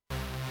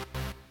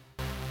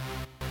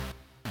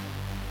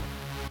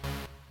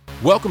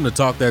Welcome to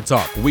Talk That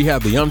Talk, where we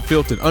have the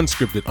unfiltered,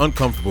 unscripted,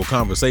 uncomfortable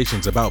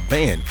conversations about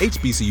band,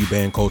 HBCU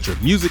band culture,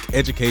 music,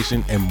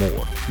 education, and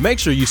more. Make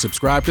sure you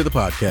subscribe to the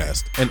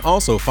podcast and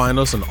also find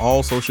us on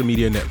all social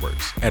media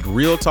networks at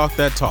Real Talk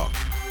That Talk.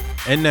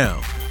 And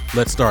now,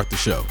 let's start the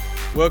show.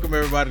 Welcome,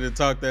 everybody, to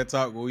Talk That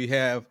Talk, where we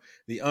have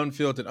the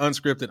unfiltered,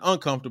 unscripted,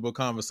 uncomfortable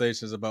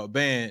conversations about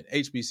band,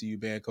 HBCU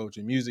band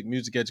culture, music,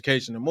 music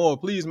education, and more.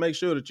 Please make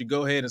sure that you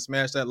go ahead and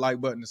smash that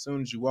like button as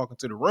soon as you walk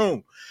into the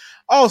room.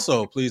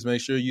 Also, please make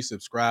sure you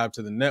subscribe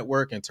to the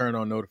network and turn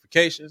on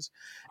notifications.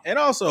 And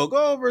also,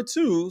 go over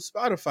to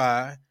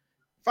Spotify.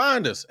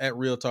 Find us at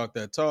Real Talk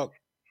That Talk.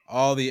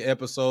 All the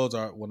episodes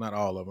are, well, not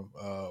all of them.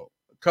 A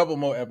couple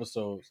more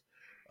episodes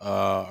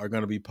are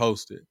going to be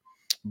posted.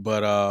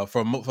 But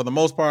for the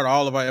most part,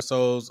 all of our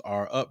episodes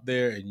are up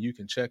there, and you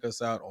can check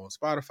us out on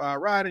Spotify.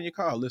 Ride in your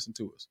car, listen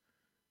to us.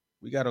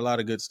 We got a lot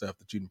of good stuff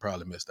that you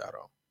probably missed out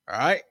on. All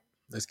right,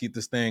 let's keep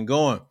this thing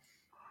going.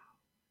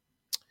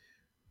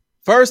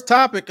 First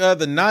topic of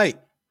the night.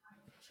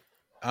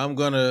 I'm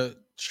gonna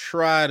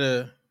try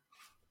to.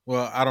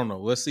 Well, I don't know.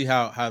 Let's see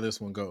how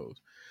this one goes.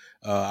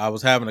 I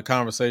was having a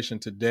conversation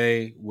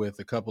today with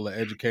a couple of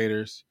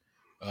educators,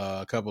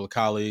 a couple of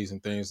colleagues,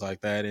 and things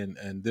like that,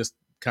 and this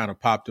kind of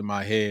popped in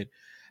my head.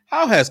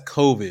 How has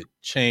COVID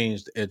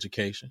changed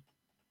education?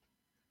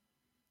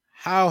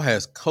 How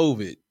has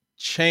COVID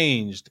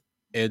changed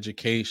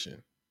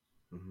education?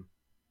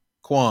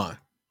 Quan.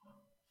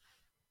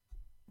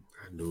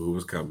 I knew it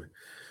was coming.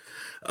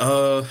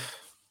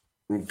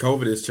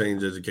 COVID has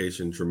changed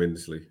education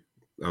tremendously.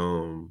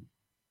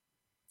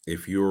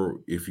 If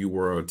you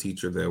were a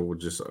teacher that were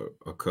just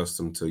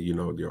accustomed to,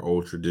 your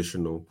old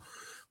traditional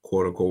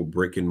quote unquote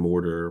brick and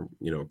mortar,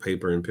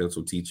 paper and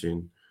pencil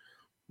teaching,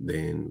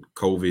 then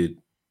COVID,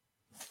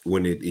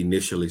 when it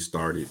initially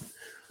started,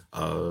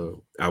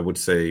 I would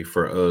say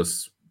for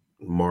us,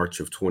 March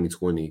of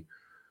 2020,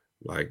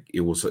 like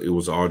it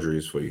was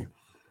arduous for you.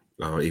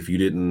 If you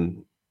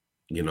didn't,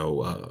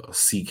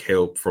 seek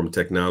help from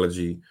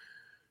technology,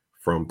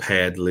 from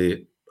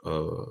Padlet,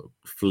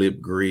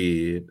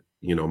 Flipgrid,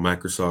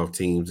 Microsoft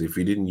Teams, if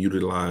you didn't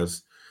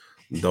utilize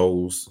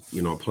those,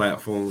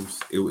 platforms,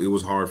 it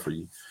was hard for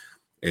you.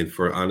 And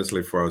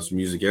honestly, for us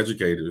music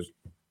educators,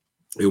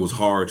 it was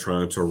hard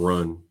trying to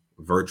run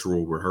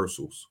virtual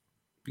rehearsals.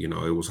 It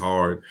was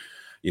hard,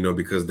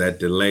 because that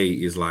delay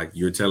is like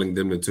you're telling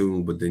them the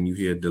tune, but then you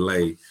hear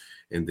delay,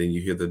 and then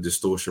you hear the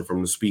distortion from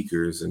the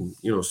speakers, and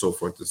so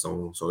forth and so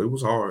on. So it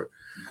was hard,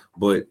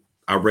 but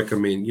I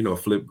recommend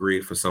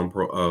Flipgrid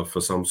for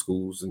some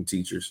schools and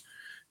teachers,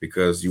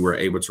 because you were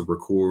able to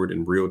record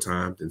in real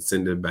time and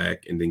send it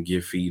back and then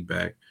give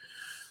feedback.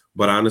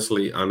 But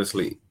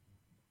honestly,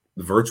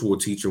 virtual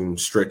teaching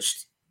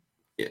stretched,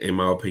 in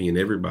my opinion,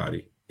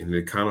 everybody. And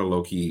it kind of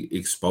low-key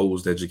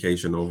exposed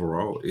education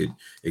overall. It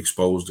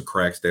exposed the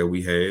cracks that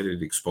we had.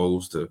 It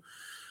exposed the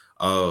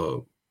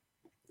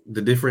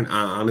different,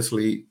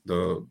 honestly,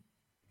 the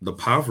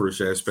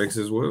impoverished aspects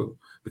as well,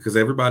 because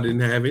everybody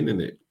didn't have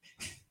internet.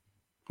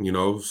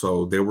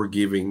 So they were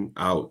giving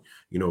out,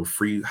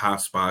 free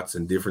hotspots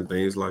and different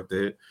things like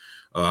that.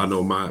 I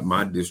know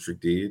my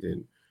district did,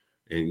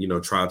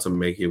 and tried to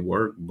make it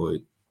work,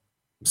 but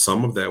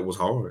some of that was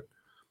hard.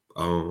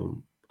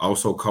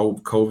 Also,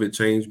 COVID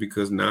changed,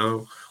 because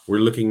now we're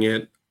looking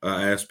at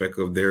an aspect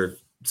of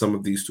some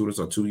of these students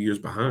are 2 years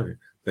behind.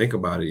 Think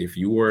about it. If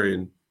you were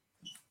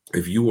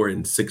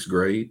in sixth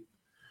grade,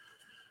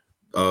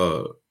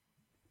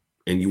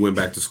 and you went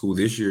back to school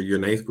this year, you're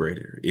an eighth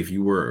grader. If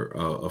you were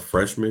a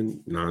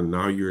freshman,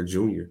 now you're a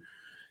junior.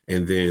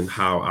 And then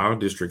how our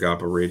district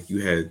operated,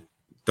 you had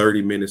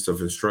 30 minutes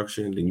of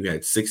instruction, then you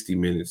had 60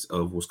 minutes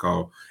of what's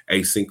called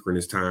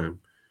asynchronous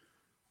time.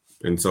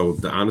 And so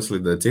honestly,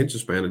 the attention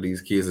span of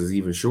these kids is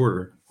even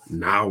shorter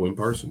now in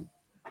person.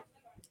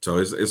 So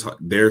it's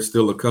they're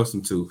still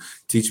accustomed to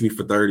teach me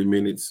for 30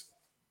 minutes,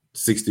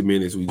 60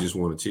 minutes, we just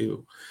want to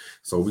chill.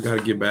 So we got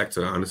to get back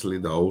to, honestly,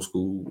 the old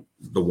school,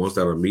 the ones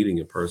that are meeting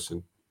in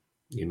person,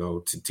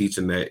 to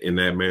teaching that in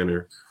that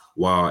manner.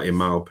 While, in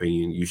my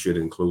opinion, you should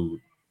include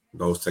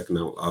those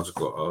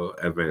technological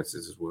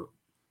advances as well.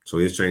 So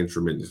it's changed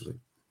tremendously.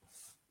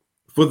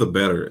 For the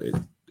better,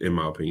 in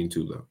my opinion,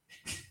 too, though.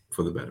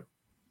 For the better.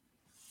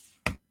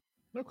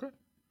 Okay.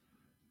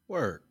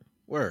 Word.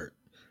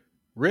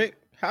 Rick,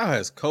 how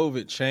has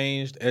COVID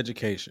changed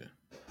education?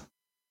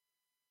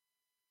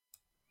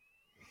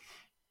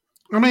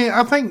 I mean,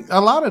 I think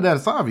a lot of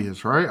that's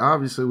obvious, right?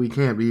 Obviously, we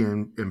can't be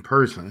in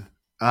person.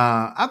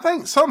 I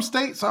think some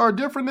states are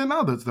different than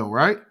others, though,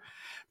 right?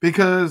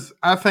 Because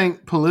I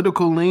think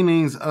political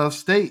leanings of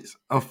states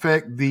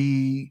affect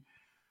the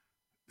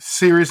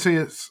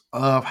seriousness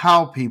of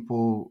how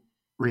people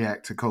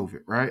react to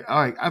COVID, right?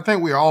 I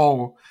think we're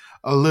all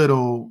a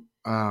little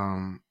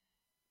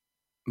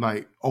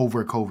like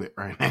over COVID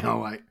right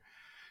now, like,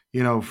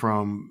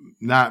 from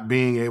not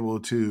being able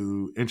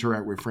to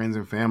interact with friends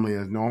and family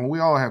as normal. We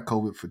all have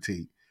COVID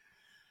fatigue.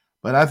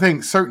 But I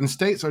think certain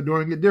states are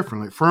doing it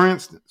differently. For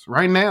instance,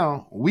 right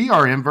now, we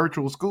are in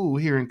virtual school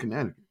here in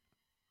Connecticut.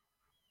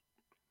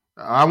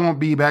 I won't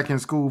be back in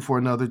school for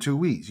another 2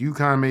 weeks. You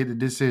kind of made the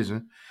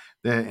decision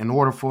that in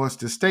order for us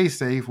to stay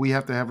safe, we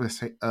have to have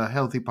a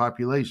healthy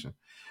population.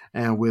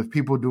 And with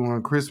people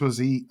doing Christmas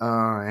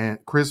and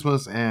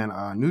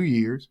New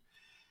Year's,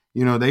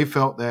 they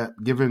felt that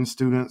giving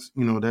students,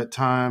 that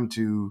time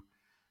to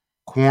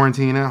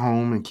quarantine at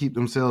home and keep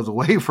themselves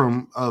away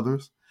from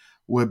others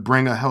would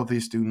bring a healthy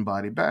student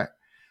body back.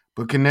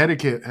 But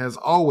Connecticut has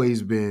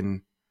always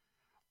been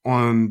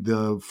on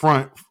the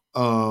front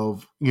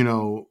of,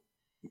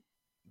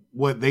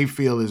 what they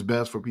feel is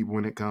best for people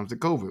when it comes to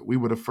COVID. We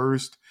were the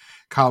first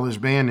college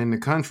band in the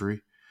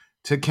country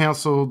to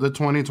cancel the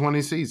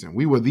 2020 season.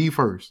 We were the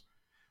first.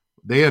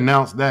 They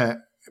announced that.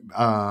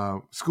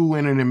 School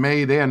ended in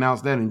May. They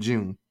announced that in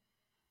June.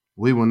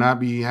 We will not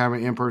be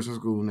having in-person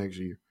school next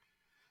year.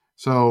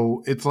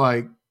 So it's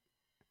like,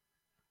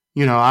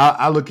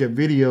 I look at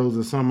videos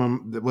of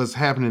some of what's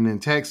happening in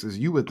Texas.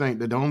 You would think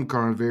that the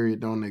Omicron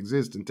variant don't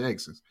exist in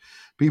Texas.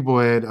 People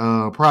at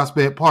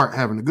Prospect Park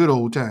having a good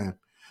old time.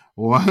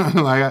 Or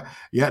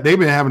they've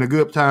been having a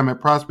good time at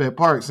Prospect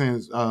Park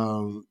since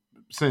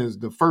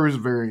the first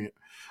variant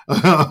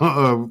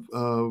of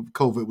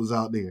COVID was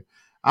out there.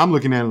 I'm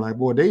looking at it like,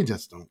 boy, they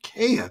just don't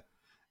care.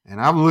 And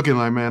I'm looking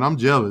like, man, I'm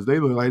jealous. They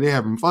look like they're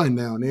having fun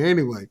down there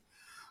anyway.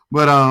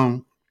 But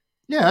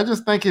yeah, I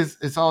just think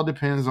it's all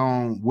depends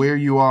on where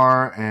you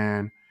are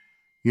and,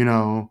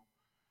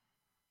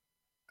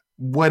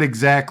 what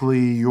exactly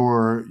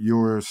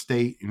your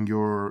state and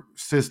your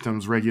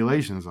system's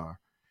regulations are.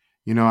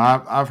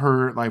 I've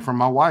heard like from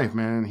my wife,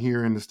 man,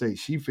 here in the States,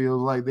 she feels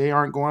like they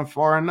aren't going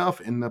far enough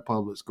in the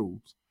public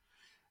schools.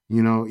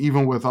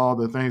 Even with all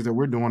the things that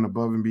we're doing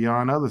above and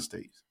beyond other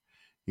states.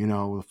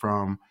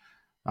 From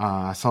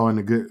I saw in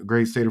the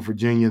great state of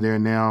Virginia, they're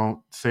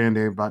now saying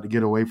they're about to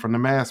get away from the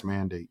mask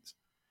mandates.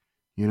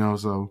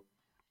 So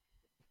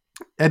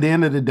at the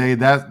end of the day,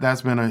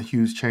 that's been a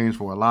huge change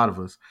for a lot of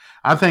us.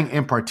 I think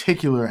in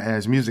particular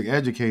as music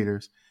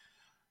educators,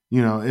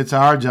 it's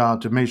our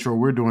job to make sure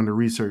we're doing the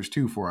research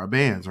too for our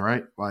bands,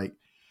 right? Like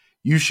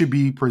you should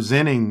be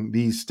presenting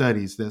these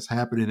studies that's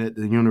happening at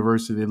the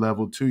university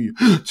level to you,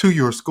 to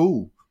your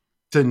school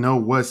to know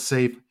what's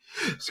safe,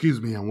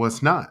 and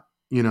what's not,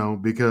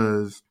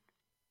 because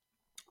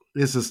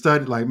it's a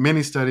study, like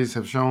many studies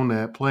have shown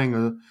that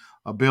playing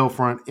a bell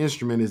front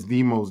instrument is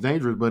the most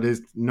dangerous, but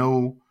it's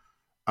no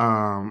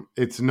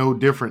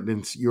different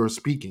than your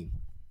speaking.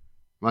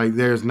 Like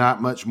there's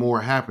not much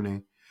more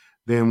happening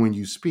than when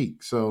you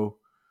speak. So,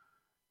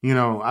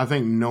 I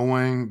think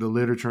knowing the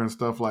literature and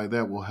stuff like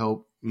that will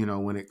help,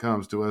 when it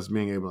comes to us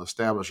being able to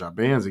establish our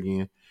bands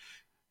again.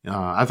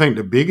 I think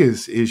the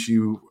biggest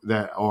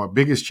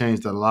biggest change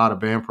that a lot of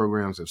band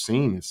programs have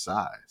seen is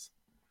size.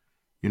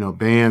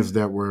 Bands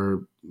that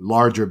were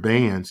larger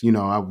bands,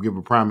 I'll give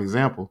a prime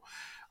example.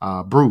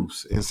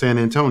 Bruce in San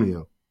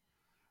Antonio.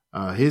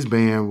 His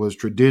band was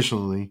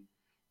traditionally,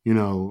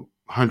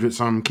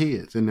 100-something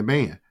kids in the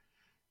band.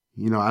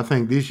 I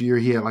think this year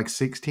he had like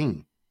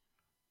 16.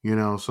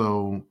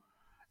 So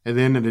at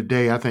the end of the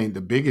day, I think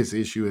the biggest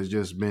issue has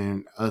just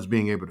been us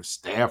being able to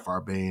staff our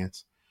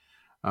bands,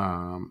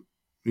 and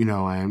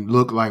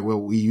look like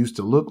what we used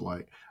to look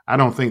like. I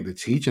don't think the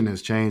teaching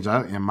has changed.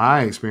 In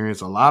my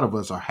experience, a lot of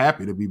us are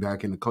happy to be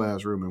back in the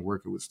classroom and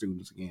working with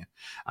students again.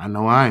 I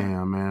know I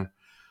am, man.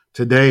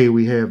 Today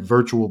we have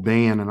virtual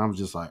band, and I'm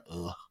just like,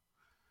 ugh.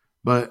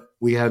 But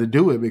we had to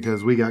do it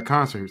because we got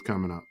concerts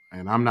coming up,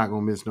 and I'm not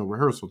going to miss no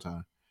rehearsal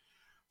time.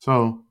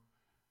 So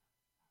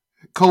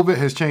COVID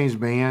has changed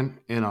band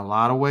in a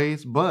lot of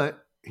ways,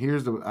 but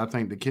here's I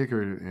think the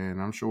kicker,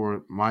 and I'm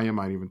sure Maya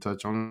might even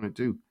touch on it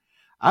too.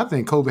 I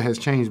think COVID has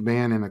changed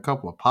band in a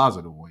couple of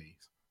positive ways.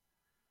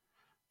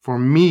 For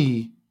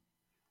me,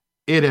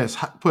 it has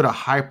put a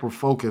hyper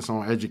focus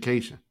on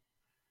education.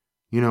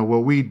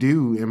 What we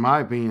do, in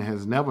my opinion,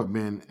 has never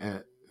been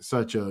at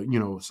such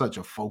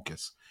a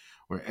focus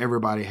where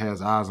everybody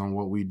has eyes on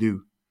what we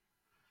do.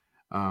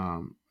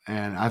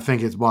 And I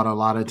think it's brought a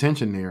lot of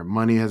attention there.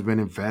 Money has been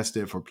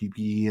invested for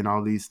PPE and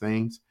all these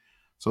things.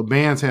 So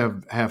bands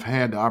have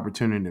had the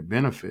opportunity to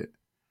benefit.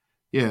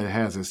 Yeah, it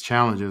has its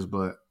challenges,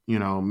 but,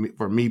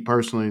 for me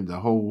personally, the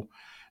whole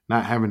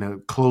not having to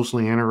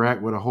closely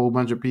interact with a whole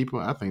bunch of people,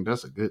 I think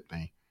that's a good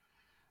thing.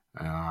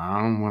 I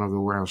don't want to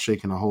go around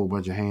shaking a whole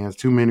bunch of hands.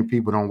 Too many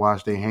people don't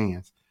wash their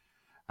hands.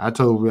 I'm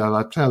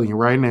telling you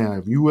right now,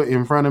 if you were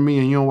in front of me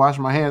and you don't wash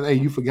my hands, hey,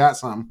 you forgot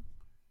something.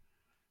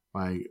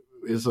 Like,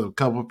 it's a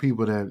couple of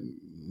people that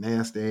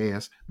nasty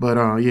ass.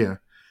 But yeah.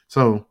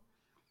 So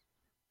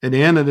at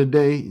the end of the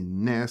day,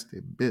 nasty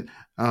bit.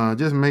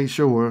 Just make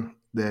sure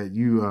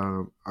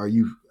that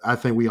I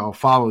think we all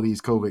follow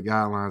these COVID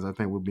guidelines. I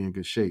think we'll be in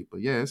good shape.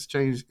 But yeah, it's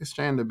changed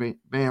the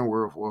band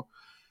world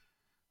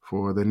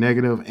for the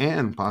negative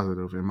and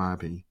positive, in my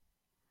opinion.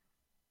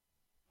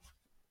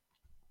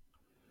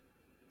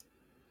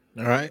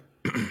 All right.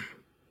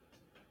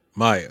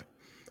 Maya,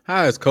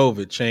 how has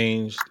COVID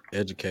changed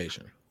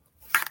education?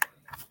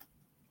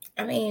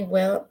 I mean,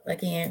 well,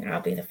 again,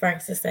 I'll be the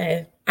first to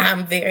say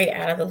I'm very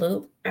out of the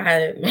loop.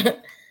 I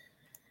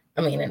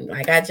mean,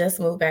 like I just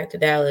moved back to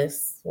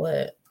Dallas,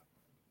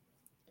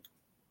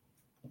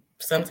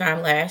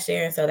 sometime last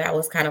year. And so that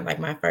was kind of like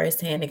my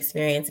firsthand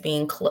experience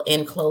being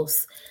in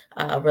close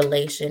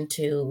relation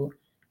to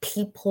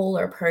people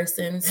or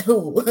persons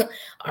who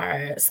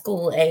are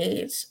school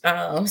age.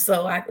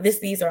 So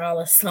these are all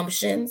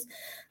assumptions,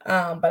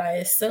 but I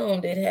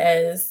assumed it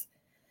has.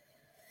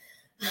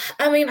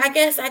 I mean, I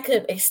guess I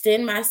could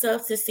extend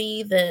myself to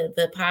see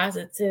the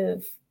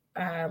positive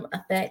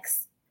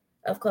effects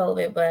of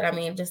COVID, but I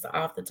mean, just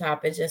off the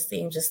top, it just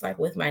seems just like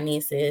with my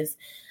nieces.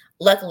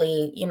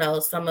 Luckily,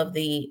 some of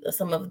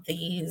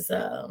these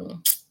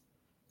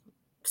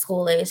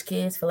school age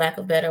kids, for lack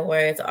of better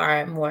words,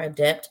 are more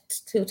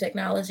adept to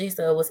technology,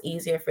 so it was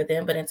easier for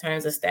them. But in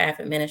terms of staff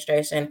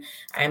administration,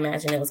 I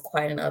imagine it was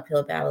quite an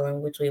uphill battle,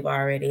 in which we've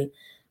already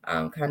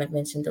kind of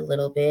mentioned a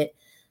little bit.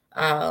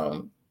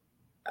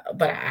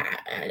 But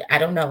I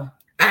don't know.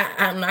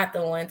 I'm not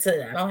the one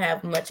I don't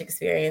have much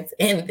experience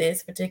in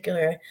this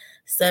particular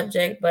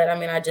subject, but I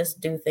mean, I just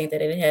do think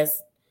that it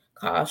has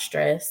caused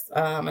stress.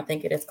 I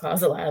think it has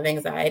caused a lot of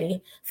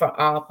anxiety for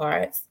all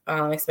parts,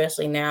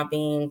 especially now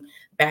being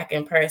back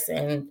in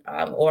person,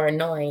 or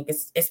knowing,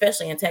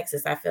 especially in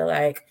Texas. I feel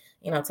like,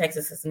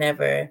 Texas has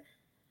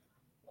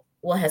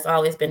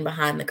always been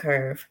behind the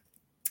curve.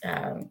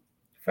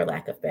 For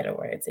lack of better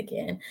words,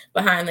 again,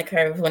 behind the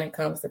curve when it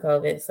comes to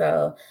COVID.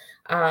 So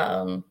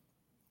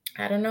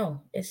I don't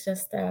know. It's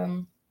just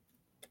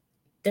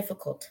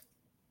difficult,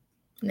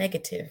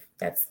 negative.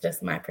 That's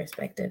just my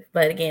perspective.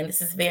 But again,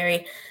 this is a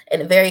very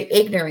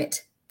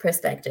ignorant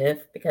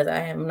perspective because I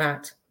am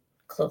not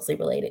closely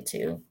related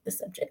to the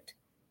subject.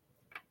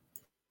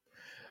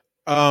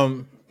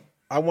 I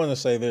want to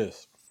say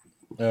this,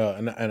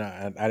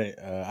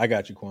 I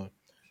got you, Quan.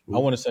 I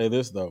want to say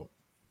this though.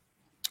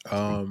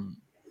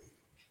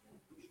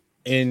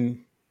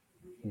 In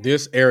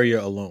this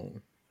area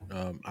alone,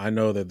 I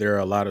know that there are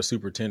a lot of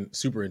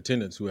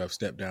superintendents who have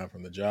stepped down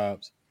from the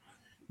jobs.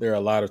 There are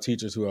a lot of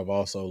teachers who have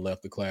also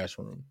left the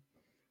classroom.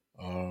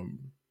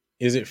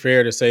 Is it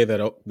fair to say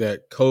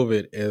that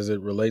COVID, as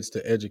it relates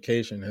to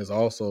education, has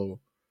also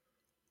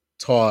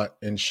taught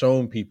and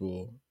shown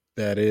people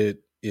that it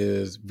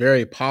is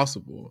very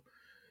possible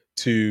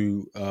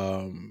to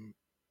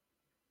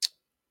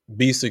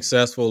be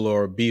successful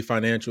or be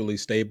financially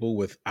stable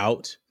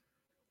without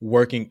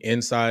working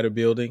inside a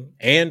building?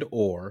 And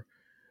or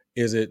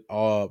is it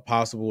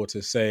possible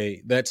to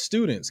say that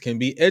students can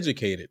be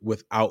educated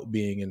without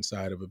being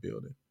inside of a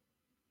building?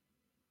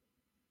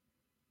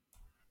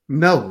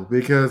 No,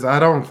 because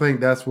I don't think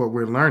that's what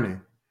we're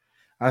learning.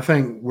 I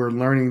think we're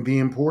learning the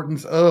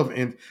importance of,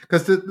 and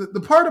because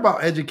the part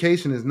about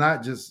education is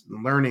not just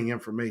learning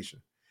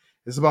information.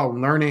 It's about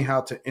learning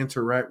how to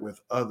interact with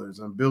others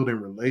and building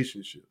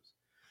relationships.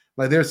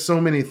 Like there's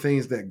so many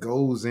things that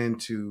goes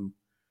into,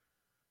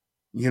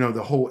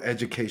 the whole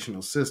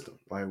educational system.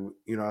 Like,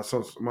 I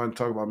saw someone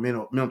talk about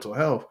mental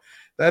health.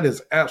 That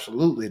is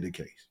absolutely the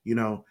case.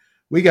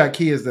 We got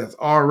kids that's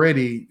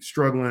already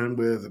struggling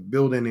with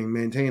building and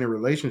maintaining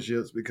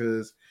relationships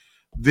because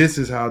this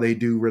is how they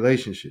do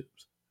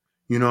relationships.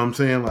 You know what I'm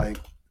saying? Like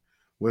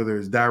whether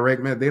it's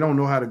direct, they don't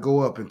know how to go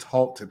up and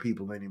talk to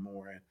people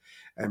anymore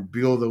and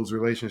build those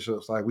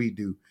relationships like we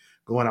do.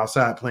 Going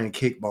outside, playing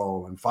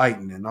kickball and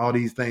fighting and all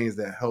these things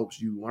that helps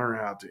you learn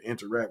how to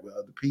interact with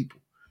other people.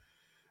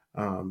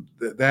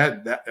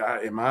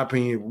 That in my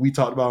opinion, we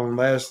talked about on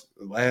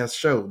last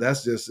show.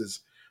 That's just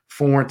as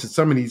foreign to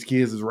some of these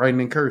kids as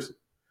writing and cursing.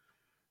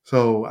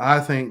 So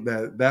I think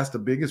that's the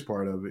biggest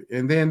part of it.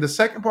 And then the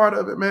second part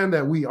of it, man,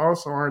 that we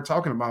also aren't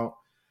talking about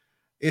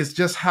is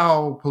just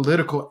how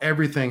political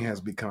everything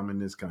has become in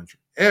this country.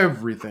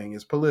 Everything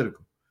is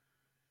political.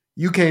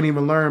 You can't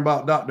even learn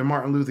about Dr.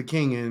 Martin Luther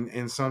King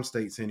in some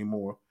states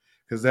anymore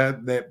because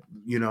that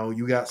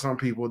you got some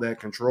people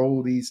that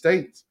control these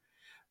states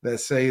that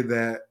say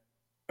that,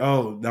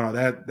 oh no,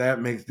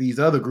 that makes these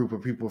other group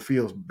of people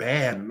feel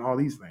bad and all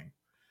these things.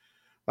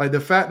 Like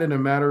the fact of the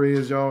matter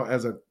is, y'all,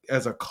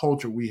 as a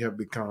culture, we have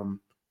become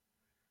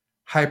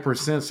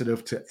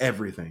hypersensitive to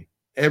everything.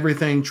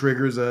 Everything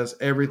triggers us.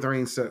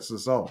 Everything sets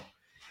us off.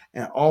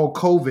 And all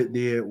COVID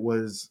did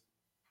was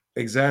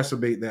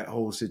exacerbate that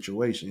whole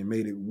situation. It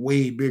made it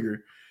way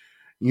bigger,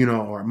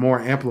 or more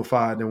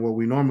amplified than what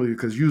we normally,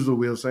 because usually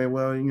we'll say,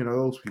 well,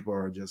 those people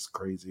are just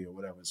crazy or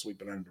whatever,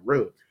 sweeping under the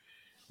rug.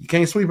 You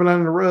can't sweep it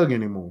under the rug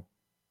anymore.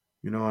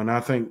 And I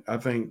think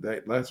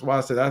that's why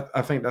I said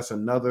I think that's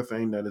another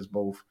thing that is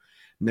both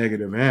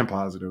negative and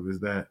positive is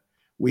that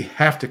we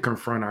have to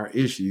confront our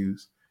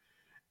issues.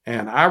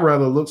 And I'd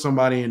rather look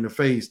somebody in the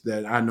face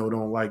that I know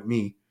don't like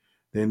me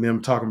than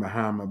them talking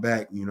behind my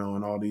back,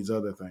 and all these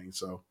other things.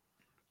 So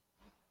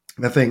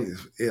I think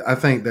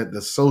that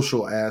the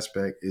social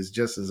aspect is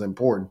just as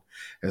important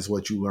as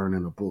what you learn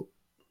in a book.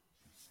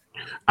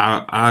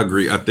 I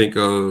agree. I think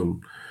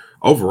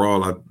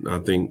overall, I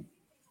think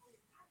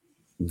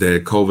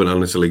that COVID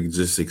honestly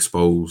just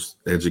exposed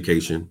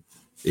education.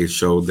 It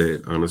showed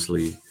that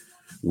honestly,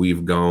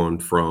 we've gone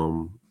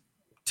from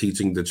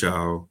teaching the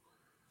child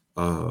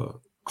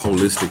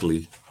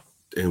holistically,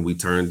 and we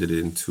turned it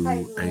into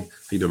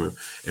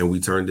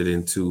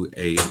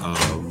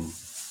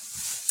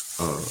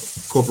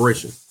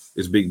corporation.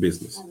 It's big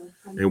business,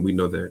 and we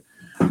know that.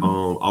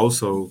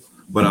 Also,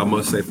 but I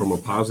must say, from a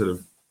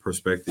positive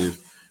perspective,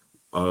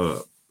 uh,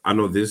 I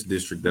know this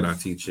district that I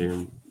teach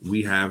in,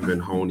 we have been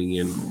honing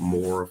in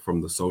more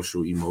from the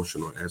social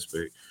emotional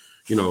aspect.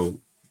 You know,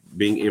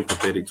 being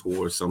empathetic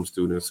towards some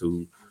students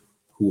who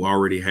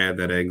already had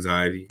that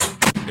anxiety,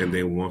 and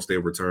then once they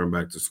return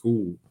back to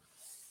school,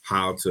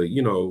 how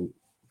to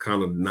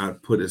kind of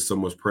not put as so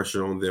much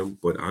pressure on them,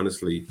 but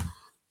honestly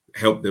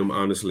help them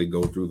honestly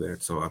go through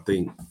that. So I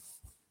think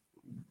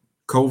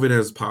COVID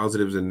has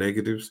positives and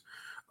negatives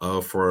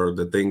for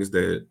the things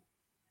that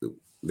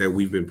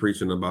we've been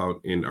preaching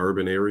about in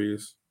urban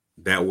areas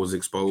that was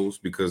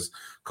exposed because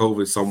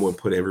COVID somewhat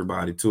put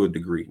everybody to a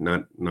degree,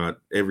 not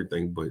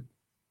everything, but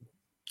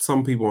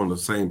some people on the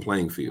same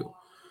playing field.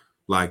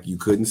 Like you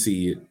couldn't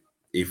see it.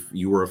 If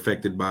you were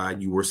affected by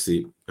it, you were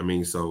sick. I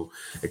mean, so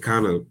it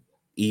kind of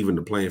evened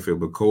the playing field,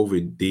 but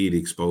COVID did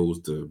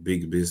expose the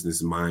big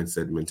business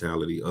mindset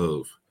mentality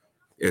of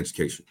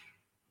education.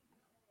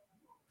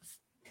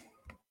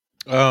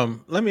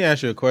 Let me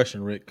ask you a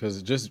question, Rick,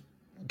 because just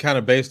kind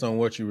of based on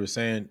what you were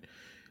saying,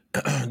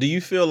 do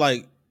you feel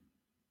like,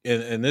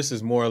 and this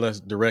is more or less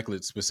directly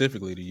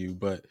specifically to you,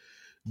 but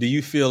do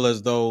you feel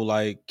as though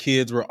like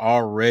kids were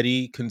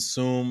already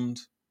consumed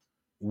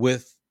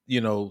with,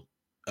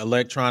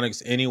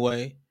 electronics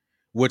anyway,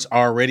 which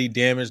already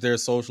damaged their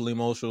social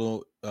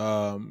emotional,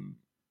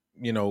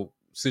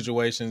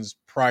 situations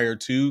prior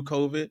to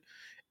COVID,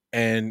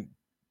 and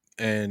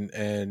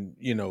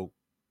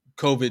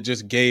COVID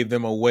just gave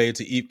them a way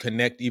to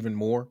connect even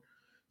more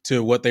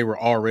to what they were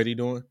already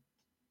doing?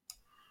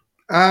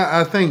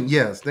 I think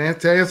yes. To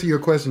answer your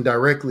question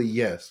directly,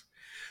 yes.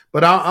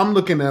 But I'm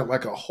looking at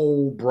like a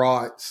whole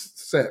broad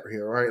set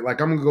here, right? Like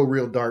I'm gonna go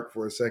real dark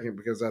for a second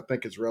because I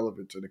think it's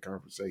relevant to the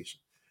conversation.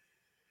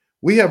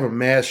 We have a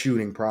mass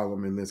shooting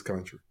problem in this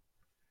country.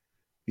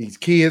 These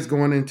kids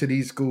going into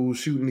these schools,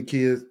 shooting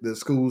the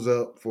schools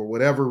up for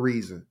whatever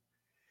reason.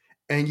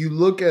 And you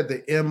look at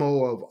the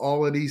MO of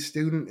all of these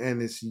students,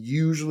 and it's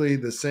usually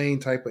the same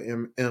type of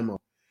MO.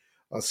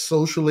 A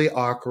socially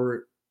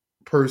awkward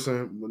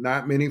person with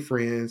not many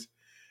friends,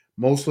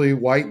 mostly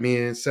white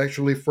men,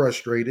 sexually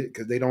frustrated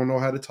because they don't know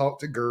how to talk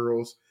to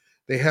girls.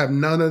 They have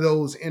none of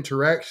those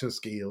interaction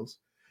skills.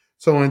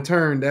 So in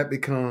turn, that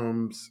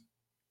becomes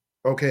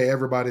okay,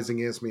 everybody's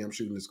against me, I'm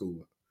shooting the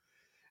school up.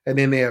 And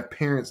then they have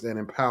parents that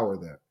empower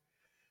that.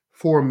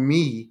 For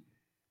me,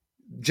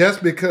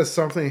 just because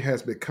something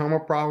has become a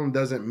problem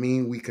doesn't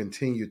mean we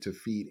continue to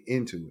feed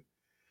into it.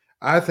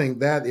 I think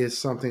that is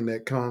something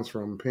that comes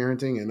from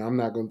parenting, and I'm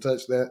not going to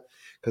touch that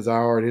because I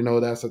already know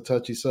that's a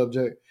touchy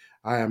subject.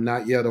 I am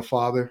not yet a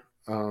father,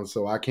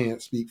 so I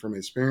can't speak from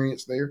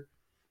experience there.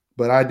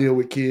 But I deal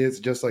with kids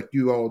just like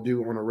you all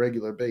do on a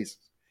regular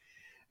basis.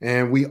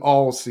 And we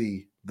all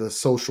see the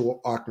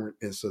social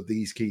awkwardness of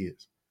these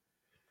kids.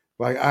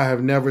 Like, I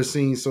have never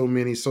seen so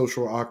many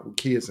social awkward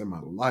kids in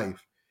my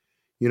life.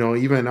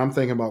 Even I'm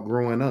thinking about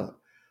growing up.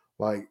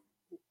 Like,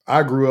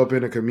 I grew up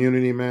in a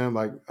community, man.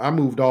 Like, I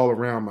moved all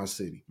around my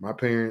city. My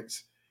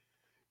parents,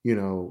 you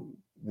know,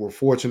 were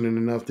fortunate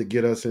enough to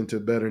get us into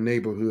better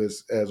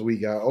neighborhoods as we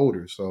got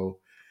older. So,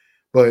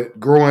 but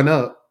growing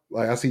up,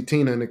 like I see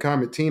Tina in the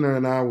comment, Tina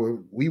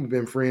and we've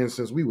been friends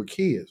since we were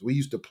kids. We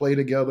used to play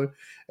together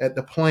at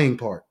the playing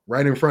park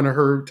right in front of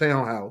her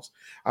townhouse.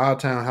 Our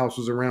townhouse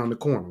was around the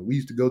corner. We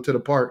used to go to the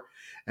park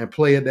and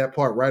play at that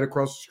park right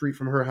across the street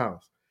from her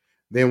house.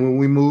 Then when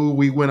we moved,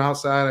 we went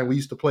outside and we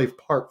used to play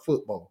park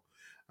football.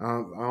 I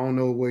don't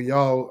know where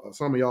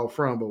some of y'all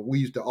from, but we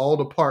used to, all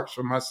the parks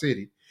from my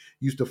city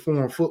used to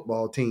form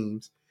football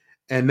teams.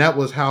 And that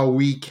was how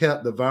we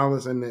kept the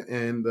violence and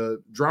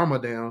the drama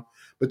down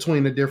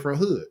between the different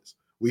hoods.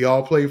 We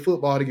all played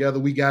football together.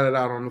 We got it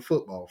out on the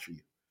football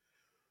field.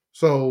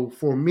 So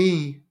for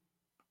me,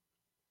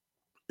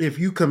 if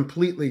you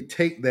completely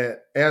take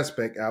that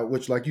aspect out,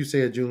 which, like you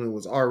said, Julian,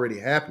 was already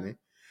happening,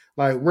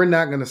 like we're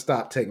not going to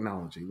stop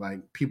technology.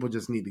 Like people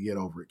just need to get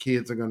over it.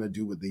 Kids are going to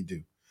do what they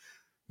do.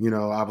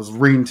 I was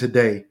reading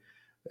today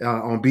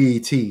on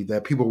BET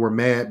that people were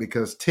mad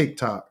because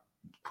TikTok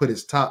put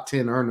its top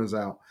 10 earners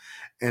out,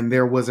 and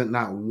there wasn't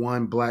not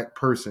one black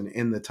person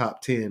in the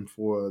top 10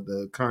 for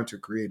the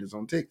content creators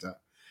on TikTok.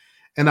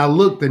 And I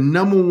looked, the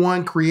number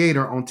one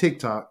creator on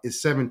TikTok is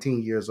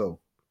 17 years old.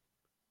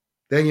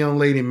 That young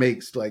lady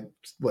makes like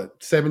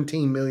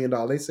 $17 million.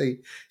 They say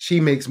she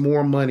makes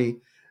more money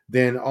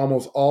than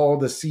almost all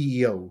the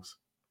CEOs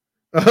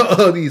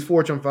of these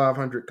Fortune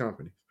 500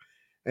 companies.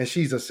 And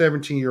she's a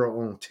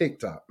 17-year-old on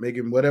TikTok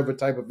making whatever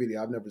type of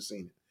video. I've never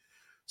seen it.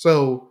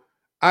 So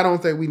I don't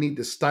think we need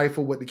to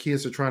stifle what the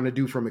kids are trying to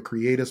do from a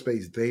creative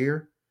space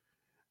there.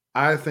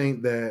 I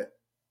think that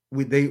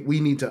we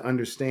need to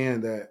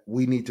understand that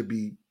we need to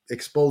be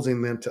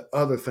exposing them to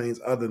other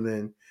things other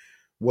than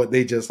what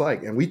they just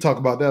like. And we talk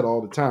about that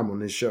all the time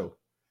on this show.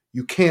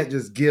 You can't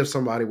just give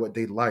somebody what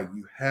they like.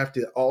 You have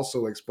to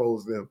also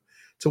expose them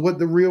to what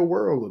the real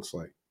world looks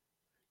like.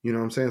 You know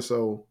what I'm saying?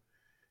 So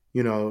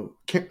You know,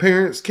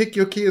 parents, kick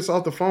your kids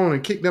off the phone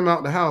and kick them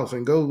out the house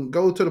and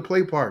go to the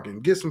play park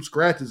and get some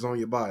scratches on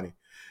your body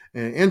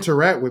and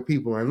interact with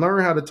people and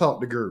learn how to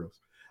talk to girls.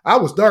 I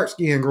was dark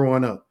skinned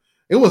growing up.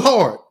 It was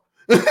hard.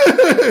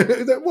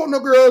 There wasn't no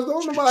girls.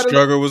 Don't nobody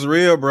Struggle was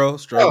real, bro.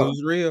 Struggle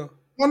was real.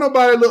 Wasn't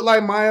nobody look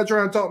like Maya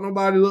trying to talk.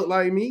 Nobody look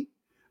like me.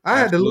 I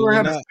had to learn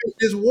how to spit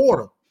this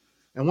water.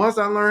 And once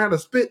I learned how to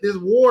spit this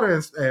water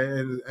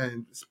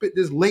and spit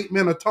this late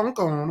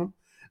Minnetonka on them,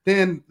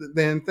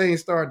 then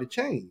things started to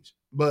change.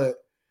 But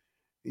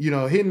you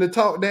know, hitting the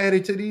talk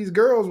daddy to these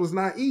girls was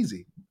not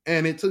easy,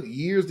 and it took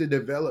years to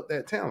develop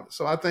that talent.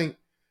 So I think,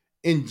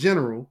 in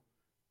general,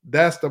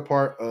 that's the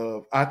part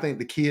of I think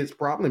the kids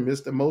probably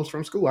miss the most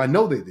from school. I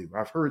know they do.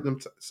 I've heard them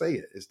say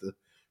it. It's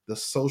the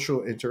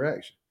social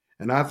interaction,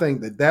 and I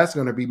think that that's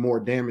going to be more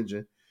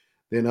damaging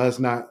than us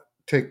not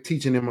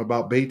teaching them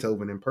about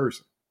Beethoven in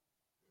person.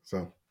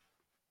 So,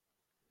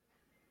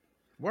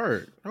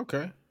 word.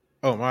 Okay.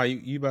 Oh, Maya,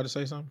 you about to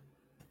say something?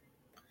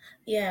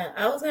 Yeah,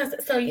 I was gonna say.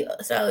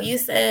 So you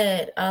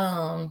said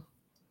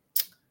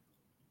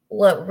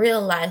what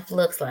real life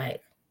looks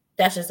like.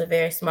 That's just a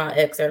very small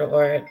excerpt,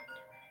 or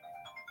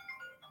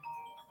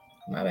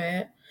my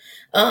bad.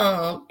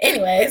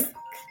 Anyways,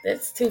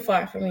 that's too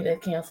far for me to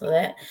cancel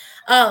that.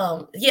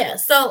 Yeah.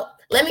 So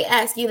let me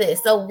ask you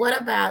this. So what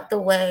about the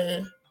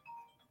way?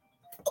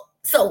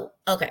 So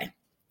okay,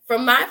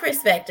 from my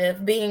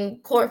perspective, being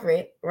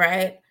corporate,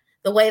 right?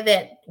 The way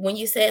that when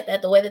you said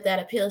that, the way that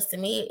appeals to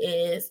me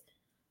is,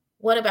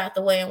 what about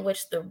the way in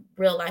which the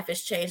real life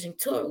is changing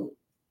to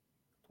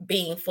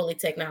being fully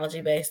technology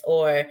based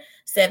or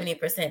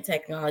 70%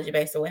 technology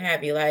based or what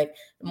have you? Like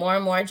more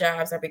and more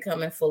jobs are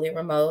becoming fully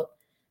remote.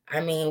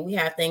 I mean, we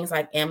have things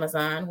like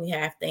Amazon. We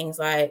have things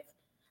like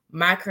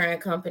my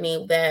current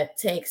company that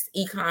takes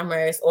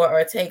e-commerce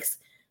or takes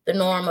the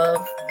norm of,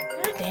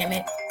 God damn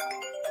it,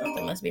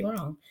 something must be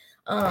wrong.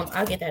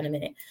 I'll get that in a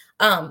minute.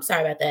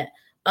 Sorry about that.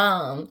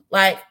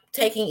 Like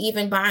taking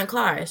even buying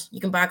cars.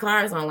 You can buy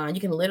cars online.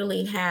 You can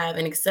literally have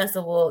an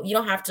accessible, you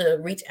don't have to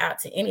reach out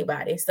to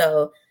anybody.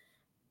 So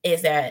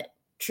is that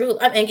true?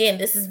 Again,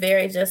 this is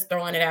very just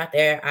throwing it out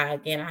there.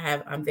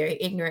 I'm very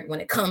ignorant when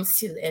it comes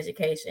to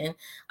education.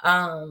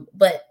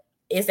 But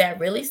is that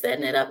really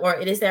setting it up, or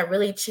is that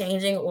really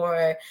changing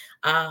or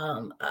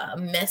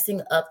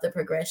messing up the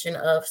progression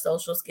of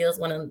social skills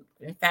when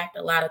in fact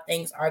a lot of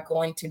things are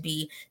going to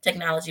be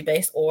technology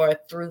based or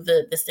through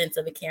the sense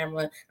of a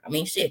camera? I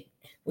mean, shit,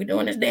 we're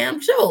doing this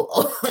damn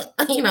show,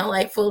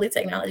 like fully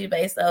technology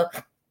based. So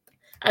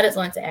I just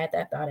wanted to add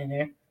that thought in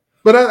there.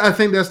 But I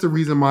think that's the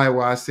reason why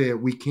I said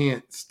we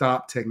can't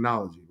stop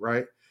technology,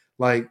 right?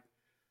 Like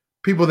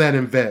people that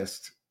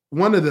invest.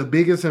 One of the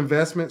biggest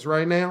investments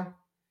right now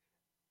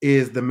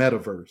is the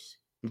metaverse.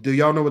 Do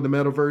y'all know what the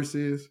metaverse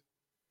is?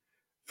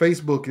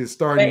 Facebook is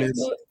starting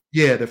this.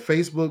 Yeah, the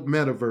Facebook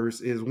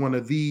metaverse is going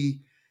to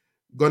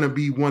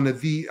be one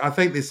of the, I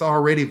think it's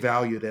already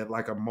valued at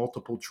like a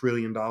multiple $1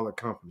 trillion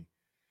company.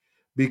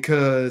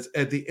 Because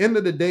at the end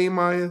of the day,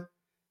 Maya,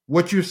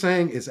 what you're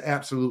saying is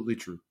absolutely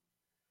true.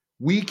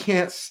 We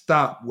can't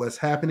stop what's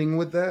happening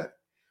with that.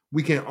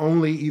 We can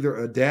only either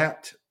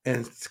adapt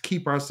and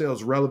keep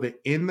ourselves relevant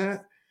in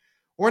that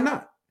or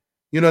not.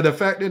 The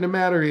fact of the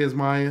matter is,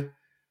 Maya,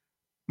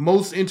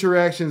 most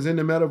interactions in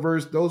the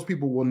metaverse, those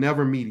people will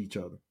never meet each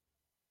other.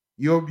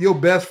 Your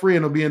best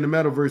friend will be in the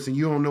metaverse and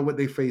you don't know what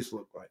their face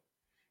look like.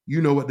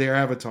 You know what their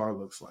avatar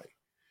looks like.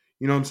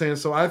 You know what I'm saying?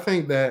 So I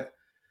think that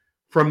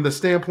from the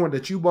standpoint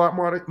that you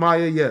brought,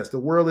 Maya, yes, the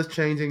world is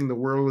changing. The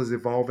world is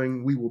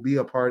evolving. We will be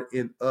a part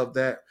of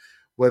that,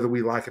 whether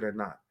we like it or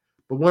not.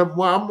 But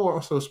what I'm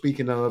also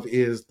speaking of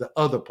is the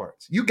other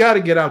parts. You got to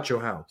get out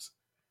your house.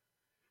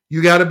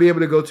 You got to be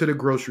able to go to the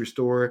grocery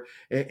store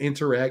and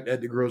interact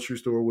at the grocery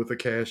store with a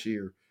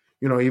cashier,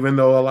 even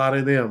though a lot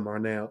of them are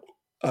now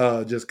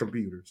just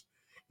computers.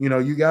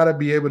 You got to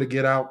be able to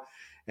get out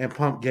and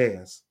pump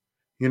gas,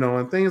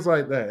 and things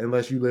like that,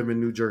 unless you live in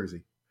New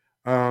Jersey.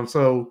 I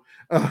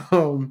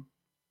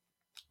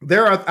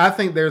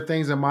think there are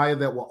things in Maya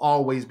that will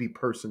always be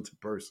person to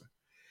person.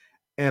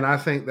 And I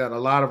think that a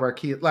lot of our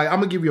kids, like I'm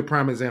going to give you a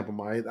prime example,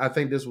 Maya. I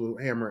think this will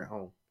hammer it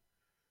home.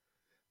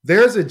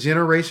 There's a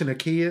generation of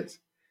kids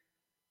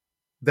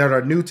that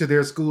are new to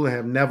their school and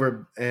have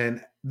never,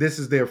 and this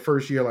is their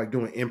first year like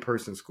doing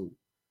in-person school.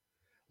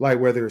 Like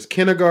whether it's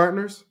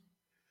kindergartners,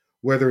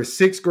 whether it's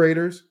sixth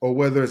graders, or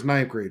whether it's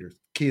ninth graders,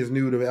 kids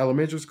new to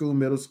elementary school,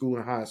 middle school,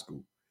 and high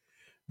school.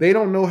 They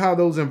don't know how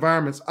those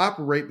environments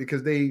operate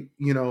because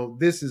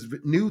this is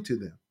new to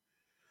them.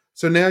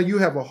 So now you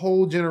have a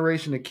whole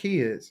generation of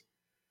kids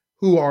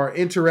who are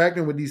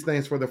interacting with these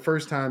things for the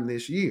first time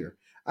this year.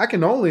 I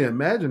can only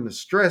imagine the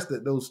stress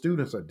that those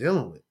students are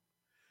dealing with.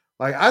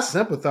 Like I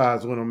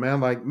sympathize with them,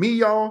 man. Like me,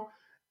 y'all,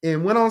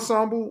 in Wind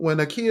Ensemble, when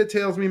a kid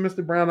tells me,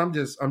 Mr. Brown, I'm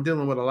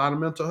dealing with a lot of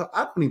mental health,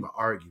 I don't even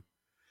argue.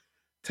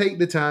 Take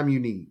the time you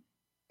need.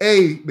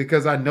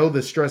 Because I know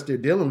the stress they're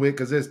dealing with,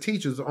 because as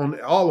teachers,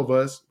 on all of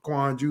us,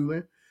 Quan,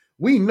 Julian,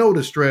 we know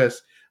the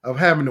stress of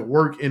having to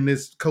work in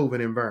this COVID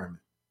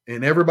environment.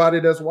 And everybody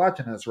that's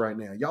watching us right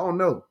now, y'all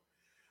know.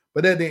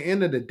 But at the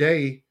end of the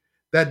day,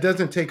 that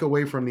doesn't take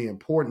away from the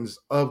importance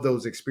of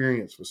those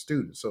experiences for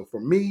students. So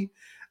for me,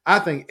 I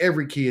think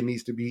every kid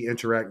needs to be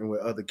interacting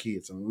with other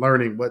kids and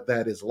learning what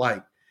that is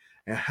like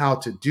and how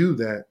to do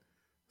that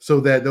so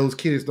that those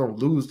kids don't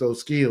lose those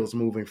skills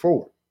moving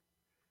forward.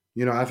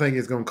 I think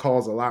it's going to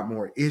cause a lot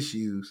more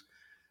issues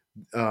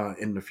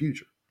in the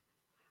future.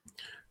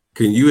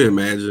 Can you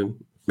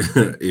imagine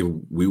if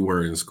we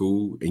were in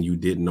school and you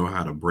didn't know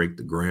how to break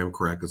the graham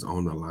crackers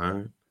on the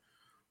line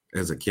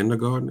as a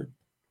kindergartner?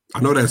 I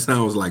know that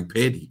sounds like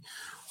petty,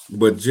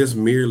 but just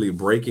merely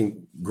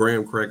breaking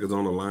graham crackers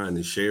on the line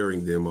and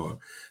sharing them, or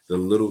the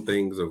little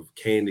things of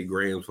candy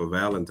grams for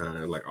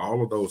Valentine, like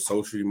all of those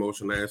social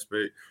emotional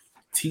aspect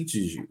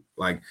teaches you.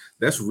 Like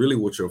that's really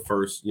what your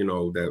first,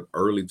 that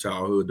early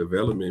childhood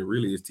development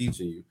really is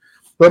teaching you.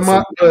 But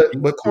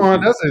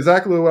Quan, that's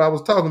exactly what I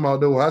was talking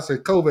about, though. I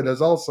said COVID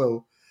has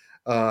also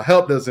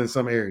helped us in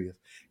some areas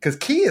because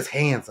kids'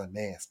 hands are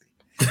nasty.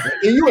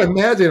 Can you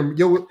imagine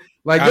your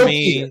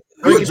daddies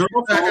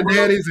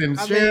and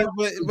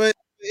but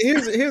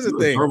here's the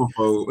thing.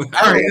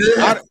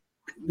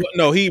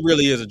 No, he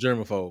really is a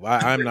germaphobe.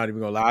 I'm not even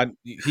gonna lie.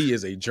 He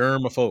is a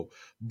germaphobe.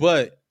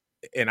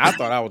 And I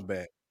thought I was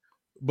bad.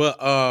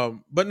 But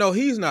no,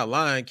 he's not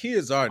lying.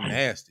 Kids are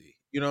nasty.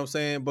 You know what I'm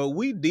saying? But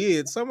we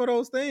did some of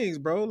those things,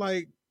 bro.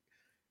 Like,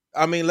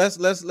 I mean, let's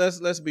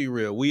be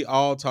real. We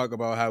all talk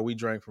about how we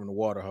drank from the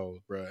water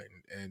hose, bro,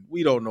 and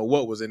we don't know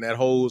what was in that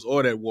hose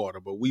or that water,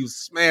 but we was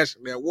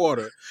smashing that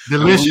water.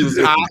 Delicious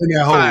in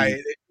that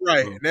hose.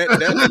 Right. And that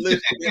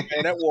delicious,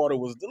 man, that water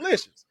was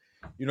delicious.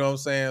 You know what I'm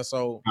saying?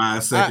 So yeah.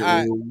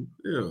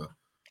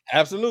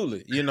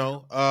 Absolutely.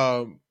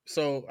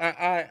 So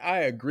I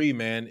agree,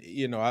 man.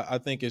 I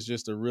think it's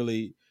just a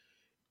really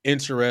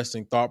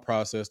interesting thought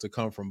process to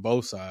come from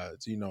both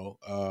sides,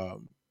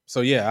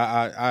 so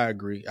yeah, I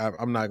agree.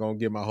 I'm not gonna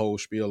give my whole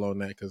spiel on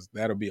that because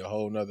that'll be a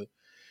whole nother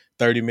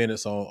 30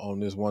 minutes on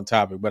this one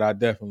topic, but I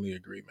definitely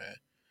agree, man.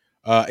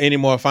 Any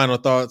more final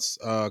thoughts,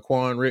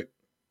 Quan, Rick?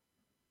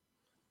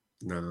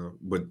 No,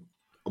 but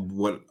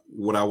what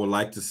I would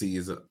like to see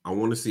is I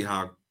want to see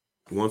how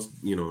once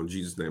in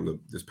Jesus'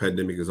 name this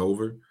pandemic is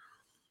over,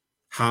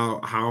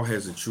 how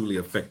has it truly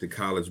affected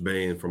college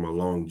band from a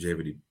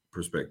longevity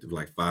perspective,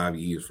 like 5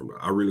 years from now.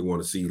 I really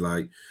want to see,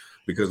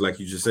 because like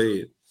you just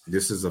said,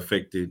 this has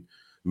affected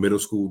middle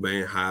school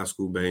band, high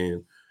school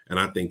band, and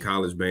I think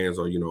college bands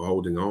are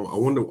holding on.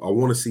 I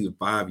want to see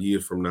 5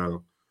 years from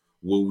now,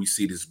 will we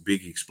see this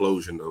big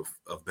explosion of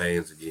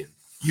bands again?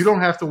 You don't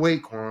have to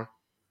wait, Quan.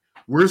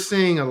 We're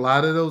seeing a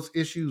lot of those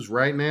issues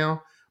right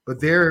now, but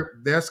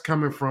that's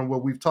coming from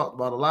what we've talked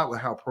about a lot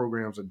with how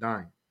programs are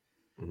dying.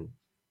 Mm-hmm.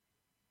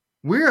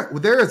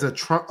 There is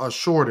a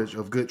shortage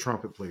of good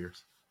trumpet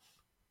players.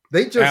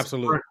 They just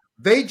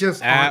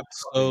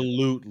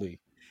absolutely.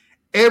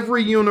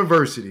 Every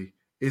university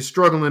is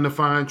struggling to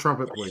find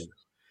trumpet players.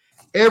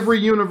 Every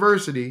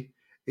university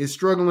is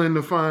struggling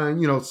to find,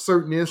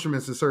 certain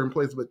instruments in certain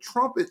places, but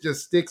trumpet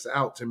just sticks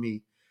out to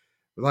me.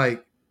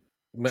 Like,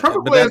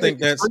 but I think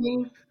that's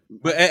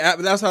what I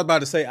was about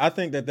to say. I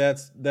think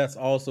that's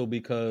also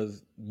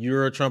because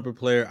you're a trumpet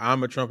player,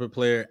 I'm a trumpet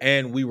player,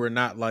 and we were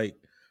not like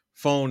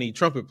phony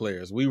trumpet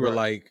players. We were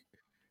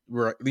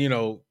we're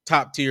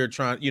top tier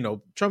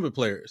trumpet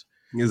players.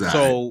 Exactly.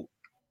 So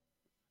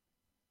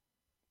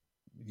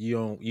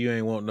you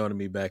ain't want none of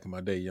me back in my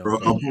day, young bro.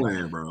 I'm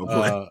playing,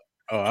 bro.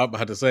 I'm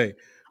about to say,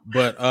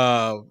 but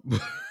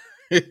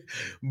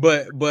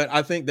but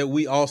I think that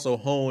we also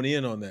hone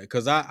in on that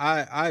because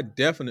I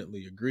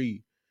definitely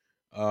agree.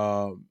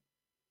 The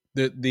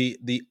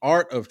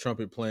art of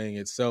trumpet playing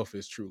itself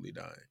is truly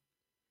dying.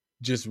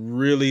 Just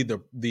really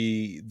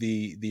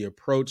the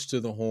approach to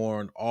the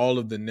horn, all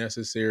of the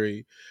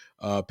necessary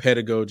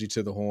pedagogy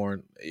to the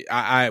horn.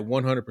 I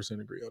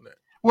 100% agree on that.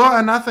 Well,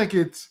 and I think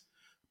it's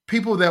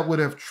people that would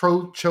have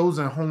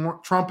chosen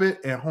trumpet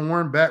and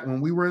horn back when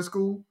we were in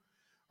school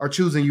are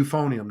choosing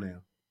euphonium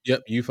now.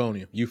 Yep,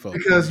 euphonium.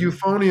 Because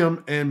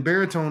euphonium and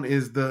baritone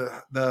is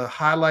the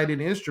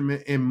highlighted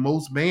instrument in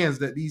most bands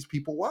that these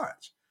people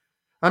watch.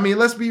 I mean,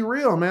 let's be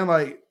real, man.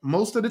 Like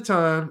most of the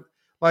time,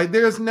 like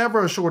there's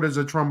never a shortage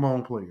of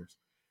trombone players.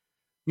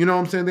 You know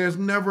what I'm saying? There's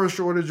never a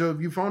shortage of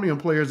euphonium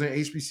players in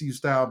HBCU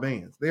style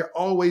bands. They're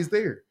always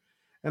there.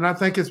 And I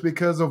think it's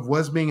because of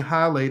what's being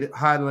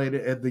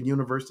highlighted at the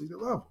university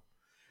level.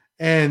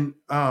 And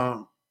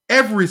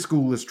every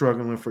school is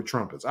struggling for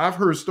trumpets. I've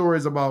heard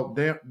stories about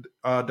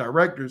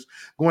directors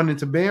going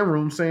into band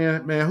rooms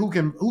saying, man, who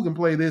can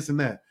play this and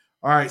that?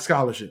 All right,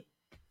 scholarship.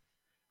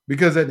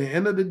 Because at the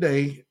end of the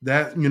day,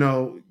 that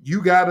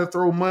you got to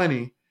throw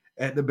money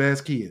at the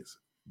best kids.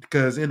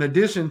 Because in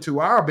addition to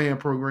our band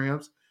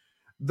programs,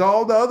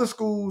 all the other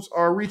schools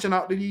are reaching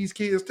out to these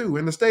kids too.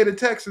 In the state of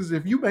Texas,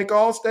 if you make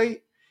all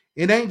state,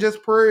 it ain't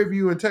just Prairie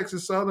View and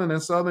Texas Southern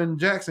and Southern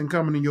Jackson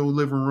coming in your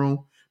living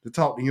room to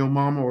talk to your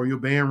mama or your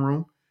band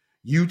room.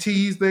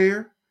 UT's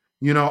there.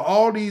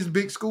 All these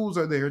big schools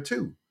are there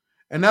too.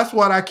 And that's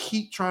what I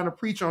keep trying to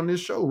preach on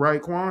this show,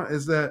 right, Quan,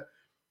 is that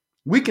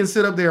We can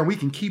sit up there and we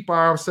can keep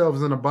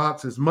ourselves in a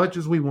box as much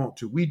as we want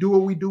to. We do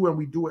what we do and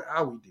we do it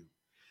how we do.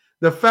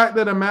 The fact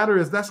of the matter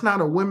is that's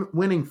not a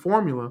winning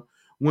formula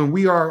when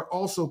we are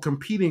also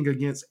competing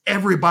against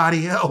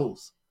everybody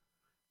else.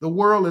 The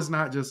world is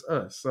not just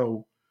us.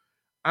 So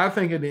I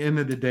think at the end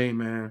of the day,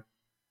 man,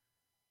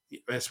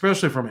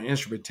 especially from an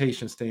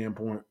instrumentation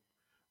standpoint,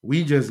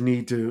 we just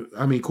need to.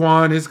 I mean,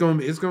 Quan, it's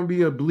gonna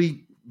be a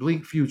bleak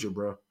future,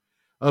 bro.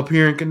 Up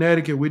here in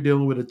Connecticut, we're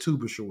dealing with a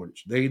tuba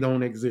shortage. They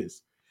don't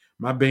exist.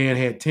 My band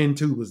had 10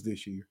 tubas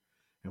this year,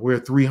 and we're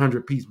a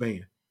 300-piece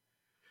band.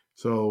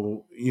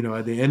 So,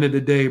 at the end of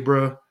the day,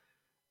 bro,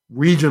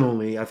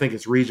 regionally, I think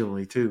it's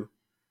regionally too.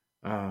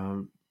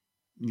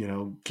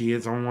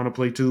 Kids don't want to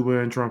play tuba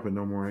and trumpet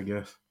no more, I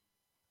guess.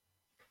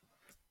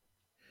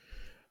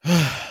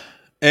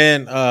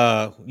 And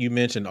you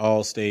mentioned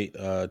All-State.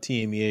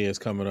 TMEA is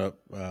coming up.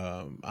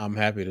 I'm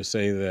happy to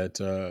say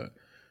that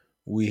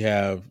we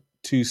have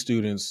 2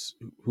 students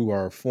who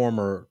are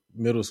former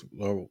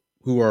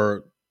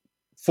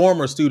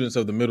students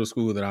of the middle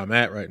school that I'm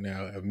at right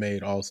now have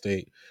made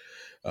All-State.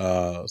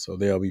 So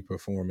they'll be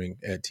performing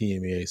at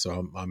TMEA.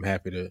 So I'm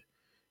happy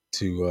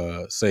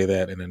to say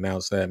that and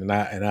announce that. And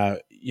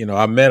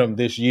I met them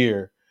this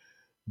year,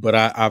 but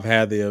I've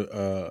had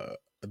the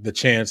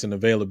chance and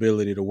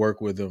availability to work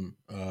with them,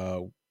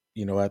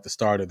 at the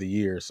start of the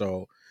year.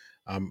 So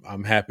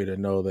I'm happy to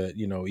know that,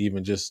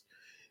 even just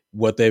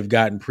what they've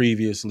gotten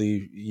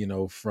previously,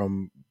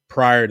 from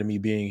prior to me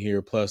being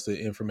here, plus the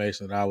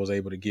information that I was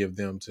able to give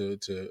them to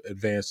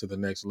advance to the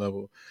next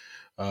level.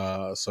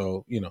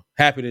 So,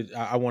 happy to,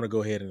 I want to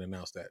go ahead and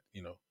announce that,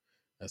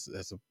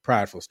 that's a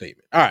prideful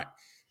statement. All right,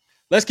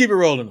 let's keep it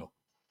rolling though.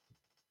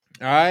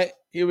 All right,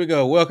 here we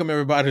go. Welcome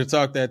everybody to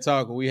Talk That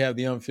Talk, where we have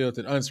the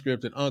unfiltered,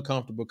 unscripted,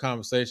 uncomfortable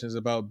conversations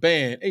about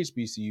band,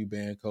 HBCU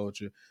band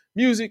culture,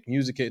 music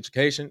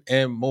education,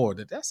 and more.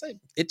 Did I say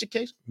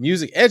education?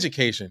 Music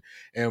education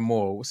and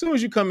more. As soon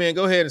as you come in,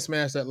 go ahead and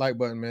smash that like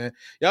button, man.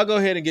 Y'all go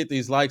ahead and get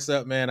these likes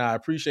up, man. I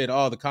appreciate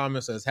all the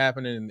comments that's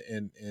happening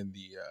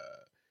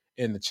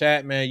in the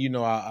chat, man.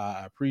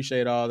 I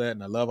appreciate all that,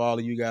 and I love all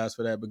of you guys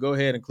for that. But go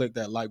ahead and click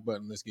that like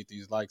button. Let's get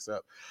these likes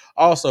up.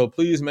 Also,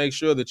 please make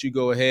sure that you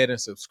go ahead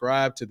and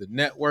subscribe to the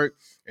network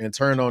and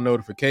turn on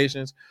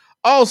notifications.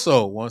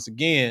 Also, once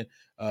again,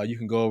 you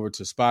can go over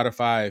to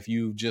Spotify. If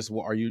you're just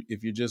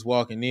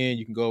walking in,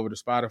 you can go over to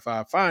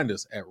Spotify, find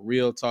us at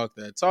Real Talk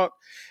That Talk,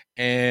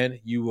 and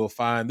you will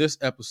find this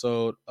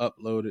episode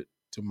uploaded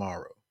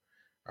tomorrow.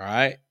 All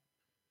right.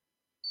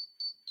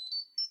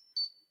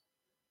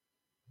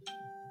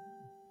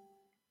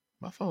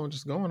 My phone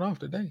just going off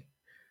today.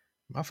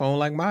 My phone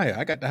like Maya.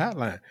 I got the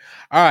hotline.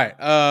 All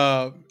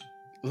right.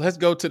 Let's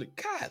go to the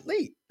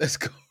golly. Let's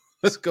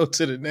go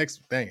to the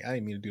next thing. I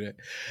didn't mean to do that.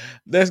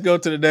 Let's go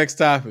to the next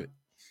topic.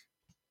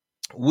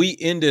 We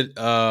ended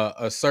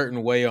a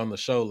certain way on the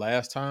show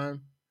last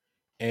time,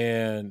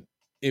 and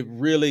it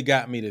really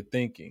got me to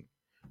thinking.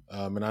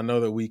 And I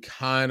know that we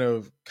kind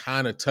of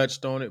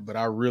touched on it, but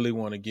I really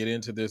want to get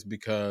into this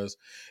because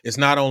it's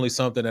not only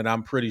something that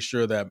I'm pretty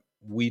sure that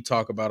we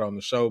talk about on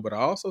the show, but I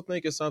also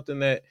think it's something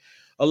that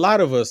a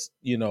lot of us,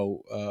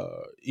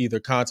 either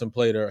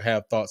contemplate or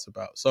have thoughts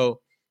about.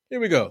 So here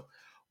we go.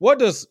 What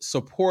does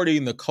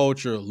supporting the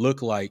culture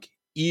look like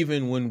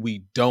even when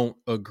we don't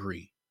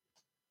agree?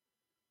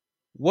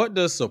 What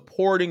does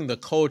supporting the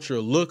culture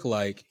look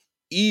like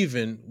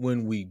even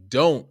when we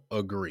don't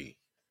agree?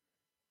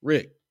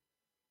 Rick.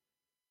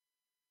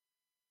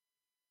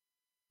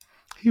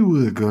 He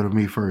would go to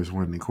me first,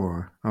 wouldn't he,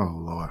 Quan? Oh,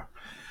 Lord.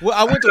 Well,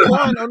 I went to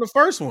Quan on the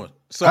first one.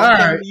 So I'm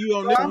coming to you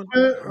on this one.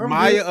 I'm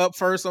Maya good. up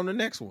first on the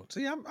next one.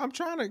 See, I'm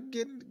trying to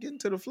get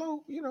into the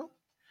flow,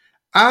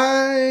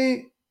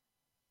 I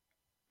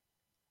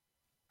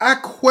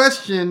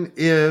question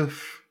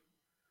if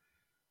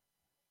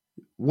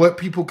what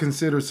people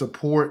consider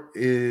support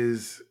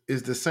is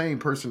the same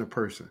person to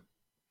person.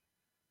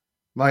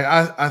 Like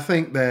I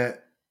think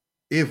that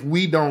if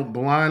we don't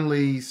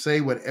blindly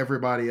say what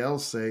everybody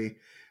else say,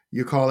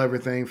 you call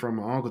everything from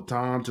Uncle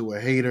Tom to a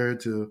hater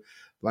to,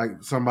 like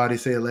somebody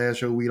said last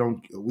show,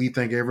 we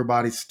think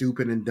everybody's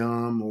stupid and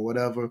dumb or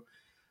whatever.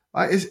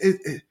 Like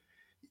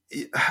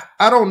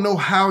I don't know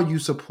how you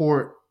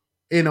support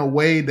in a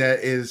way that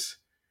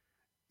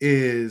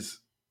is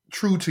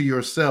true to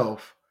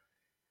yourself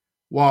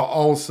while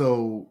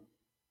also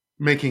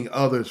making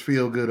others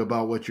feel good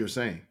about what you're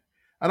saying.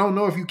 I don't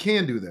know if you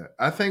can do that.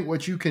 I think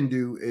what you can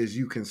do is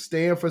you can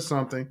stand for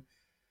something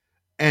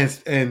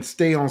and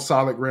stay on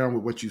solid ground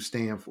with what you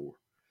stand for.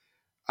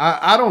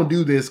 I don't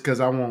do this because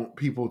I want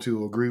people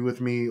to agree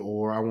with me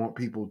or I want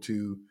people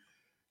to,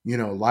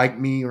 like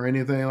me or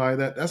anything like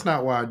that. That's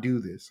not why I do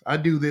this. I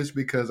do this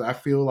because I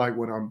feel like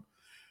what I'm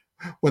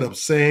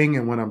saying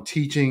and what I'm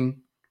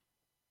teaching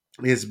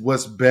is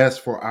what's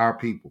best for our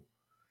people.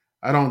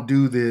 I don't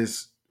do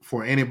this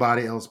for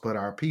anybody else but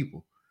our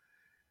people.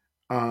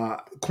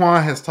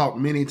 Quan has talked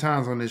many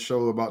times on this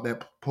show about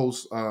that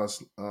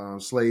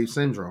post-slave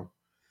syndrome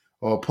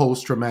or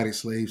post-traumatic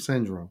slave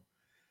syndrome.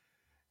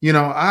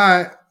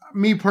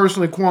 Me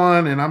personally,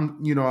 Quan, and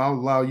I'll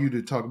allow you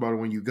to talk about it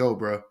when you go,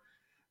 bro.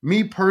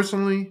 Me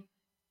personally,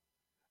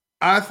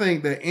 I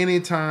think that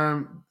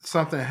anytime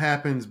something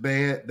happens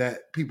bad,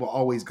 that people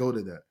always go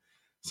to that.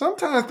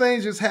 Sometimes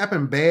things just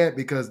happen bad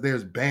because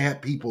there's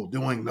bad people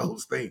doing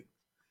those things.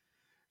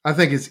 I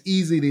think it's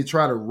easy to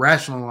try to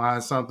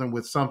rationalize something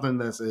with something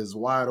that's as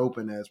wide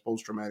open as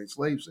post-traumatic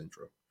slave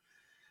syndrome.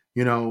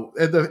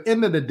 At the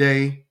end of the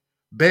day,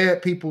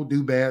 bad people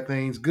do bad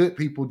things. Good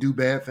people do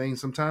bad things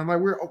sometimes. Like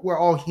we're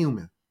all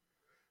human.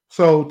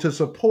 So to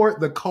support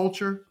the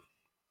culture,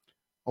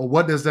 or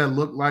what does that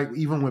look like,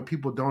 even when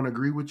people don't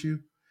agree with you?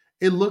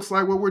 It looks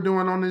like what we're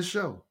doing on this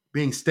show,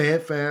 being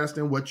steadfast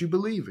in what you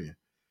believe in.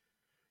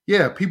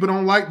 Yeah, people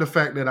don't like the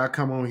fact that I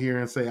come on here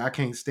and say I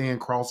can't stand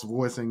cross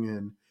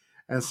voicing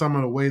and some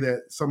of the way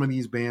that some of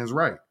these bands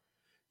write.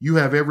 You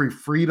have every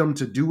freedom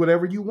to do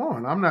whatever you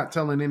want. I'm not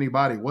telling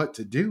anybody what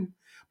to do,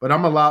 but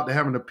I'm allowed to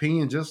have an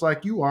opinion just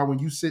like you are when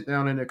you sit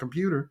down in a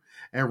computer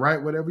and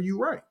write whatever you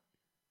write.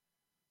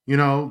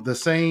 The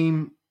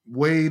same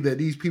way that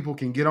these people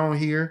can get on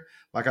here,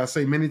 like I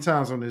say many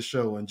times on this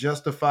show, and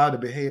justify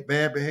the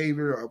bad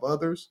behavior of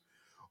others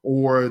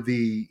or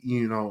the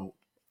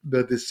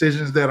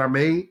decisions that are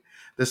made,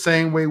 the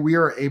same way we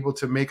are able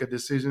to make a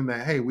decision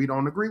that, hey, we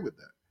don't agree with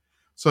that.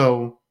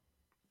 So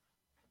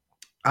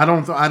I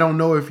don't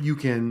know if you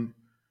can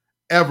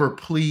ever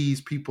please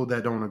people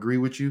that don't agree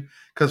with you,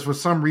 because for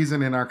some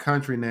reason in our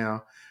country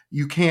now,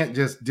 you can't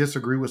just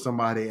disagree with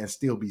somebody and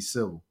still be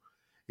civil.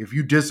 If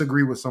you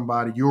disagree with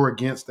somebody, you're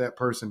against that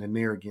person and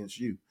they're against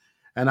you.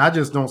 And I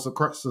just don't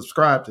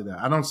subscribe to that.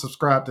 I don't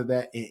subscribe to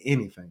that in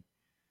anything.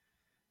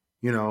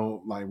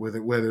 Like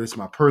whether it's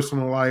my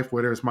personal life,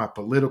 whether it's my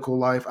political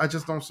life, I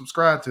just don't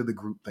subscribe to the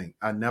group thing.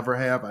 I never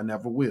have, I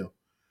never will.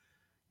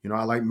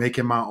 I like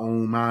making my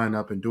own mind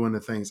up and doing the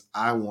things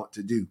I want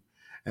to do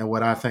and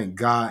what I think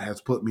God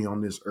has put me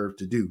on this earth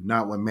to do,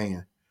 not what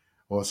man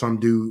or some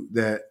dude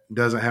that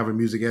doesn't have a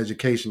music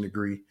education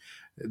degree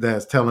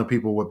that's telling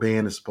people what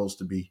band is supposed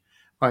to be.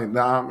 Like,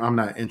 no, I'm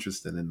not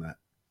interested in that.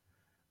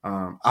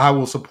 I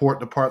will support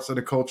the parts of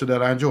the culture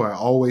that I enjoy. I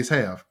always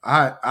have.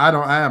 I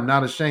am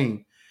not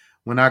ashamed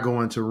when I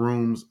go into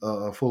rooms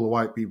full of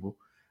white people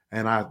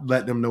and I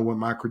let them know what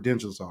my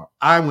credentials are.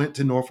 I went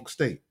to Norfolk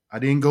State. I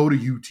didn't go to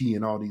UT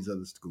and all these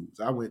other schools.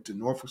 I went to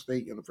Norfolk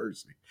State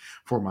University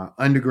for my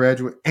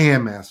undergraduate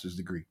and master's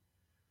degree.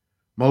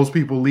 Most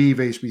people leave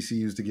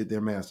HBCUs to get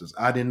their master's.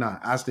 I did not.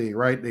 I stayed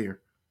right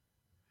there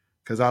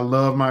because I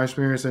love my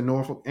experience in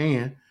Norfolk,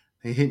 and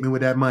they hit me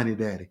with that money,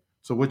 daddy.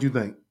 So what you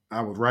think?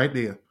 I was right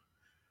there.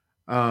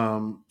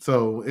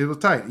 So it was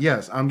tight.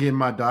 Yes, I'm getting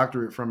my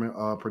doctorate from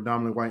a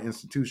predominantly white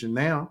institution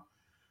now.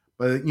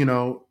 But,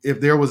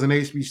 if there was an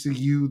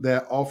HBCU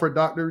that offered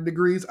doctorate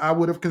degrees, I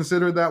would have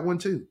considered that one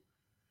too.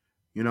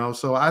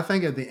 So I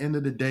think at the end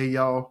of the day,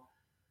 y'all,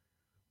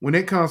 when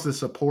it comes to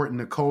supporting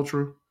the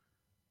culture,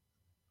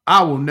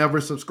 I will never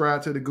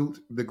subscribe to the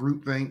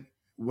group thing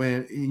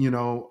when,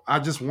 I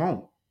just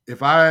won't.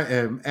 If I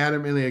am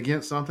adamantly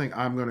against something,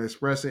 I'm going to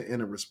express it in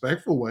a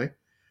respectful way.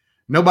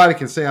 Nobody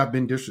can say I've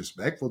been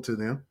disrespectful to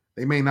them.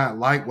 They may not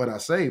like what I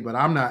say, but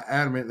I'm not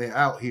adamantly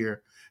out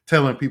here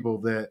telling people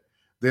that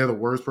they're the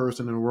worst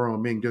person in the world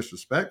and being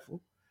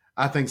disrespectful.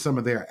 I think some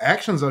of their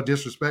actions are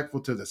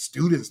disrespectful to the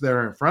students that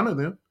are in front of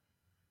them.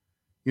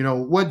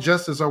 What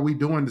justice are we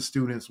doing to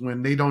students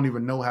when they don't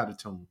even know how to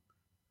tune?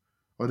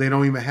 Or they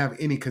don't even have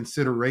any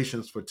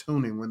considerations for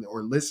tuning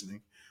or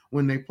listening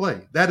when they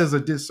play? That is a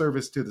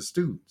disservice to the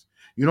students.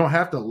 You don't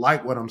have to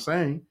like what I'm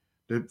saying.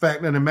 The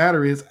fact of the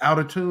matter is, out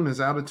of tune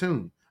is out of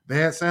tune.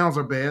 Bad sounds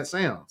are bad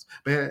sounds.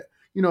 Bad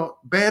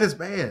is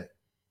bad.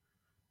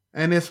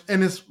 And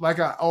it's like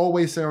I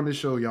always say on this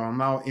show, y'all.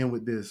 I'm out in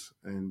with this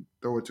and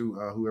throw it to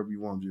whoever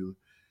you want, Julie.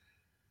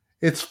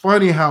 It's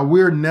funny how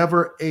we're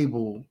never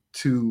able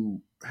to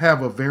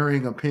have a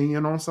varying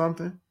opinion on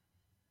something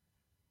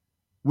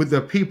with the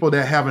people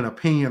that have an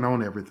opinion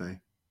on everything.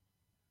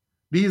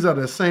 These are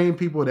the same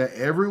people that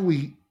every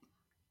week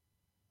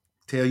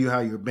tell you how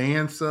your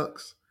band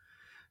sucks,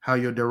 how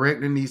your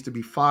director needs to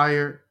be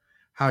fired,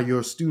 how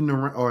your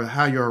student or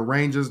how your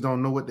arrangers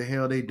don't know what the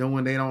hell they're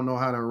doing. They don't know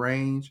how to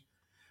arrange.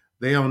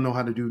 They don't know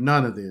how to do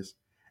none of this.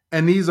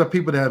 And these are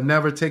people that have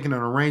never taken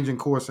an arranging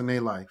course in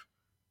their life.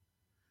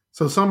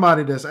 So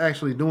somebody that's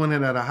actually doing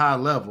it at a high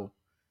level,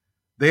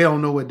 they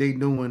don't know what they're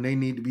doing. They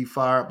need to be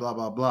fired, blah,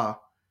 blah, blah,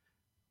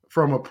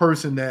 from a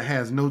person that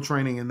has no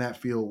training in that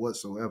field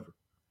whatsoever.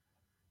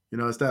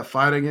 It's that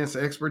fight against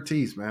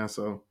expertise, man.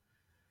 So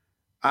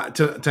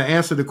to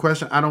answer the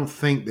question, I don't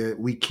think that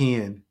we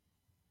can,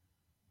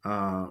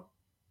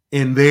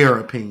 in their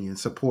opinion,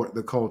 support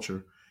the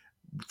culture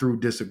through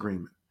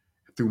disagreement.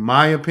 Through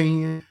my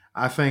opinion,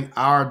 I think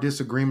our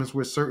disagreements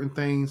with certain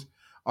things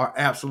are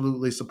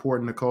absolutely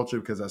supporting the culture,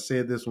 because I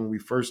said this when we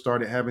first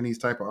started having these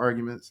type of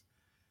arguments.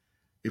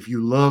 If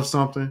you love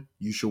something,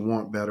 you should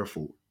want better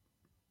for it.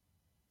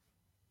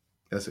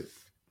 That's it.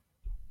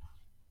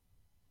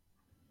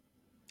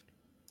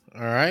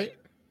 All right.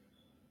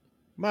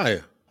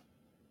 Maya,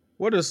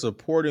 What does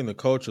supporting the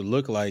culture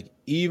look like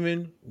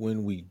even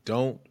when we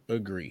don't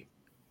agree?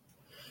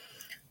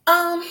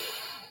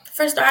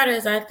 For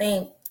starters, I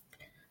think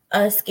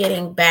us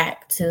getting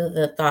back to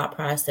the thought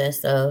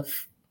process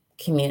of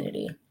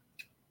community.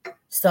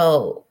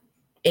 So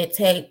it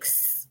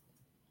takes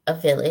a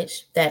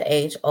village, that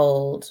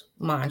age-old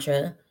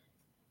mantra,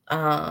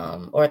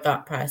 or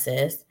thought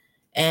process.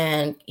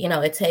 And,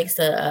 it takes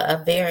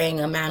a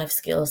varying amount of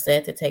skill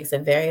sets. It takes a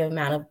varying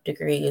amount of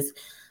degrees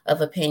of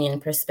opinion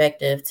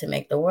perspective to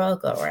make the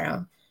world go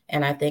round.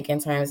 And I think in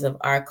terms of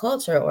our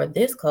culture or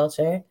this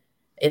culture,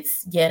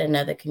 it's yet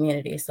another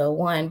community. So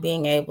one,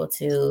 being able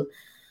to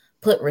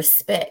put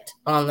respect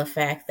on the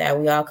fact that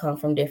we all come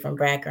from different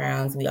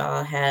backgrounds. We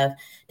all have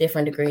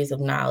different degrees of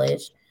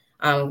knowledge.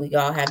 We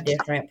all have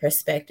different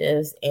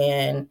perspectives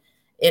and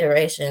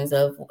iterations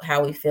of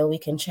how we feel we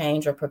can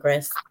change or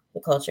progress the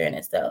culture in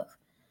itself.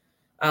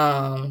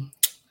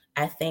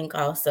 I think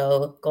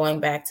also going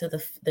back to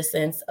the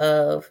sense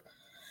of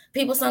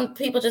some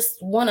people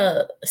just want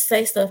to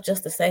say stuff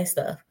just to say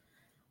stuff.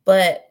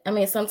 But I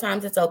mean,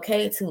 sometimes it's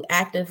okay to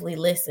actively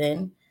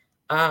listen,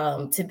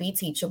 to be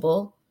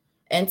teachable,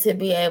 and to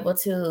be able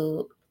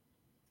to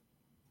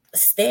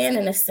stand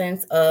in a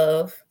sense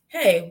of,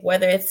 hey,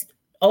 whether it's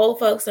old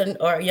folks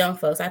or young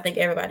folks, I think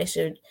everybody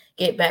should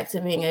get back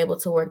to being able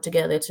to work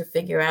together to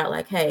figure out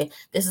like, hey,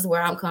 this is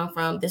where I'm coming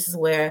from. This is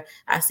where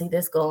I see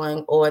this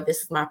going, or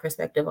this is my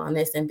perspective on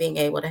this, and being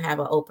able to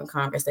have an open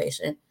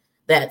conversation.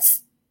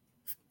 That's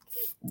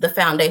the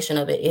foundation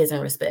of it, is in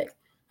respect.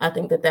 I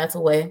think that that's a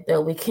way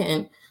that we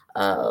can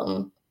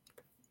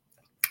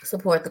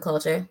support the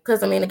culture.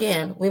 Because, I mean,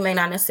 again, we may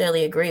not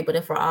necessarily agree, but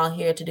if we're all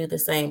here to do the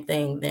same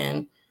thing,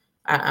 then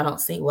I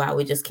don't see why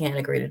we just can't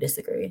agree to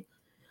disagree.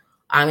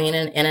 I mean,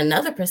 in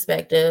another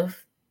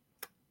perspective,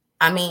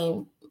 I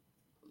mean,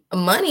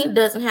 money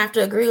doesn't have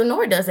to agree,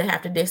 nor does it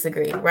have to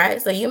disagree,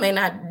 right? So you may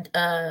not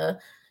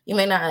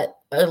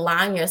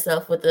align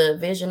yourself with the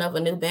vision of a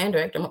new band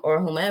director or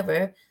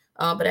whomever,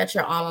 but at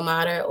your alma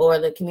mater or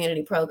the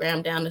community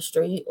program down the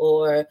street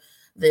or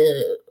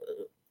the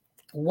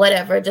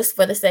whatever, just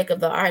for the sake of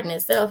the art in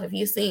itself, if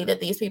you see that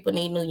these people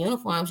need new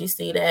uniforms, you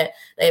see that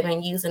they've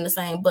been using the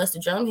same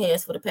busted drum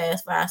heads for the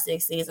past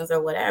 5-6 seasons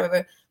or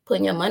whatever,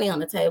 putting your money on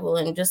the table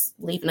and just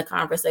leaving the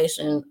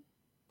conversation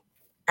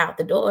out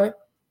the door,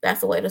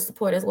 that's a way to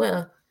support as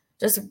well.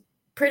 Just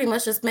pretty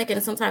much just making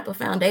some type of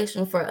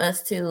foundation for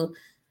us to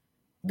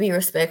be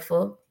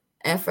respectful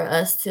and for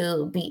us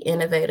to be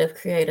innovative,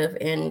 creative,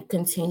 and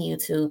continue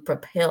to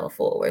propel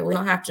forward. We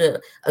don't have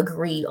to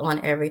agree on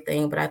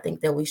everything, but I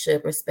think that we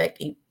should respect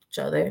each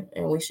other,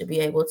 and we should be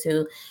able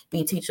to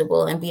be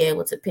teachable and be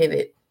able to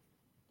pivot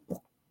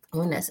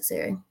when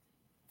necessary.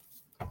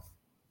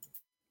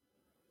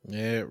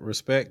 Yeah,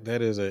 respect.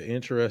 That is an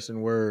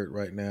interesting word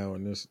right now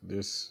in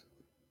this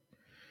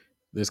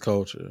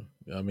culture.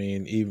 I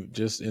mean, even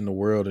just in the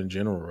world in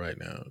general right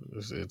now,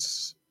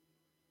 it's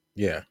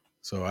yeah.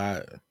 So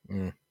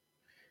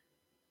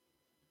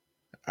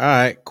all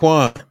right,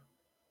 Quan,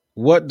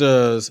 what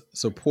does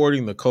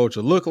supporting the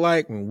culture look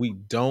like when we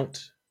don't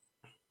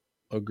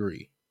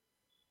agree?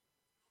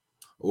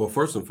 Well,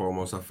 first and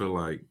foremost, I feel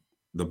like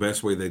the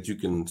best way that you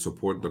can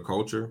support the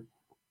culture,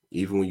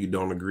 even when you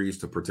don't agree, is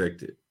to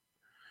protect it.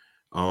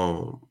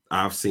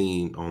 I've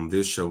seen on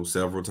this show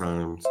several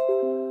times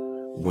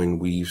when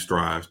we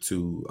strive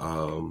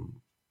to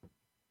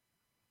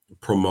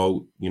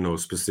promote,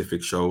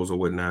 specific shows or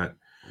whatnot,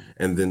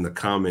 and then the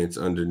comments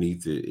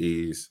underneath it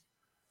is,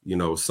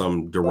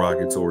 some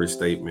derogatory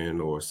statement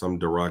or some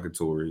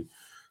derogatory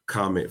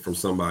comment from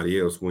somebody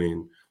else,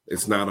 when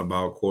it's not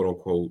about quote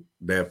unquote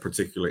that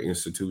particular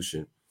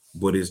institution,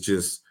 but it's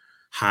just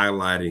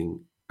highlighting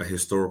a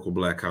historical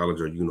Black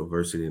college or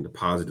university in a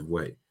positive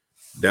way.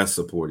 That's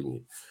supporting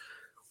it.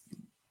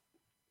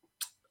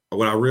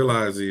 What I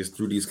realize is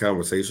through these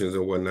conversations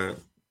and whatnot,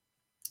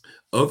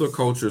 other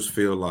cultures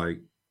feel like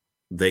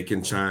they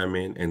can chime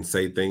in and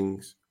say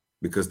things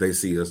because they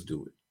see us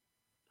do it.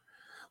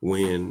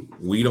 When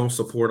we don't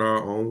support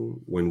our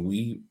own, when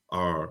we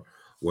are,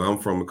 where I'm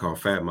from,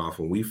 called fat mouth,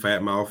 when we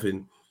fat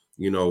mouthing,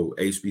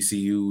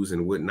 HBCUs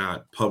and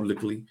whatnot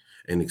publicly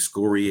and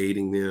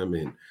excoriating them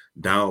and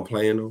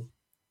downplaying them,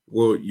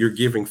 well, you're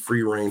giving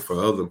free reign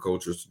for other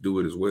cultures to do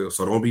it as well.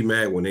 So don't be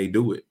mad when they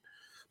do it,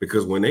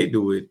 because when they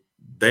do it,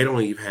 they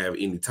don't even have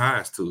any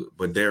ties to it,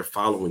 but they're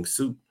following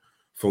suit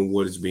from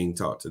what is being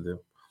taught to them.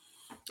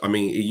 I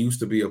mean, it used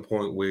to be a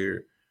point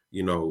where,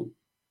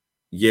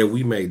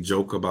 we may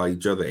joke about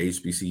each other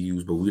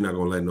HBCUs, but we're not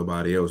going to let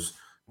nobody else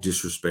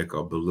disrespect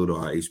or belittle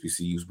our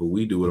HBCUs, but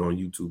we do it on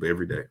YouTube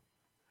every day.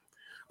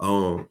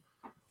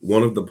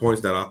 One of the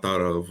points that I thought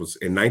of was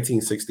in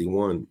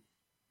 1961,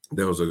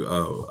 there was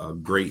a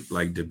great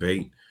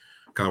debate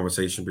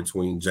conversation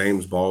between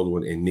James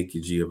Baldwin and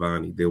Nikki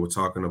Giovanni. They were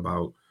talking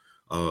about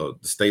the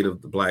state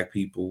of the Black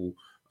people,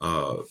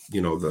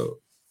 the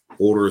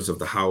orders of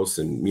the house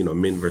and,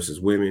 men versus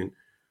women.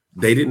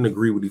 They didn't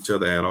agree with each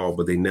other at all,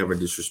 but they never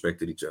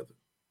disrespected each other.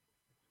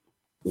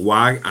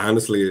 why,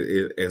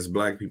 honestly, as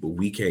Black people,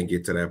 we can't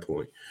get to that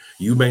point.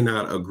 You may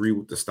not agree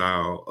with the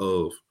style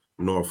of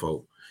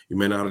Norfolk. You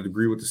may not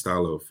agree with the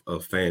style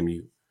of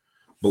FAMU.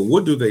 But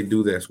what do they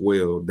do that's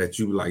well that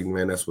you like,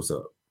 man, that's what's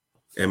up?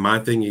 And my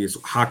thing is,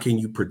 how can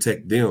you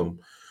protect them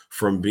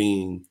from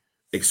being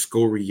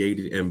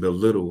excoriated and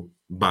belittled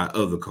by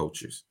other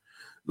coaches?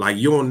 Like,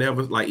 you'll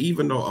never, like,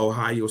 even though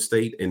Ohio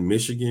State and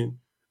Michigan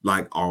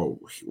like are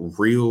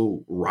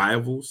real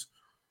rivals,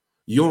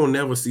 you'll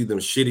never see them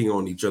shitting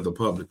on each other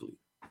publicly,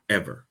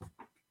 ever.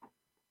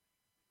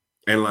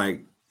 And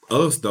like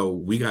us, though,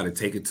 we got to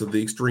take it to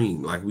the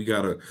extreme. Like, we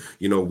got to,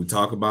 we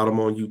talk about them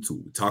on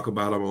YouTube, we talk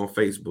about them on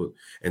Facebook.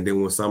 And then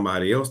when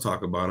somebody else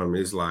talk about them,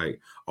 it's like,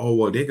 oh,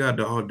 well, they got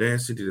the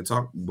audacity to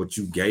talk, but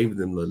you gave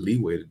them the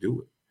leeway to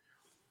do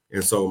it.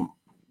 And so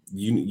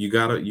you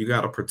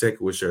gotta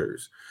protect what's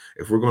yours.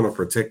 If we're gonna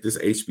protect this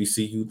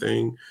HBCU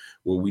thing,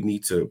 well, we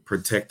need to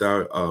protect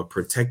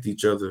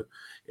each other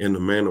in a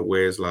manner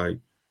where it's like,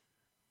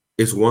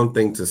 it's one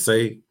thing to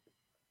say,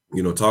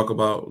 talk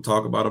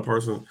about a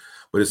person,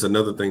 but it's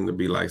another thing to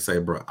be like, say,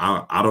 bro,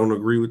 I don't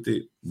agree with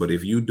it, but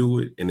if you do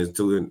it and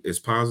it's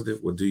positive,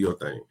 well, do your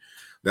thing.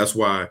 That's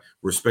why,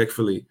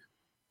 respectfully,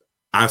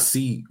 I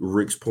see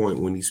Rick's point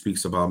when he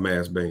speaks about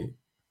mass ban.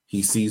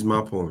 He sees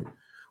my point.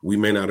 We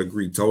may not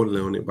agree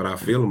totally on it, but I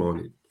feel him on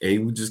it,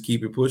 and we just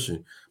keep it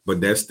pushing. But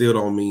that still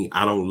don't mean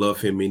I don't love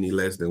him any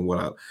less than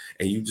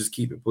and you just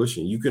keep it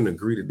pushing. You can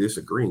agree to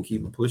disagree and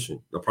keep it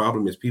pushing. The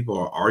problem is people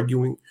are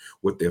arguing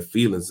with their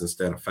feelings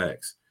instead of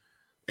facts.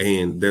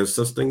 And there's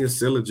such thing as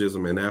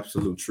syllogism and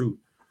absolute truth.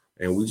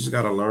 And we just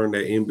got to learn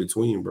that in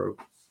between, bro,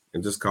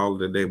 and just call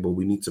it a day. But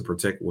we need to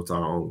protect what's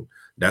our own.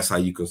 That's how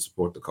you can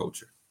support the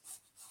culture.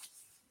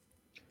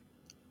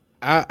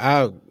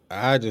 I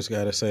just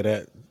gotta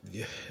say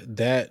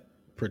that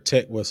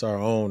protect what's our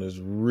own is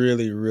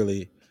really,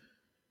 really,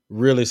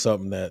 really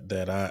something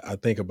that I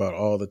think about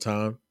all the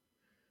time.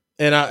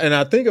 And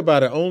I think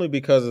about it only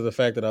because of the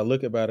fact that I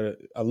look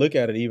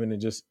at it even in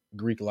just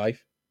Greek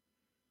life.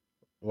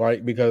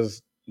 Right?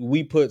 Because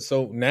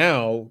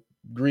now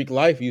Greek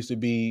life used to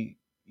be,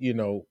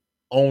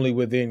 only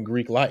within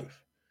Greek life.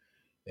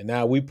 And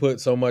now we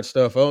put so much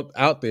stuff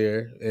out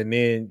there, and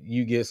then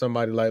you get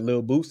somebody like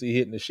Lil Boosie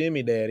hitting the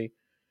shimmy daddy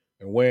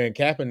and wearing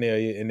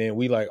Capinalia, and then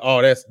we like,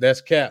 oh,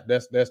 that's cap,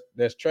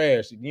 that's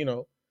trash,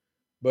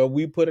 But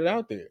we put it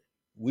out there.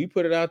 We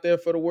put it out there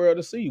for the world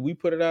to see. We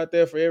put it out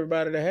there for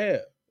everybody to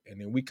have,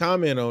 and then we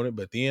comment on it.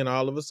 But then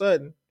all of a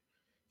sudden,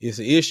 it's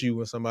an issue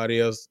when somebody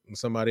else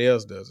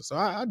does it. So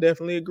I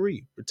definitely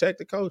agree. Protect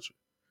the culture.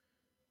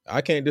 I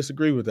can't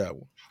disagree with that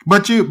one.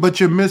 But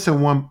you're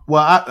missing one.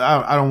 Well,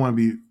 I don't want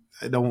to be.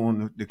 I don't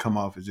want to come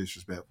off as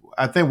disrespectful.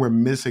 I think we're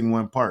missing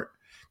one part,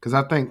 because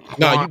I think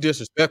you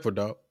disrespectful,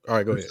 dog. All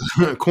right, go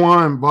ahead.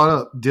 Quan brought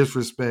up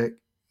disrespect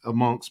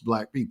amongst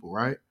Black people,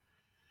 right?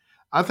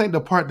 I think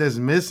the part that's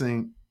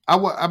missing.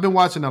 I've been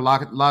watching a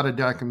lot of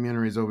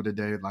documentaries over the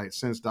day, like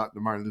since Dr.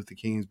 Martin Luther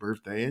King's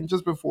birthday, and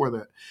just before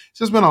that. It's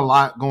just been a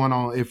lot going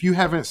on. If you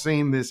haven't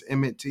seen this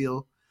Emmett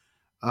Till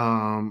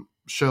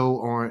show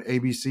on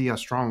ABC, I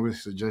strongly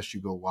suggest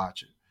you go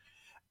watch it.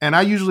 And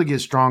I usually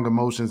get strong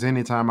emotions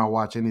anytime I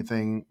watch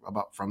anything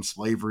about from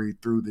slavery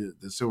through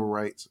the civil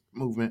rights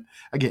movement.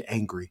 I get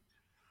angry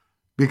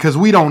because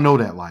we don't know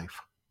that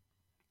life.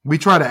 We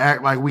try to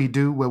act like we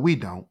do, but we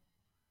don't.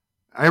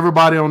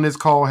 Everybody on this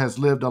call has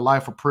lived a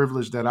life of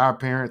privilege that our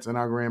parents and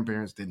our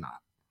grandparents did not.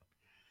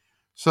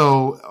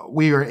 So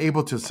we are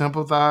able to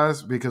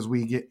sympathize because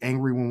we get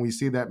angry when we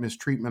see that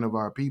mistreatment of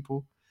our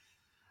people.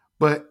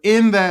 But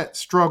in that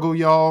struggle,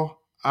 y'all,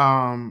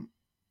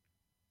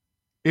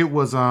 it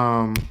was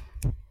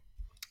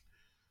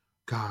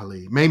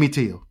Mamie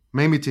Till,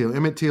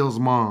 Emmett Till's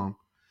mom.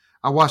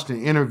 I watched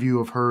an interview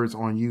of hers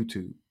on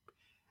YouTube,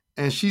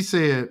 and she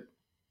said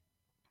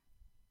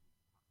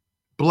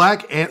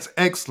Black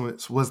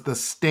excellence was the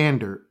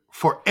standard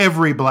for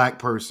every Black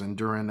person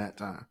during that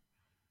time,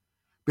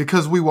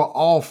 because we were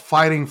all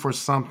fighting for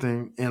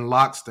something in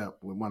lockstep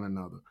with one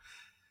another.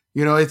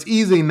 It's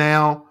easy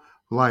now,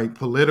 like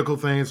political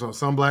things, or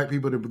some Black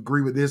people to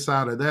agree with this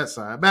side or that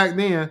side. Back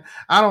then,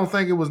 I don't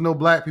think it was no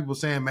Black people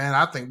saying, man,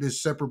 I think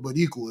this separate but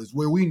equal is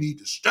where we need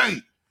to stay.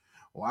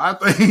 Well, I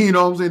think,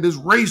 this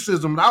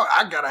racism,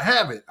 I got to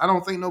have it. I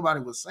don't think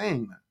nobody was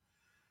saying that.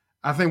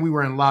 I think we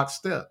were in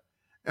lockstep.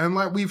 And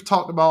like we've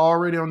talked about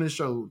already on this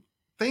show,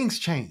 things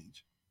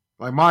change.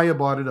 Like Maya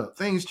brought it up.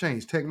 Things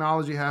change.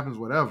 Technology happens,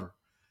 whatever.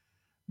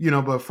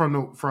 But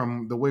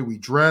from the way we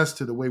dressed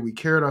to the way we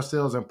carried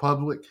ourselves in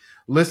public,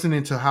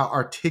 listening to how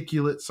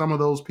articulate some of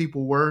those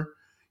people were,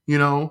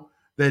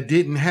 that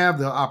didn't have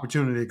the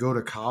opportunity to go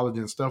to college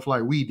and stuff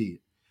like we did.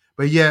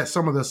 But yet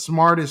some of the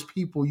smartest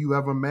people you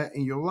ever met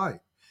in your life.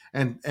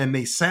 And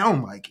they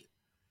sound like it.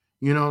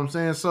 You know what I'm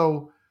saying?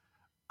 So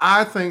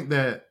I think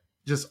that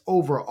just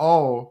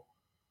overall,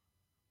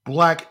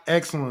 Black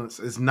excellence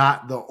is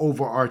not the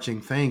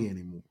overarching thing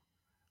anymore.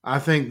 I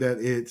think that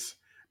it's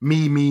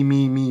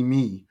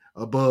me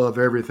above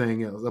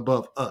everything else,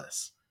 above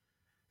us.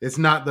 It's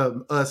not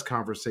the us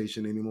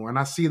conversation anymore. And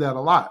I see that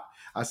a lot.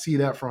 I see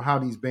that from how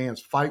these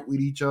bands fight with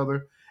each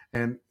other,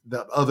 and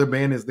the other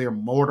band is their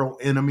mortal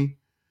enemy.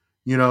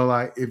 You know,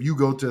 like if you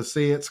go to a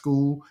said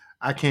school,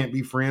 I can't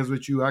be friends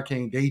with you. I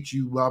can't date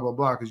you, blah, blah,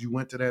 blah, because you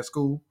went to that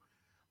school.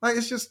 Like,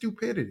 it's just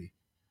stupidity.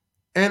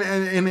 And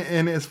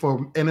it's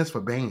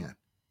for band.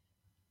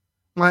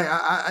 Like,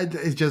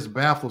 it just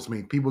baffles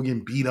me. People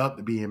getting beat up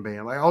to be in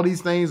band. Like, all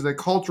these things that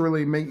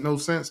culturally make no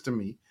sense to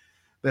me,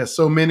 that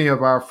so many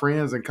of our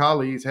friends and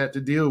colleagues had to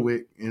deal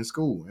with in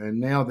school, and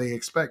now they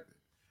expect it.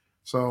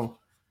 So,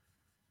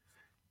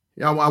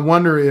 yeah, I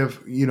wonder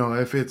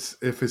if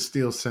it's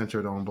still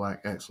centered on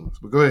Black excellence.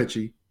 But go ahead,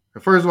 Chief.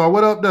 First of all,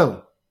 what up,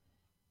 though?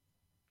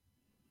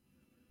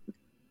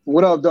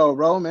 What up, though,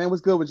 bro? Man,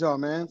 what's good with y'all,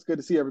 man? It's good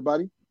to see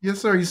everybody. Yes,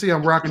 sir. You see,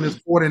 I'm rocking this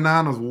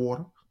 49ers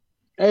water.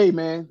 Hey,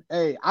 man.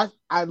 Hey,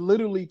 I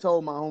literally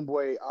told my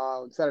homeboy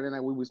Saturday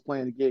night we was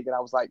playing the gig, and I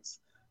was like,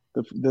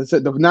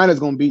 the Niners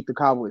gonna beat the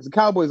Cowboys. The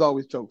Cowboys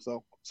always choke,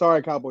 so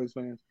sorry, Cowboys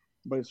fans,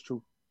 but it's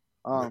true.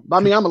 But I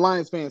mean, I'm a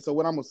Lions fan, so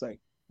what I'm gonna say?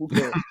 Who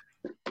cares?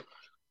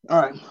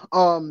 All right.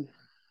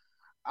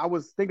 I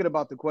was thinking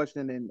about the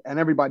question, and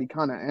everybody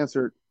kind of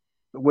answered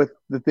with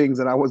the things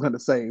that I was going to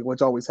say,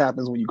 which always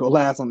happens when you go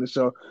last on the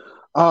show.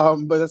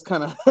 But that's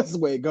the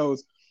way it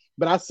goes.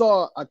 But I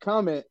saw a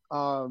comment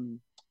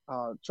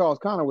Charles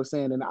Connor was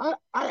saying, and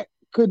I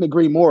couldn't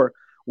agree more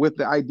with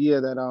the idea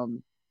that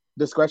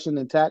discretion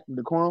and tact and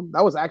decorum.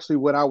 That was actually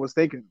what I was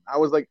thinking. I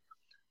was like,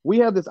 we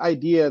have this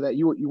idea that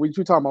what you were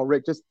talking about,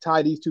 Rick, just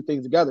tie these two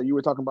things together. You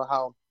were talking about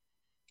how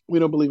we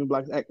don't believe in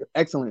Black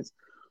excellence.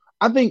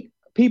 I think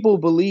people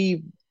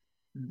believe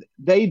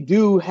they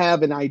do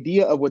have an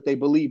idea of what they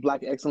believe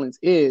Black excellence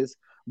is,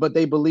 but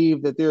they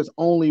believe that there's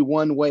only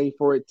one way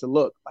for it to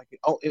look like,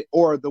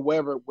 or the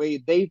whatever way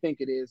they think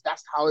it is.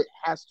 That's how it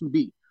has to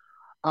be.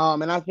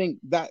 And I think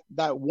that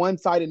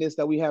one-sidedness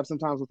that we have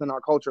sometimes within our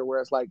culture, where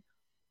it's like,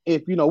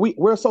 if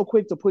we're so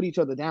quick to put each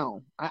other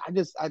down.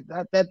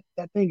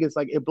 That thing is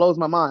like, it blows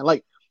my mind.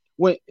 Like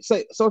for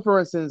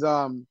instance,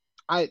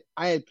 I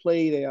had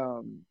played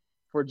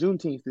for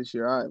Juneteenth this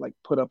year. I like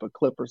put up a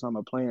clip or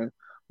something playing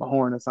my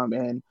horn or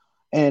something,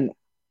 and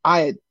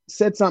I had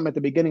said something at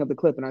the beginning of the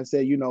clip, and I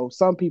said,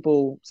 some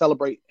people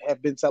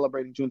have been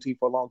celebrating Juneteenth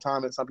for a long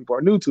time, and some people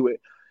are new to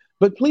it.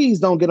 But please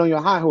don't get on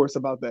your high horse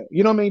about that.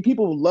 You know what I mean?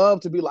 People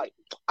love to be like,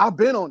 I've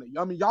been on it.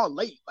 I mean, y'all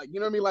late. Like,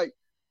 you know what I mean? Like,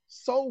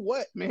 so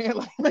what, man?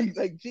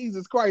 Like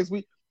Jesus Christ,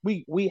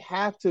 we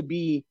have to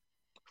be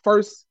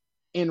first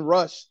in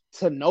rush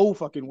to no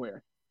fucking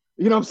where.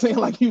 You know what I'm saying?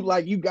 Like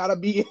you gotta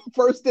be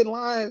first in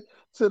line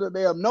to the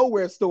damn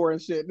nowhere store and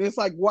shit. And it's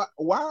like,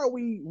 why are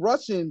we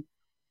rushing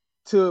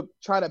to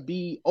try to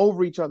be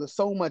over each other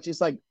so much? It's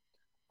like,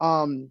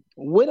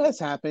 what has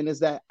happened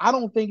is that I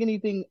don't think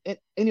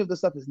any of the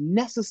stuff is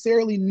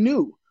necessarily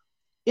new.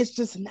 It's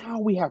just now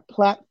we have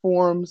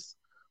platforms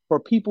for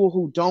people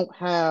who don't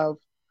have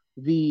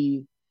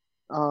the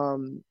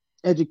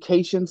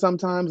education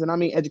sometimes, and I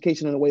mean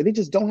education in a way, they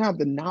just don't have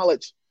the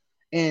knowledge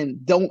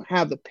and don't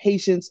have the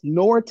patience,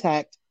 nor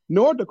tact,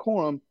 nor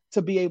decorum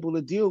to be able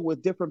to deal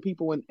with different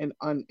people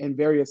in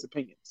various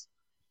opinions.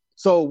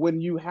 So when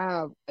you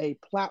have a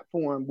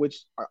platform,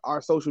 which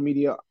our social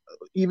media,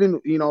 even,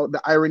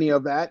 the irony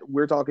of that,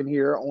 we're talking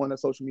here on a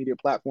social media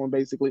platform,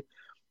 basically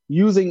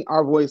using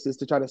our voices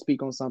to try to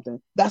speak on something.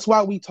 That's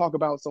why we talk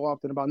about so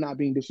often about not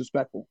being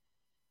disrespectful,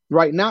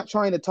 right? Not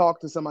trying to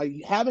talk to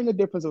somebody, having a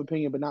difference of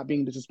opinion, but not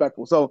being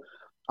disrespectful. So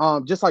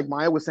just like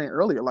Maya was saying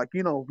earlier, like,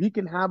 we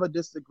can have a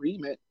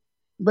disagreement,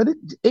 but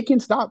it can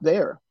stop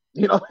there.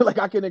 Like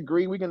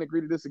we can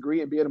agree to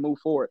disagree and be able to move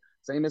forward.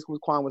 Same as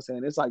what Quan was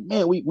saying. It's like,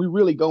 man, we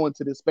really go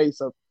into this space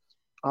of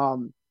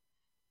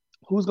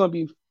who's going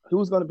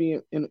to be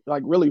in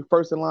like really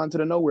first in line to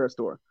the nowhere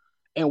store.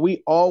 And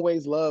we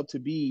always love to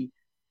be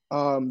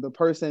the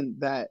person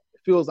that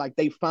feels like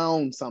they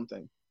found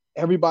something.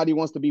 Everybody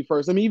wants to be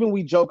first. I mean, even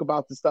we joke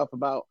about the stuff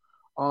about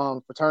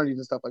fraternities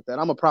and stuff like that.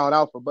 I'm a proud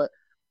alpha, but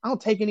I don't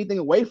take anything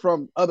away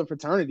from other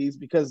fraternities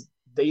because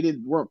they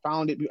weren't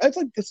founded.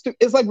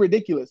 It's like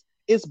ridiculous.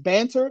 It's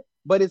banter,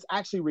 but it's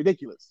actually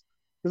ridiculous.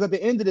 Because at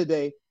the end of the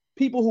day,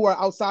 people who are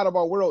outside of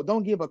our world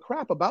don't give a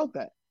crap about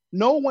that.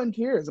 No one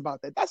cares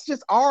about that. That's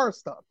just our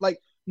stuff. Like,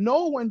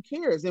 no one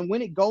cares. And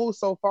when it goes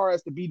so far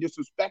as to be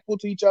disrespectful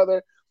to each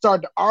other,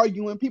 start to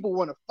arguing, people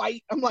want to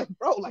fight. I'm like,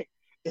 bro, like,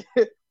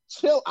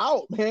 chill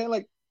out, man.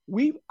 Like,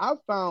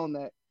 I've found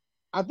that,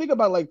 I think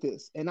about it like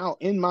this, and I'll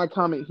end my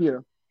comment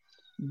here.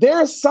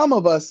 There's some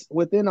of us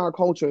within our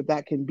culture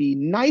that can be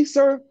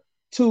nicer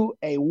to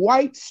a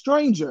white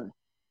stranger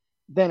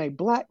than a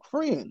Black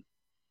friend.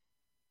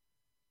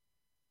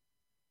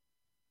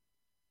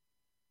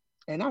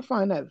 And I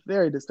find that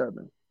very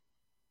disturbing.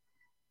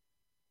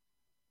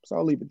 So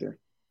I'll leave it there.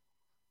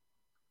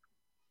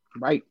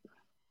 Right.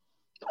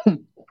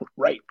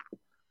 Right.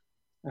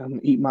 I'm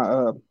going to eat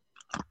my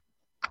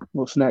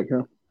little snack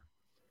here.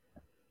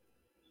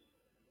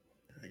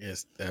 I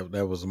guess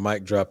that was a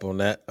mic drop on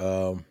that.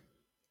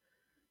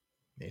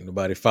 Ain't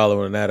nobody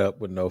following that up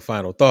with no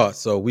final thoughts.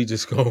 So we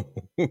just go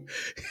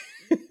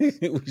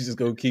we just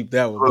gonna keep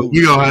that one.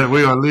 We're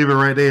gonna leave it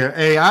right there.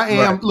 Hey,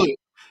 look,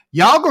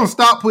 Y'all gonna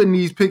stop putting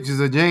these pictures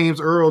of James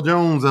Earl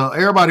Jones up.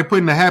 Everybody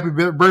putting the happy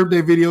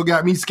birthday video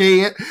got me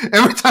scared.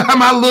 Every time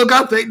I look,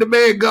 I think the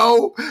man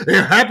go.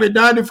 They're happy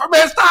 94.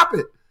 Man, stop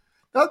it.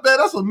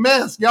 That's a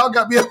mess. Y'all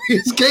got me up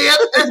here scared.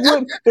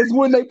 It's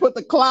when they put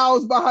the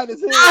clouds behind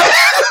his head.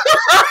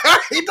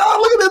 Dog,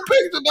 look at this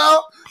picture,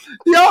 dog.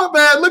 Y'all,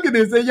 man, look at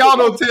this. And y'all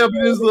don't tell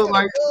me this look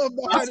like.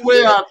 I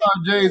swear I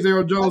thought James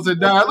Earl Jones had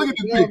died. Look at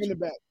this picture.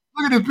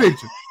 Look at this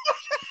picture.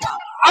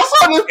 I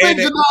saw this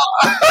picture,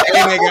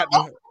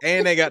 dog.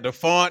 And they got the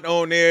font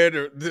on there.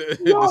 The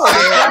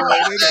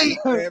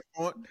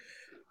font.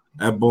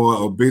 That boy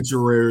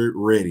obituary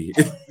ready.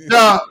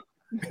 Dog,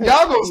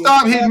 y'all gonna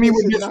stop hitting me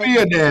with this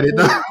fear, daddy.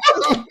 Dog.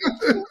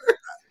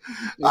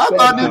 I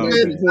thought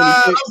this man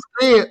died. I'm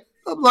scared.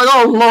 I'm like,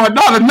 oh Lord,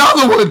 not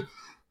another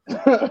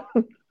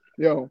one.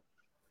 Yo,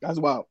 that's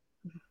wild.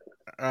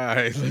 All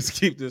right, let's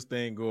keep this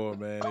thing going,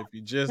 man. If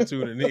you're just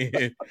tuning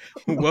in,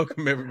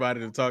 welcome everybody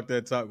to Talk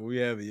That Talk, where we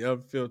have the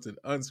unfiltered,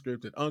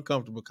 unscripted,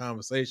 uncomfortable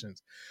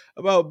conversations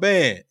about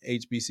band,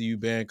 HBCU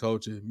band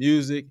culture,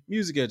 music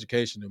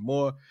education, and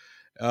more.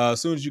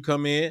 As soon as you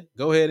come in,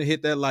 go ahead and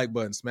hit that like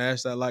button.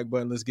 Smash that like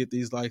button. Let's get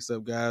these likes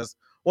up, guys.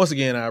 Once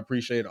again, I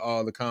appreciate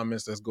all the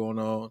comments that's going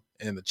on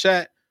in the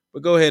chat,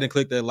 but go ahead and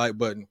click that like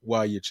button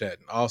while you're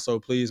chatting. Also,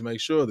 please make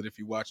sure that if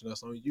you're watching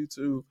us on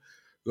YouTube,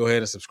 go ahead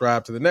and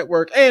subscribe to the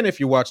network. And if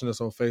you're watching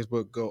us on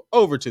Facebook, go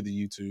over to the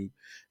YouTube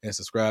and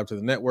subscribe to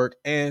the network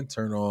and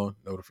turn on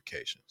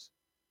notifications.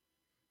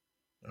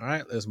 All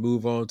right, let's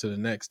move on to the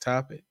next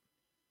topic.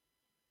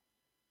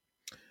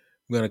 I'm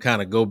going to kind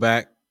of go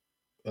back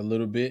a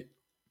little bit.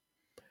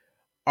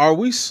 Are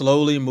we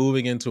slowly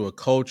moving into a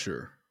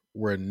culture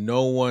where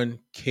no one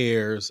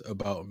cares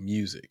about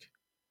music?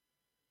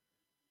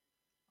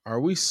 Are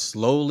we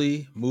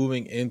slowly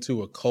moving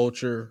into a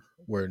culture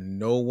where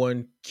no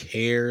one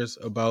cares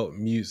about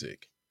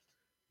music?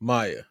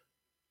 Maya.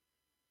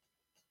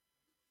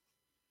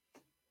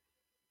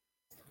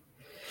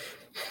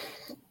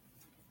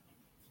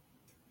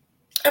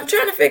 I'm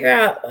trying to figure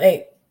out,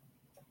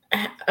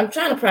 I'm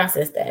trying to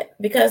process that,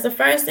 because the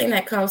first thing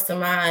that comes to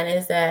mind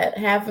is that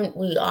haven't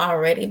we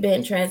already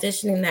been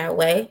transitioning that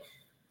way?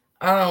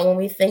 When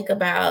we think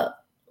about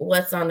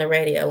what's on the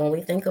radio, when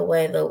we think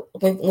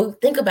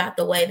about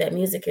the way that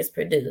music is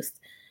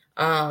produced,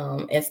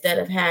 instead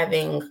of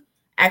having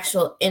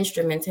actual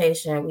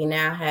instrumentation, we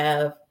now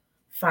have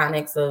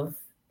phonics of,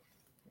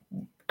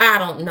 I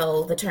don't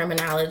know the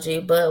terminology,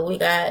 but we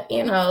got,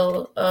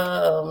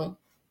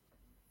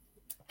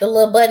 the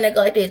little button that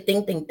go like this,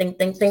 ding, ding, ding,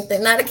 ding, ding,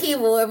 ding. Not a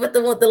keyboard, but the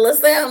little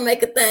sound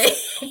maker thing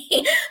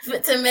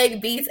to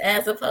make beats,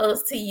 as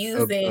opposed to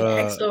using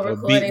actual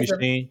recordings. Beat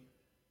machine.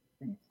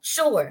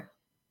 Sure.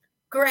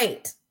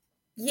 Great.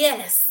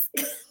 Yes.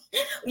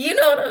 You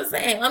know what I'm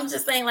saying? I'm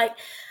just saying,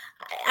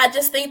 I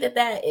just think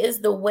that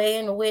is the way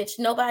in which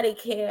nobody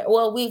cares.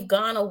 Well, we've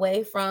gone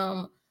away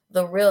from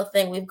the real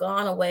thing. We've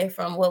gone away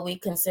from what we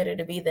consider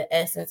to be the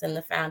essence and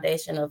the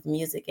foundation of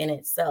music in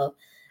itself.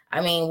 I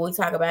mean, we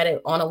talk about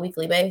it on a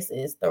weekly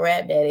basis, the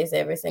Rap Daddies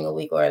every single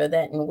week, or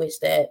that in which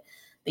that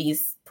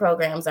these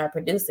programs are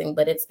producing.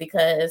 But it's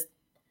because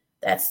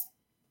that's,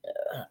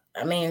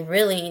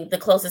 really the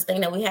closest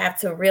thing that we have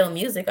to real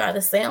music are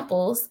the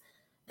samples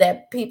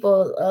that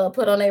people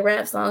put on their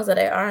rap songs or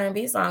their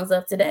R&B songs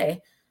of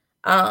today.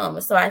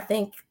 So I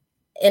think,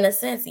 in a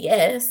sense,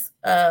 yes,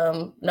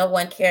 no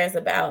one cares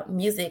about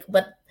music.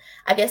 But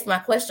I guess my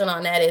question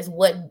on that is,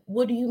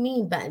 what do you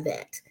mean by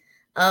that?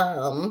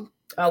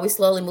 Are we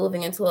slowly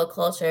moving into a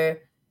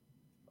culture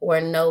where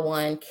no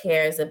one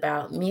cares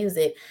about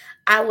music?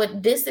 I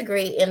would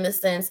disagree in the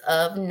sense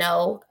of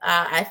no.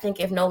 I think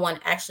if no one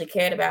actually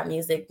cared about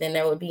music, then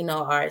there would be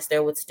no arts.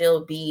 There would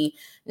still be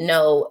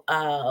no.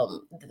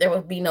 There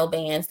would be no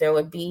bands. There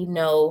would be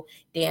no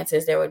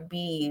dancers. There would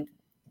be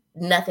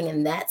nothing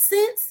in that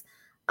sense.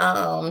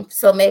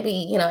 So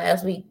maybe,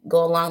 as we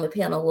go along the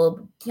panel,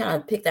 we'll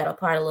kind of pick that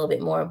apart a little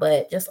bit more.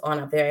 But just on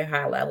a very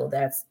high level,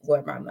 that's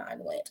where my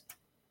mind went.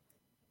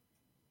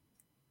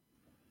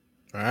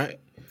 All right.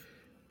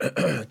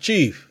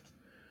 Chief,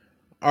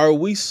 are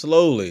we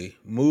slowly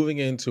moving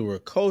into a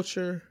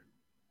culture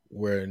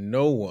where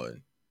no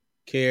one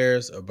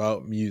cares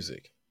about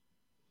music?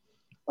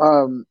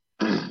 No,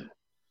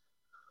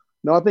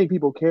 I think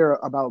people care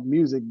about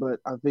music, but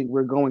I think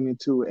we're going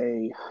into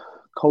a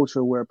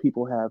culture where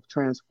people have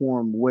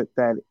transformed what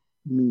that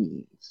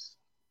means,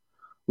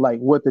 like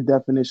what the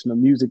definition of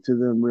music to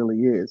them really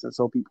is. And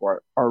so people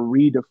are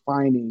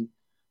redefining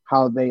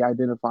how they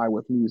identify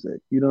with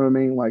music. You know what I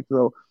mean? Like,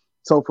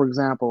 so for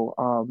example,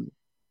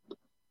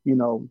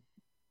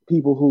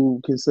 people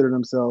who consider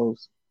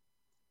themselves,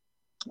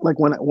 like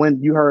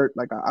when you heard,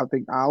 like, I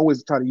think I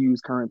always try to use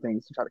current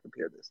things to try to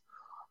compare this.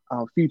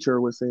 Future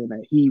was saying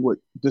that he would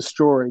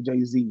destroy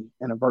Jay-Z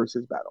in a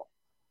versus battle.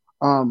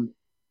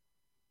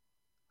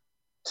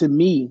 To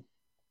me,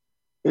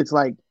 it's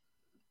like,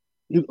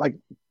 you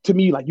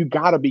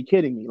gotta be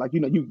kidding me. Like,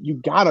 you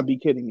gotta be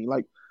kidding me.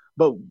 Like,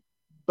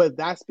 but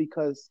that's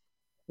because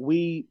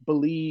we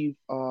believe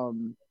our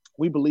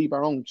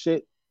own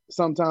shit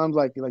sometimes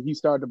like you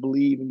start to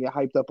believe and get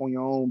hyped up on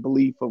your own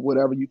belief of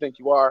whatever you think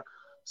you are,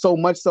 so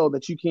much so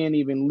that you can't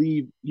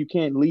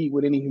lead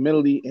with any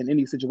humility in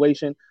any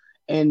situation,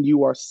 and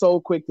you are so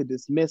quick to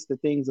dismiss the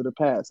things of the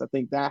past. I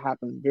think that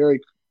happens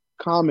very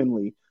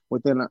commonly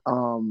within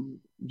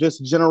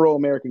just general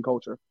American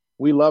culture.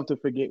 We love to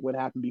forget what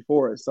happened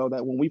before us, so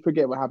that when we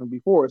forget what happened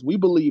before us, we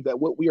believe that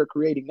what we are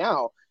creating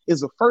now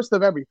is the first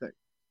of everything.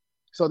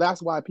 So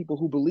that's why people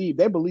who believe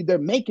they're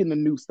making the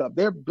new stuff.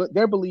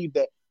 They believe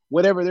that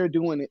whatever they're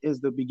doing is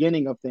the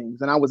beginning of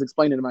things. And I was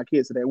explaining to my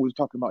kids today, we were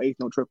talking about eighth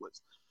note triplets.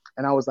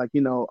 And I was like,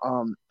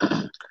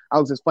 I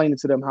was explaining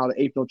to them how the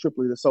eighth note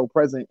triplet is so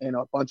present in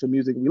a bunch of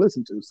music we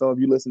listen to. So if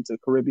you listen to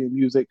Caribbean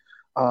music,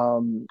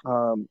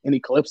 any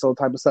calypso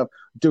type of stuff,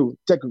 you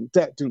just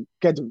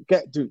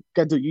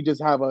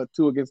have a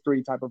 2 against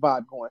 3 type of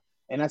vibe going.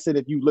 And I said,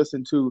 if you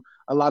listen to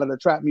a lot of the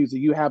trap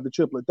music, you have the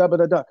triplet, da da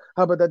da, da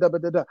da da da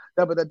da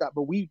da da.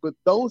 But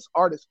those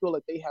artists feel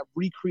like they have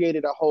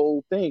recreated a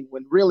whole thing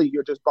when really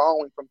you're just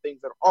borrowing from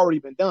things that have already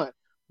been done.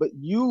 But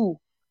you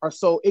are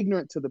so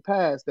ignorant to the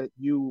past that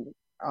you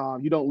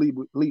don't lead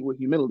with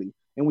humility,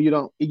 and when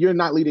you're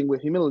not leading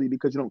with humility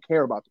because you don't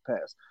care about the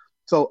past.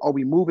 So are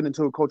we moving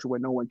into a culture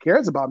where no one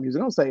cares about music?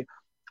 I don't say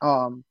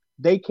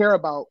they care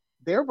about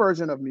their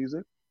version of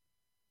music,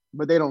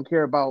 but they don't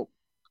care about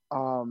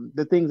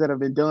the things that have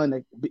been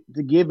done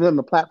to give them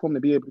the platform to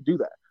be able to do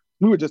that.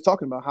 We were just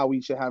talking about how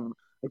we should have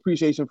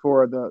appreciation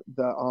for the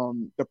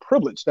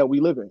privilege that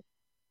we live in.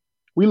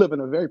 We live in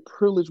a very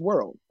privileged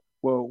world.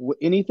 Well,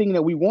 anything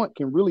that we want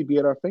can really be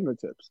at our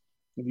fingertips.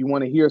 If you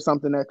want to hear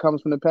something that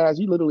comes from the past,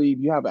 if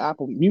you have an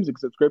Apple Music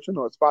subscription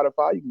or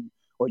Spotify,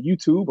 or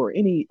YouTube or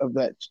any of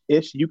that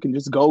ish, you can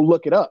just go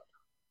look it up.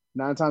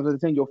 9 times out of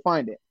 10, you'll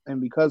find it.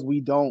 And because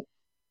we don't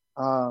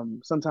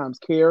sometimes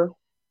care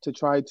to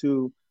try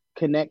to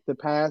connect the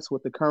past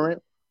with the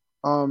current,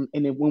 and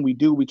then when we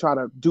do, we try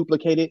to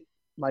duplicate it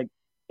like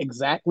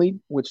exactly,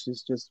 which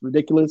is just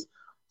ridiculous.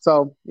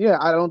 So yeah,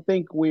 I don't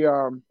think we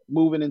are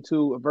moving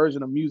into a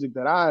version of music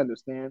that I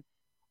understand,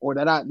 or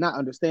that I not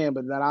understand,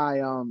 but that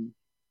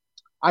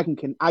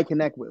I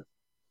connect with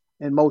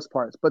in most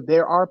parts. But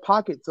there are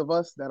pockets of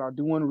us that are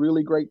doing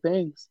really great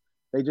things.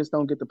 They just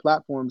don't get the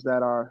platforms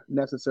that are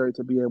necessary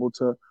to be able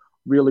to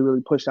really,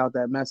 really push out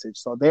that message.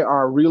 So there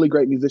are really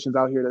great musicians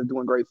out here that are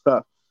doing great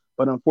stuff.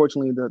 But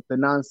unfortunately, the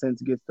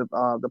nonsense gets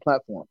the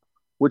platform,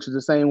 which is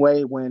the same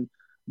way when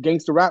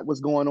gangster rap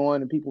was going on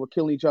and people were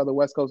killing each other,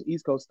 West Coast,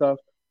 East Coast stuff.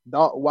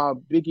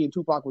 While Biggie and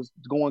Tupac was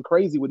going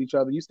crazy with each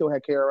other, you still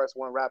had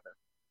KRS-One rapping.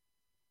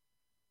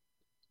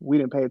 We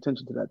didn't pay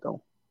attention to that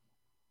though.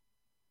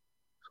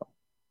 So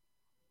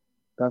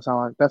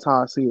that's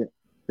how I see it.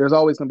 There's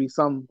always going to be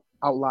some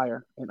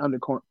outlier and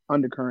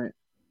undercurrent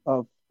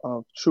of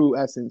true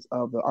essence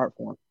of the art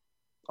form.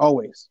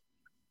 Always.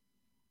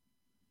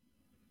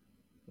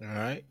 All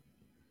right.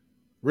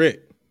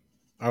 Rick,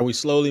 are we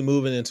slowly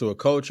moving into a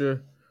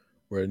culture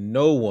where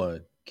no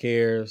one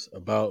cares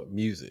about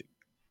music?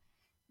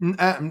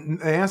 The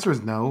answer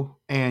is no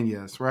and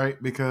yes, right?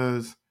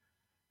 Because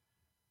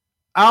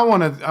I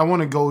want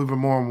to go even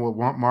more on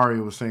what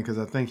Mario was saying, because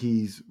I think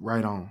he's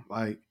right on.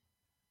 Like,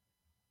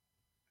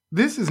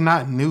 this is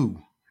not new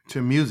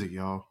to music,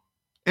 y'all.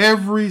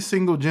 Every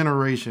single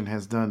generation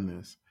has done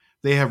this.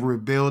 They have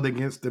rebelled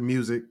against the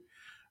music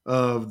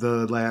of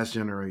the last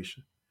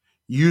generation.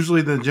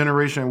 Usually the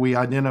generation we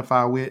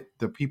identify with,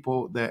 the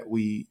people that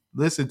we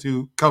listen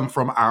to, come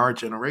from our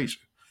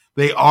generation.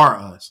 They are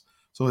us.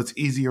 So it's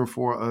easier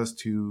for us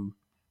to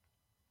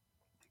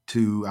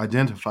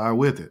identify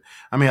with it.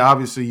 I mean,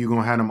 obviously you're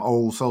going to have them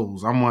old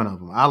souls. I'm one of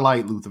them. I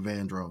like Luther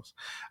Vandross.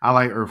 I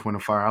like Earth,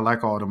 Wind & Fire. I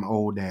like all them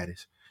old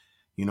daddies.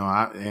 You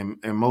know,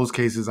 in most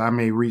cases, I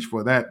may reach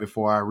for that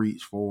before I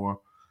reach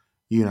for,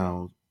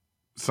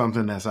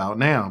 something that's out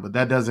now. But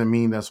that doesn't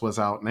mean that's what's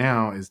out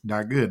now is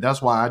not good.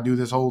 That's why I do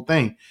this whole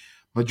thing.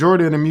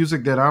 Majority of the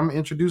music that I'm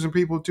introducing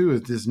people to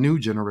is this new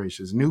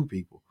generation, new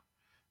people.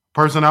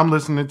 Person I'm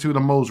listening to the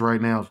most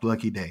right now is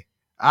Lucky Day.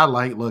 I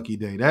like Lucky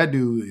Day. That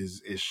dude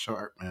is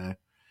sharp, man.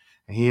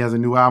 And he has a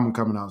new album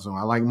coming out soon.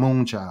 I like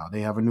Moonchild.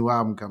 They have a new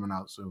album coming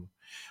out soon.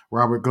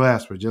 Robert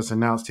Glasper just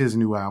announced his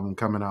new album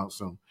coming out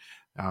soon.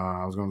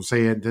 I was going to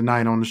say it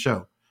tonight on the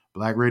show.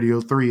 Black Radio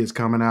 3 is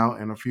coming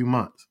out in a few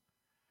months.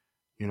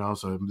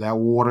 So that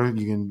water,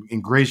 you can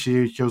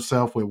ingratiate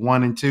yourself with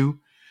 1 and 2,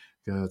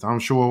 because I'm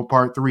sure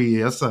part 3,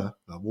 yes, sir.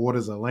 The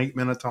water's a Lake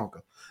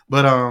Minnetonka.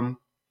 But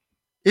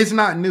it's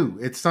not new.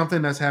 It's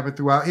something that's happened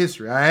throughout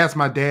history. I asked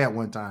my dad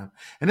one time,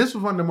 and this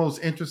was one of the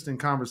most interesting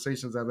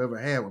conversations I've ever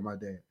had with my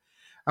dad.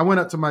 I went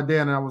up to my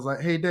dad and I was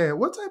like, "Hey, Dad,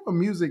 what type of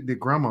music did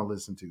Grandma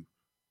listen to?"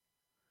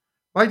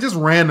 Like, just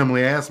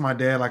randomly asked my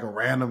dad like a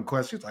random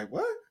question. He's like,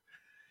 "What?"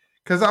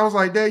 Because I was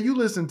like, "Dad, you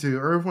listen to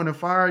Earth, Wind &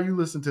 Fire. You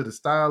listen to the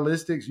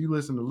Stylistics. You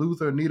listen to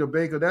Luther, Anita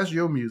Baker. That's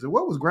your music.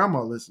 What was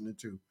Grandma listening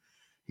to?"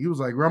 He was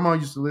like, "Grandma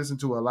used to listen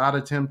to a lot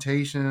of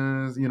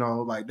Temptations,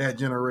 like that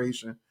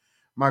generation."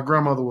 My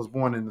grandmother was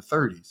born in the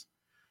 30s.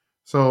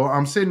 So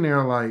I'm sitting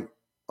there like,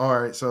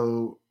 all right,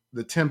 so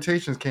the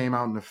Temptations came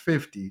out in the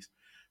 50s.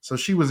 So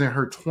she was in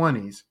her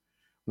 20s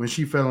when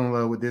she fell in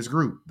love with this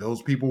group.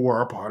 Those people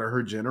were a part of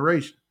her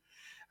generation.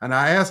 And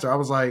I asked her, I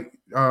was like,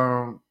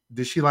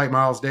 did she like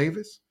Miles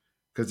Davis?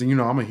 Because,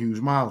 I'm a huge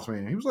Miles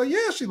fan. He was like,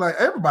 yeah,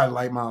 everybody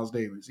liked Miles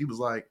Davis. He was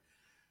like,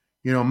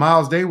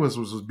 Miles Davis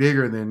was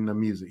bigger than the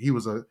music. He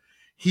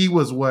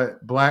was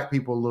what black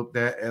people looked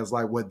at as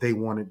like what they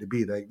wanted to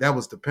be. That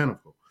was the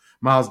pinnacle.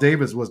 Miles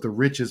Davis was the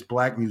richest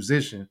black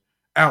musician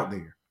out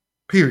there,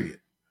 period.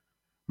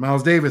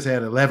 Miles Davis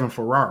had 11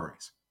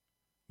 Ferraris,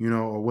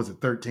 or was it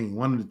 13?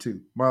 One of the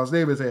two. Miles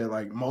Davis had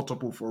like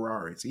multiple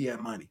Ferraris. He had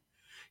money.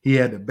 He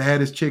had the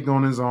baddest chick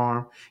on his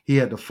arm. He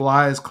had the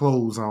flyest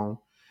clothes on.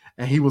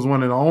 And he was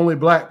one of the only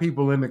black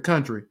people in the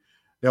country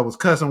that was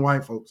cussing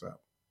white folks out.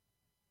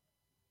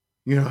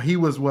 He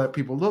was what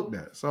people looked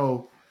at.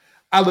 So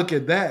I look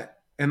at that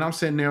and I'm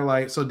sitting there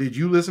like, so did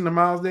you listen to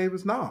Miles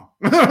Davis? No.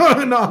 No,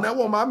 that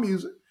wasn't my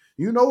music.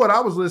 You know what I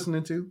was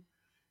listening to.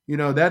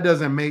 That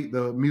doesn't make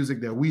the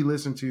music that we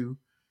listen to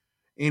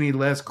any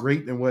less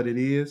great than what it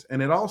is.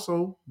 And it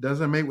also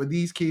doesn't make what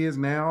these kids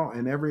now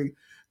and every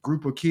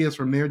group of kids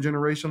from their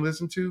generation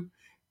listen to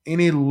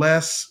any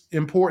less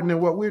important than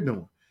what we're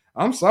doing.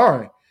 I'm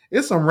sorry.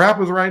 It's some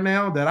rappers right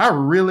now that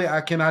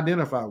I can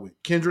identify with.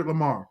 Kendrick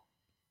Lamar,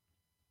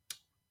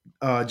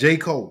 J.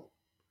 Cole,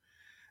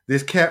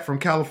 this cat from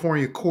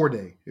California,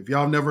 Corday. If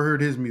y'all never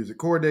heard his music,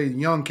 Corday,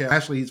 young cat.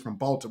 Actually, he's from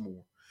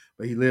Baltimore,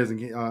 but he lives in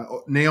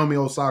Naomi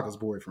Osaka's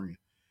boyfriend.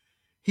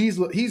 He's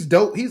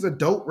dope. He's a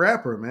dope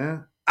rapper,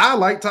 man. I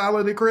like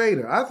Tyler, the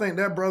Creator. I think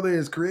that brother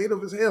is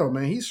creative as hell,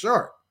 man. He's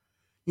sharp.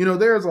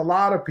 There's a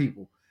lot of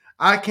people.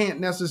 I can't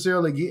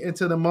necessarily get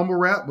into the mumble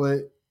rap,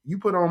 but you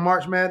put on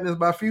March Madness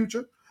by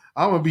Future,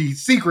 I'm gonna be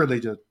secretly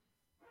just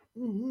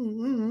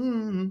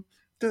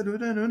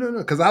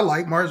because I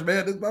like March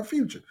Madness by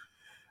Future.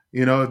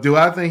 Do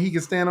I think he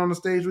can stand on the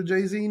stage with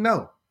Jay-Z?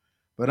 No,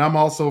 but I'm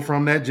also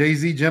from that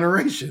Jay-Z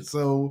generation,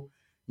 so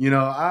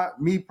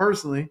me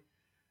personally,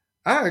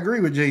 I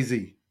agree with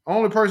Jay-Z.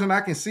 Only person I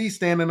can see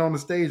standing on the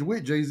stage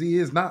with Jay-Z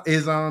is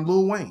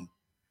Lil Wayne.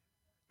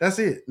 That's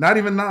it. Not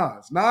even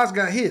Nas. Nas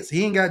got hits.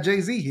 He ain't got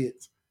Jay-Z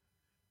hits.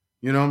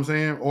 You know what I'm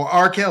saying? Or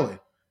R. Kelly.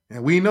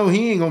 And we know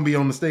he ain't going to be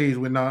on the stage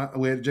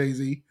with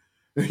Jay-Z.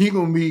 He's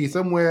going to be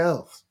somewhere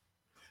else.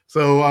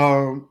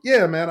 So,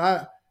 yeah, man,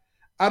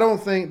 I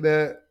don't think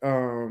that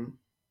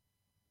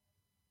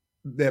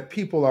that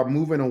people are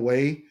moving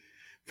away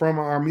from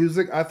our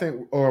music. I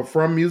think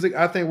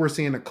we're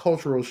seeing a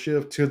cultural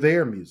shift to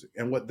their music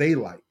and what they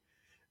like.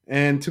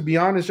 And to be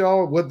honest,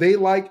 y'all, what they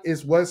like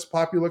is what's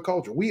popular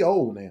culture. We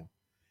old now.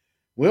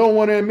 We don't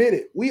want to admit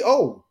it. We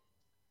old.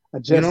 I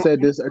just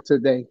said this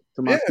today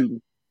to my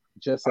student.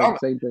 Just said the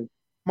same thing.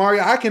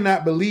 Mario, I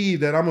cannot believe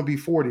that I'm going to be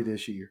 40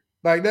 this year.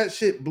 Like, that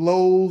shit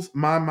blows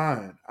my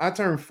mind. I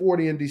turned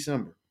 40 in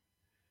December.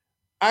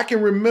 I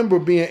can remember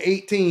being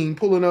 18,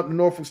 pulling up to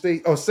Norfolk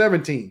State,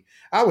 17.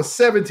 I was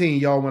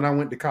 17, y'all, when I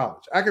went to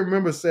college. I can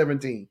remember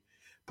 17,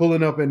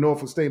 pulling up in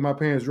Norfolk State, my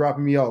parents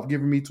dropping me off,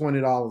 giving me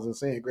 $20 and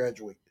saying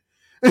graduate.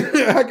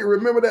 I can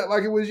remember that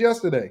like it was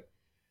yesterday.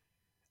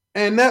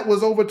 And that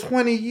was over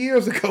 20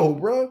 years ago,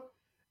 bro.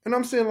 And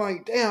I'm saying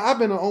like, damn, I've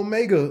been an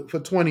Omega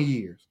for 20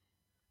 years.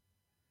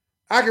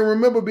 I can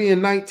remember being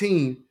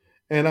 19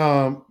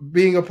 and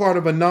being a part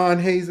of a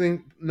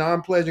non-hazing,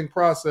 non-pledging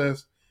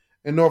process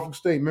in Norfolk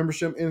State,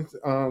 membership in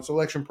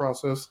selection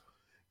process,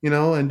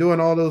 and doing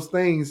all those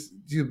things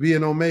to be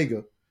an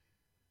Omega.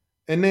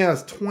 And now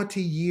it's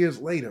 20 years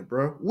later,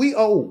 bro. We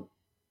old.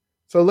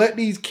 So let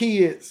these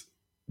kids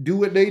do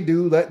what they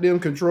do. Let them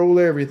control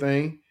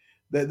everything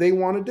that they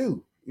want to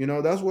do.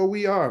 That's where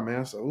we are,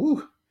 man.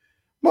 So,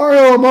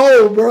 Mario, I'm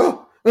old,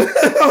 bro.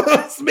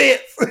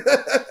 Smiths.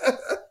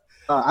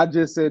 I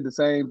just said the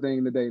same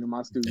thing today to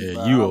my students.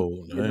 Yeah, you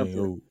old. I ain't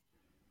old.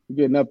 You're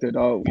getting up there,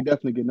 dog. We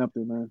definitely getting up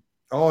there, man.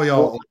 Oh,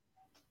 y'all.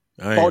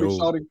 I ain't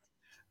old.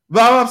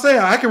 But I'm saying,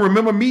 I can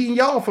remember meeting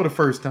y'all for the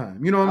first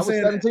time. You know what I'm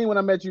saying? I was 17 when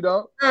I met you,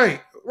 dog.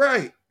 Right.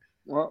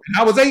 Well,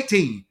 I was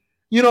 18.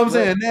 You know what I'm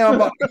saying? Now I'm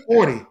about to be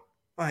 40.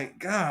 Like,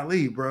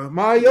 golly, bro.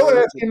 Mario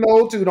ass getting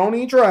old too. Don't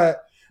even try it.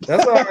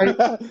 That's all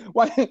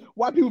right.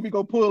 Why people be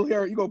gonna pull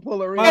her? You gonna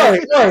pull her in? Right.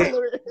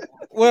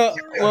 Well,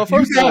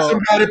 first you of got all,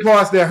 some body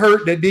parts that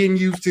hurt that didn't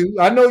used to.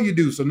 I know you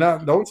do. So now,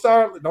 don't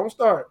start.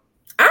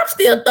 I'm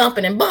still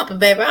thumping and bumping,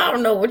 baby. I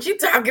don't know what you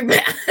talking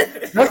about.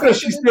 That's because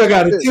she still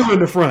got a 2 in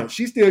the front.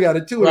 She still got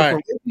a 2 in the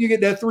front. When you get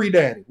that 3,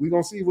 daddy, we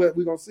gonna see what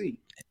we gonna see.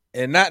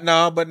 And not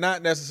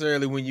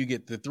necessarily when you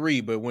get the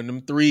 3, but when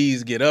them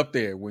 3s get up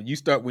there, when you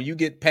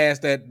get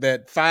past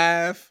that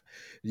 5,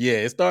 yeah,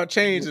 it start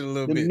changing a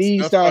little bit. The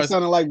knees start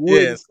sounding like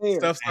wood. Yeah,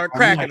 stuff start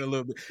cracking a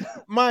little bit.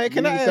 Maya,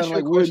 can I ask you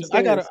a question?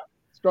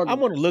 I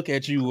want to look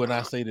at you when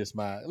I say this,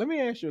 Maya. Let me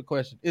ask you a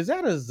question. Is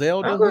that a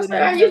Zelda hoodie?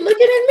 Are you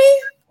looking at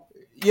me?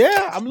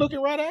 Yeah, I'm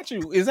looking right at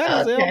you. Is that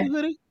a Zelda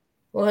hoodie?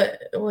 What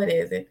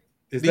is it?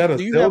 Is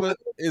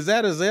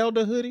that a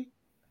Zelda hoodie?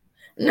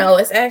 No,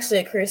 it's actually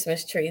a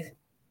Christmas tree.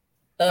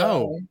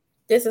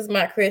 This is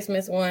my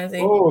Christmas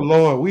onesie. Oh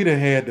Lord, we done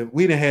had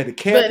the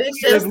cat. But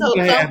it's just so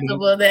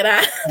comfortable that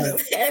I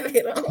have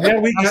it on. Now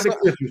we got the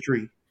Christmas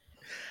tree.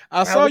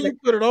 I saw you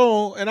put it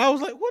on, and I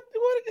was like, "What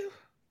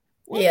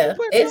yeah,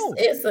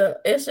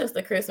 it's just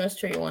a Christmas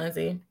tree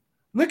onesie.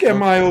 Look at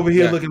Mike over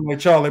here looking like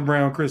Charlie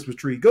Brown Christmas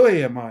tree. Go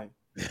ahead, Mike.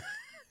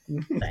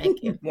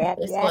 Thank you.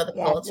 It's for the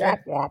culture.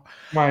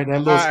 Mike,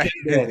 that little skin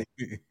daddy.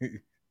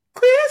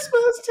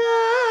 Christmas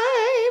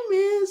time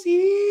is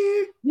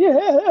here.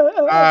 Yeah.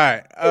 All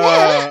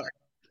right.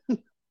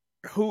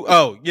 Who?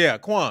 Oh, yeah,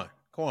 Quan.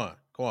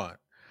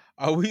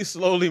 Are we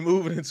slowly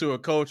moving into a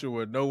culture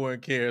where no one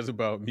cares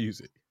about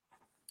music?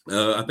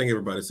 I think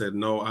everybody said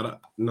no.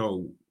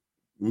 No,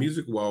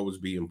 music will always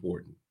be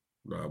important.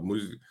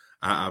 Music,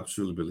 I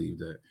truly believe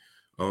that.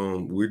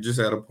 We're just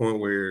at a point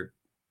where,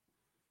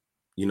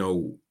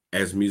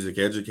 as music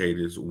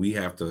educators, we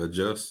have to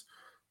adjust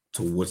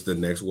to what's the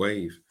next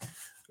wave.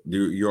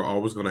 You're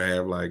always going to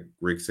have, like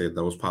Rick said,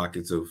 those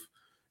pockets of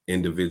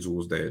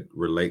individuals that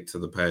relate to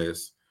the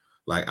past.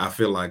 Like, I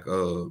feel like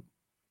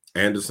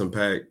Anderson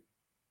 .Paak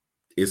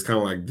is kind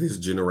of like this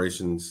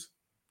generation's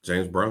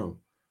James Brown.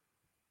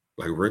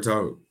 Like, real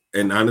talk.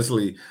 And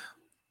honestly,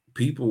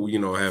 people,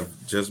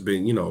 have just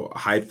been,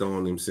 hyped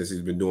on him since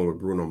he's been doing with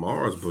Bruno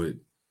Mars, but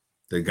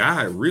the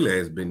guy really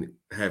has been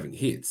having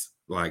hits,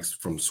 like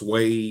from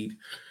Suede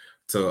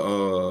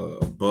to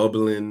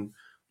Bubbling.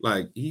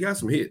 Like, he got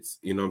some hits,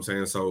 you know what I'm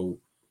saying? So,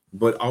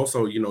 but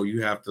also,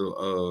 you have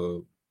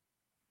to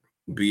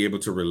be able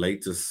to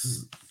relate to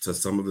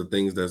some of the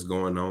things that's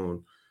going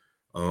on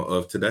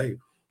of today.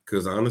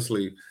 Because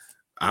honestly,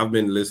 I've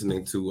been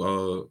listening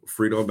to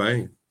Frito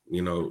Bang,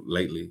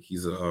 lately.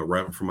 He's a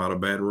rapper from out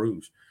of Baton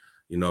Rouge.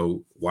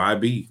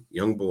 YB,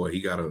 young boy, he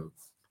got a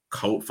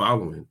cult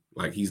following.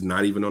 Like, he's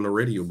not even on the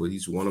radio, but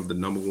he's one of the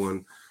number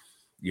one,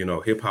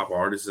 hip hop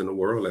artists in the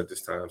world at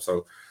this time.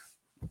 So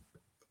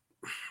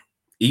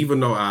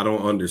even though I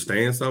don't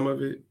understand some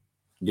of it,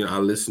 I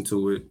listen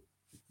to it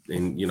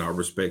and, I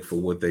respect for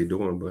what they're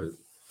doing. But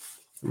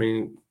I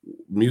mean,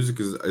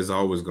 music is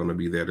always going to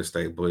be there to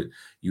stay. But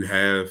you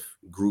have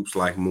groups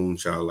like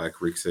Moonchild,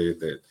 like Rick said,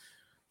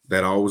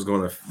 that always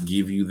going to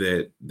give you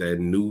that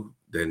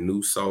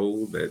new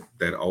soul,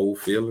 that old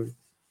feeling.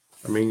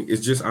 I mean,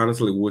 it's just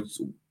honestly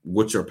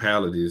what your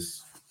palate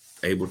is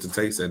able to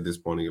taste at this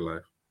point in your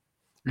life.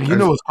 You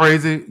know what's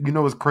crazy?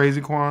 What's crazy,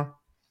 Quan?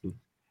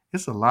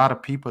 It's a lot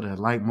of people that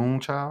like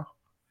Moonchild.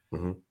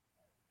 Mm-hmm.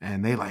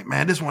 And they like,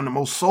 man, this is one of the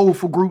most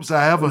soulful groups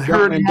I ever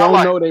heard in my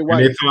life. Know they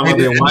white. And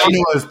they don't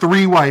know it's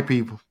 3 white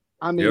people.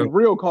 I mean,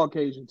 real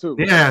Caucasian too.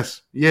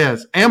 Yes.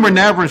 Amber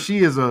Navran,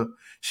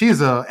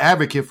 she's a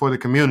advocate for the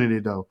community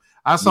though.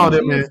 I saw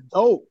them.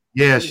 Dope.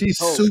 Yeah, she's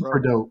super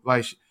dope.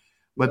 Like,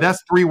 but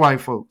that's 3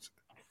 white folks.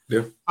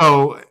 Yeah.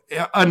 So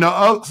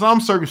under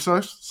some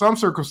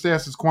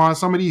circumstances, Quan,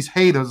 some of these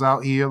haters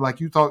out here,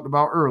 like you talked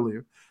about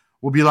earlier,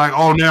 will be like,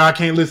 "Oh, now I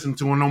can't listen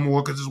to her no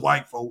more because it's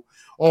white folk.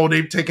 Oh,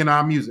 they've taken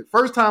our music."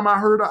 First time I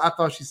heard her, I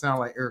thought she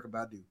sounded like Erykah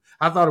Badu.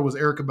 I thought it was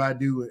Erykah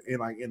Badu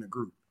in a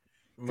group.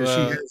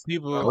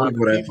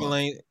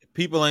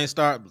 People ain't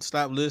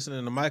stop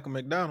listening to Michael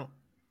McDonald.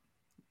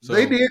 So.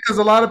 They did, because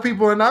a lot of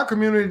people in our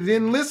community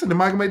didn't listen to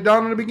Michael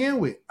McDonald to begin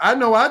with. I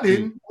know I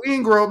didn't. We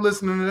didn't grow up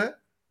listening to that.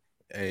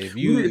 Hey, if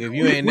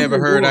you ain't never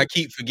heard, I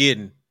keep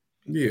forgetting.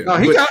 Yeah, no,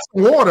 he got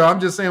some water. I'm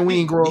just saying we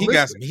ain't grow up. He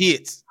got some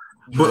hits.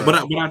 But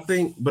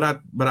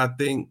I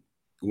think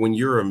when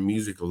you're a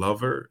music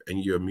lover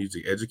and you're a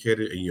music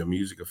educator and you're a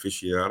music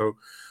aficionado,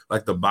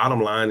 like, the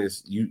bottom line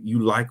is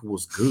you like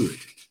what's good.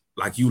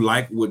 Like, you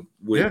like what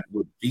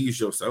feeds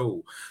your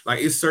soul.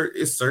 Like, it's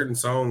certain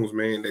songs,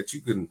 man, that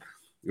you can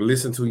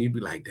listen to and you be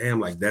like, damn,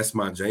 like, that's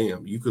my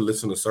jam. You could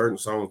listen to certain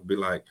songs and be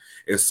like,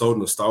 it's so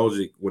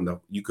nostalgic when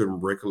you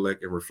can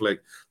recollect and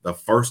reflect the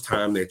first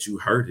time that you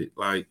heard it.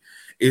 Like,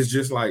 it's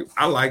just like,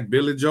 I like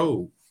Billy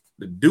Joel.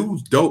 The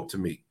dude's dope to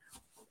me.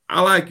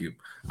 I like him.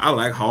 I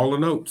like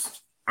Hall &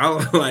 Oates.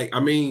 I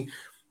mean,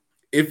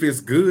 if it's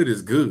good,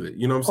 it's good.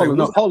 You know what I'm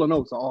saying? Hall &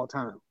 Oates are all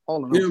time. You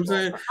know what I'm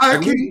saying? I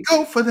can't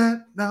go for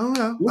that. No.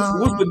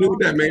 What's the dude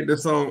that made the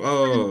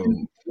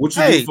song?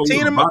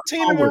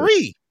 Tina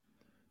Marie.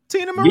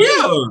 Tina Marie.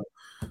 Yeah.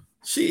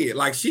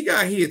 She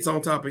got hits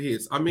on top of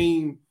hits. I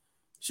mean,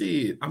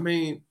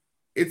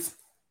 it's,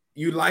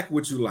 you like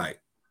what you like.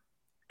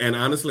 And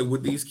honestly,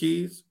 with these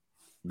kids,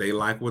 they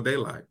like what they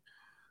like.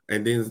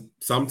 And then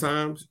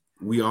sometimes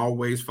we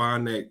always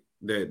find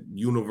that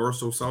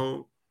universal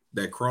song,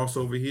 that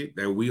crossover hit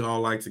that we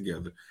all like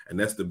together. And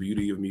that's the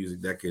beauty of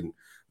music, that can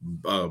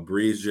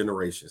bridge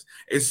generations.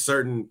 It's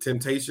certain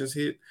Temptations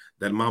hit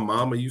that my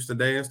mama used to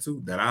dance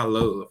to that I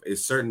love.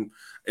 It's certain,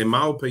 in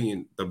my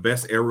opinion, the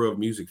best era of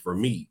music for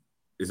me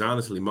is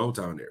honestly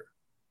Motown era.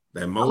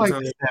 That Motown.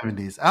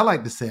 I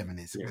like the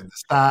 70s. Yeah. The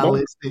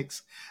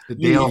Stylistics, the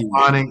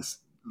Delphonics,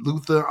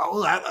 Luther.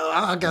 Oh,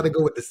 I got to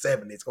go with the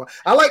 70s.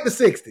 I like the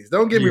 60s.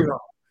 Don't get me wrong.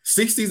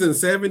 60s and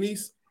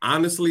 70s,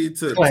 honestly,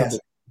 to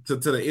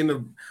the end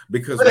of,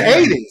 because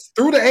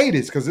through the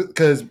 80s,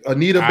 because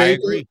Anita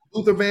Baker,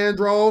 Luther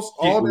Vandross,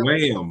 all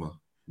Wham,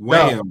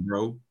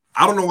 bro.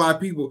 I don't know why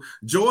people,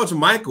 George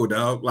Michael,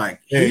 dog, like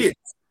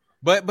hits.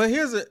 But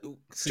here's a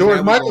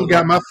George Michael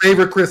got my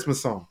favorite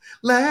Christmas song.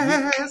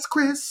 Last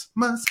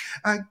Christmas,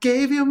 I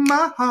gave you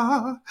my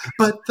heart,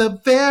 but the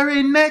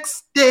very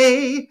next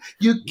day,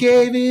 you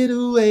gave it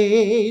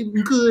away.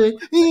 Good.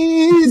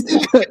 Good.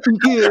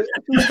 Gave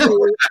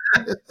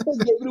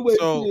it away.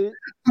 So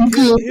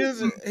Good.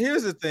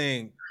 here's the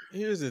thing.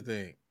 Here's the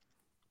thing.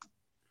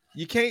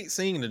 You can't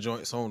sing the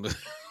joints on the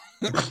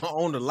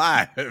on the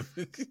live.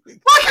 Why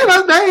can't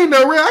I? That ain't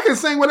no real. I can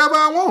sing whatever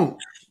I want.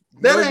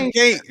 That No, ain't.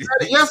 you can't.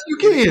 Yes, you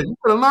can. You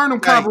could have learned them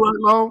copyright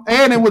law,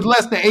 and it was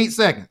less than 8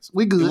 seconds.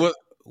 We good.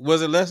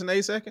 Was it less than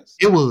 8 seconds?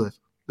 It was.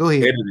 Go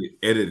ahead.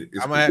 Edit it.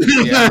 I'm gonna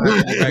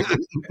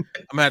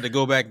have to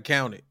go back and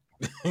count it.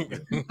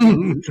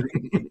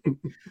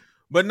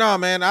 But no,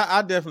 man,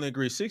 I definitely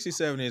agree. 60s,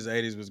 70s,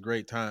 80s was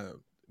great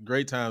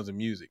times of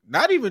music.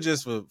 Not even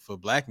just for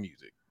black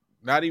music,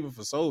 not even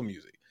for soul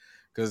music,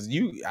 because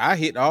I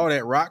hit all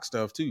that rock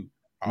stuff too.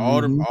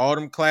 All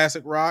them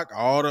classic rock,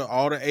 all the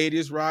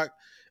 80s rock,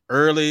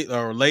 early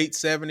or late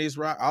 70s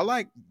rock. I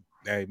like.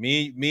 Hey,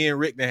 me and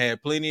Rick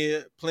had plenty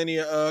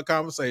of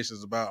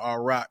conversations about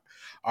our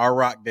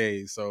rock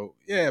days. So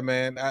yeah,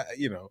 man,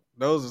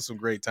 those are some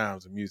great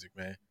times of music,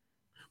 man.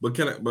 But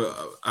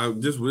I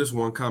just with this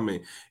one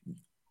comment,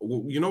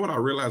 you know what I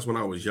realized when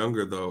I was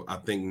younger though? I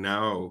think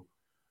now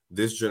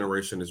this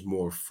generation is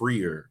more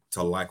freer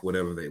to like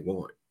whatever they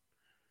want.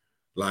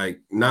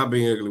 Like not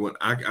being ugly. When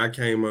I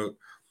came up,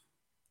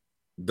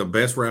 the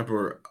best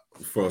rapper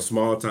for a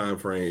small time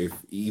frame, if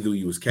either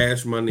you was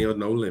Cash Money or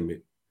No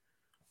Limit,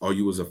 or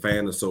you was a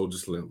fan of Soulja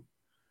Slim.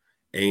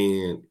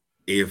 And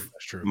if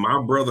my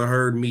brother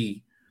heard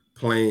me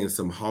playing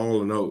some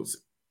Hall & Oates,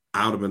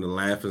 I would have been the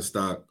laughing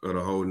stock of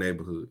the whole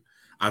neighborhood.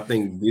 I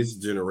think this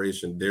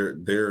generation,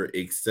 they're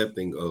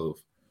accepting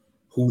of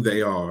who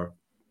they are,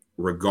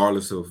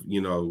 regardless of,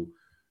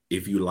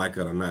 if you like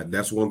it or not.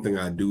 That's one thing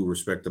I do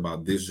respect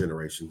about this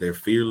generation. They're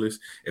fearless.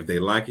 If they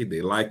like it,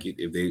 they like it.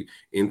 If they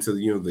into,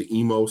 the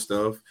emo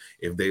stuff,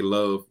 if they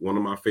love, one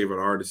of my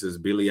favorite artists is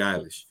Billie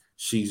Eilish.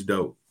 She's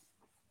dope.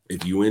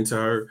 If you into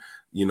her,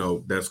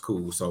 that's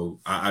cool.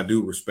 So I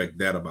do respect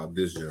that about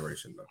this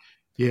generation, though.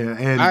 Yeah,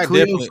 and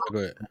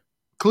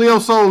Cleo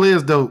Soul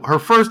is dope. Her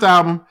first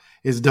album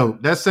is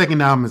dope. That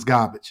second album is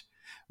garbage.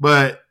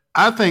 But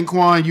I think,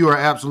 Quan, you are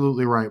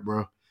absolutely right,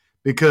 bro.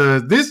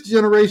 Because this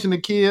generation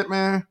of kid,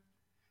 man,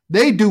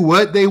 they do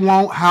what they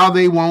want, how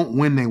they want,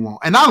 when they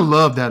want. And I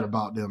love that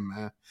about them,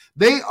 man.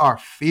 They are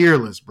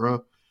fearless,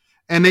 bro.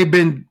 And they've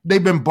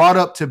been brought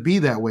up to be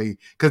that way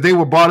because they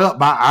were brought up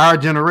by our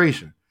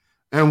generation.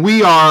 And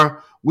we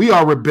are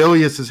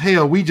rebellious as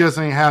hell. We just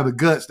ain't have the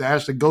guts to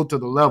actually go to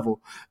the level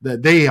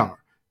that they are.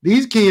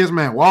 These kids,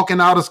 man, walking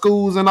out of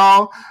schools and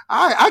all,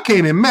 I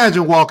can't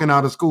imagine walking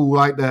out of school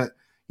like that,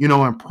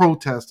 in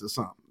protest or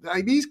something.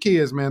 Like these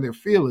kids, man, they're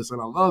fearless,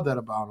 and I love that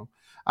about them.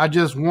 I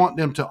just want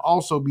them to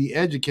also be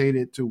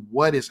educated to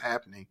what is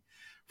happening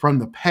from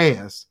the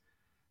past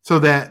so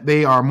that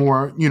they are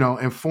more,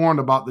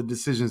 informed about the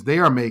decisions they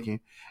are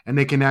making, and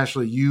they can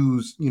actually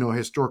use,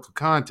 historical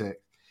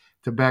context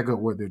to back up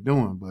what they're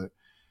doing. But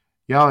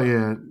y'all,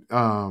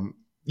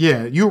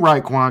 you're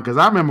right, Quan, because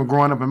I remember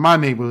growing up in my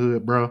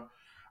neighborhood, bro.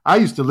 I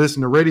used to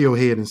listen to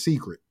Radiohead in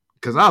secret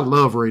because I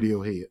love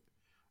Radiohead.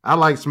 I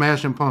like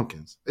Smashing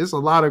Pumpkins. It's a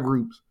lot of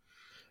groups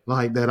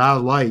like that I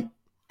like.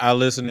 I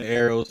listen to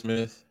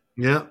Aerosmith.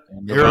 Yeah,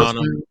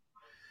 Aerosmith.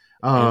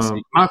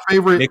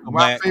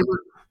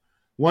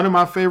 One of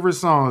my favorite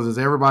songs is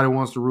 "Everybody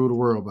Wants to Rule the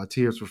World" by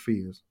Tears for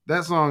Fears.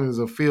 That song is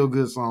a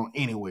feel-good song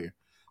anywhere.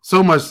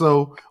 So much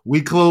so,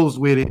 we closed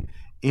with it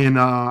in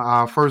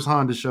our first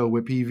Honda show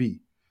with PV.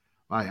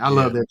 Like, I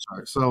love that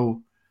chart.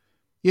 So,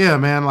 yeah,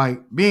 man,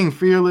 like being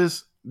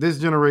fearless, this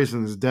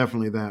generation is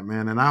definitely that,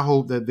 man. And I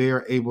hope that they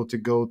are able to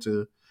go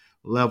to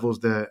levels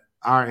that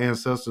our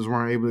ancestors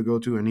weren't able to go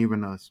to, and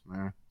even us,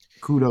 man.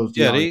 Kudos to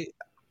y'all.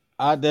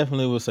 I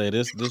definitely would say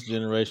this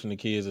generation of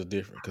kids is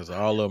different because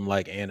all of them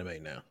like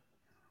anime now.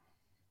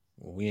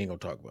 Well, we ain't gonna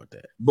talk about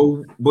that.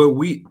 But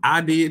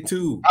I did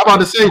too. I'm about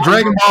to say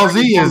Dragon Ball Z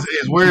is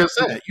where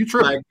it's at. You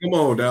tripping? Like, come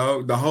on,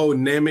 dog. The whole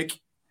Namek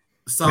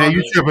saga. Man,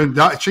 you tripping?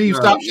 Chief,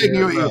 stop shaking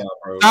your head.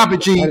 Stop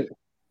it, Chief.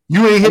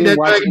 You ain't hit that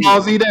Dragon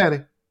Ball Z, daddy.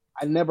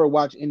 I never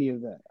watched any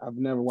of that. I've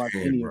never watched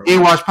any of that. You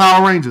ain't watched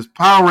Power Rangers.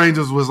 Power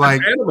Rangers was like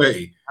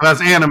anime.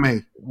 That's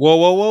anime. Whoa.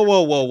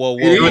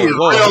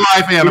 Real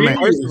life anime.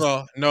 First of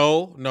all,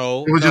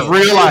 no. It was just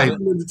real life.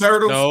 The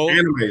Turtles. No,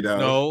 anime,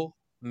 dog.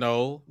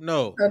 No.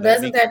 So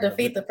doesn't that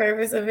defeat the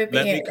purpose of it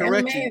being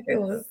anime if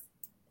it was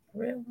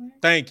real life?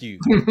 Thank you.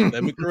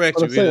 Let me correct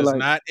you. It is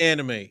not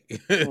anime.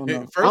 I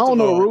don't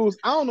know the rules.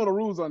 I don't know the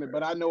rules on it,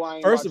 but I know I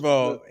ain't. First of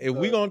all, if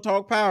we're gonna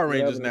talk Power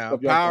Rangers now,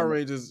 Power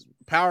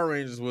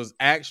Rangers was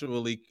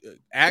actually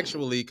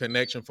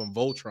connection from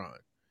Voltron.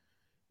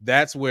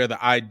 That's where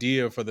the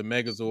idea for the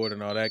Megazord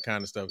and all that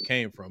kind of stuff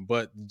came from.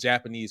 But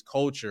Japanese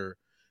culture,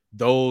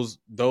 those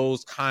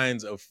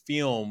kinds of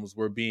films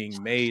were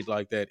being made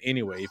like that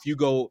anyway. If you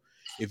go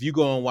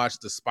and watch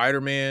the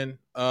Spider-Man,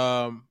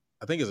 I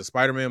think it's a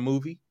Spider-Man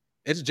movie,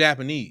 it's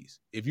Japanese.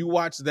 If you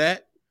watch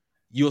that,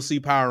 you'll see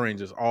Power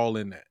Rangers all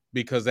in that.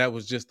 because that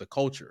was just the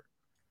culture.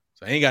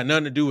 So it ain't got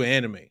nothing to do with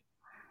anime.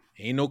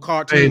 Ain't no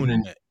cartoon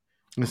in that.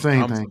 The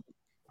same thing.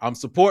 I'm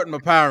supporting my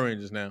Power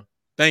Rangers now.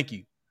 Thank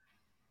you.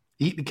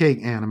 Eat the cake,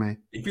 anime.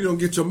 If you don't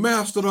get your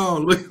master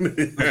on, look at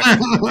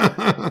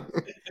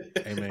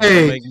Hey,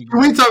 man, can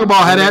we talk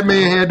about how that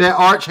man had that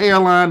arch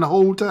hairline the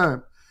whole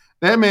time?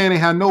 That man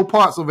ain't had no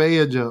parts of an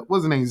edge up.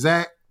 What's his name?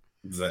 Zach?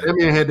 That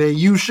man had that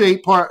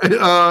U-shaped part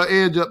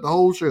edge up the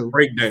whole show.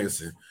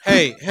 Breakdancing.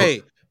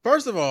 Hey.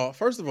 First of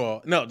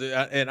all, no,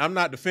 and I'm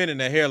not defending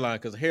that hairline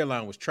because the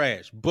hairline was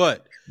trash.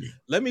 But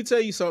let me tell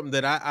you something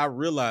that I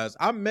realized.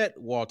 I met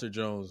Walter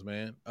Jones,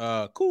 man.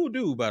 Cool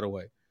dude, by the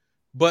way.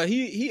 But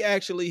he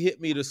actually hit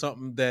me to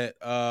something that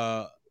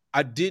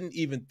I didn't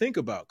even think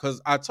about,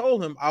 because I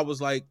told him, I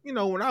was like,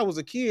 when I was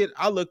a kid,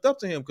 I looked up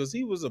to him because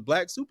he was a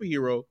black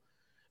superhero,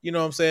 you know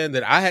what I'm saying,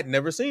 that I had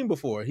never seen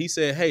before. He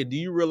said, hey, do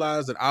you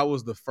realize that I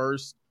was the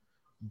first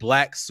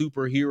black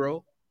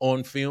superhero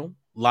on film,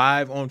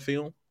 live on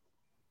film?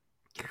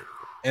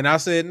 And I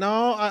said,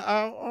 no,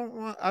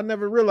 I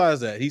never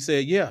realized that. He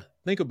said, yeah,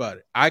 think about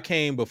it. I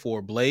came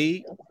before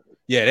Blade.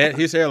 Yeah,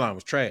 his hairline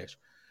was trash.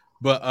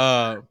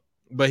 But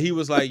he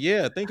was like,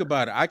 yeah, think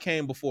about it. I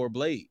came before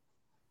Blade.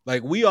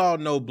 Like, we all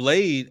know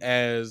Blade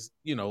as,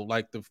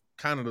 like the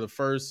kind of the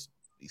first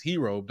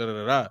hero,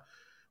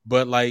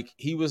 But like,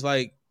 he was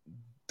like,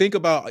 think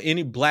about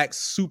any black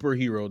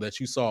superhero that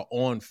you saw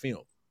on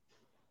film.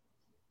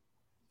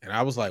 And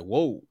I was like,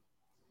 whoa,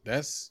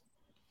 that's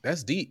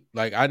deep.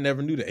 Like, I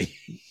never knew that.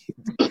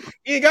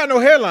 He ain't got no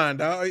hairline,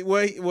 dog.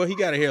 Well, he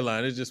got a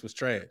hairline. It just was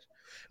trash.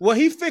 Well,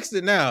 he fixed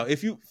it now.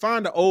 If you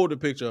find an older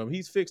picture of him,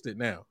 he's fixed it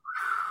now.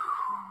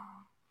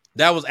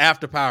 That was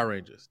after Power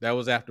Rangers.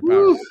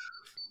 Rangers.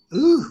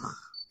 Ooh.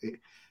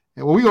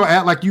 Well, we gonna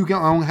act like you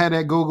don't have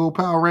that Go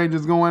Power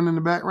Rangers going in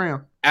the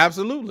background.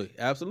 Absolutely.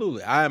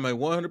 I am a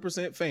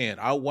 100% fan.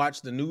 I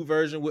watched the new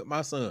version with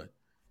my son.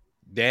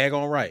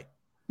 Daggone right.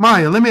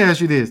 Maya, let me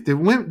ask you this: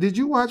 Did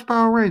you watch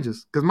Power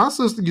Rangers? Because my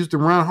sister used to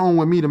run home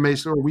with me to make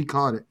sure we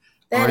caught it.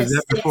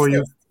 That before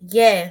you?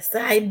 Yes,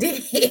 I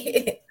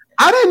did.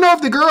 I didn't know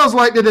if the girls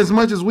liked it as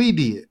much as we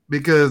did,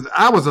 because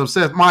I was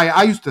obsessed. Maya,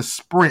 I used to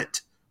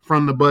sprint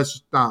from the bus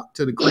stop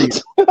to the crib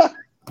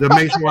to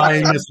make sure I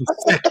ain't missing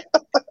a second.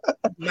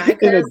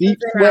 In a deep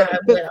sweat.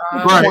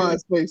 Right.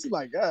 Space.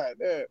 Like, God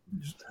damn.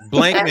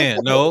 Blank Man.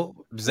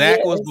 No,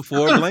 Zach was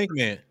before Blank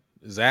Man.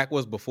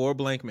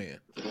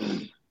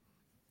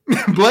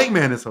 Blank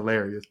Man is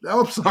hilarious.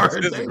 I'm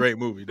sorry. This is a great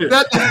movie. We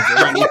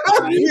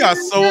are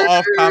so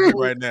off topic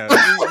right now.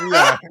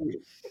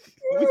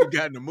 We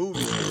got in the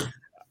movie.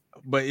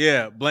 But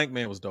yeah, Blank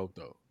Man was dope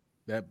though.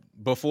 That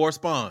before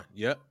Spawn.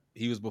 Yep.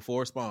 He was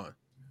before Spawn.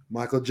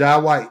 Michael Jai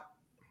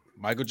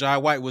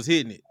White was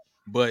hitting it,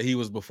 but he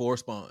was before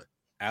Spawn.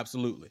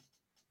 Absolutely.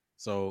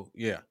 So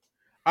yeah.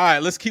 All right,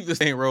 let's keep this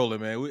thing rolling,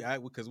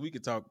 man. Because we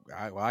could talk.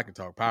 I can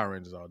talk Power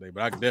Rangers all day,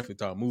 but I can definitely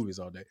talk movies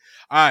all day.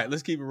 All right,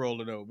 let's keep it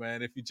rolling though,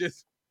 man. If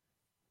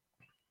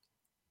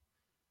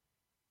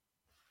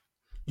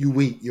you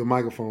weak, your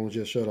microphone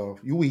just shut off.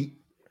 You weak.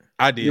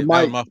 I did.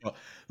 That was my fault.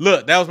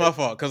 Look, that was my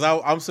fault because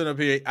I'm sitting up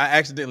here. I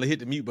accidentally hit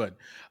the mute button.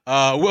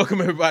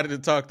 Welcome everybody to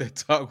Talk That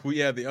Talk. We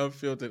have the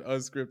unfiltered,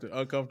 unscripted,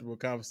 uncomfortable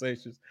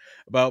conversations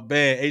about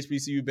band,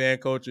 HBCU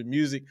band culture,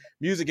 music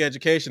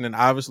education, and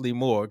obviously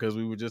more, because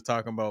we were just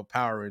talking about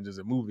Power Rangers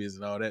and movies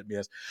and all that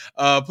mess.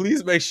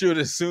 Please make sure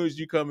that as soon as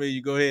you come in,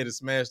 you go ahead and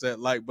smash that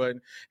like button.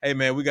 Hey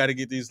man, we got to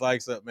get these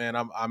likes up, man.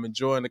 I'm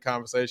enjoying the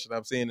conversation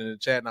I'm seeing in the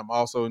chat, and I'm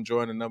also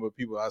enjoying the number of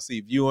people I see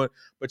viewing.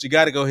 But you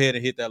got to go ahead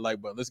and hit that like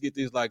button. Let's get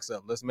these likes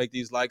up. Let's make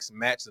these likes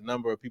match the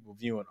number of people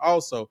viewing.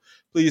 Also,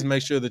 please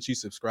make sure that you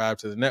subscribe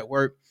to the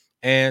network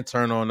and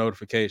turn on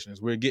notifications.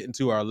 We're getting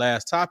to our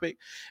last topic,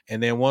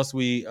 and then once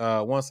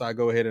I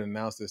go ahead and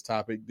announce this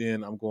topic,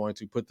 then I'm going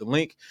to put the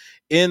link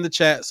in the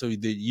chat so that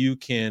you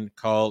can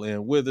call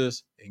in with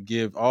us and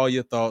give all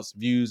your thoughts,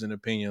 views, and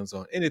opinions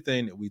on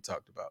anything that we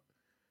talked about.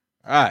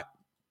 All right,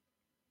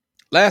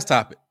 last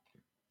topic.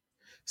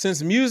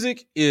 Since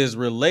music is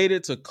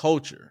related to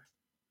culture,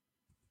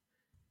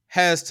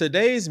 has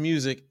today's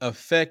music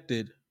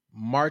affected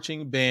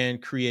marching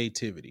band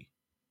creativity?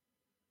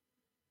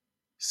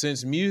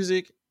 Since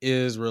music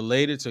is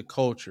related to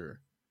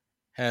culture,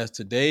 has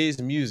today's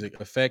music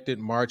affected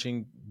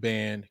marching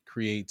band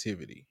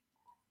creativity?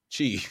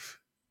 Chief.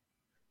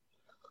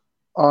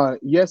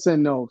 Yes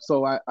and no.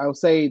 So I'll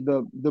say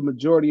the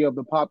majority of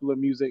the popular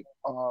music.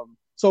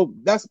 So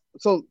let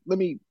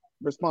me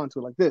respond to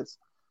it like this.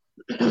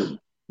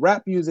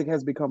 Rap music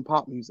has become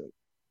pop music.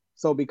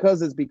 So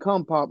because it's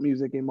become pop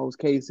music in most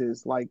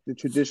cases, like the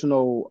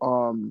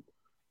traditional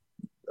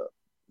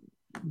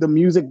the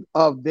music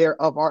of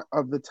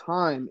the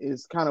time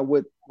is kind of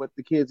what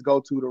the kids go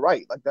to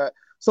write like that.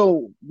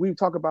 So we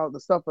talk about the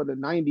stuff of the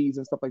 90s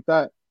and stuff like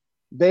that.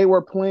 They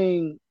were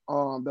playing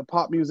the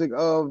pop music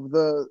of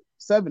the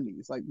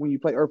 70s, like when you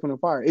play Earth, Wind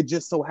 & Fire. It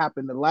just so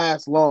happened to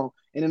last long.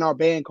 And in our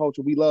band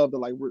culture, we love to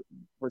like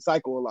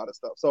recycle a lot of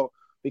stuff. So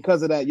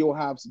because of that, you'll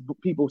have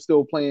people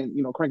still playing,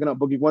 cranking up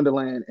Boogie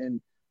Wonderland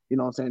and,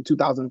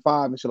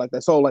 2005 and shit like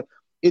that. So like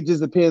it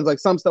just depends. Like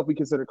some stuff we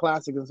consider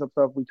classic and some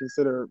stuff we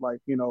consider like,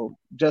 you know,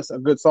 just a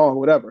good song or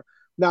whatever.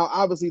 Now,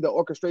 obviously the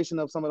orchestration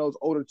of some of those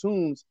older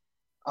tunes,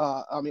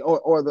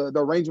 or the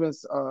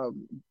arrangements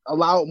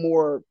allowed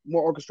more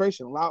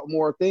orchestration, allowed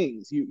more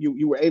things.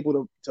 You were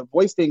able to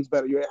voice things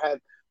better. You had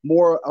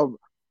more of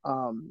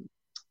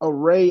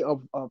array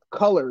of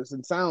colors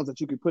and sounds that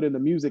you could put in the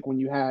music when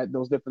you had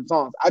those different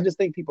songs. I just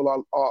think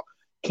people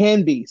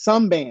can be,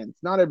 some bands,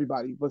 not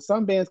everybody, but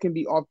some bands can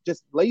be off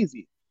just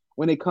lazy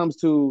when it comes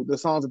to the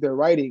songs that they're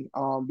writing,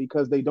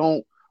 because they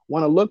don't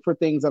want to look for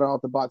things that are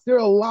off the box. There are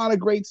a lot of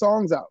great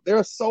songs out. There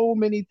are so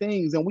many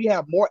things, and we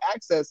have more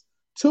access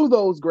to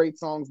those great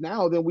songs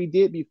now than we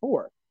did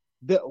before.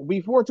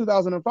 Before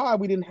 2005,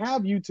 we didn't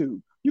have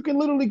YouTube. You can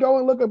literally go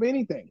and look up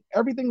anything.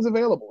 Everything's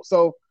available.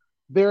 So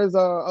there's a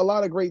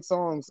lot of great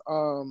songs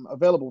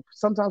available.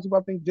 Sometimes people,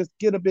 I think, just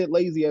get a bit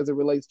lazy as it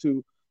relates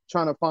to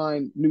trying to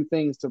find new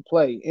things to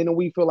play. And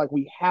we feel like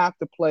we have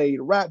to play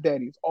the Rap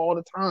Daddies all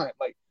the time,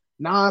 like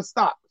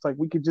nonstop. It's like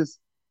we could just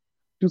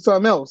do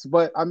something else.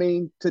 But I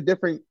mean, to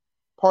different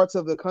parts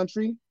of the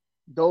country,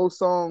 those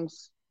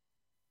songs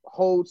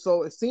hold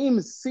so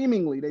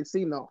seemingly they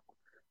seem to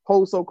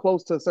hold so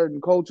close to certain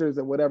cultures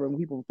and whatever, and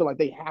people feel like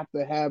they have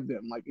to have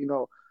them, like, you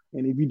know.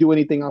 And if you do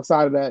anything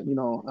outside of that, you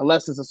know,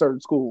 unless it's a certain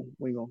school,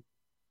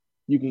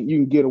 you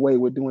can get away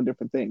with doing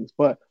different things.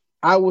 But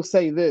I will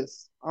say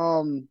this,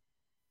 let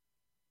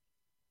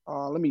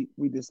me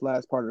read this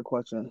last part of the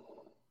question.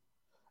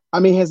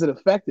 I mean, has it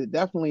affected?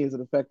 Definitely has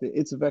it affected.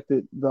 It's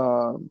affected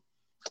the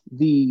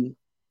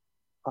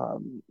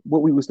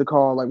what we used to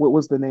call, like, what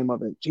was the name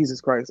of it?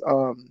 Jesus Christ.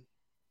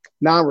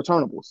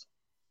 Non-returnables.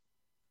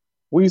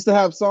 We used to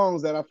have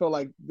songs that I felt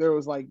like there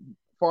was, like,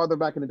 farther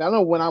back in the day. I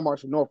know when I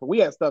marched in Norfolk, we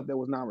had stuff that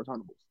was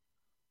non-returnables.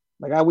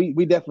 Like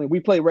we definitely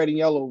played Red and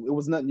Yellow. It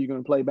was nothing you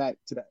can play back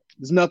to that.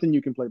 There's nothing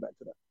you can play back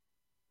to that.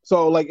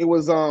 So like it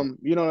was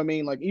you know what I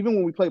mean? Like even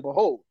when we played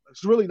Behold,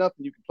 there's really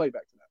nothing you can play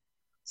back to that.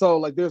 So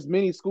like there's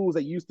many schools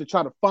that used to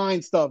try to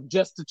find stuff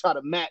just to try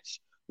to match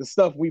the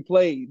stuff we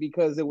played,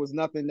 because there was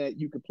nothing that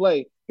you could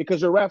play,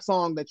 because your rap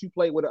song that you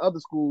played with the other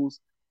schools,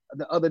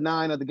 the other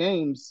 9 of the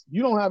games,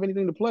 you don't have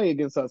anything to play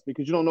against us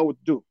because you don't know what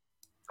to do,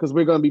 because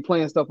we're going to be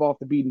playing stuff off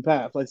the beaten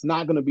path. Like it's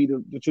not going to be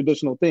the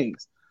traditional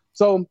things.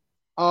 So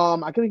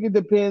I think it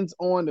depends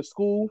on the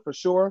school for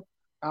sure.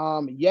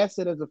 Yes,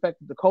 it has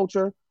affected the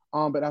culture,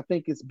 but I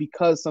think it's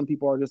because some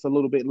people are just a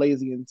little bit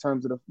lazy in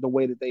terms of the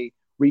way that they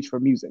reach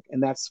for music,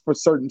 and that's for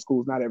certain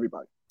schools, not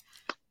everybody.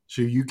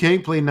 So you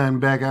can't play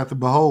nothing back after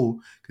Behold,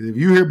 because if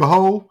you hear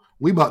Behold,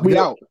 we about to We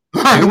go. out.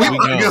 Right,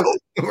 we go.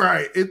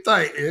 Right, it's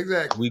tight.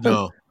 Exactly. We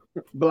go.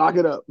 Block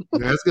it up.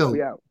 Let's go.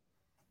 We out.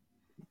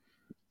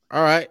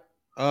 All right.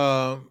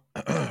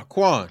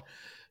 Quan,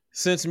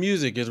 since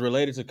music is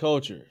related to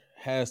culture,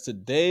 has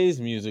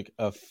today's music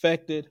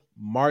affected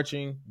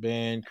marching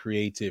band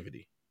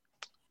creativity?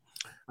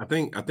 I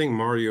think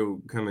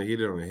Mario kind of hit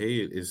it on the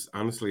head. Is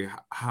honestly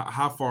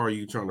how far are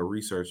you trying to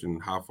research,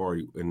 and how far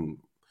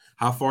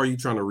are you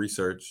trying to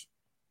research,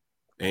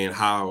 and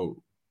how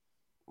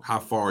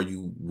far are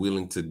you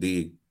willing to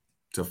dig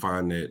to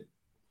find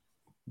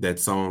that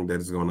song that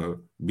is gonna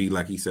be,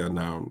 like he said,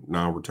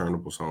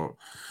 non-returnable song.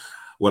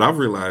 What I've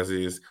realized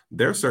is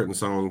there are certain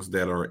songs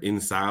that are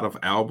inside of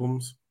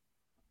albums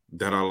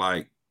that are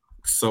like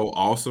so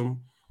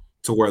awesome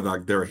to where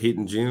like they're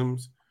hidden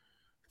gems,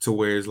 to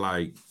where it's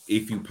like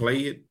if you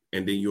play it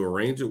and then you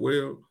arrange it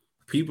well,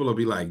 people will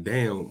be like,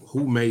 damn,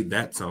 who made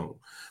that song?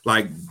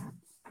 Like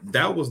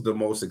that was the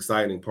most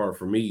exciting part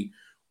for me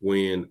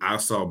when I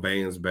saw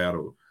bands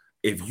battle.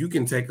 If you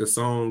can take a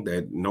song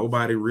that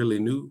nobody really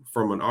knew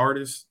from an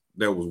artist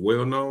that was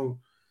well known,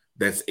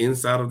 that's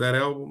inside of that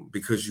album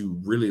because you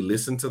really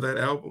listen to that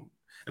album.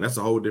 And that's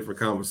a whole different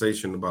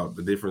conversation about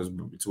the difference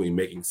between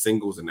making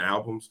singles and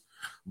albums.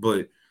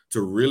 But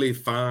to really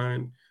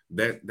find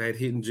that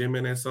hidden gem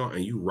in that song,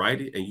 and you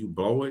write it and you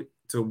blow it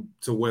to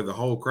where the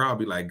whole crowd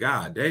be like,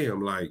 God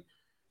damn, like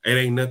it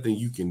ain't nothing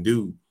you can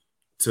do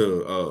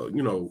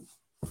to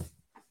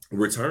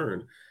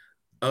return.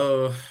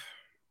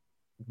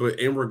 But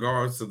in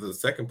regards to the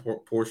second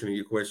portion of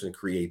your question,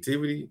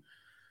 creativity,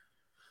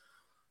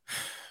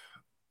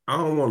 I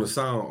don't want to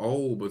sound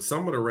old, but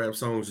some of the rap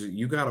songs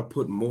you got to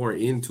put more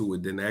into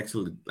it than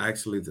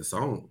actually the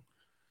song.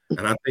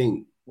 And I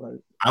think Right.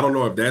 I don't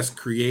know if that's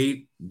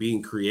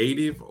being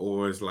creative,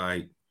 or it's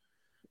like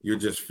you're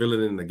just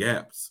filling in the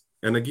gaps.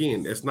 And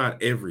again, it's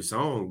not every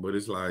song, but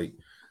it's like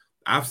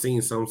I've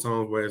seen some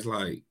songs where it's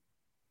like,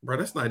 bro,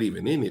 that's not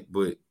even in it,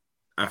 but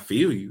I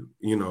feel you,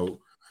 you know.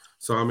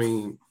 So I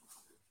mean,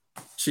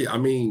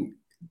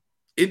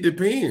 it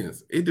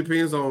depends. It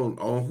depends on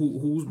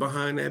who's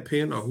behind that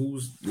pen, or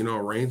who's,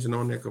 arranging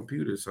on that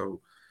computer.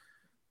 So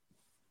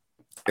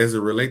as it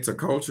relates to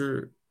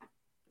culture,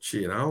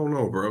 I don't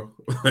know, bro.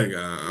 Like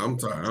I'm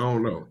tired. I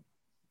don't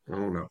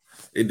know.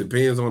 It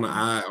depends on the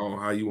eye on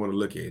how you want to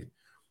look at it.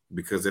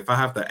 Because if I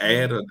have to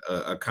add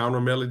a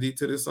counter melody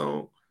to this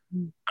song,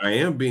 I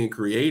am being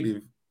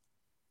creative,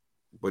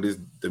 but is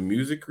the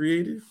music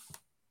creative?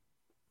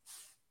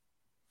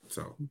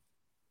 So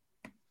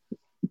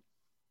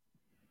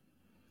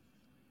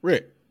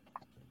Rick,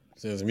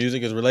 since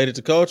music is related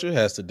to culture,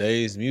 has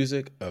today's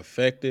music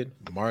affected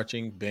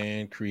marching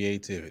band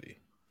creativity?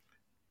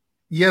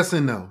 Yes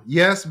and no.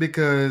 Yes,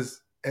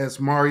 because as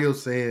Mario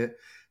said,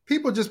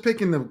 people just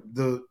picking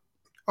the.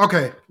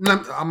 Okay,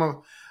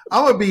 I'm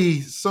gonna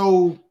be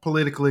so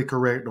politically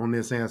correct on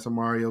this answer,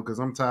 Mario, because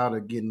I'm tired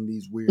of getting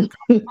these weird.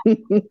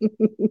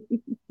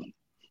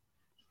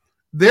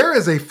 There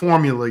is a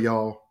formula,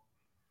 y'all,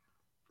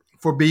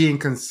 for being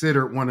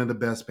considered one of the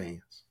best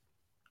bands,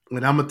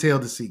 and I'm gonna tell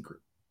the secret.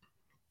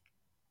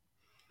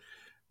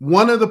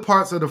 One of the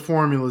parts of the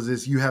formulas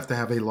is you have to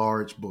have a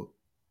large book.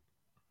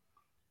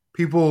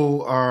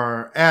 People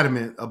are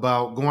adamant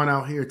about going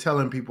out here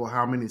telling people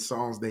how many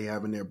songs they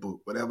have in their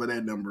book, whatever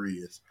that number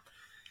is.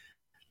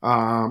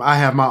 I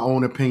have my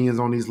own opinions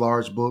on these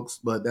large books,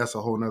 but that's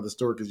a whole nother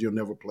story because you'll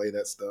never play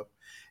that stuff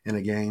in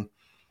a game.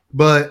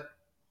 But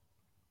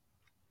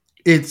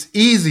it's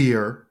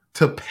easier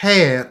to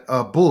pad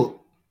a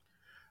book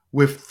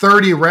with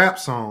 30 rap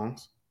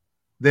songs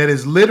that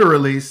is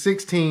literally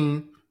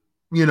 16,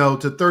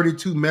 to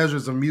 32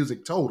 measures of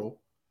music total,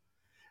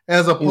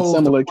 as In opposed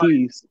similar to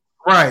keys.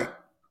 right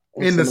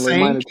in the Similar same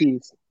minor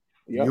keys.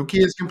 Yep. Your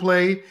kids can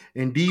play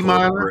in D Chord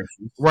minor,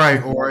 progressions.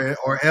 right,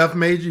 or F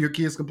major. Your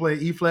kids can play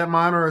E flat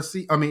minor or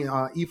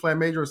E flat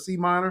major or C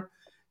minor.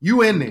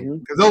 You in there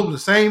because those are the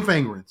same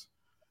fingerings.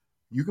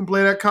 You can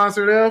play that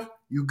concert F.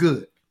 You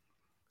good.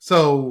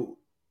 So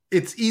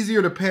it's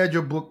easier to pad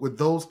your book with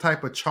those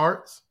type of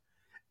charts,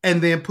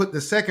 and then put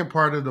the second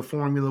part of the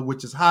formula,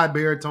 which is high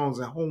baritones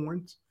and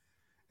horns,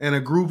 and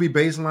a groovy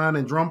bass line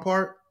and drum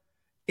part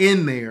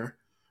in there,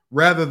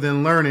 rather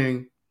than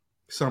learning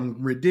some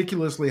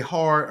ridiculously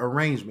hard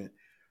arrangement.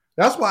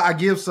 That's why I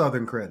give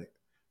Southern credit,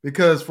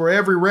 because for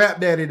every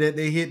rap daddy that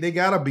they hit, they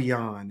got a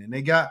Beyond, and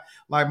they got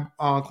like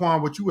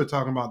Quan, what you were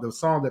talking about, the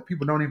song that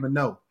people don't even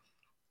know.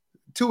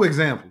 2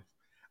 examples.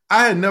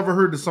 I had never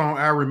heard the song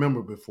I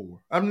Remember before.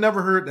 I've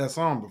never heard that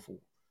song before,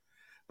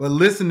 but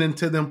listening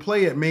to them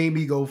play it made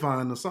me go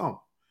find the song,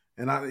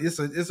 and it's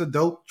a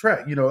dope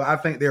track. I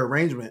think their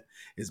arrangement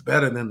is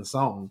better than the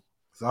song.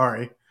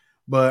 Sorry,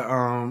 but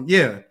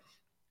yeah.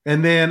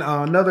 And then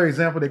another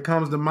example that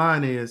comes to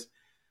mind is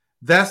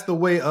That's the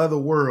Way of the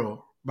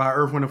World by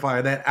Earth, Wind &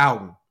 Fire, that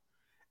album.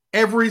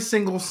 Every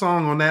single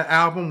song on that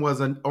album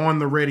was on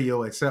the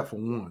radio except for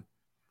one.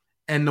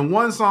 And the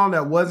one song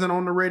that wasn't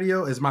on the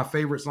radio is my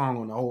favorite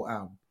song on the whole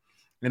album.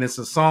 And it's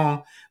a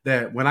song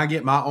that when I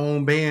get my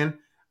own band,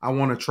 I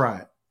want to try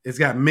it. It's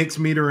got mixed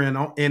meter in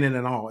it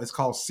and all. It's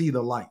called See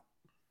the Light.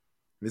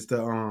 It's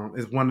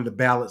one of the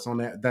ballads on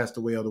that That's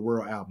the Way of the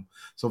World album.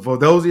 So for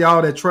those of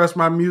y'all that trust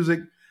my music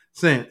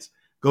sense,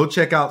 go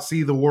check out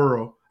See the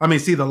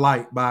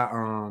Light by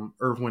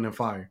Earth, Wind &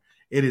 Fire.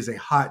 It is a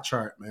hot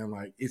chart, man.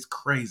 Like, it's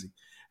crazy.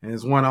 And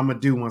it's one I'm going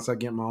to do once I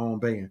get my own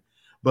band.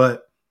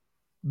 But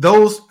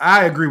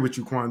I agree with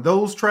you, Quan.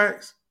 Those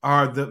tracks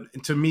are,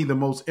 to me, the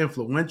most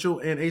influential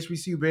in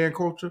HBCU band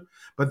culture,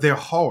 but they're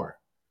hard.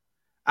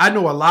 I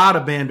know a lot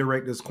of band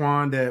directors,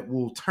 Quan, that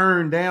will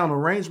turn down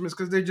arrangements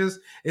because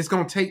it's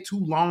going to take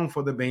too long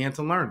for the band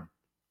to learn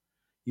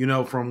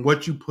them. From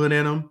what you put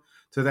in them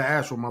to the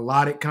actual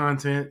melodic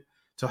content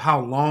to how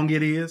long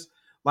it is.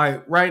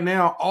 Like right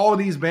now, all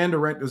these band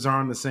directors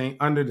are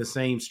under the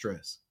same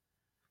stress.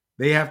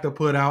 They have to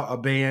put out a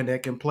band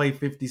that can play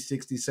 50,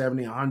 60,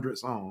 70, 100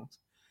 songs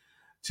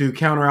to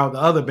counter out the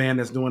other band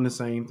that's doing the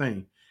same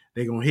thing.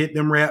 They're going to hit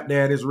them rap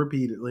daddies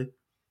repeatedly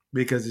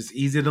because it's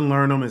easy to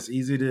learn them. It's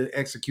easy to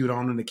execute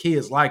on them. The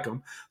kids like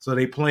them, so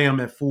they play them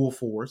at full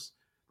force.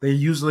 They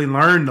usually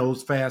learn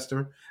those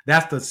faster.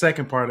 That's the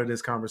second part of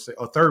this conversation,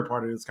 or third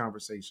part of this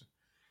conversation.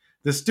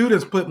 The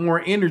students put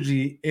more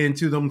energy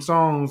into them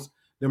songs,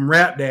 them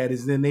rap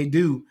daddies, than they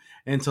do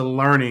into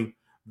learning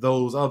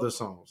those other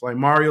songs. Like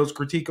Mario's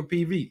critique of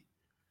PV.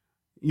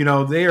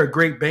 They're a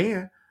great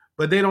band,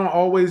 but they don't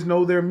always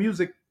know their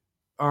music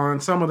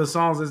on some of the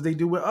songs as they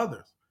do with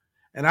others.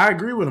 And I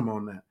agree with him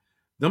on that.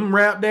 Them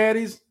rap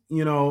daddies,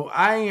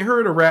 I ain't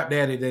heard a rap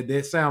daddy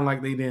that sound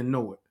like they didn't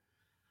know it.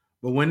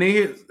 But when they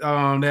hit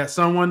that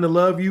Someone to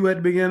Love You at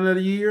the beginning of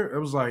the year, it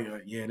was like,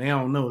 yeah, they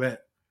don't know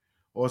that.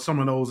 Or some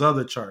of those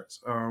other charts.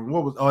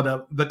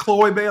 The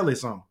Chloe Bailey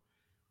song?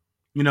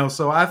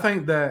 So I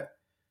think that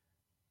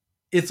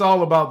it's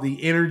all about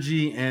the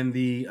energy and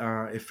the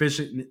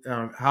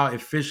how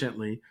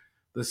efficiently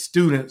the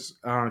students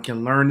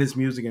can learn this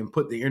music and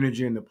put the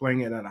energy into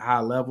playing it at a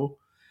high level.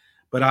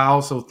 But I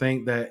also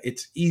think that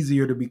it's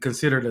easier to be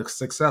considered a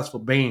successful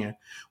band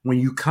when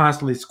you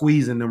constantly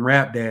squeezing them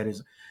rap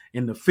daddies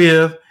in the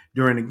fifth,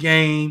 during the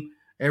game,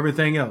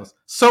 everything else.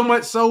 So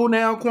much so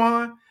now,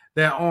 Quan,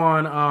 that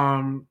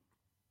on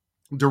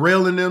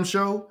Darrell and them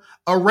show,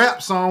 a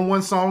rap song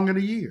won Song of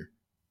the Year.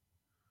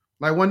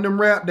 Like one of them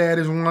rap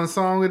daddies won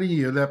Song of the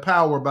Year, that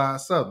Power by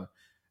Southern.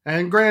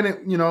 And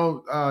granted,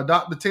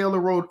 Dr. Taylor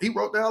wrote the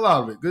hell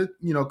out of it. Good,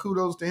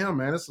 kudos to him,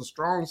 man. It's a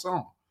strong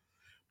song.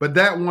 But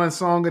that one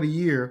Song of the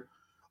Year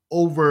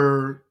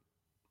over,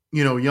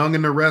 Young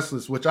and the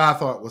Restless, which I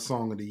thought was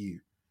Song of the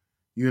Year.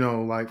 you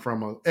know, like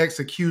from an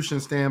execution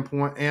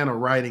standpoint and a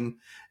writing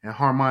and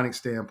harmonic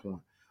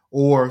standpoint,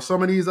 or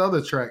some of these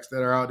other tracks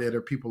that are out there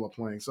that people are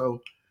playing.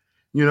 So,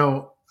 you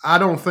know, I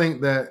don't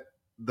think that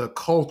the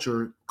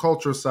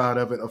culture side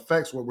of it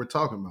affects what we're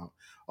talking about.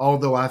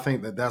 Although I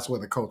think that that's where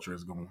the culture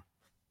is going.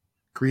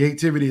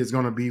 Creativity is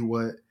going to be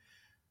what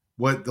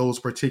those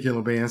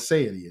particular bands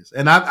say it is.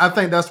 And I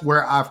think that's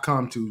where I've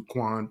come to,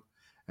 Quan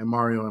and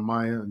Mario and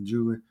Maya and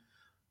Julie.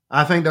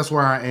 I think that's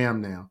where I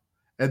am now.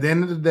 At the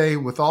end of the day,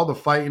 with all the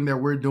fighting that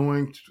we're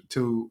doing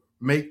to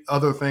make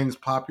other things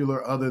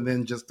popular other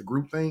than just the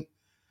group thing,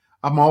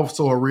 I'm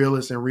also a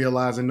realist and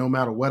realizing no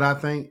matter what I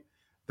think,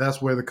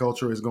 that's where the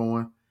culture is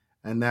going.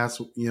 And that's,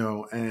 you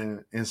know,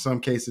 and in some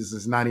cases,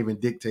 it's not even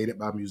dictated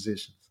by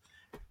musicians.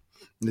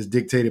 It's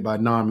dictated by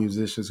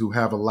non-musicians who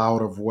have a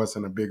louder voice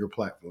and a bigger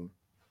platform.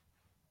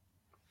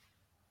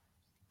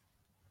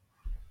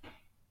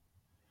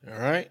 All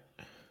right.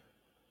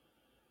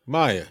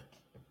 Maya,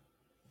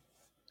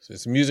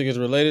 since music is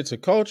related to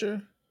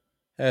culture,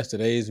 has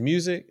today's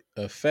music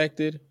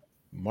affected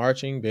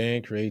marching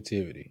band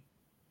creativity?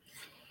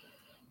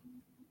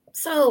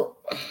 So,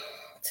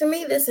 to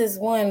me, this is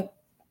one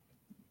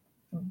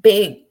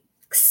big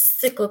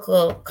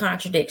cyclical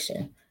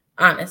contradiction,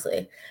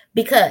 honestly,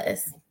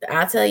 because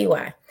I'll tell you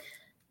why.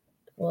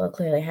 Well,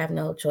 clearly I have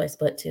no choice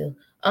but to.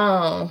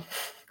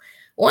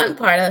 One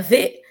part of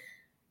it,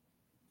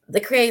 the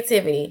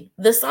creativity,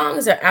 the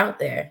songs are out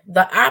there,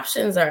 the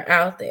options are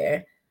out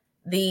there,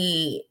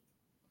 the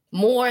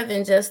more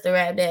than just the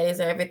rap daddies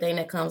or everything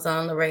that comes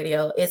on the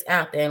radio is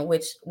out there, in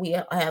which we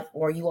have,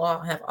 or you all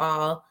have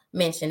all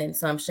mentioned in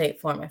some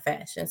shape, form, or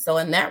fashion. So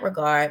in that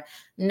regard,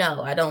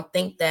 no, I don't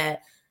think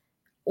that.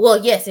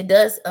 Well, yes, it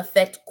does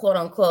affect quote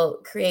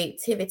unquote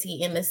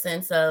creativity in the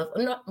sense of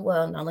no,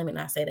 let me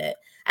not say that.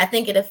 I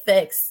think it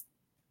affects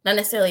not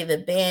necessarily the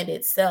band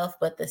itself,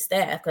 but the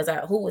staff, because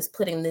who was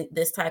putting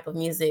this type of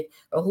music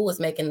or who was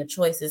making the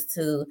choices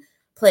to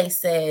play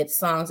said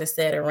songs or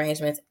said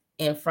arrangements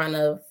in front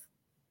of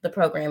the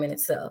program in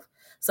itself.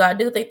 So I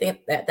do think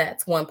that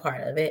that's one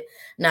part of it.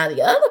 Now,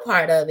 the other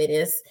part of it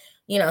is,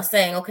 you know,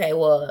 saying, okay,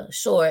 well,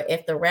 sure,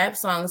 if the rap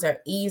songs are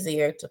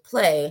easier to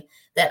play,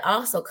 that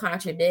also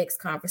contradicts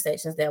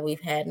conversations that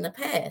we've had in the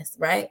past,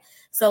 right?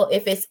 So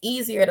if it's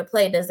easier to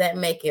play, does that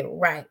make it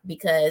right?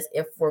 Because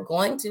if we're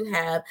going to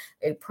have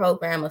a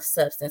program of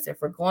substance,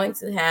 if we're going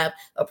to have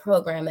a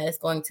program that is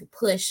going to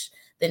push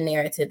the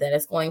narrative, that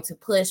is going to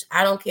push,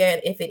 I don't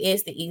care if it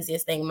is the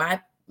easiest thing, my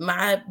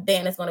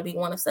band is going to be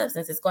one of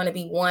substance. It's going to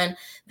be one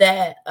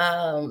that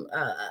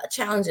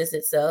challenges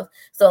itself.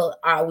 So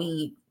are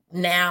we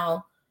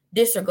now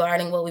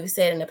disregarding what we've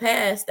said in the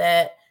past,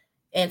 that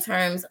in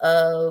terms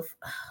of,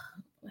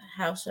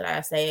 how should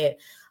I say it?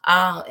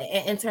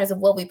 In terms of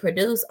what we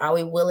produce, are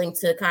we willing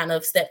to kind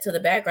of step to the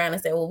background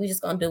and say, well, we're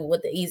just going to do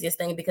what the easiest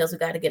thing because we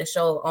got to get a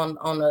show on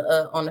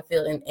the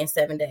field in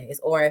 7 days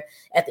or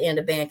at the end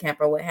of band camp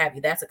or what have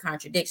you? That's a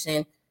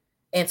contradiction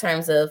in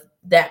terms of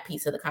that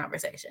piece of the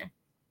conversation.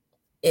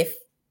 If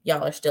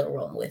y'all are still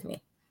rolling with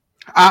me.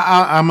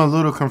 I'm a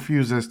little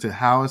confused as to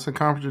how it's a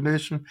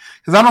contradiction,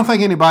 because I don't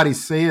think anybody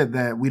said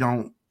that we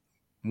don't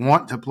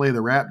want to play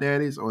the rap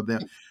daddies or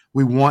that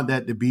we want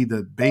that to be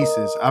the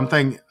basis. I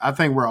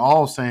think we're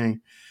all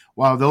saying,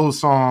 while those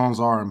songs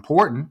are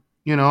important,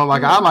 you know,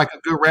 like I like a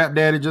good rap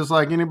daddy just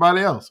like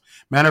anybody else.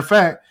 Matter of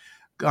fact,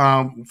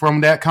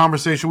 from that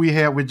conversation we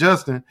had with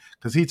Justin,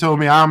 because he told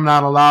me I'm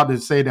not allowed to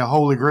say that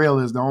Holy Grail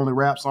is the only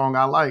rap song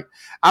I like.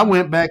 I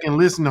went back and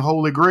listened to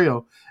Holy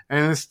Grail,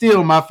 and it's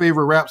still my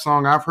favorite rap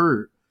song I've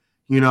heard,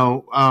 you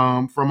know,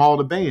 from all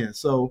the bands.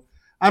 So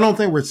I don't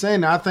think we're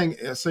saying that. I think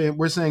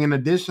we're saying in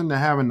addition to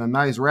having a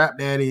nice rap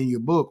daddy in your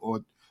book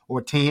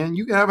or 10,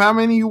 you can have how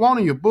many you want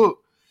in your book.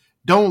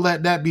 Don't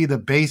let that be the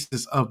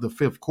basis of the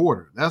fifth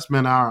quarter. That's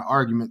been our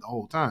argument the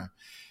whole time.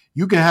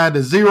 You can have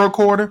the zero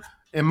quarter.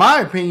 In my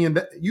opinion,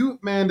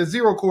 the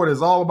zero quarter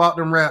is all about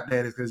them rap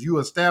daddies, because you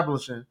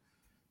establishing,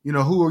 you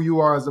know, who you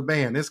are as a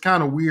band. It's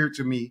kind of weird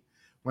to me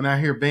when I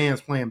hear bands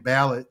playing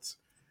ballads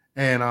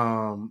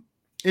and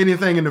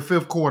anything in the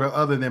fifth quarter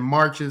other than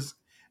marches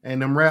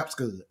and them rap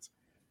scuds.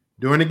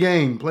 During the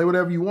game, play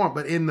whatever you want,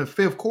 but in the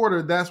fifth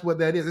quarter, that's what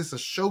that is. It's a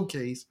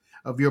showcase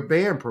of your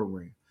band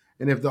program.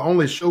 And if the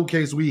only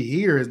showcase we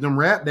hear is them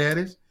rap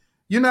daddies,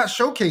 you're not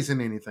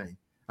showcasing anything.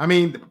 I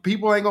mean,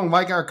 people ain't going to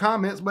like our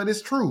comments, but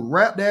it's true.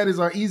 Rap daddies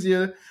are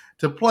easier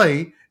to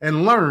play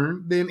and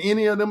learn than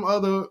any of them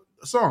other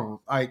songs.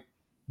 Like,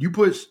 you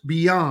put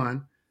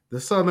Beyond, the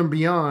Southern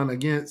Beyond,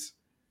 against,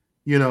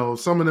 you know,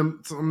 some of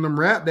them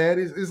rap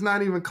daddies, it's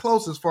not even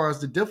close as far as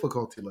the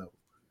difficulty level.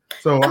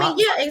 So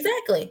yeah,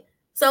 exactly.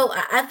 So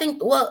I think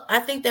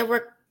that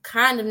we're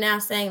kind of now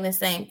saying the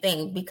same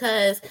thing,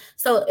 because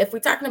so if we're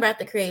talking about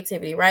the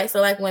creativity, right? So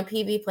like when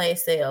PV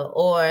plays Cell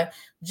or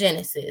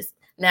Genesis.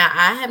 Now,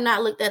 I have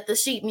not looked at the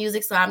sheet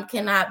music, so I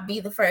cannot be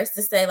the first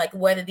to say like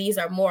whether these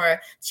are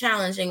more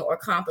challenging or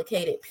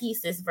complicated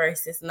pieces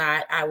versus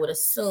not. I would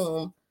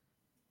assume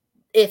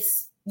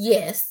it's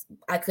Yes,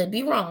 I could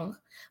be wrong.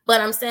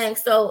 But I'm saying,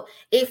 so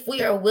if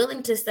we are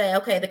willing to say,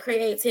 okay, the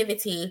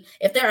creativity,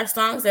 if there are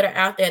songs that are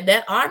out there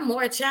that are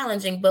more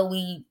challenging, but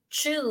we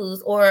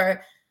choose,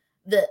 or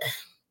the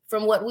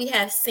from what we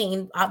have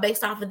seen,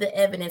 based off of the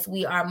evidence,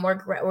 we are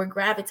we're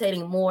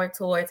gravitating more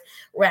towards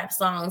rap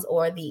songs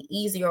or the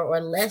easier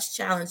or less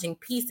challenging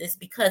pieces,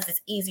 because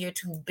it's easier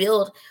to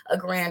build a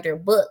grander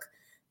book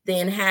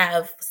than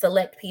have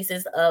select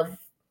pieces of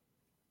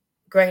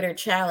greater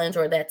challenge,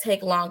 or that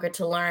take longer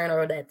to learn,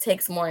 or that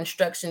takes more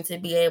instruction to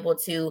be able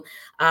to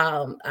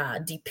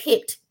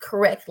depict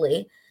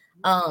correctly.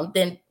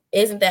 Then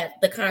isn't that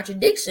the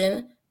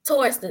contradiction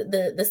towards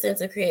the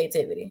sense of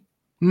creativity?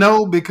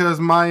 No, because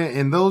Maya,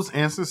 in those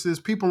instances,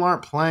 people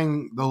aren't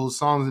playing those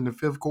songs in the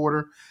fifth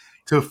quarter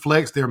to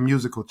flex their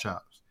musical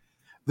chops.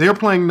 They're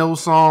playing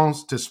those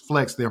songs to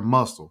flex their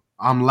muscle.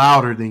 I'm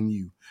louder than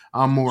you.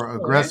 I'm more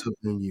aggressive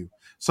than you.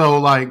 So,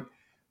 like,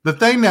 the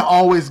thing that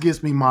always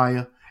gets me,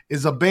 Maya,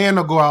 is a band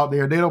will go out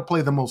there, they'll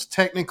play the most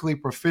technically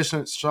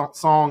proficient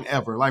song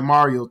ever, like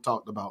Mario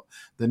talked about,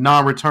 the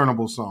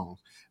non-returnable songs.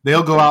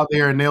 They'll go out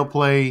there and they'll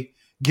play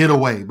Get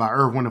Away by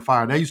Earth, Wind &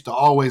 Fire. That used to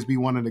always be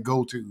one of the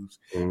go-tos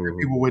that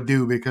people would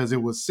do because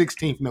it was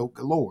 16th note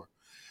galore.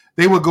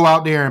 They would go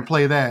out there and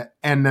play that,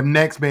 and the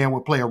next band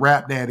would play a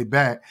Rap Daddy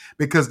back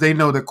because they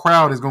know the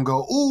crowd is going to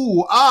go,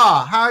 ooh,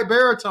 ah, high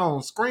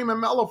baritone, screaming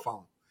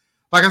mellophone.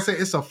 Like I said,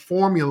 it's a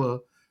formula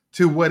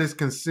to what is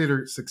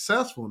considered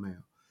successful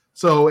now.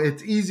 So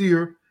it's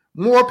easier.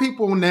 More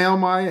people now,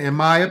 Maya, in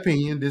my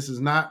opinion, this is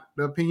not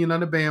the opinion of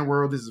the band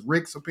world, this is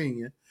Rick's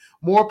opinion.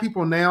 More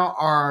people now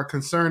are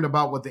concerned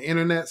about what the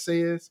internet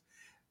says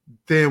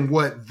than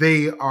what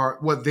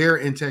their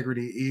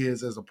integrity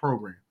is as a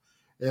program.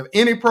 If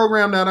any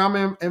program that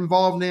I'm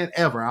involved in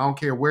ever, I don't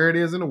care where it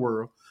is in the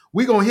world,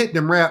 we're going to hit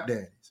them rap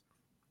daddies.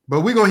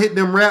 But we're going to hit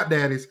them rap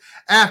daddies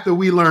after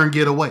we learn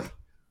Get Away.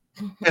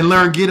 And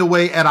learn Get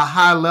Away at a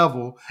high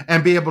level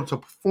and be able to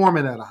perform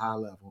it at a high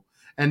level.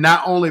 And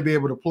not only be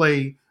able to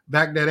play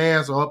Back That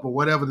Ass Up or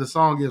whatever the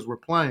song is we're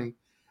playing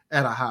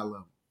at a high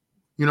level.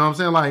 You know what I'm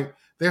saying? Like,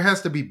 there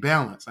has to be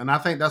balance. And I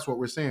think that's what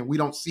we're saying. We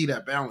don't see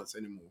that balance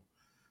anymore.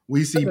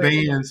 We see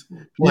bands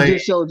play. You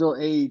just showed your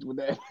age with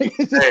that.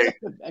 Hey,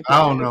 I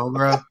don't know,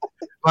 bro.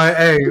 Like,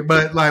 hey,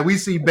 but like we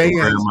see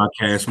bands. My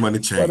Cash Money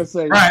chain.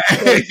 Say, right.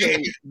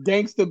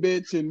 Gangsta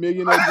Bitch and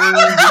Millionaire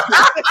Dreams.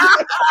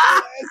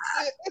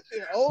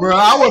 Bro,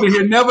 I want to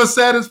hear Never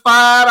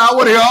Satisfied. I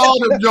want to hear all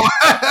them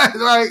joints.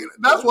 Like,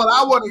 that's what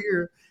I want to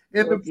hear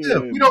in the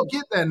fifth. We don't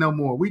get that no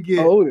more. We get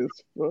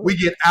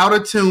out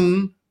of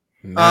tune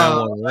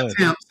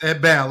attempts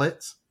at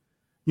ballads.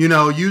 You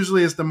know,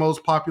 usually it's the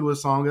most popular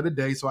song of the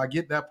day, so I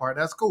get that part.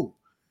 That's cool.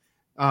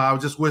 I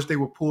just wish they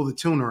would pull the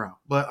tuner out.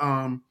 But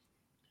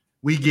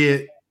we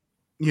get,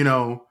 you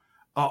know,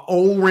 an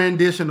old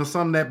rendition of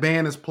something that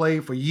band has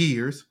played for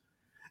years,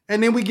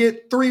 and then we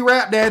get 3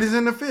 rap daddies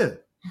in the fifth.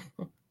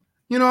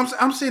 You know,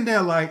 I'm sitting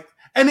there like,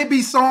 and it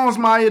be songs,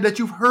 Maya, that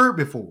you've heard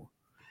before.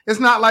 It's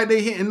not like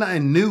they hitting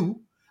nothing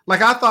new.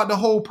 Like, I thought the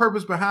whole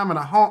purpose behind a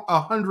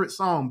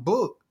 100-song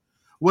book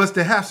was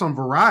to have some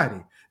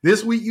variety.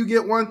 This week you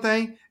get one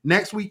thing,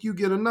 next week you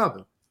get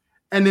another.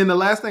 And then the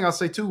last thing I'll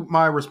say too,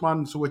 Maya,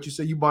 responding to what you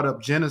said, you brought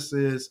up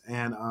Genesis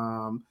and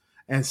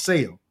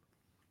Sale.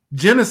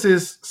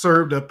 Genesis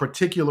served a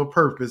particular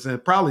purpose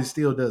and probably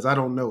still does. I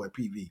don't know at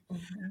PV.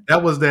 Mm-hmm.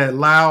 That was that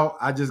loud,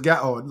 I just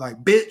got,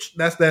 like, bitch,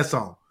 that's that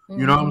song.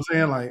 You know what I'm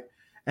saying? Like,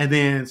 and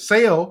then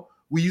Sale,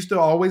 we used to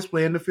always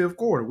play in the fifth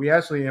quarter. We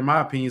actually, in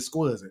my opinion,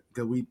 squeezed it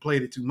because we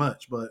played it too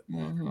much. But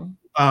Whoa.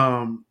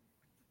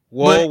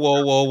 It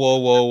was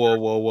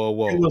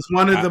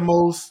one of the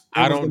most.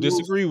 I don't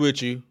disagree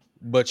with you,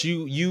 but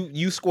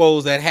you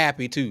squoze that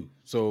happy too.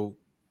 So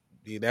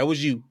yeah, that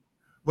was you.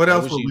 What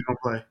else were we gonna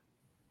play?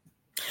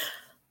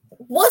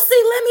 Well,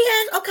 see, let me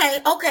ask.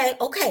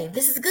 Okay.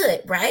 This is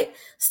good, right?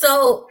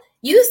 So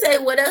you say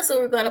what else are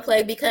we going to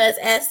play? Because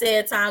as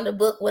said, time the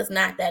book was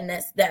not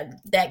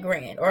that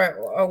grand,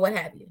 or what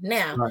have you.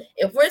 Now, right.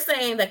 If we're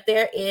saying that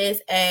there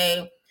is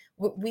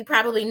we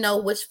probably know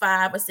which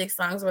 5 or 6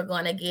 songs we're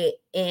going to get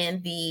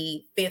in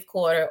the fifth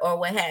quarter, or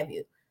what have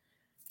you.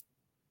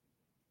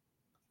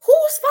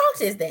 Whose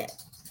fault is that?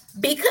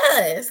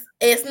 Because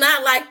it's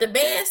not like the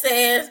band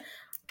says,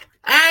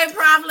 "All right,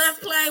 Prof, let's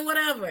play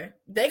whatever."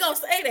 They gonna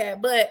say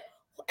that, but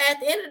at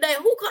the end of the day,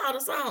 who called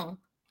a song?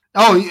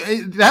 Oh,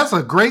 that's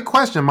a great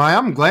question, Maya.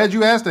 I'm glad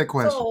you asked that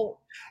question.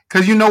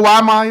 Because you know why,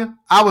 Maya?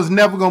 I was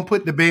never gonna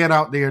put the band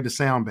out there to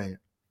sound bad.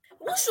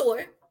 Well,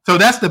 sure. So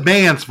that's the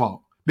band's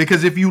fault.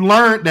 Because if you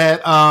learned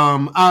that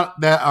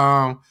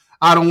I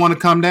Don't Want to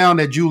Come Down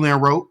that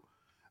Julian wrote,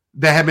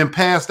 that had been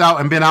passed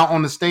out and been out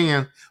on the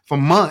stand for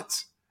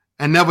months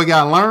and never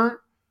got learned,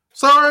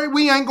 sorry,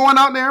 we ain't going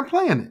out there and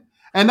playing it.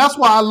 And that's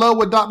why I love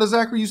what Dr.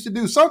 Zachary used to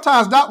do.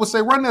 Sometimes Doc would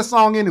say, run that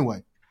song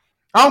anyway.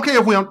 I don't care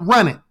if we don't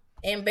run it.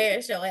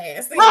 Embarrass your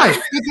ass. Right.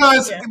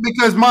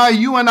 Because Maya,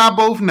 you and I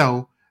both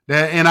know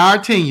that in our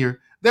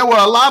tenure, there were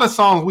a lot of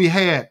songs we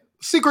had.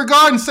 Secret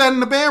Garden sat in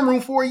the band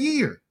room for a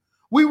year.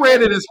 We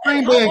read it at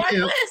spring band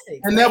camp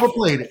and never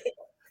played it.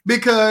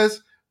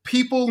 Because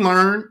people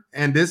learn,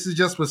 and this is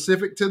just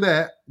specific to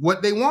that,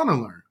 what they want to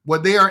learn,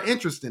 what they are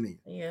interested in.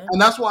 Yeah.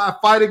 And that's why I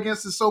fight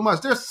against it so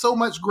much. There's so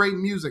much great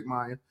music,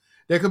 Maya,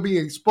 that could be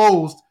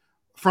exposed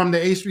from the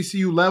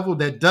HBCU level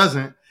that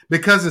doesn't,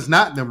 because it's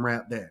not them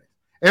rap daddies.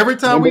 Every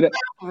time Remember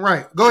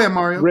right. Go ahead,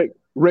 Mario.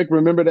 Rick,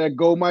 remember that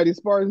Go Mighty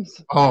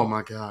Spartans? Oh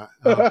my God.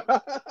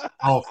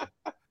 Awful.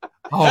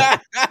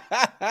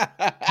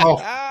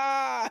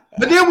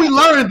 But then we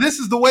learned this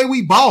is the way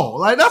we ball.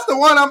 Like that's the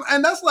one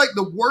and that's like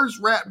the worst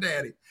rap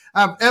daddy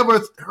I've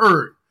ever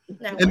heard.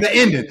 In the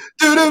ending.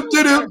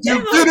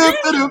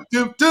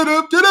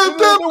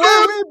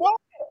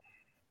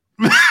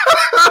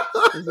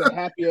 It's a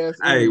happy ass.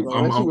 Hey,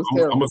 I'm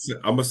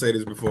gonna say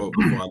this before I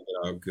get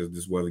out because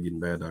this weather getting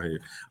bad down here.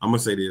 I'm gonna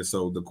say this.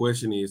 So the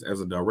question is, as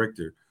a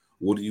director,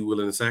 what are you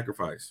willing to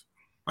sacrifice?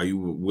 Are you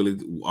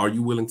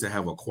willing to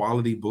have a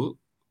quality book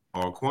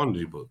or a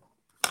quantity book?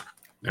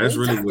 That's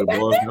really what it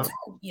boils down.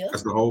 Yep.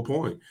 That's the whole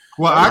point.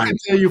 Well, I can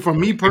tell you for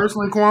me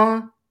personally,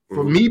 Quan,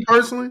 when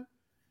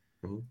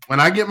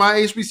I get my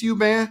HBCU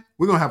band,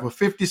 we're going to have a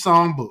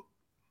 50-song book.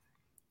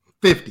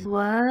 50.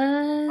 What?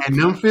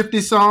 And them 50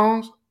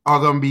 songs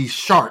are going to be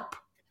sharp.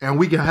 And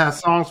we can have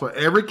songs for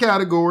every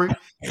category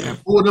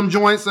and pull them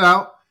joints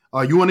out.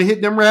 You want to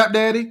hit them rap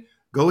daddy?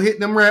 Go hit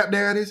them rap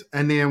daddies.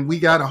 And then we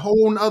got a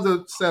whole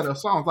other set of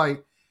songs.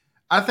 Like,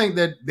 I think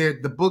that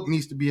the book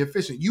needs to be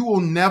efficient. You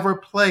will never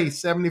play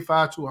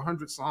 75 to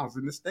 100 songs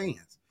in the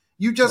stands.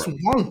 You just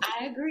won't.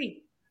 I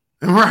agree.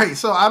 Right.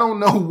 So I don't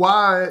know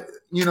why,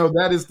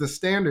 that is the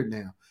standard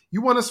now.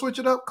 You want to switch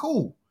it up?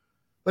 Cool.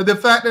 But the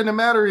fact of the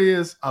matter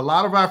is a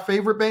lot of our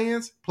favorite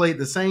bands played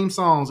the same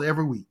songs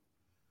every week.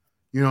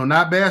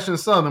 Not bashing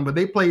Southern, but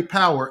they played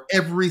Power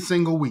every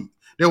single week.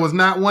 There was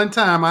not one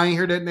time I ain't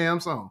heard that damn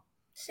song.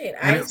 Shit,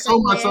 and it's so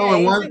much so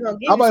in one.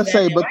 I'm about to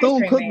say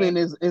Bethune-Cookman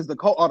is the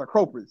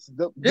culprits.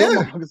 Them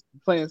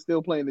motherfuckers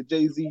still playing the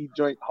Jay-Z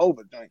joint,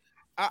 Hova joint.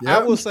 I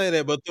will say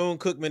that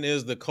Bethune-Cookman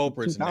is the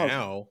culprits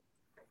now,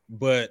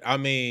 but I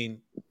mean,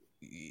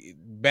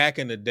 back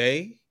in the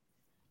day,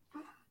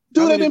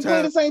 dude, they've been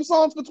playing the same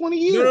songs for 20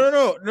 years.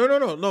 No.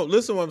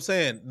 Listen, to what I'm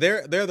saying,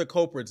 they're the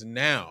culprits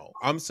now.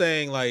 I'm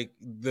saying like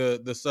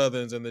the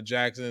Southerns and the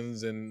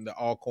Jacksons and the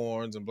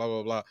Alcorns and blah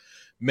blah blah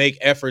make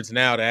efforts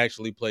now to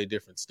actually play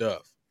different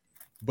stuff.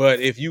 But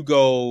if you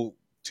go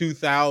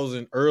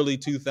 2000, early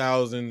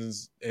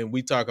 2000s, and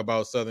we talk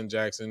about Southern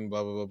Jackson,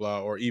 blah, blah, blah,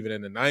 blah, or even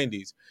in the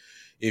 90s,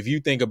 if you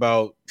think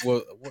about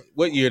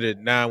what year did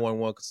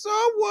 911,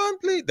 someone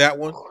please, that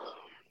one,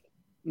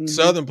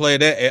 Southern played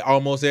that at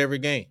almost every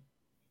game.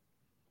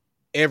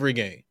 Every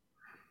game.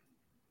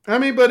 I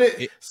mean, but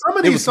some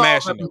of these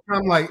songs have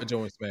become like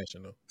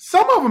smashing though.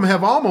 Some of them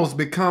have almost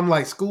become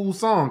like school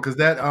songs because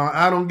that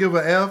I Don't Give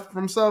a F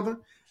from Southern.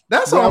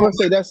 That's all I would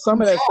say. That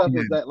some of that stuff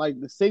is that like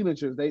the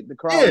signatures. The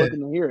crowd looking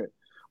to hear it.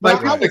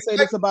 But I would say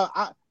this about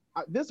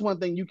this one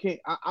thing you can't.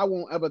 I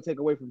won't ever take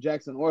away from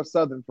Jackson or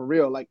Southern for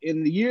real. Like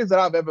in the years that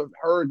I've ever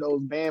heard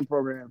those band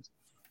programs,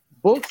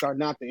 books are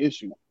not the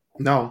issue.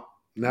 No,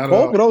 not at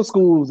all. Both of those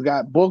schools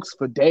got books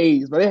for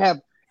days, but they have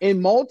in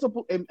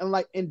multiple and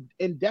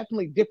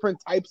definitely different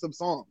types of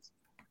songs.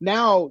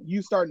 Now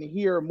you starting to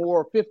hear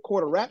more fifth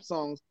quarter rap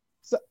songs.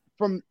 So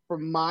from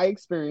my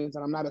experience,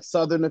 and I'm not a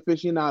Southern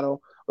aficionado,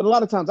 but a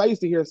lot of times I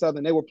used to hear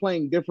Southern. They were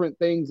playing different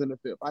things in the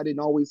fifth. I didn't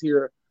always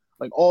hear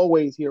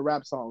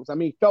rap songs. I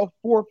mean, felt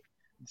fourth,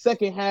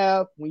 second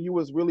half when you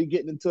was really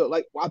getting into it.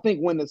 Like I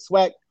think when the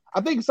SWAC,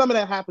 I think some of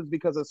that happens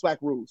because of SWAC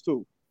rules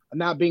too,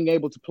 not being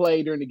able to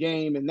play during the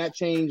game, and that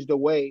changed the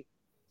way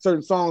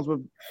certain songs were,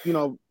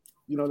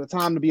 the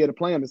time to be able to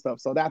play them and stuff.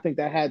 So I think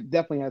that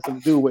definitely has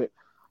something to do with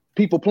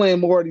people playing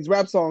more of these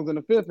rap songs in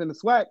the fifth and the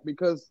SWAC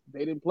because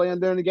they didn't play them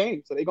during the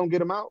game. So they're going to get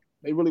them out.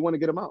 They really want to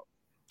get them out.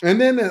 And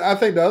then I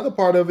think the other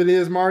part of it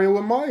is Mario,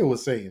 what Maya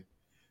was saying.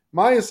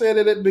 Maya said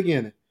it at the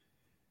beginning.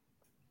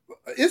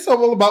 It's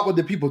all about what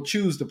the people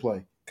choose to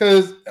play.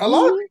 Because a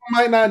lot of people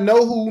might not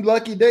know who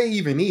Lucky Day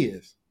even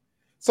is.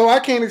 So I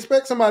can't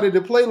expect somebody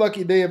to play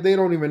Lucky Day if they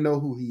don't even know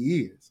who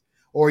he is.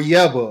 Or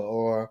Yebba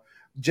or,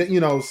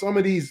 some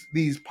of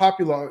these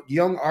popular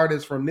young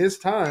artists from this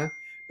time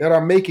that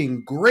are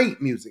making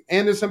great music.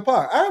 Anderson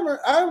 .Paak. I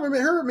haven't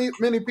heard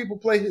many people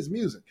play his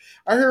music.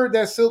 I heard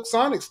that Silk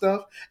Sonic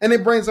stuff, and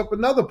it brings up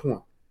another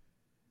point.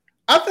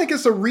 I think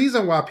it's a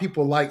reason why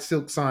people like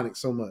Silk Sonic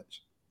so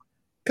much.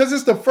 Because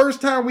it's the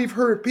first time we've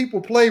heard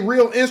people play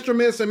real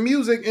instruments and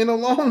music in a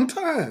long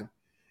time.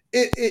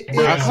 I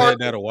said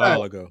that a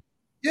while ago.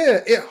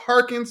 Yeah, it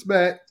harkens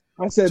back.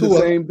 I said the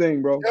same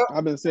thing, bro. Yep,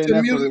 I've been saying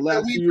that for the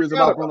last few years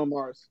about Bruno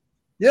Mars.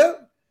 Yeah.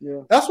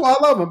 Yeah, that's why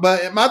I love him.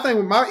 But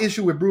my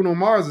issue with Bruno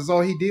Mars is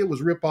all he did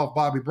was rip off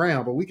Bobby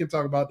Brown. But we can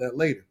talk about that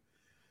later.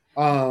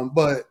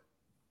 But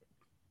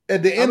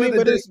at the end of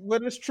the day,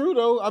 but it's true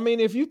though. I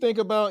mean, if you think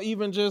about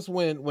even just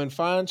when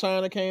Fine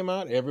China came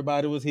out,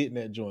 everybody was hitting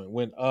that joint.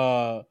 When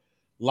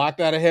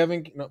Locked Out of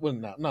Heaven, not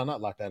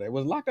Locked Out of Heaven.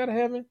 Was Locked Out of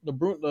Heaven?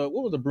 What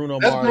was the Bruno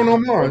Mars? That's Bruno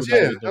Mars.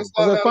 Yeah, that's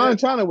Fine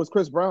China was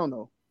Chris Brown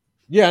though.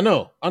 Yeah, I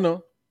know.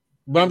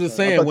 But I'm just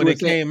saying when it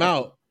came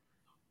out.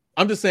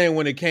 I'm just saying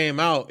when it came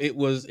out, it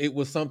was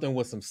something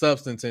with some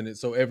substance in it,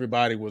 so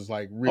everybody was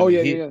like really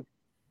hit. Yeah.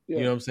 You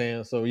know what I'm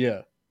saying? So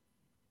yeah.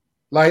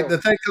 Like the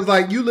thing is,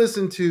 like you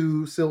listen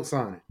to Silk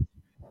Sonic,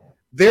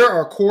 there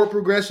are chord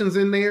progressions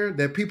in there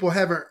that people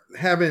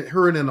haven't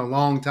heard in a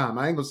long time.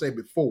 I ain't gonna say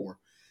before,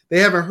 they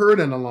haven't heard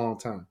in a long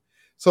time.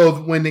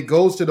 So when it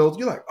goes to those,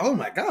 you're like, oh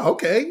my god,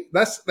 okay,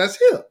 that's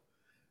hip,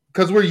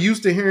 because we're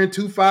used to hearing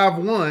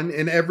 2-5-1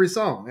 in every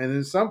song, and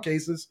in some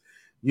cases,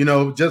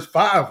 just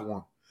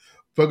 5-1.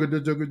 Like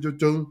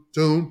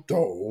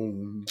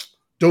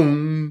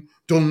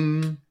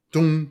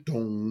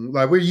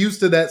we're used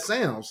to that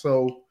sound,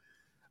 so.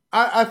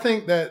 I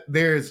think that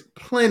there's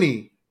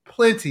plenty,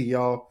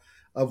 y'all,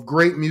 of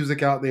great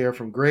music out there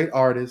from great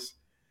artists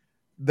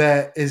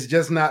that is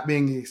just not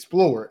being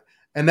explored.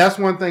 And that's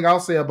one thing I'll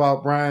say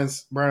about Brian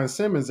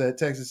Simmons at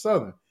Texas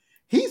Southern.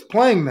 He's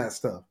playing that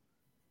stuff.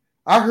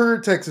 I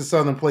heard Texas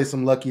Southern play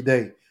some Lucky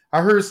Day.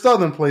 I heard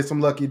Southern play some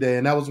Lucky Day,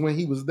 and that was when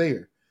he was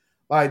there.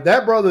 Like,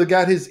 that brother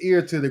got his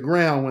ear to the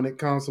ground when it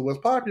comes to what's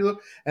popular,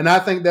 and I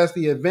think that's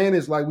the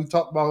advantage, like we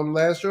talked about on the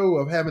last show,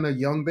 of having a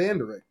young band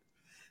director.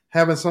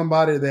 Having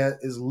somebody that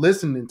is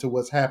listening to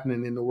what's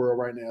happening in the world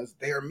right now is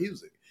their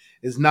music.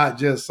 It's not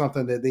just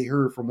something that they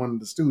heard from one of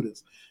the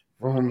students,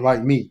 from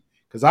like me.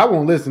 Because I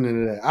won't listen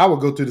to that. I will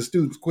go to the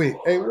students quick.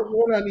 Hey, what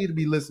do I need to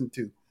be listening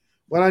to?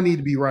 What I need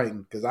to be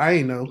writing? Because I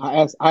ain't know.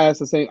 I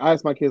ask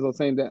my kids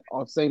the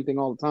same thing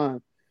all the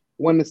time.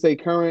 When to stay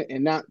current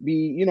and not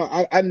be,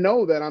 I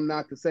know that I'm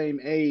not the same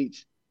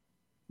age,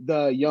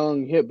 the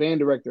young hip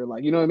band director.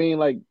 Like, you know what I mean?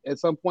 Like at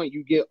some point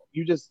you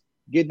just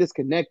get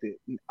disconnected.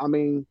 I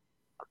mean,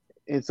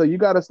 and so you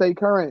got to stay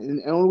current, and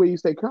the only way you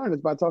stay current is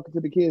by talking to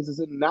the kids that's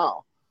in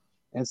now.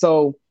 And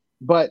so,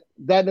 but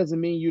that doesn't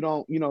mean you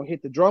don't,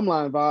 hit the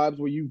drumline vibes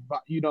where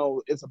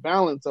it's a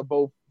balance of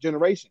both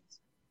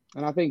generations.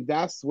 And I think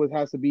that's what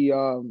has to be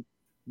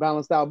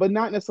balanced out, but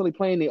not necessarily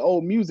playing the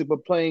old music,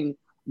 but playing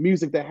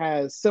music that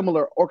has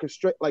similar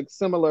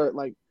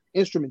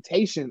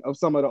instrumentation of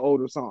some of the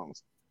older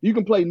songs. You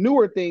can play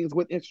newer things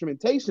with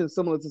instrumentation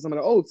similar to some of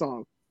the old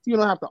songs. So you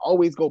don't have to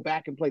always go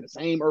back and play the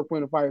same Earth,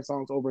 Wind & Fire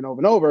songs over and over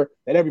and over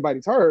that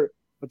everybody's heard,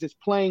 but just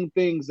playing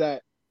things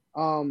that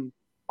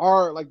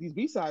are like these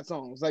B-side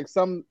songs, like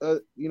some,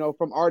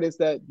 from artists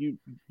that you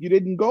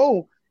didn't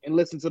go and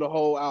listen to the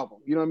whole album.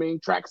 You know what I mean?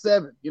 Track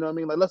 7. You know what I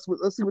mean? Like let's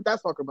see what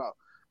that's talking about.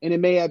 And it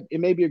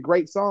may be a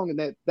great song, and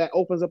that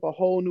opens up a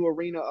whole new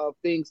arena of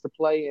things to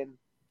play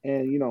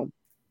and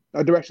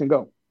a direction to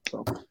go.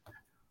 So,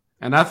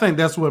 and I think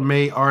that's what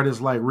made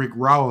artists like Rick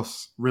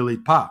Ross really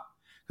pop.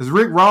 Because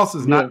Rick Ross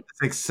is not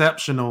this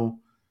exceptional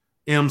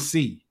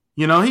MC.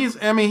 He's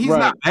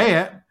not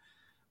bad.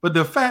 But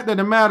the fact of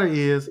the matter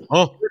is,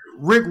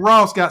 Rick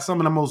Ross got some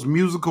of the most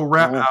musical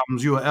rap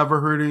albums you have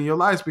ever heard in your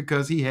life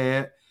because he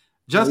had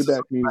Justice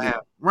League.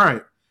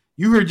 Right.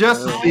 You heard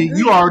Justice League,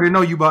 you already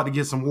know you about to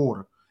get some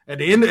water. At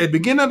the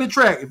beginning of the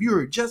track, if you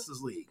heard Justice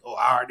League,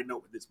 I already know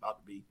what this is about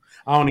to be.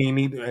 I don't even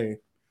need to.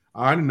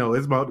 I already know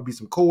it's about to be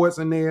some chords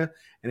in there,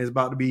 and it's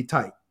about to be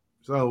tight.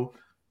 So,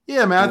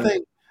 yeah, man,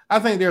 I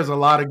think there's a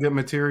lot of good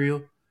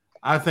material.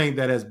 I think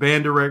that as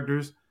band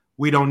directors,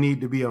 we don't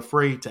need to be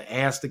afraid to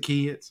ask the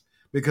kids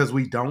because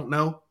we don't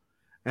know.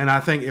 And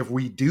I think if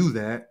we do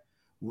that,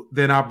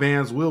 then our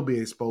bands will be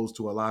exposed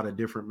to a lot of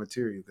different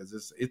material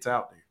because it's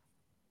out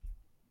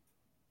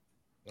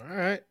there. All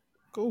right,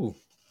 cool.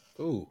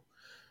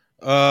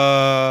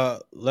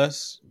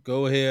 Let's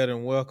go ahead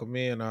and welcome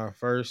in our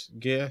first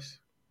guest.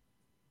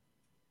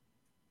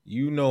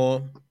 You know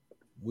him.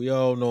 We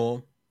all know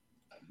him.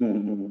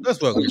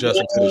 Let's welcome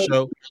Justin to the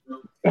show.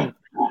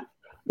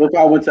 What's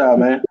up with y'all,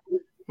 man?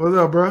 What's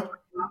up, bro?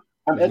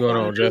 What's going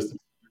on, Justin?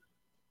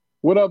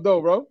 What up,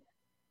 though, bro?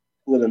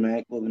 Cooling,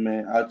 man.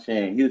 Out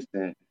here in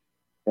Houston,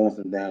 doing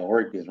some down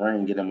work. This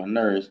rain getting on my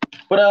nerves.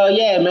 But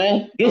yeah,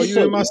 man. You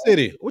in my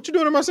city? What you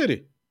doing in my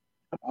city?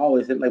 I'm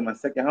always in like my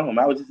second home.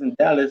 I was just in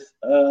Dallas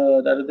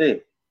the other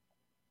day.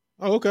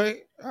 Oh,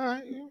 okay. All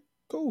right.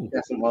 Cool.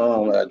 Got some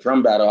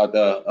drum battle out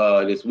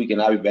there this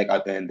weekend. I'll be back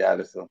out there in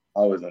Dallas, so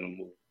always on the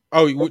move.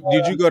 Oh,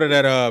 did you go to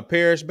that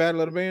Parish Battle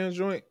of the Bands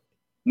joint?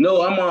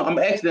 No, I'm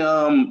actually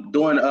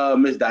doing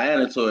Miss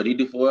Diana tour. They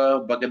do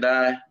for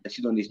Buckeye, and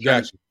she's doing these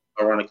tracks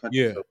around the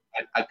country. Yeah. So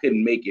I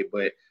couldn't make it,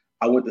 but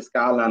I went to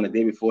Skyline the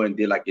day before and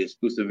did like an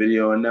exclusive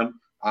video on them.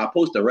 I'll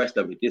post the rest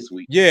of it this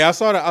week. Yeah, I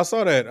saw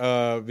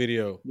that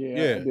video.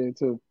 Yeah, I did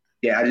too.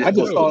 Yeah, I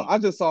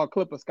just saw a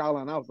clip of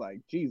Skyline. I was like,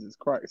 Jesus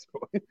Christ.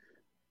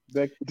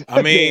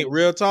 I mean,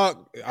 real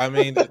talk. I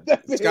mean,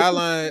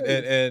 Skyline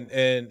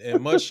and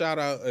much shout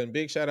out and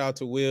big shout out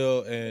to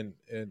Will and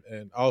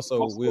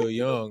also Will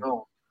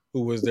Young,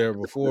 who was there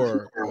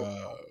before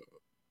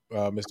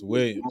Mr.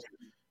 Williams.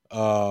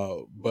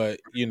 But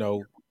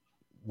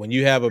when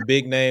you have a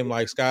big name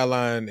like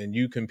Skyline and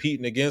you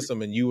competing against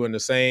them and you in the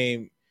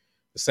same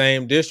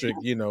district,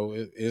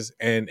 is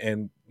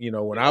and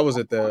when I was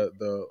at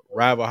the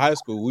rival high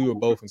school, we were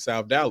both in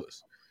South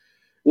Dallas.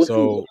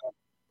 So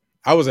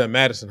I was at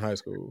Madison High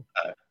School,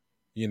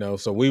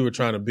 so we were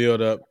trying to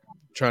build up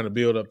trying to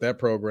build up that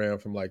program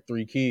from like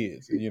 3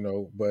 kids,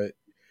 but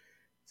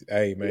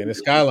hey man, it's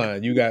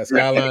Skyline. You got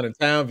Skyline and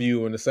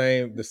Townview in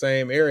the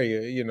same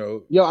area,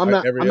 Yo, I'm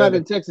not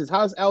in Texas.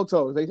 How's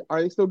Alto?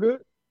 Are they still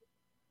good?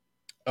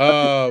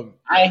 I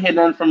ain't heard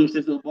nothing from him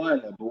since he was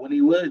born, but when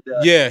he was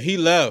there, yeah, he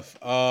left.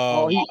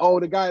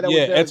 The guy that was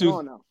there is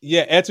gone now.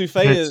 Yeah,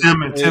 Etouffee is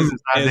not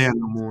there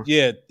no more.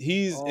 Yeah,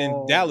 he's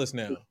in Dallas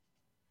now.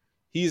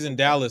 He's in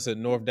Dallas at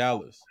North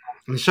Dallas.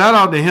 And shout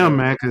out to him,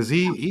 man, because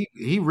he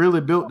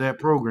really built that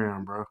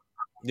program, bro.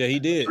 Yeah, he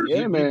did.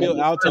 Yeah, man. He built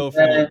Alto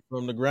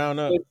from the ground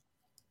up.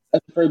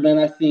 That's the first man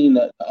I've seen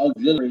the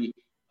auxiliary.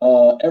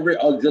 Every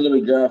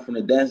auxiliary girl from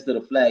the dance to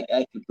the flag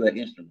actually play an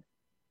instrument.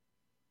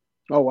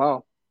 Oh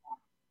wow.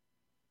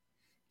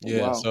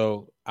 Yeah, wow.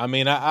 So I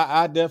mean,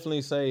 I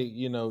definitely say,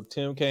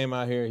 Tim came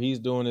out here, he's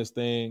doing his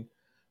thing.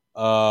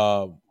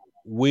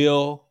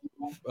 Will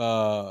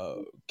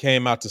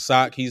came out to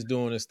SOC, he's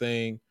doing his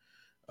thing.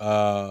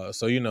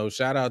 So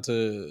shout out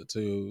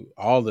to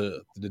all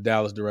the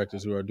Dallas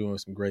directors who are doing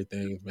some great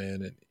things,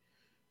 man, and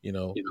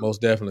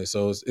most definitely.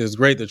 So it's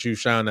great that you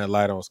shine that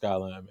light on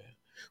Skyline, man.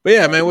 But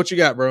yeah, man, what you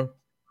got, bro?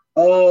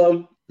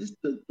 Just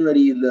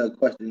 30 little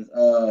questions.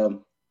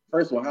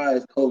 First one, how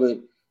has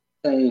COVID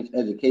changed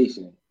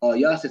education?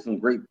 Y'all said some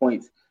great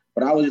points,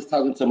 but I was just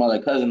talking to my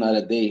cousin the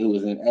other day who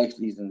was in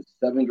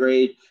 7th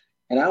grade,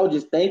 and I was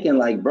just thinking,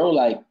 like, bro,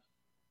 like,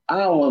 I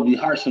don't want to be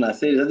harsh when I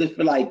say this. I just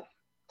feel like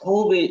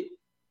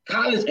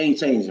college ain't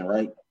changing,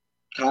 right?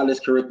 College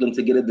curriculum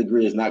to get a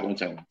degree is not going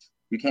to change.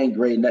 You can't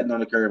grade nothing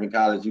on the curve in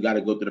college. You got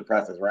to go through the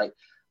process, right?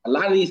 A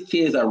lot of these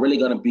kids are really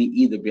going to be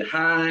either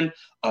behind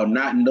or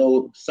not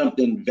know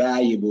something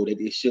valuable that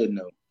they should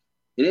know.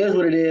 It is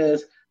what it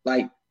is.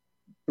 Like,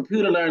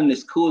 computer learning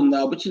is cool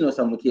now, but some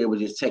of the kids were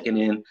just checking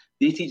in.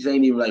 These teachers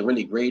ain't even like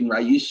really grading,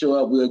 right? You show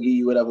up, we'll give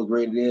you whatever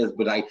grade it is,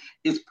 but like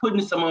it's putting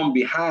someone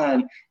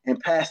behind and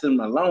passing them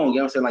along. You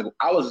know what I'm saying? Like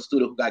I was a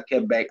student who got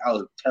kept back. I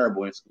was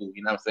terrible in school,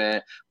 you know what I'm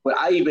saying? But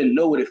I even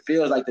know what it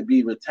feels like to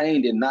be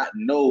retained and not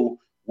know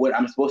what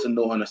I'm supposed to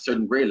know on a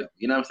certain grade level.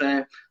 You know what I'm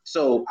saying?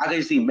 So I can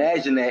just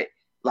imagine that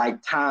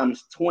like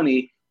times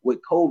 20 with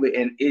COVID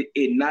and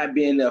it not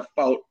being their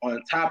fault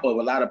on top of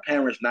a lot of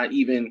parents not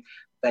even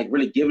like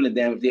really giving a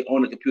damn if they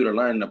own a computer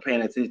learning or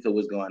paying attention to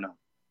what's going on.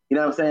 You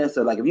know what I'm saying?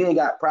 So like if you ain't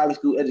got private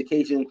school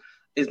education,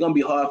 it's gonna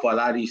be hard for a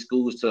lot of these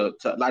schools to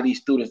a lot of these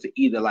students to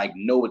either like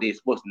know what they're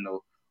supposed to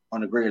know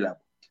on a grade level.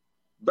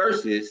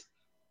 Versus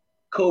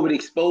COVID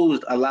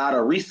exposed a lot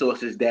of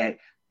resources that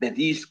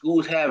these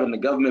schools have and the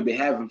government been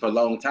having for a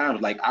long time.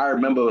 Like I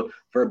remember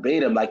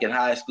verbatim, like in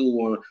high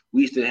school when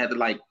we used to have to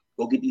like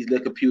go get these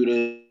little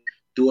computers,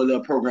 do a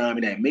little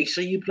programming that make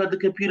sure you plug the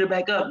computer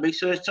back up, make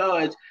sure it's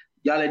charged.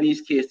 Y'all let these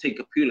kids take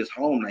computers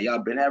home now. Y'all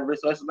been having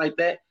resources like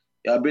that.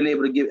 Y'all been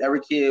able to give every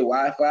kid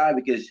Wi-Fi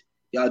because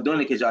y'all doing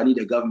it because y'all need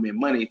the government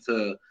money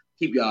to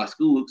keep y'all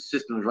school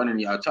systems running,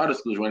 y'all charter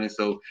schools running.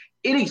 So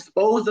it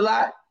exposed a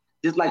lot,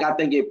 just like I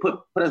think it put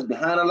us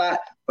behind a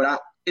lot.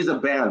 But it's a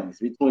balance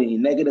between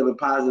negative and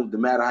positive, no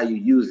matter how you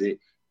use it,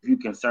 if you're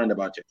concerned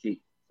about your kids.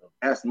 So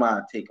that's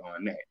my take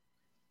on that.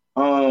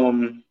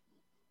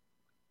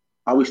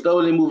 Are we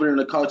slowly moving in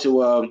a culture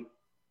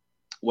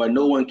where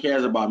no one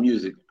cares about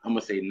music? I'm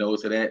gonna say no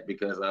to that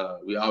because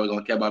we always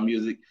gonna care about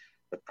music,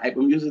 the type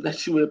of music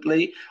that you would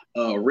play.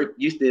 Rick,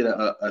 you did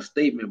a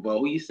statement,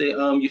 but when you say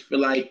you feel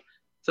like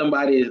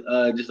somebody is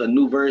just a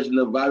new version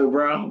of Bobby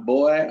Brown,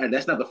 boy, and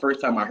that's not the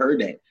first time I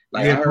heard that.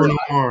 Like I heard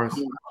Mars.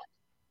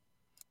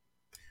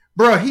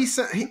 Bro,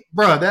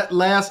 that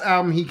last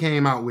album he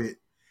came out with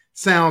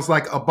sounds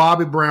like a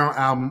Bobby Brown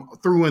album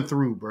through and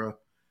through, bro.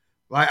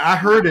 Like I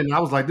heard it and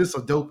I was like, this is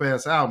a dope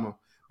ass album,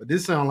 but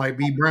this sounds like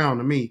B Brown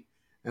to me.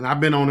 And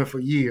I've been on it for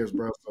years,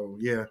 bro. So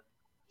yeah,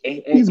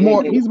 he's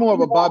more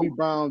of a Bobby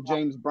Brown,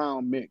 James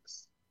Brown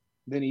mix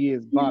than he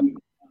is Bobby.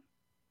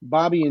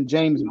 Bobby and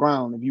James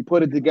Brown, if you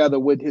put it together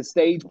with his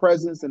stage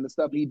presence and the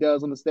stuff he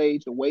does on the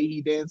stage, the way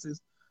he dances,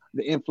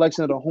 the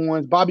inflection of the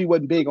horns. Bobby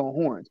wasn't big on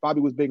horns.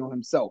 Bobby was big on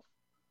himself.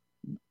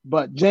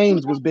 But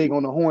James was big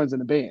on the horns in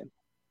the band.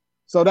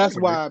 So that's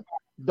why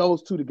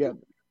those two together.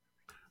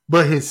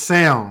 But his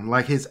sound,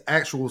 like his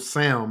actual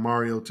sound,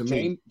 Mario, to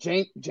me.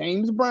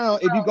 James Brown,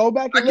 if you go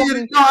back and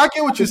listen, I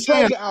get what you're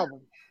saying.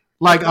 Album.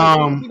 Like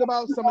think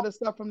about some of the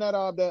stuff from that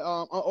the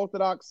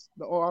Unorthodox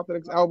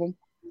album.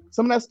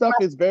 Some of that stuff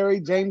is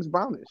very James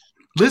Brownish.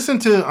 Listen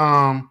to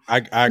I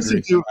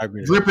agree. I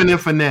agree. Dripping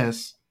and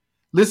Finesse.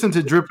 Listen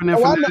to Dripping and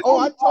Finesse.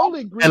 I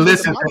totally agree. And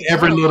listen to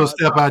Every Little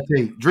Step I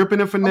Take.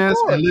 Dripping and Finesse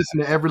and listen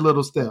to Every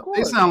Little Step.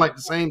 They sound like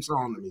the same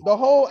song to me. The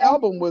whole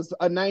album was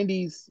a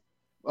 90s,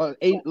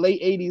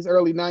 late 80s,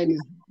 early 90s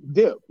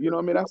dip. You know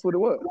what I mean? That's what it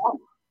was.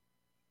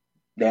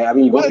 Yeah, I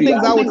mean, one of the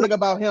things I would think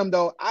about him,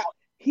 though,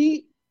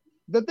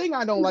 the thing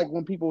I don't like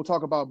when people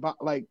talk about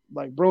like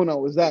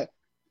Bruno is that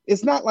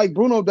it's not like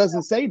Bruno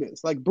doesn't say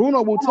this. Like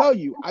Bruno will tell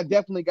you, I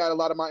definitely got a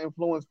lot of my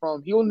influence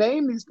from. He'll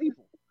name these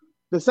people.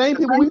 The same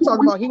people we talk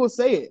about, he will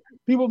say it.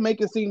 People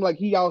make it seem like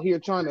he out here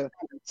trying to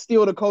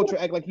steal the culture,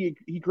 act like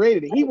he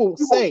created it. He will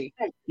say,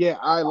 "Yeah,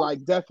 I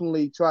like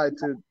definitely tried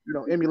to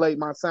emulate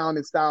my sound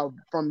and style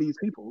from these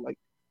people." Like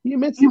he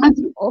admits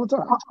it all the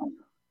time.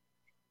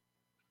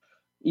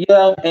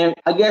 Yeah, and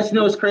I guess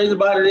what's crazy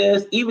about it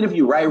is, even if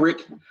you write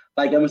Rick,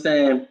 like I'm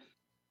saying,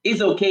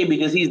 it's okay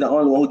because he's the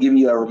only one who giving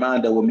you a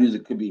reminder of what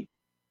music could be.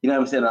 You know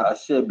what I'm saying? I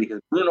should, because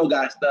Bruno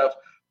got stuff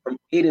from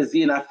A to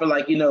Z, and I feel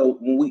like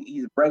when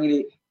he's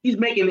bringing it, he's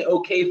making it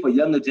okay for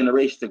younger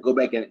generations to go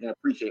back and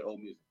appreciate old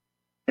music.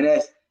 And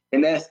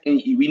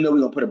we know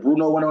we're gonna put a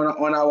Bruno one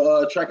on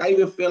our track. I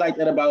even feel like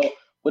that about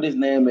what his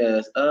name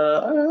is.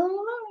 That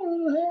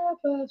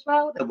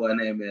boy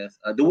name is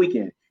The Weeknd.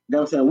 You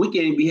know what I'm saying?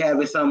 Weeknd be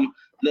having some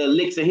little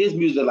licks in his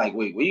music, like,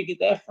 wait, where you get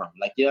that from?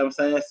 Like, you know what I'm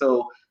saying?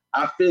 So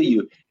I feel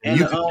you. And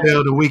you can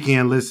tell The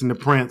Weeknd listened to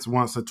Prince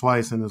once or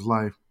twice in his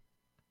life.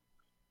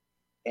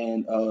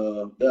 And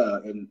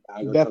and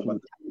I talk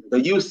about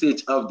the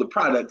usage of the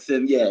products,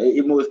 and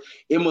it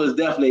most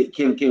definitely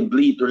can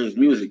bleed through his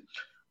music.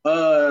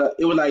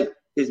 It was like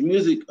his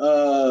music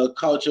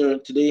culture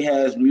today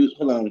has music.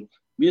 Hold on,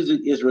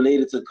 music is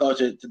related to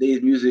culture.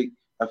 Today's music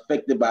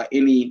affected by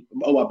any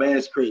a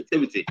band's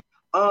creativity.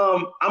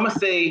 I'm gonna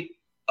say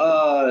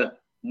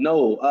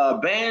no.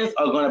 Bands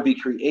are gonna be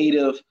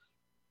creative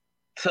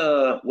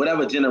to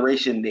whatever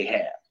generation they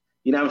have.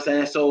 You know what I'm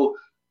saying? So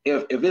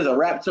if it's a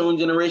rap tune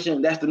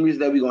generation, that's the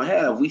music that we're gonna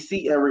have. We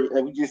see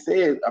like we just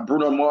said, a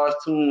Bruno Mars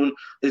tune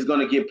is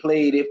gonna get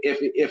played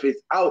if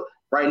it's out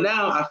right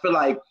now. I feel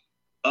like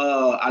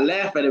I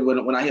laugh at it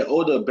when I hear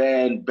older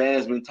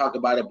bandsmen talk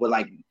about it, but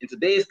like in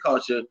today's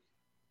culture,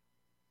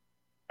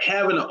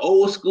 having an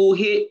old school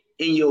hit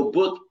in your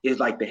book is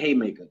like the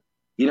haymaker.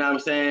 You know what I'm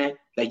saying?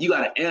 Like you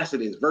gotta answer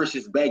this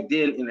versus back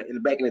then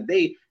back in the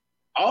day,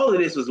 all of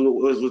this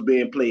was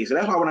being played. So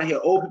that's why when I hear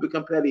old people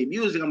compare their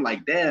music, I'm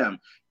like, damn,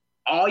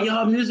 all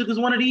y'all music is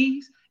one of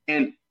these,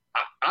 and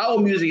our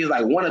music is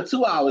like 1 or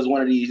 2 hours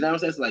one of these. You know what I'm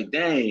saying? It's like,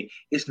 dang,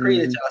 it's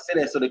crazy that y'all say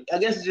that. So I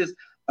guess it's just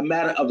a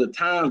matter of the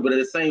times, but at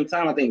the same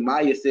time, I think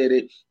Maya said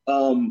it.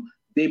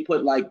 They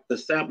put like the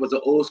samples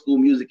of old school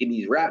music in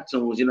these rap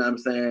tunes. You know what I'm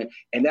saying?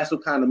 And that's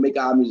what kind of make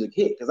our music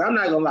hit. Because I'm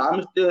not gonna lie,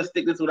 I'm still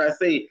sticking to what I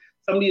say.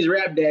 Some of these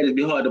rap daddies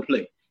be hard to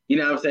play. You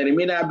know what I'm saying? It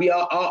may not be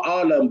all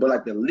of them, but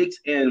like the licks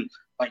and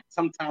like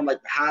sometimes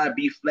like the high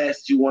B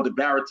flats you want, the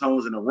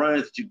baritones and the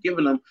runs that you're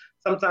giving them,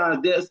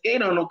 sometimes they'll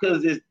skate on them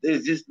because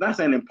it's just not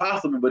saying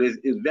impossible, but it's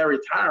very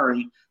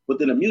tiring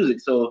within the music.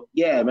 So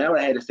yeah, man,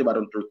 I had to say about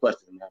them 3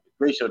 questions, man.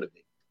 Great show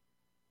today.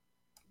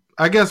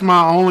 I guess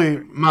my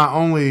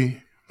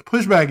only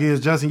pushback is,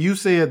 Justin, you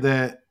said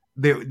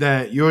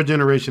that your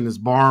generation is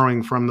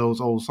borrowing from those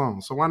old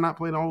songs. So why not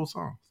play the old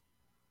songs?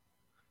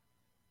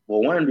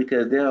 Well, one,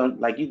 because they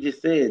don't, like you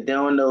just said, they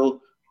don't know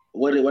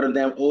where the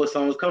damn old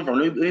songs come from.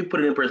 Let me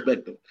put it in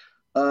perspective.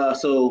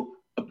 So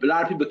a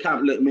lot of people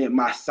compliment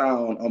my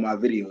sound on my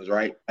videos,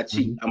 right? I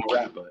cheat. I'm a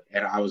rapper,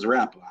 and I was a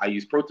rapper. I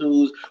use Pro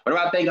Tools.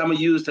 Whatever I think I'm gonna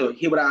use to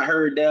hear what I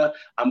heard there,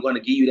 I'm gonna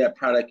give you that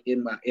product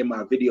in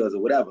my videos or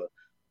whatever.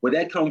 Where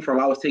that come from?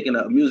 I was taking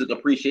a music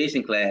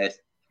appreciation class,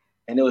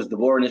 and it was the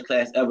boringest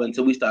class ever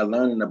until we started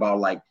learning about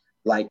like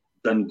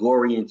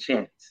Gregorian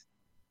chants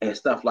and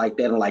stuff like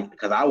that. And like,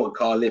 because I would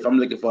call it, if I'm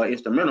looking for an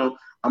instrumental,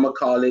 I'm gonna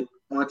call it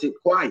haunted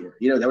choir.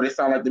 You know, that would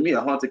sound like to me,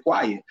 a haunted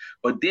choir.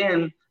 But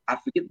then I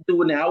forget to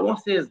do it now. I want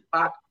to say it's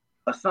Bach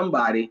or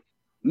somebody.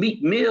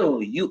 Meek Mill,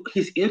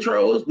 his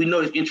intros, we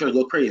know his intros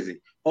go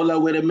crazy. Hold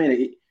on, wait a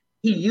minute.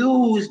 He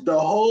used the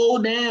whole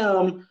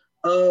damn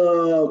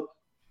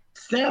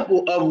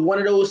sample of one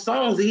of those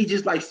songs that he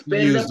just like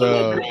sped it up a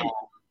little bit.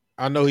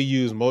 I know he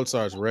used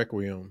Mozart's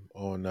Requiem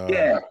on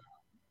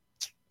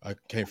I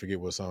can't forget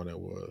what song that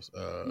was.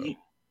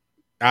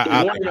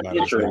 I think about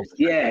it.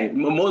 Yeah,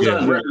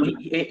 Mozart's Requiem,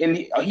 and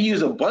he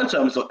used a bunch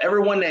of them. So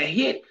everyone that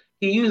hit,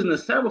 he using the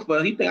sample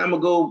for. He think I'm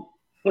gonna go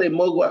play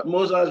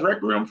Mozart's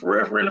Requiem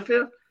forever in the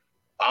fifth.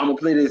 I'm gonna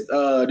play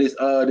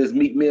this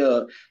Meek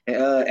Mill and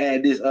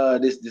add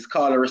this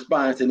call and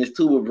response and this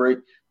tuba break.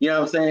 You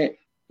know what I'm saying?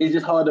 It's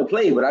just hard to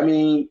play, but I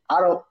mean,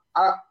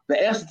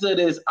 the answer to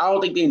this, I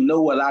don't think they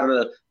know a lot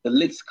of the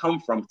licks come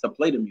from to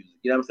play the music.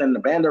 You know what I'm saying? The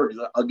band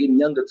are getting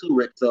younger too,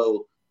 Rick.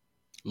 So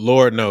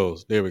Lord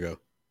knows. There we go.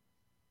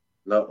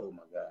 Oh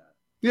my God.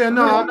 Yeah,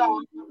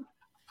 no,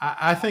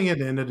 I think at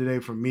the end of the day,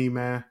 for me,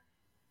 man,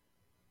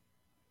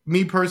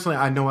 me personally,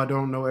 I know I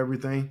don't know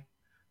everything.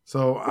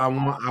 So I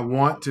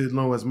want to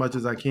know as much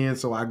as I can.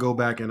 So I go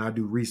back and I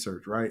do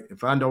research, right?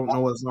 If I don't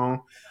know a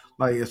song,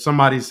 like if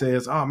somebody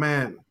says, oh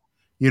man,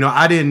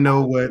 I didn't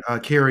know what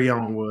Carry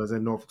On was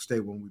at Norfolk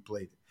State when we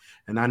played it.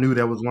 And I knew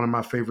that was one of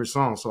my favorite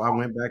songs. So I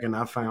went back and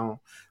I found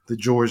the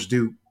George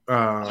Duke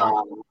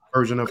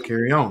version of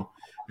Carry On.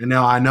 And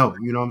now I know,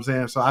 you know what I'm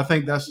saying? So I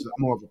think that's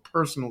more of a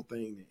personal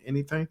thing than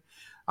anything.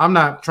 I'm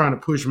not trying to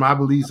push my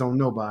beliefs on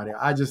nobody.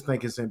 I just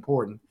think it's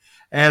important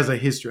as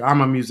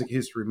I'm a music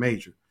history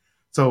major.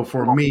 So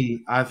for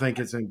me, I think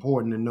it's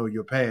important to know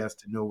your past,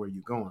 to know where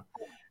you're going.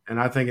 And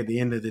I think at the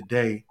end of the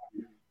day,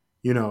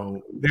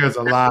 there's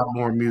a lot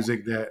more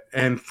music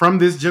and from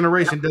this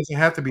generation, doesn't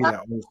have to be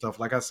that old stuff.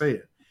 Like I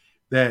said,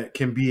 that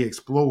can be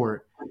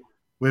explored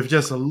with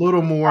just a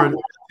little more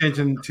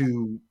attention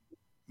to,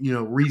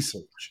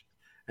 research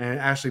and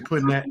actually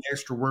putting that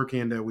extra work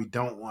in that we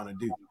don't want to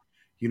do.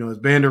 As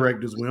band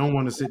directors, we don't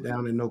want to sit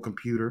down in no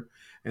computer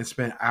and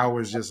spend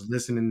hours just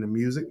listening to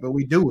music, but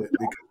we do it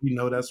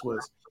because that's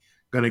what's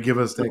going to give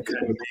us that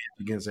kind of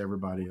edge against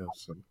everybody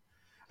else. So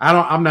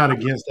I'm not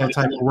against that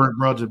type of work,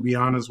 bro, to be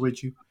honest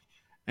with you.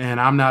 And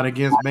I'm not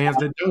against bands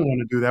that don't want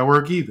to do that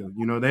work either.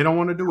 They don't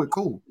want to do it,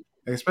 cool,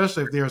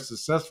 especially if they're a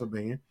successful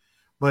band.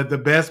 But the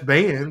best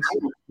bands,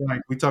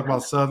 like we talk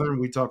about Southern,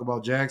 we talk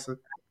about Jackson,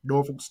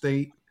 Norfolk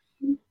State,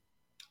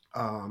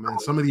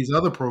 and some of these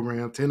other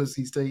programs,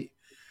 Tennessee State,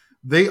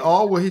 they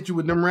all will hit you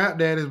with them rap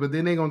daddies, but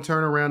then they're gonna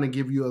turn around and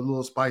give you a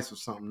little spice of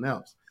something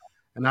else.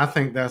 And I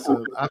think that's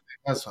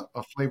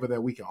a flavor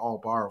that we can all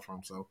borrow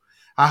from. So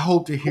I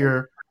hope to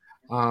hear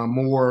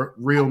more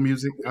real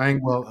music. Let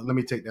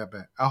me take that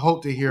back. I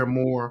hope to hear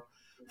more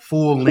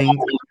full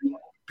length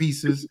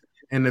pieces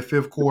in the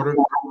fifth quarter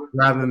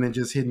rather than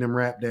just hitting them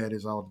rap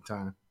daddies all the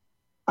time.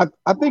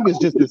 I think it's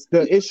just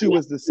the issue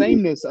is the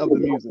sameness of the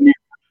music.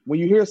 When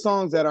you hear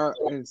songs that are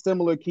in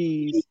similar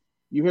keys,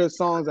 you hear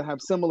songs that have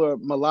similar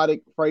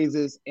melodic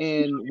phrases,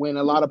 and when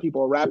a lot of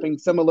people are rapping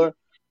similar,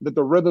 that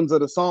the rhythms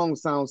of the song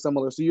sound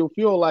similar. So you'll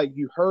feel like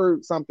you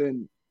heard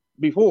something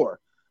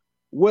before.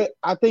 What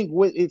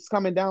it's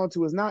coming down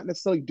to is not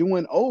necessarily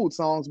doing old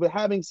songs, but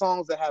having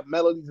songs that have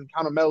melodies and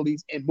counter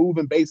melodies and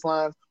moving bass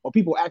lines, or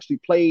people actually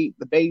played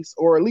the bass,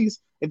 or at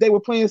least if they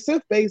were playing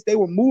synth bass, they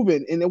were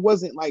moving, and it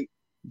wasn't like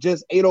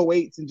just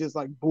 808s and just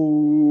like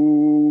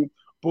boom,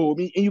 boom.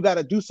 And you got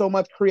to do so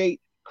much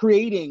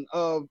creating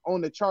of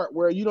on the chart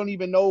where you don't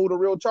even know the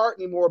real chart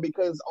anymore,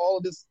 because all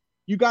of this,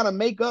 you got to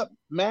make up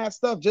mad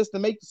stuff just to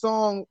make the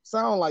song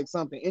sound like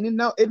something. And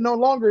it no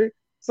longer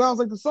sounds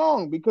like the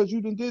song because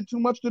you did too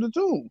much to the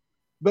tune.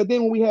 But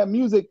then when we have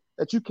music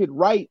that you could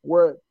write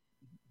where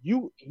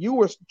you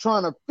were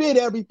trying to fit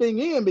everything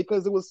in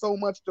because it was so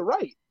much to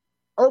write.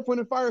 Earth,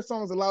 Wind & Fire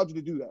songs allowed you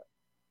to do that.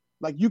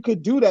 Like you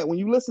could do that when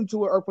you listen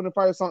to an Earth, Wind &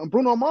 Fire song. And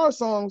Bruno Mars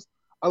songs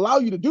allow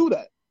you to do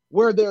that,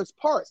 where there's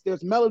parts,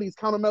 there's melodies,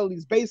 counter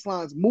melodies, bass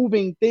lines,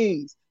 moving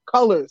things,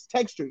 colors,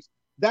 textures.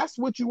 That's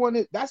what you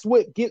wanted. That's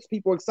what gets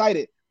people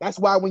excited. That's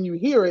why when you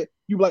hear it,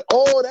 you're like,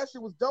 oh, that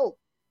shit was dope.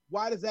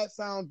 Why does that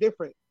sound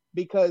different?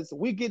 Because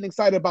we're getting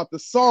excited about the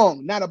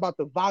song, not about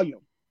the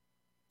volume.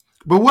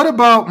 But what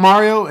about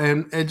Mario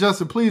and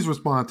Justin? Please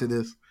respond to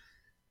this.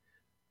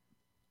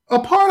 A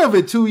part of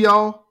it too,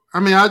 y'all. I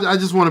mean, I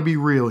just want to be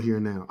real here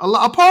now.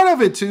 A part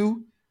of it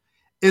too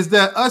is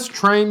that us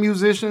trained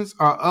musicians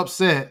are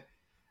upset.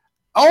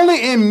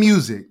 Only in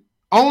music,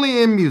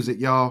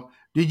 y'all,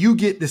 do you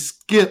get to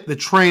skip the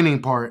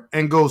training part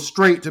and go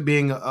straight to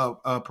being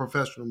a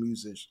professional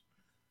musician.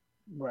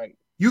 Right.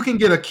 You can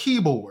get a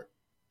keyboard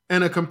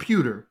and a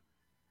computer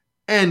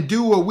and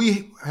do what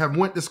we have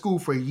went to school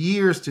for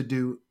years to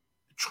do,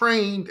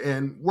 trained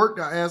and worked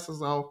our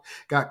asses off,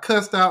 got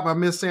cussed out by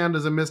Miss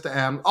Sanders and Mr.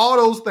 Adams, all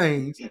those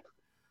things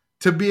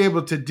to be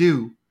able to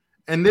do.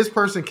 And this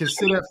person can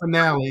sit at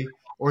Finale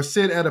or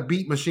sit at a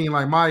beat machine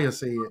like Maya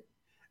said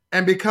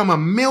and become a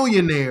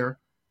millionaire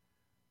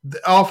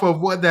off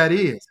of what that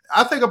is.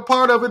 I think a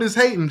part of it is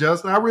hating,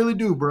 Justin. I really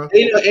do, bro.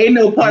 Ain't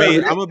no part of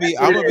it.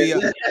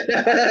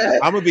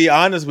 I'm gonna be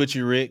honest with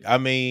you, Rick. I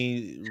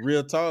mean,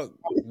 real talk,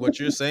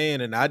 what you're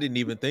saying, and I didn't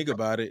even think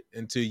about it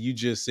until you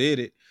just said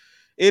it.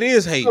 It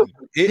is hating.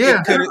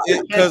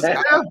 Because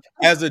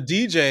as a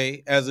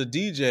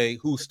DJ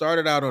who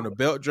started out on a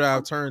belt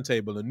drive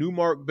turntable, a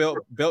Newmark belt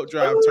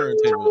drive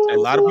turntable, a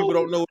lot of people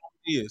don't know what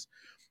it is.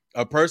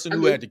 A person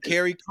who had to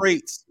carry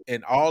crates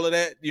and all of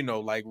that,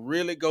 like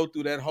really go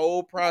through that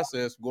whole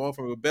process, going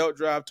from a belt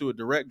drive to a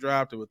direct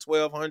drive to a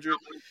 1200.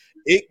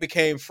 It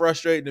became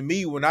frustrating to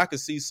me when I could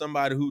see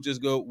somebody who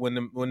just go when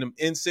them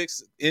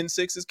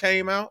N6s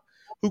came out,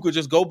 who could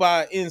just go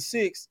buy an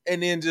N6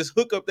 and then just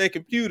hook up their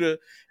computer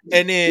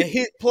and then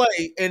hit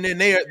play, and then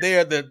they're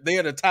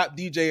the top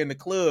DJ in the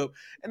club.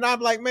 And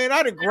I'm like, man,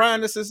 I done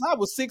grinded since I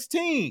was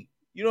 16.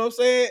 You know what I'm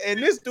saying? And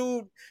this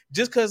dude,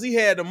 just because he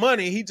had the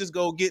money, he just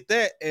go get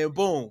that and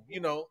boom,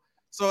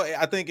 So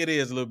I think it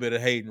is a little bit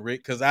of hating,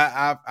 Rick, because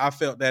I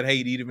felt that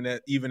hate even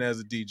as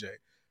a DJ.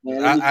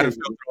 Man, I felt it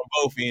on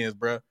both ends,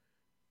 bro.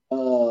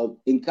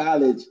 In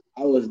college,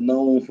 I was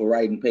known for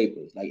writing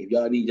papers. Like, if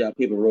y'all need y'all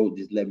paper wrote,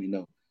 just let me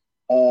know.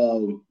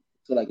 So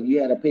like if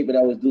you had a paper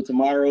that was due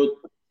tomorrow,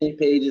 10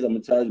 pages, I'm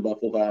gonna charge you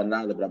about $400,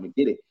 but I'm gonna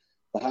get it.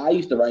 But how I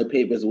used to write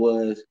papers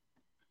was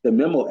the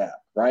memo app,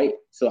 right?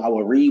 So I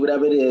would read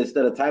whatever it is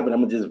instead of typing.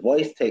 I'm gonna just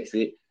voice text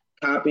it,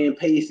 copy and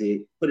paste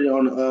it, put it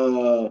on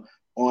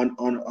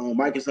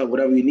Microsoft,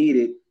 whatever you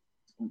needed.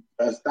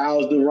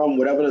 Styles do wrong,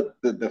 whatever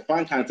the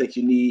font context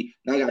you need.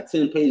 Now I got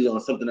 10 pages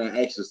on something that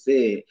I actually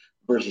said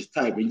versus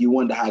type, and you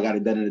wonder how I got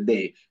it done in a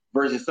day.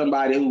 Versus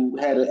somebody who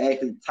had to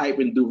actually type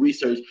and do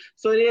research.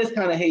 So it is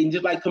kind of hating,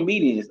 just like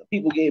comedians.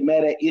 People get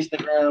mad at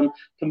Instagram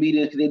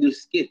comedians because they do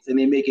skits and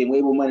they're making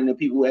way more money than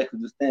people who actually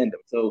do stand-up.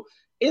 So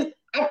it's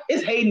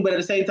hating, but at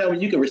the same time,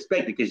 you can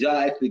respect it because y'all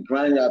actually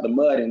grinding out the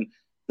mud and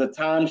the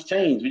times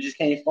change. We just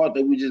can't fault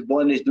that we just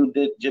born this new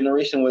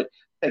generation with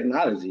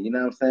technology. You know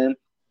what I'm saying?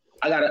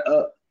 I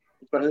gotta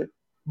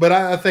But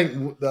I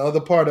think the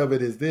other part of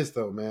it is this,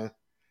 though, man.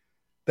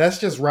 That's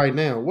just right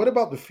now. What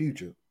about the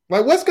future?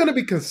 Like, what's going to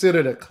be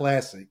considered a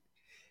classic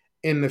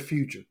in the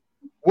future?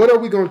 What are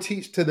we going to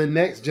teach to the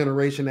next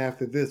generation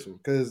after this one?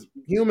 Because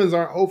humans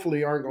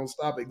hopefully aren't going to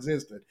stop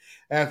existing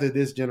after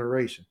this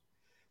generation.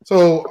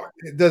 So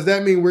does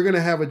that mean we're going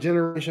to have a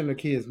generation of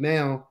kids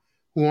now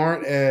who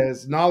aren't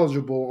as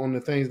knowledgeable on the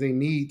things they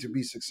need to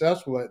be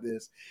successful at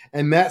this?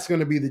 And that's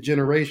going to be the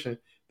generation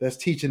that's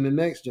teaching the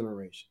next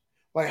generation.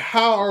 Like,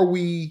 how are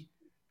we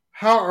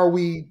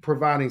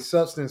providing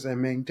substance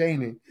and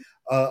maintaining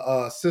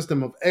a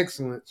system of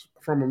excellence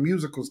from a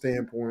musical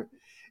standpoint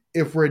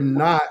if we're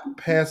not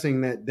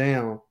passing that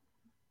down,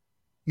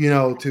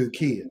 to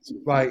kids?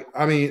 Like,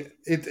 I mean,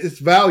 it's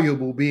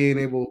valuable being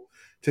able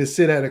to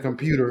sit at a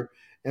computer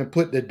and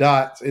put the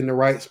dots in the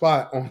right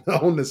spot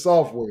on the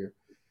software,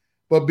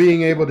 but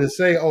being able to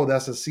say, oh,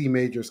 that's a C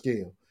major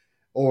scale,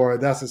 or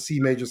that's a C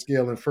major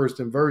scale in first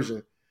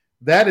inversion,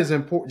 that is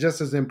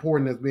just as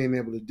important as being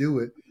able to do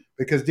it,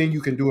 because then you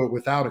can do it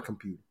without a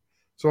computer.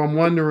 So I'm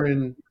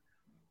wondering,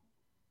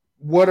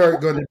 what are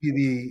going to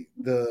be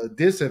the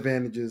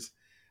disadvantages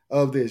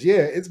of this?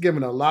 Yeah, it's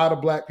giving a lot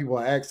of Black people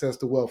access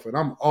to wealth, and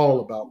I'm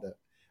all about that.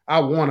 I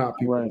want our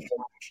people to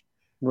flourish.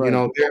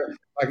 Right.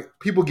 Like,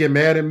 people get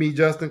mad at me,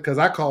 Justin, because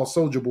I call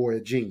Soulja Boy a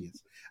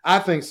genius. I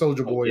think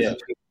Soulja Boy is a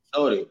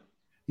genius.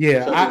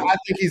 I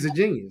think he's a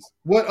genius.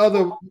 What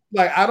other,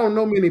 like, I don't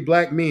know many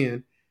Black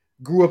men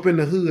grew up in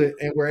the hood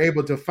and were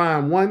able to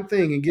find one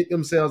thing and get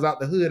themselves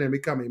out the hood and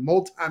become a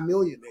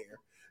multi-millionaire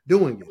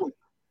doing it.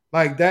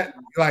 Like that,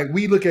 like,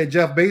 we look at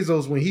Jeff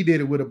Bezos when he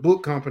did it with a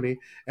book company,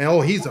 and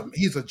oh, he's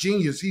a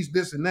genius, he's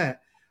this and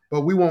that,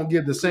 but we won't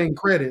give the same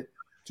credit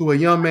to a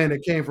young man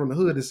that came from the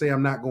hood to say,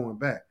 I'm not going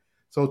back.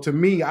 So to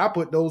me, I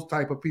put those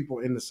type of people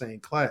in the same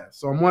class.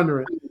 So I'm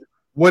wondering,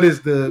 what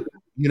is the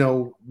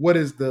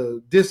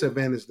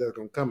disadvantage that's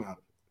going to come out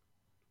of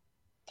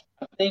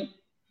it?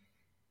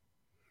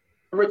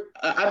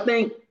 I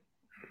think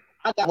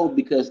I got hope,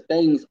 because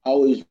things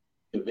always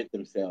reinvent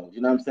themselves.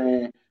 You know what I'm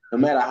saying? No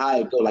matter how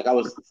it goes. Like I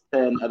was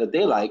saying the other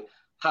day, like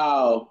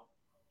how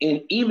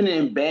even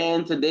in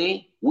band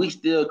today, we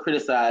still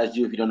criticize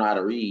you if you don't know how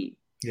to read.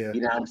 Yeah.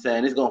 You know what I'm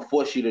saying? It's gonna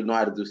force you to know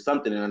how to do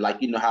something. And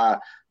like, how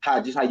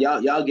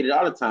y'all get it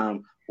all the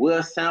time.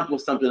 We'll sample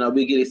something or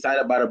we get excited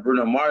about a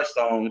Bruno Mars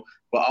song,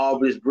 but all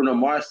this Bruno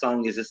Mars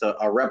song is just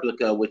a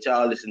replica of what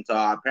y'all listen to,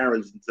 our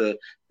parents listen to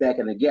back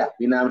in the gap.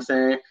 You know what I'm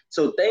saying?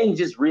 So things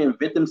just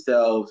reinvent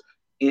themselves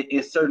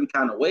in certain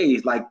kind of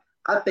ways. Like,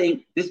 I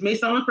think this may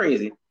sound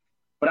crazy,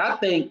 but I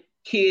think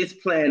kids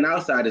playing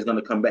outside is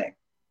gonna come back.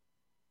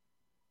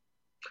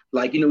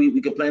 Like,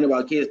 we complain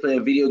about kids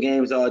playing video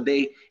games all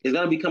day. It's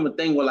going to become a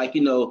thing where, like,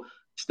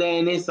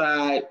 staying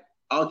inside,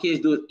 all kids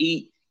do is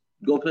eat,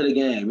 go play the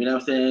game. You know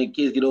what I'm saying?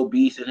 Kids get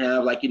obese and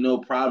have, like,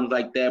 problems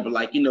like that. But,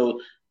 like,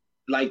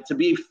 like, to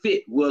be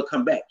fit will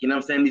come back. You know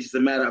what I'm saying? It's just a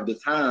matter of the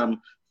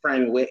time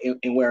frame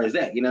and where is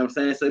that. You know what I'm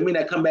saying? So it may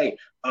not come back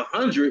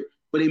 100,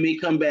 but it may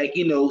come back,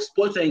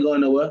 sports ain't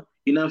going nowhere.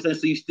 You know what I'm saying?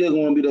 So you still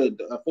going to be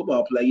the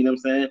football player. You know what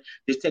I'm saying?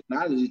 This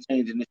technology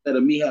changing. Instead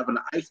of me having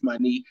to ice my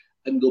knee,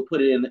 I can go put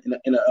it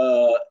in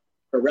a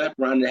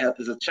wraparound that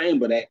has a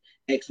chamber that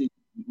actually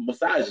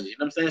massages. You know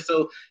what I'm saying?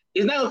 So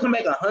it's not gonna come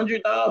back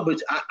 100,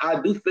 but I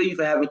do feel you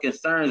for having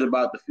concerns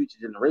about the future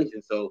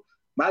generation. So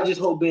my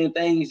just hope being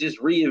things just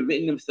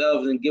reinventing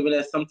themselves and giving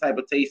us some type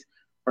of taste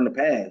from the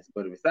past.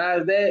 But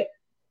besides that,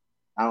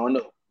 I don't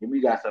know. Maybe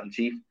you got something,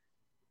 Chief.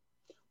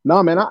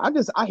 No, man.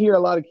 I hear a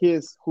lot of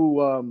kids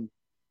who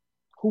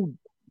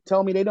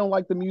tell me they don't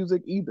like the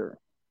music either.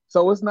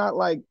 So it's not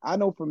like, I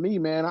know for me,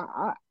 man,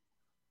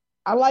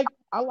 I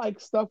like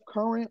stuff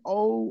current,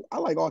 old. I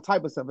like all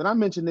type of stuff. And I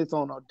mentioned this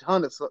on a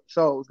ton of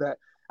shows that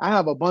I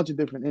have a bunch of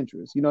different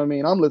interests. You know what I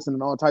mean? I'm listening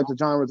to all types of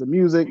genres of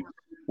music,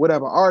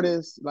 whatever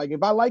artists. Like,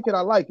 if I like it,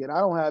 I like it. I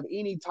don't have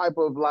any type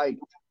of, like,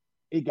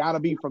 it got to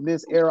be from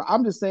this era.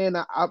 I'm just saying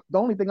that the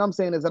only thing I'm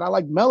saying is that I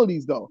like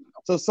melodies, though.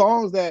 So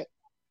songs that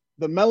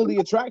the melody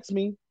attracts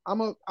me,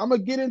 I'm gonna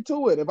get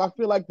into it. If I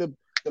feel like the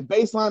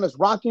bass line is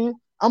rocking,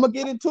 I'm gonna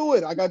get into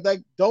it. I got that.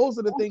 Those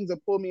are the things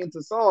that pull me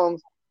into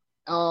songs.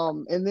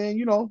 And then,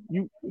 you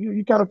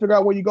kind of figure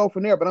out where you go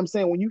from there. But I'm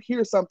saying, when you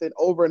hear something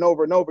over and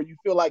over and over, you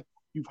feel like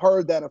you've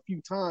heard that a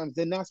few times,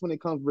 then that's when it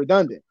comes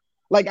redundant.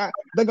 Like,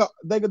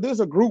 there's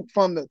a group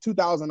from the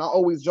 2000s, I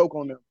always joke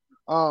on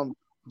them.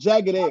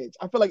 Jagged Edge.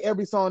 I feel like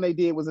every song they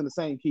did was in the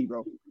same key,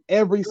 bro.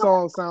 Every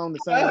song sound the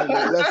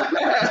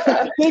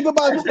same. Think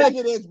about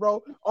Jagged Edge,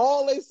 bro.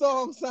 All their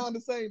songs sound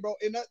the same, bro.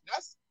 And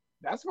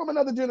that's from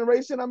another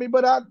generation. I mean,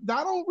 but I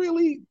don't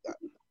really,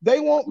 they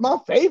want my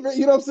favorite,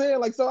 you know what I'm saying?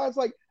 Like, so I was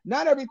like,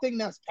 not everything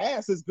that's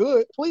past is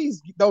good.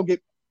 Please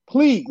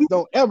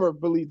don't ever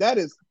believe that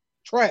is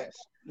trash.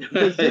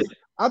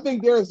 I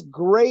think there's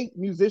great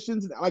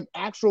musicians, like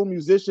actual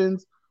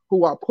musicians,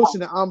 who are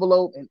pushing the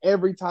envelope in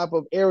every type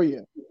of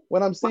area.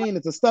 What I'm saying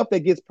is the stuff that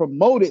gets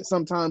promoted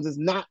sometimes is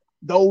not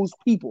those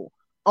people.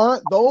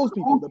 aren't those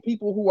people, the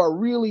people who are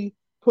really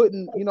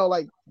putting,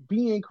 like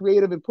being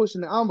creative and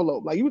pushing the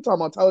envelope. Like you were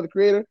talking about Tyler the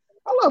Creator.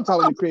 I love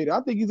Tyler the Creator.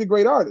 I think he's a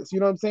great artist. You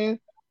know what I'm saying?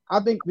 I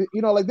think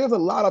like there's a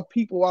lot of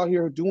people out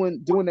here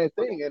doing that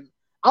thing, and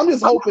I'm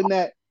just hoping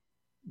that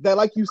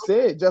like you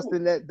said,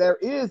 Justin, that there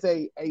is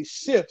a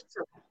shift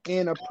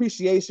in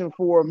appreciation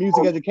for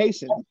music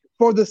education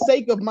for the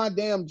sake of my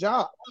damn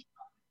job,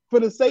 for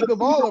the sake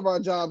of all of our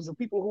jobs and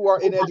people who are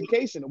in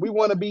education. We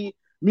want to be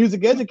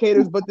music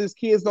educators, but these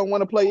kids don't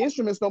want to play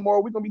instruments no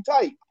more. We're gonna be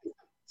tight.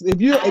 If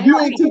you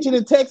ain't teaching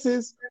in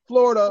Texas,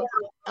 Florida,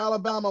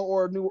 Alabama,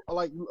 or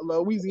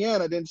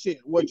Louisiana, then shit,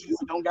 what, you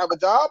just don't have a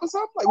job or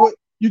something? Like what?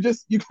 You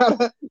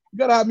gotta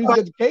have music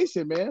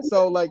education, man.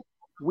 So like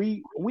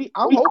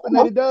I'm hoping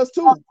that it does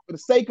too, for the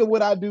sake of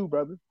what I do,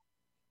 brother.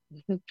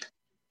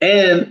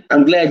 And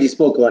I'm glad you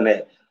spoke on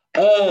that.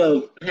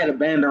 I had a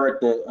band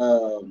director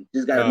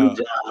just got a new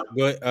job.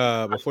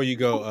 But before you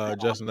go,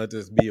 Justin, let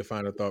this be your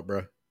final thought,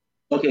 bro.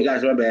 Okay,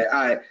 guys, my bad.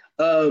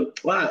 All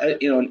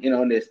right.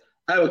 On this,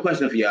 I have a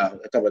question for y'all. I'll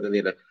talk about that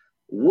later.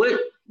 What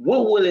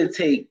will it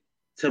take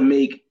to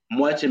make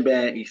marching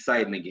band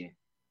exciting again?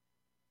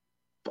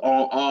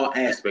 On all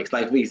aspects.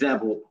 Like, for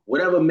example,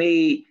 whatever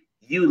made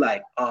you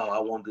like, oh, I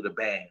want to do the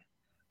band.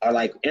 Or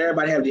like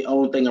everybody have their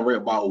own thing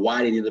about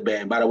why they did the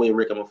band. By the way,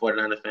 Rick, I'm a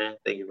 49ers fan.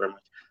 Thank you very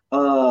much.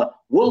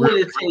 What will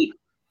it take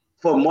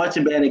for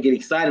marching band to get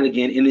excited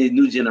again in this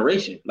new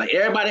generation? Like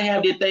everybody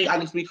have their thing. I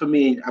can speak for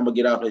me. I'm gonna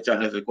get off and try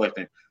to answer the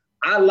question.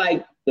 I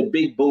like the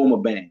big boom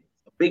of bands.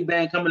 A big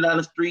band coming down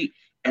the street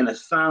and a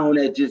sound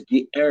that just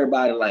get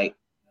everybody like,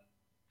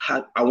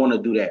 I want to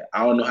do that.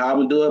 I don't know how I'm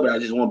gonna do it, but I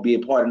just want to be a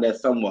part of that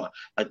somewhat.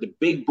 Like the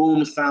big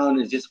boom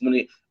sound is just when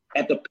it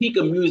at the peak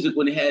of music,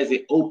 when it has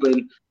it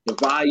open, the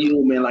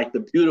volume and like the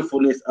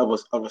beautifulness of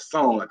a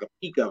song, like a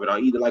peak of it, or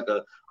either like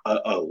a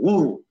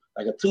woo,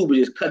 like a tuba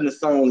just cutting the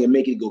song and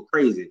make it go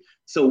crazy.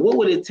 So what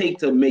would it take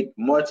to make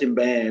marching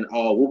band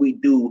or what we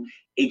do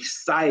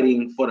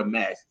exciting for the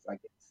masses, I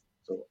guess?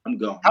 So I'm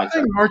going. I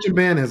think marching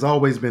band has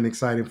always been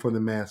exciting for the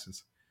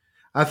masses.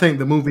 I think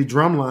the movie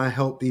Drumline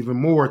helped even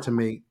more to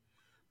make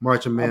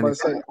marching band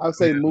exciting. I'll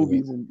say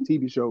movies and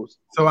TV shows.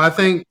 So I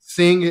think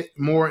seeing it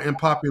more in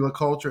popular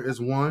culture is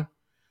one.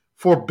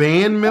 For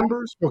band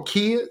members, for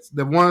kids,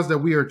 the ones that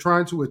we are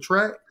trying to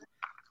attract,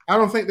 I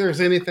don't think there's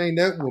anything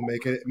that will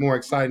make it more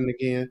exciting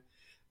again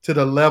to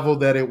the level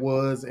that it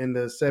was in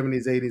the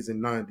 70s, 80s,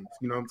 and 90s.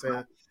 You know what I'm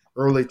saying?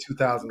 Early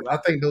 2000s. I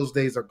think those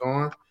days are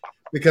gone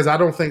because I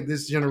don't think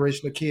this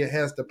generation of kid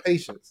has the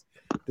patience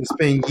to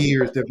spend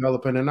years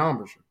developing an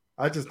embouchure.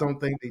 I just don't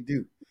think they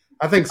do.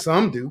 I think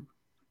some do.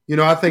 You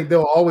know, I think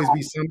there'll always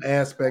be some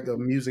aspect of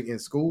music in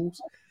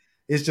schools.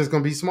 It's just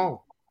going to be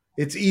small.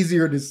 It's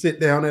easier to sit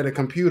down at a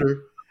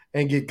computer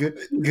and get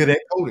good at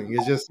coding.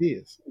 It just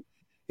is.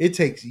 It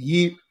takes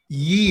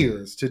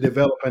years to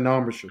develop an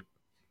embouchure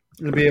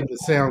and be able to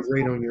sound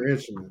great on your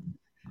instrument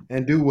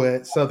and do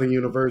what Southern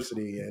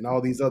University and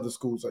all these other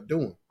schools are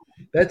doing.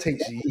 That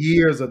takes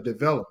years of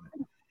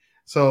development.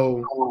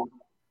 So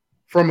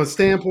from a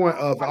standpoint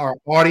of our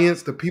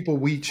audience, the people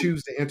we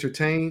choose to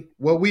entertain,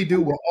 what we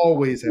do will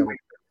always have a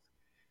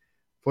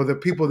for the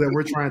people that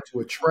we're trying to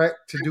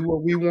attract to do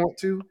what we want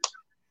to.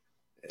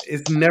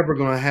 It's never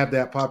going to have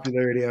that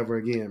popularity ever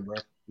again, bro.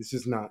 It's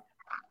just not.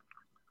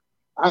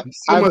 I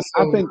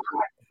think.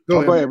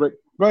 Go ahead, Rick.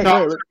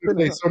 I was just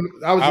going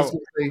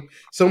to say,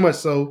 so much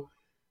so,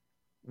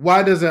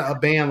 why doesn't a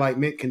band like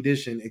Mint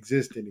Condition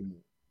exist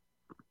anymore?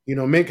 You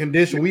know, Mint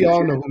Condition, we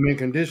all know who Mint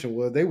Condition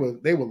was. They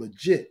were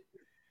legit.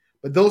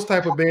 But those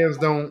type of bands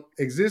don't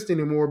exist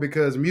anymore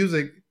because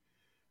music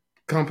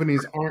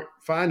companies aren't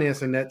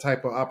financing that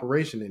type of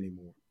operation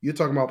anymore. You're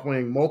talking about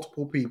playing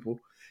multiple people.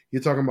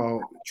 You're talking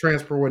about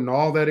transporting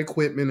all that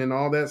equipment and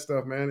all that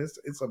stuff, man.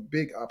 It's a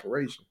big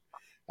operation.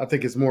 I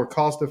think it's more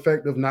cost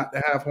effective not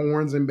to have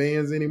horns and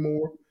bands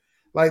anymore.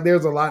 Like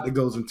there's a lot that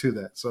goes into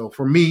that. So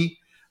for me,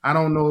 I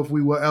don't know if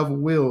we will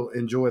ever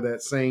enjoy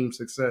that same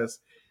success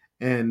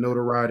and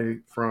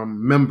notoriety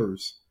from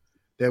members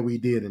that we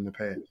did in the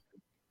past.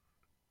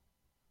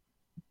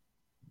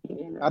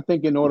 I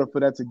think in order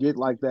for that to get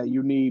like that,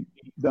 you need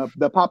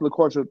the popular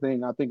culture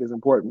thing. I think is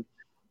important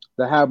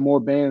to have more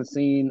bands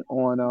seen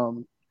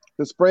on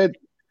to spread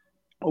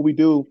what we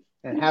do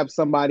and have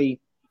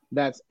somebody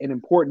that's an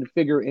important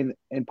figure in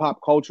pop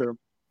culture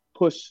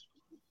push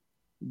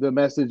the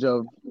message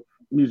of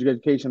music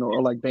education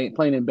or like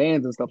playing in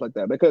bands and stuff like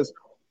that. Because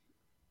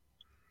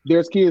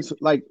there's kids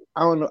like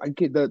I don't know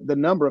the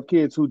number of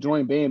kids who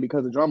join band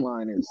because of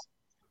Drumline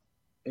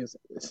is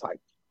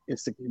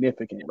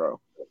significant,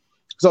 bro.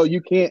 So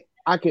you can't.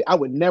 I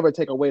would never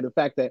take away the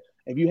fact that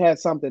if you had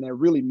something that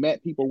really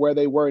met people where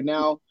they were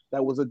now,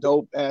 that was a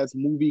dope ass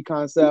movie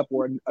concept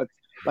or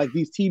like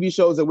these TV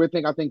shows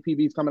that I think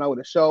PB's coming out with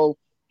a show.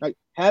 Like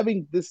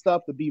having this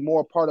stuff to be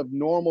more part of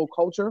normal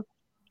culture,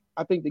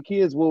 I think the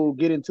kids will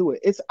get into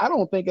it. I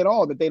don't think at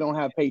all that they don't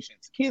have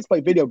patience. Kids play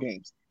video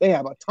games. They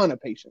have a ton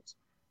of patience.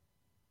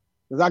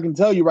 Because I can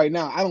tell you right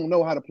now, I don't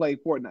know how to play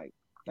Fortnite.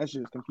 That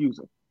shit is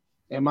confusing.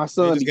 and my They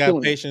son just be got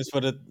killing it. patience for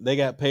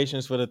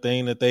the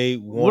thing that they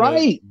want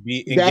Right. to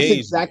be That's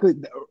engaged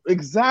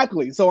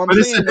exactly. So I'm But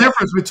it's saying the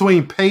difference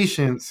between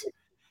patience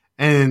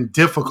and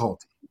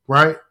difficulty,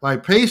 right?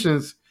 Like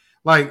patience,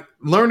 like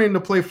learning to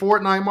play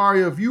Fortnite,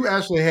 Mario. If you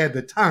actually had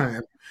the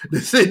time to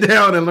sit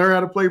down and learn how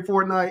to play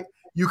Fortnite,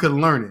 you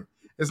can learn it.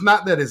 It's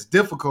not that it's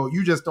difficult;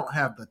 you just don't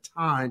have the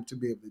time to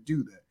be able to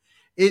do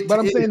that. but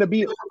I'm It saying is to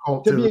be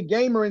difficult a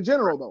gamer in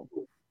general, though.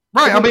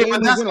 right. To I be a mean, but gamer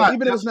in that's general, not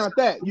even if it's not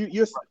that,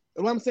 you're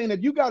what I'm saying.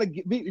 If you gotta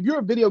if you're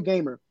a video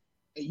gamer,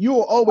 you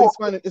will always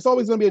find it. It's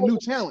always going to be a new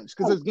challenge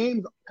because there's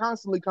games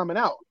constantly coming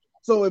out.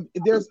 So if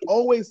there's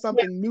always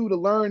something new to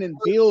learn and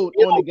build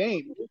on the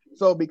game.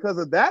 So because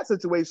of that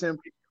situation,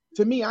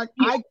 to me, I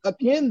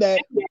akin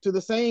that to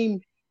the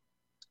same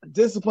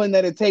discipline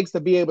that it takes to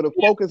be able to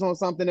focus on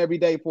something every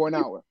day for an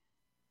hour.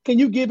 Can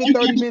you give it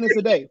 30 minutes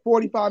a day,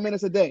 45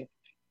 minutes a day,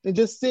 and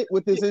just sit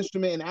with this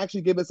instrument and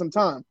actually give it some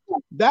time?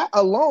 That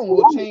alone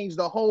will change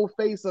the whole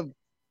face of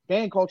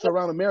band culture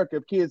around America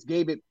if kids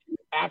gave it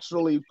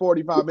actually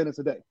 45 minutes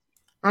a day.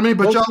 I mean,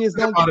 but Most kids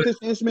don't get this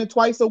instrument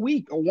twice a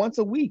week or once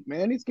a week,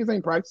 man. These kids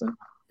ain't practicing.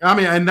 I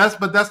mean, and that's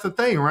the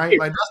thing, right?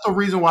 Like that's the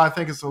reason why I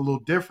think it's a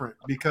little different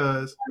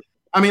because,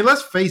 I mean,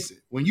 let's face it.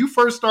 When you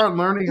first start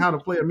learning how to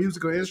play a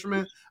musical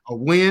instrument,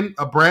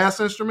 a brass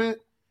instrument,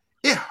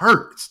 it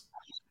hurts.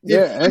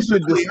 It's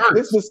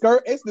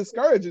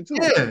discouraging too.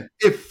 Yeah,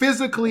 it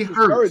physically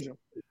hurts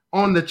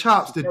on the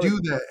chops to do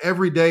that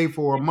every day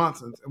for a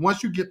month. And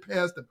once you get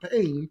past the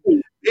pain,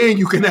 then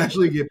you can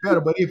actually get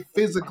better. But it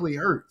physically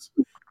hurts.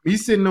 Me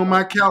sitting on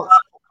my couch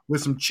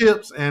with some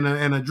chips and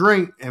a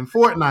drink and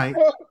Fortnite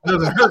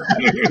doesn't hurt.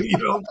 You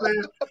know what I'm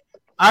saying?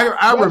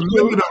 I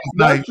remember those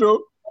nights,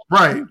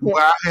 right?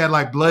 Where I had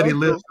like bloody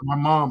lips, and my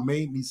mom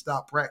made me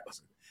stop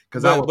practicing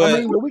because but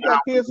we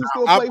got kids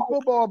who still play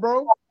football,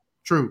 bro.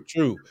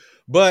 True.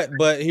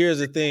 But here's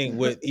the thing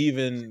with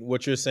even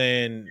what you're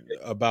saying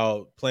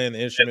about playing the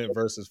instrument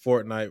versus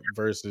Fortnite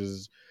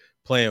versus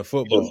playing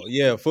football.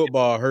 Yeah,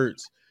 football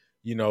hurts.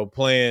 You know,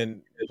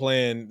 playing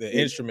the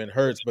instrument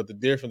hurts, but the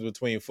difference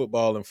between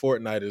football and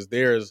Fortnite is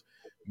there's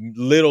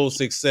little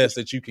success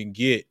that you can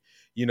get.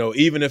 You know,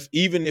 even if on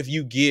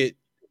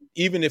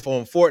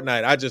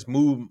Fortnite I just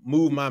move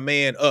my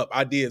man up,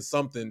 I did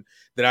something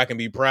that I can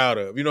be proud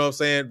of. You know what I'm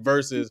saying?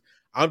 Versus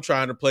I'm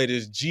trying to play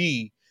this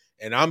G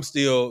and I'm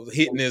still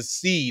hitting this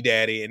C,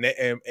 daddy,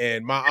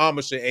 and my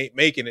Amish ain't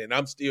making it, and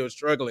I'm still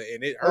struggling,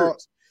 and it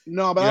hurts.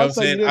 No, but you know what I'm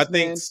saying? I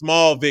think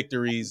small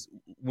victories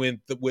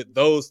with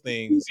those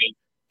things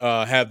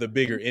have the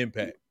bigger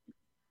impact.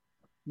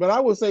 But I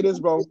will say this,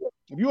 bro.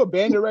 If you're a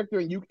band director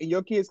and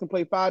your kids can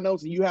play 5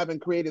 notes and you haven't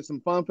created some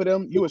fun for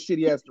them, you a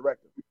shitty ass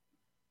director.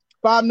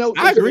 5 notes.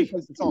 I agree.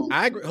 Play some songs.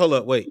 I agree. Hold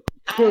up, wait.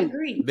 I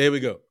agree. There we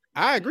go.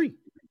 I agree.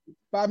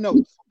 5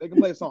 notes. They can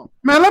play a song.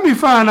 Man, let me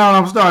find out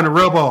I'm starting to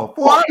rub off.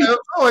 Boy, I'm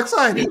so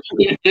excited.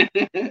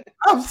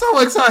 I'm so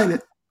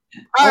excited.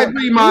 I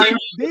agree, Mike.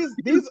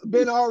 These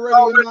been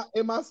already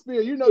in my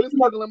spirit. You know this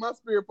nigga in my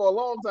spirit for a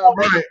long time,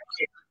 bro. Right.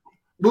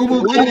 Boo.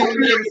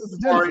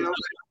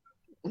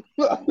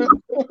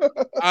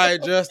 All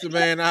right, Justin,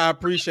 man, I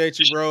appreciate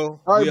you,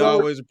 bro. Right, we bro.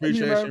 always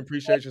appreciate you.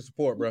 Appreciate your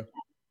support, bro.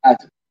 All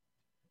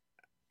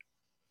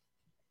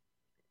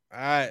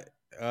right.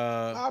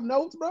 5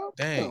 notes, bro.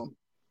 Dang.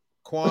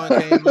 Quan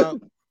came out.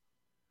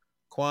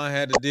 Quan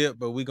had to dip,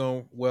 but we're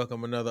gonna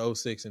welcome another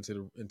 06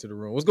 into the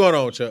room. What's going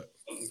on, Chuck?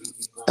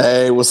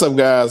 Hey, what's up,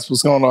 guys?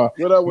 What's going on?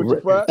 What up with you,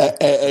 Pratt?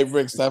 Hey,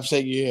 Rick, stop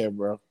shaking your head,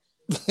 bro.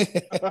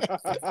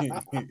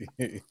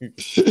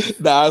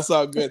 Nah, it's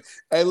all good.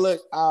 Hey,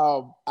 look,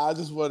 I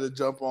just wanted to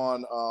jump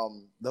on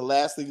the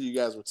last thing you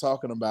guys were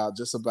talking about,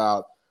 just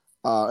about,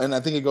 and I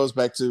think it goes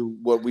back to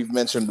what we've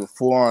mentioned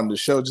before on the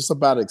show, just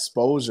about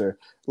exposure.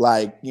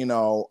 Like, you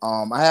know,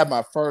 I had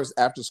my first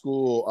after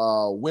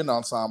school wind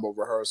ensemble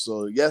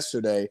rehearsal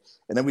yesterday,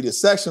 and then we did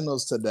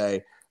sectionals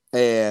today.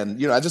 And,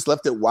 you know, I just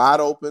left it wide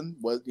open.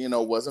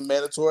 Wasn't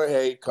mandatory.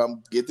 Hey,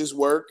 come get this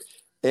work.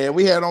 And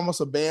we had almost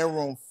a band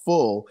room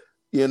full,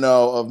 you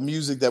know, of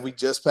music that we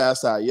just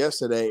passed out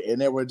yesterday. And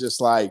they were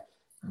just like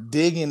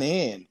digging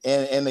in.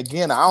 And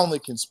again, I only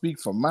can speak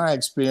from my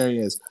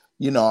experience.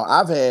 You know,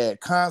 I've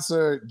had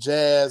concert,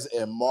 jazz,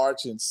 and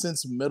marching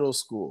since middle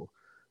school,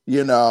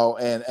 you know,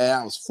 and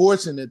I was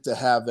fortunate to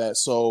have that.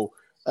 So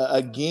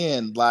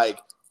again, like,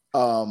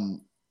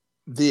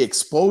 the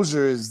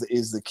exposure is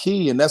the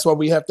key, and that's why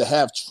we have to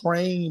have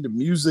trained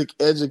music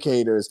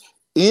educators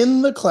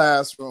in the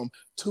classroom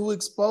to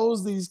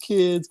expose these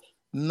kids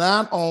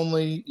not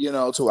only, you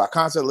know, to our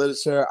concert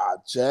literature, our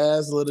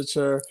jazz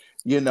literature,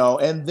 you know,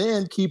 and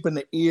then keeping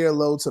the ear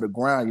low to the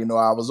ground. You know,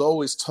 I was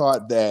always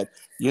taught that,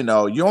 you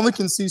know, you only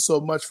can see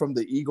so much from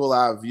the eagle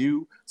eye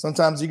view.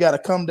 Sometimes you got to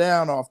come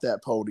down off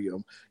that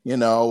podium, you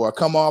know, or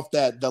come off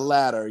the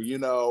ladder, you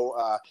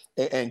know,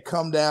 and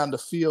come down to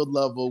field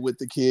level with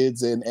the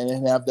kids and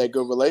have that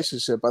good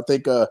relationship. I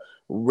think,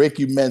 Rick,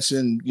 you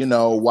mentioned, you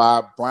know,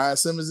 why Brian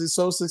Simmons is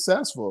so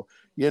successful,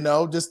 you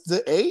know, just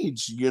the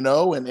age, you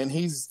know, and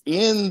he's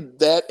in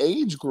that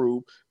age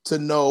group to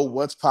know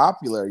what's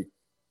popular.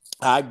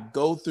 I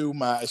go through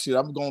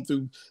I'm going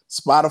through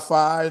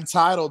Spotify and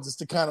Tidal just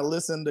to kind of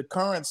listen to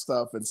current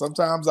stuff. And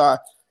sometimes I'm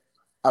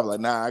like,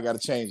 nah, I got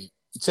to change.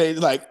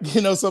 Like,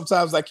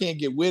 sometimes I can't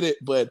get with it.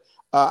 But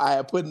I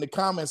had put in the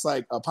comments,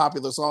 like, a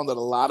popular song that a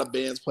lot of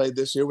bands played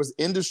this year was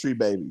Industry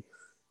Baby,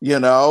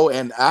 and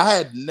I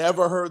had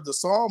never heard the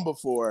song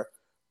before.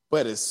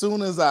 But as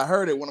soon as I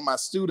heard it, one of my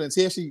students,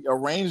 he actually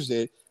arranged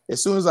it.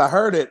 As soon as I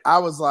heard it, I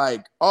was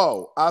like,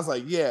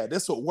 yeah,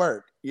 this would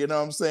work. You know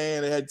what I'm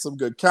saying? It had some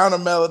good counter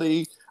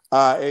melody.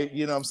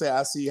 You know what I'm saying?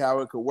 I see how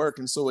it could work.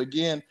 And so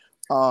again,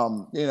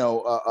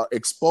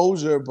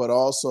 exposure, but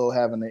also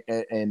having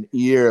an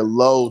ear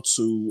low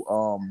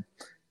to,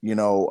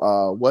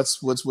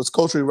 what's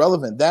culturally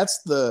relevant.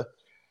 That's the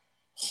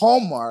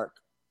hallmark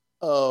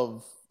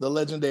of the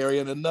legendary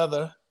and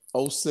another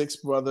 06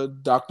 brother,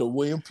 Dr.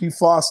 William P.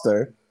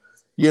 Foster.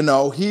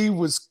 He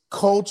was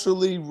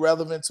culturally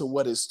relevant to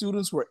what his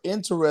students were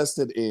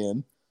interested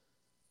in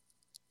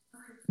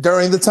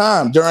during the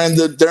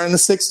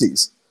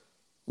 60s.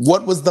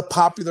 What was the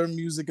popular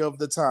music of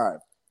the time?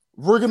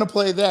 We're going to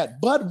play that,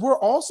 but we're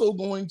also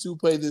going to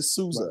play this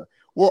Sousa. Right.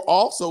 We're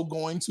also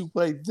going to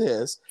play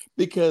this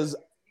because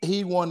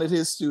he wanted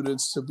his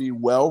students to be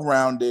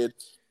well-rounded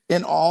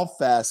in all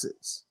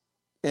facets.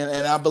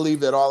 And I believe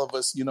that all of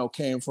us,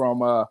 came from,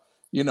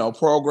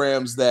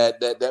 programs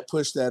that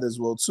push that as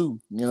well too.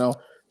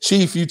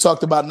 Chief, you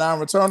talked about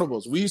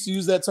non-returnables. We used to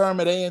use that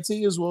term at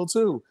A&T as well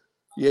too.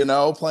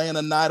 Playing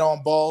A Night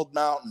on Bald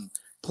Mountain,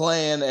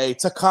 playing a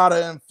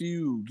Toccata and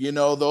Fugue.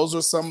 Those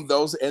are some of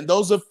those, and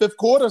those are fifth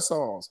quarter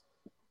songs.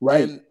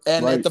 Right.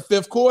 And at the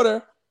fifth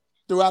quarter,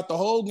 throughout the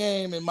whole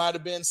game, it might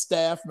have been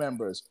staff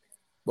members.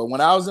 But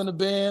when I was in the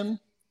band,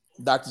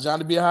 Dr.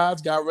 Johnny B.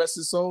 Hodge, God rest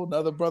his soul,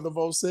 another brother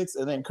of 06,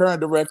 and then current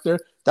director,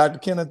 Dr.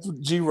 Kenneth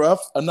G. Ruff,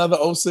 another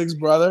 06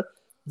 brother,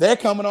 they're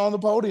coming on the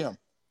podium,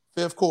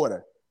 fifth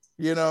quarter.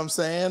 You know what I'm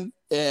saying?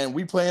 And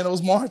we playing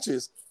those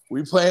marches.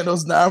 We playing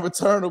those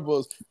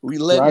non-returnables. We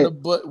letting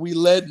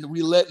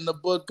the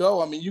book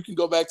go. I mean, you can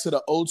go back to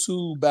the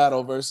 02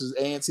 battle versus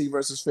A&T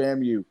versus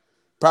FAMU,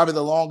 probably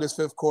the longest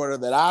fifth quarter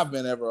that I've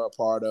been ever a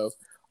part of.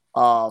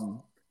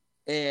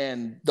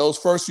 And those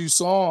first few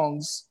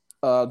songs,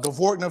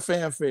 Gavortner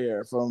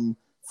Fanfare from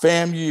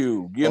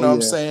FAMU, you know what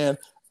I'm saying?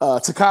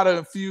 Toccata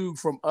and Fugue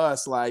from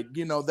us,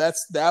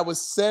 that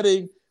was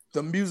setting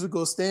the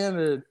musical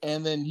standard.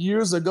 And then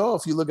years ago,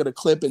 if you look at a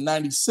clip in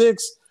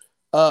 96,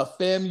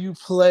 FAMU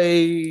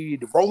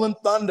played Rolling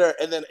Thunder,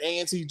 and then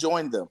A&T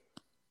joined them.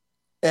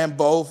 And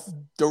both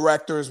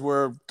directors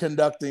were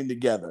conducting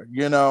together,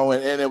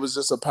 and it was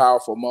just a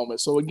powerful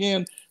moment. So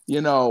again,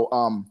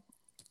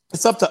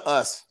 it's up to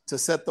us to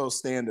set those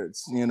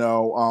standards,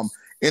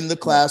 in the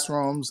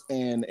classrooms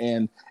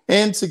and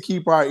to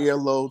keep our ear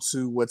low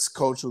to what's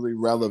culturally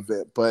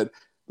relevant. But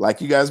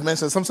like you guys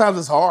mentioned, sometimes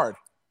it's hard.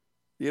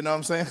 You know what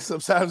I'm saying?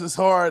 Sometimes it's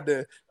hard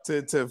to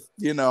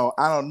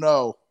I don't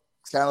know.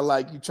 It's kind of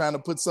like you trying to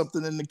put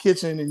something in the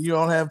kitchen and you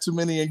don't have too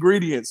many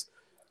ingredients.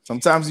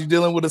 Sometimes you're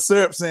dealing with a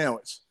syrup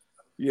sandwich,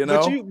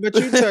 But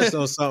you touched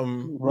on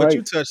something. Right. But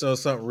you touched on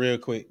something real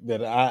quick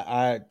that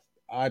I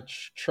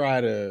try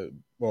to,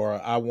 or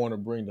I want to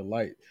bring to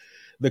light,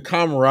 the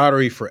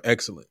camaraderie for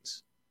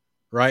excellence,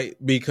 right?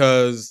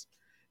 Because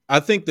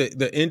I think that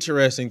the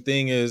interesting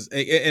thing is,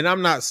 and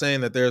I'm not saying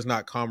that there's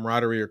not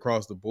camaraderie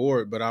across the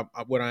board, but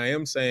what I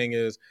am saying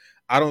is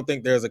I don't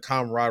think there's a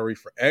camaraderie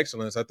for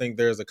excellence. I think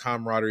there's a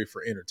camaraderie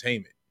for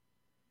entertainment.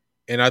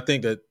 And I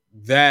think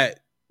that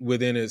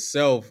within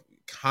itself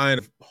kind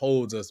of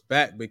holds us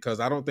back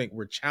because I don't think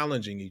we're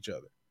challenging each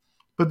other.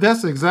 But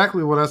that's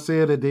exactly what I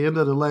said at the end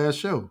of the last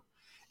show.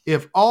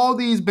 If all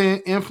these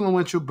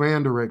influential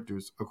band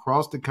directors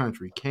across the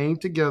country came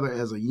together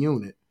as a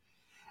unit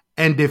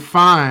and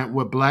defined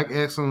what Black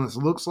excellence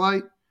looks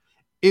like,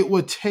 it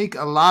would take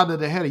a lot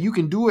of the headache. You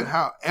can do it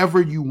however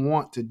you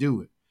want to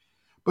do it.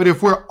 But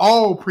if we're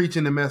all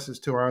preaching the message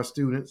to our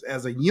students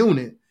as a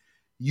unit,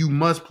 you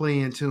must play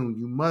in tune.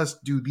 You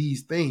must do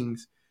these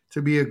things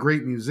to be a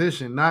great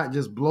musician, not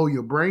just blow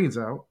your brains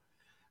out.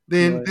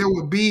 Then there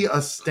would be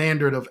a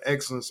standard of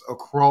excellence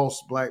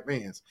across Black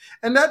bands.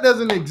 And that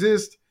doesn't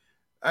exist.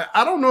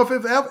 I don't know if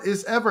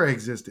it's ever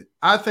existed.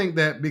 I think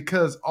that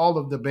because all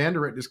of the band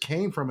directors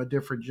came from a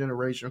different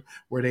generation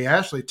where they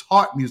actually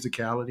taught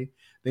musicality,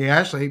 they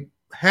actually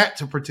had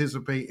to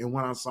participate in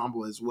one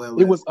ensemble as well.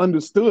 It was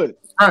understood.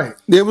 Right.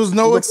 There was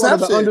no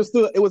exception.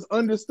 It was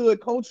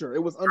understood culture.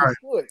 It was understood.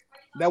 Right.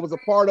 That was a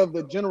part of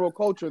the general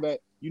culture that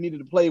you needed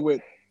to play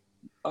with,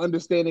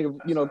 understanding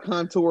of,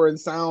 contour and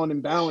sound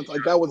and balance.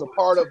 Like that was a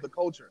part of the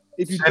culture.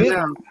 If you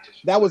didn't,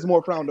 that was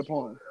more frowned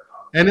upon.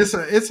 And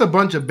it's a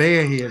bunch of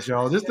band heads,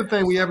 y'all. This is the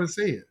thing we haven't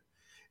said.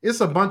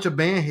 It's a bunch of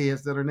band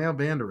heads that are now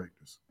band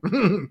directors.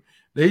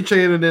 They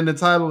traded in the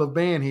title of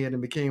band head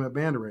and became a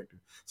band director.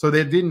 So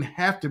there didn't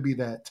have to be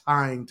that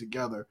tying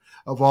together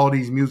of all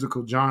these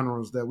musical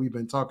genres that we've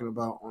been talking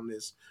about on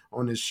this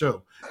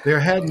show. There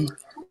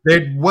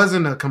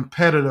wasn't a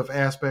competitive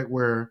aspect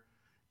where,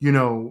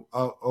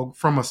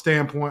 from a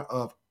standpoint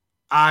of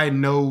I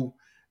know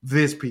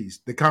this piece.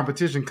 The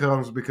competition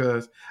comes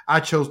because I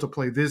chose to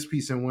play this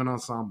piece in wind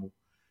ensemble,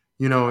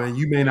 and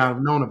you may not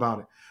have known about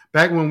it.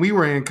 Back when we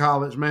were in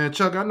college, man,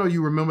 Chuck, I know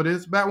you remember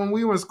this. Back when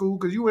we were in school,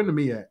 because you were into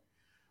me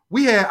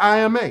we had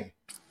IMA.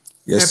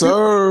 Yes,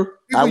 sir.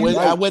 I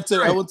went to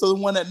right. the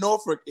one at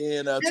Norfolk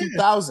in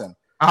 2000.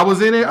 I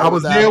was in it. I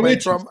was there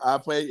with you. I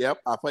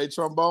played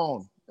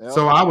trombone. Yep.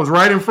 So I was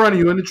right in front of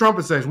you in the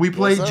trumpet section. We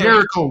played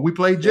Jericho. We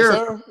played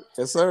Jericho.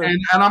 Yes, sir. And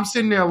I'm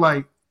sitting there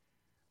like,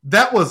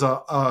 that was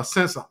a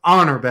sense of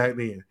honor back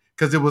then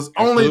because it was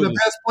only the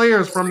best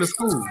players from the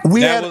school.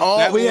 We had all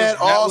CIAA. We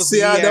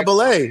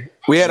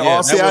had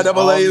all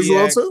CIAA as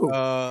well too.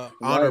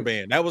 Honor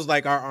band. That was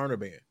like our honor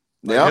band.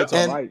 Yeah,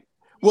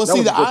 well, that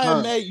see, the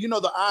time. IMA,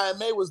 the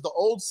IMA was the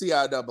old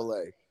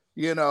CIAA,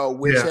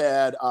 which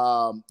had,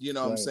 I'm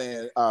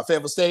saying,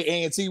 Fayetteville State,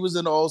 A&T was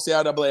in the old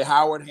CIAA,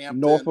 Howard, Hampton.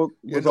 Norfolk.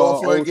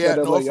 Norfolk,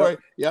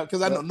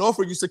 because I know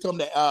Norfolk used to come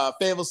to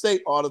Fayetteville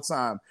State all the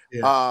time.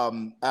 Yeah.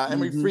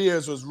 Emory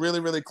Frears was really,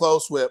 really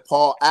close with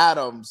Paul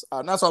Adams.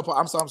 Paul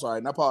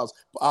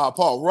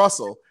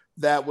Russell.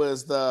 That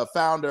was the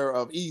founder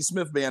of E.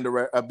 Smith Band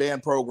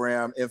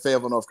program in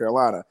Fayetteville, North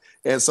Carolina.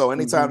 And so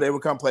anytime they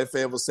would come play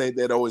Fayetteville State,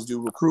 they'd always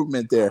do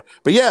recruitment there.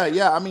 But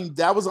yeah, I mean,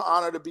 that was an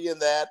honor to be in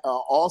that.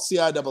 All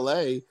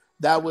CIAA,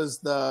 that was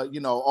the,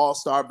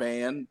 all-star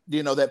band,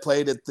 that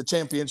played at the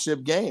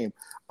championship game.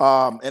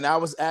 And I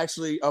was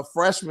actually a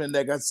freshman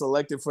that got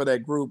selected for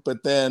that group.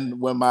 But then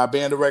when my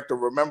band director,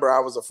 remember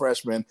I was a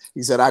freshman,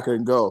 he said I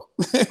couldn't go.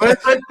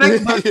 but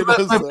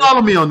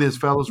follow me on this,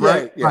 fellas,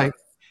 right? Yeah. Like,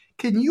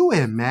 can you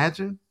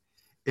imagine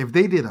if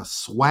they did a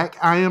SWAC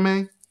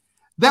IMA?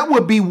 That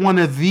would be one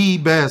of the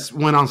best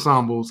wind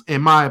ensembles,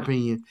 in my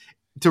opinion,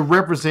 to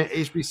represent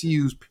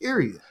HBCUs,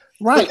 period.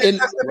 Right. But it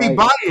has to be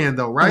buy-in,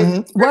 though, right?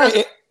 Mm-hmm.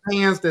 Right.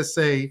 Fans that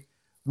say,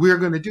 we're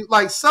going to do,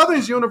 like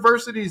Southern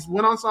University's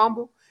wind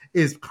ensemble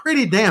is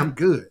pretty damn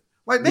good.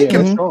 Like, they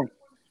can.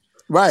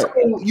 Right.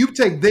 So you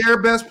take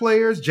their best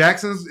players.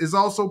 Jackson's is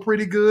also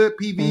pretty good.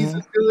 PV's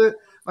is good.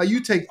 Like,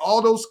 you take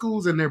all those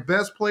schools and their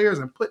best players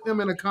and put them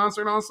in a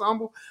concert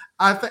ensemble.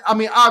 I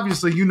mean,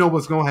 obviously, you know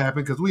what's going to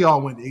happen because we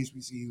all went to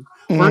HBCU.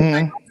 First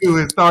thing you do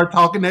is start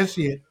talking that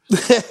shit.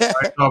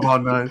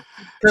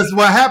 Because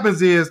what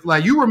happens is,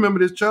 like, you remember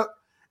this, Chuck,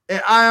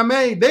 at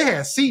IMA, they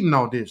had seating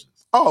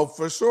auditions. Oh,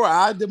 for sure.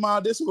 I did my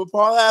audition with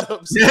Paul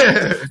Adams.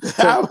 Yeah.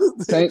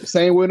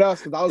 Same with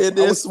us because I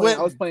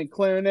was playing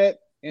clarinet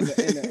in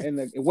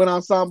the wind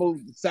ensemble,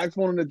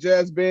 saxophone in the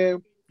jazz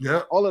band.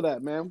 Yeah, all of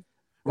that, man.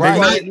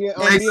 Right.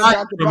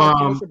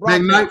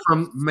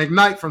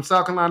 McKnight from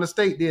South Carolina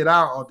State did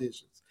our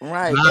auditions.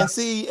 Right.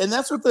 And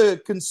that's what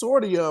the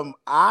consortium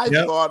I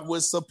thought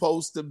was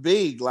supposed to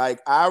be. Like,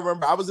 I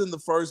remember I was in the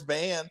first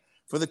band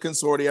for the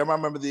consortium. I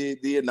remember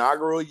the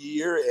inaugural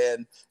year,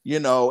 and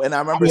and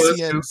I remember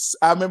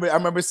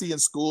seeing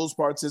schools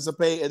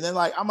participate, and then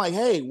I'm like,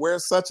 hey,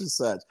 where's such and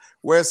such?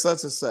 Where's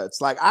such and such?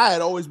 Like, I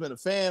had always been a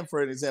fan,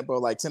 for an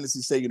example, like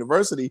Tennessee State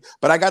University,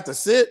 but I got to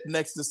sit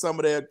next to some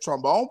of their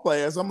trombone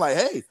players. I'm like,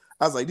 hey,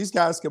 I was like, these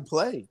guys can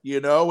play,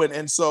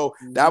 and so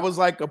that was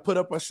like a put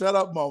up or shut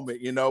up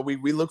moment.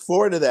 We look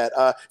forward to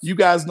that. You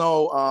guys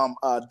know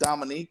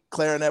Dominique,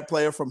 clarinet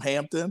player from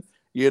Hampton.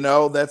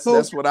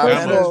 That's what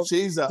I met.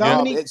 She's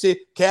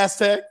Cass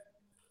Tech.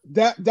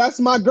 That's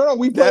my girl.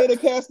 We played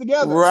at Cass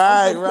together.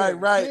 Right.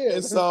 Yeah.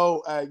 And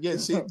so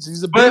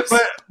she's a bitch.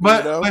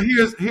 But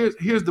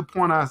here's the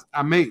point I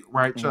make,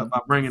 right, Chuck,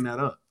 by bringing that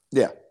up.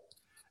 Yeah.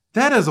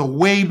 That is a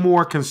way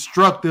more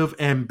constructive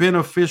and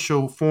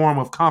beneficial form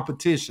of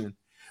competition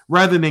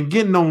rather than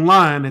getting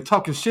online and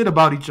talking shit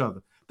about each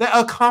other. That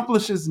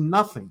accomplishes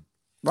nothing.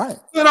 Right.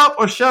 Shut up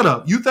or shut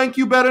up. You think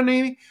you better than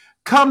me?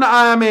 Come to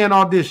IMA and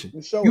audition.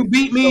 You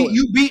beat me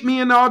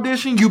in the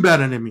audition, you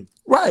better than me.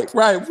 Right.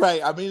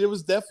 I mean, it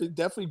was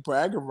definitely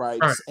bragging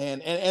rights. Right.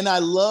 And I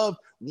love,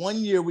 one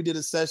year we did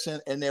a session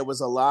and there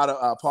was a lot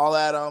of Paul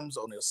Adams,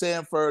 O'Neal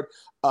Sanford,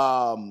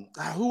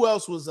 who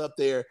else was up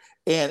there?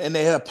 And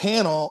they had a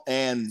panel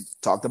and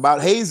talked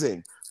about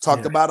hazing.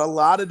 Talked about a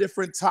lot of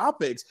different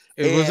topics.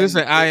 Was this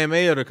an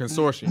IMA or the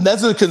consortium?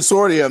 That's a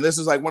consortium. This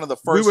is like one of the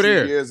first few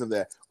years of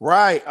that.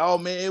 Right. Oh,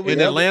 man. It was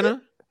in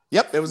Atlanta?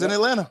 Yep, it was in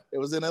Atlanta.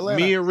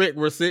 Me and Rick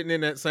were sitting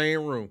in that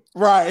same room.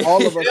 Right. All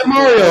of us.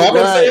 Mario. I've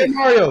been saying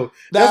Mario.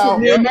 That's what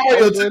me and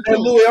Mario took that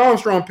Louis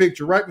Armstrong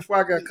picture right before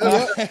I got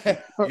cut.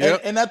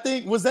 And I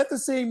think, was that the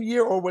same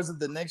year or was it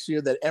the next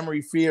year that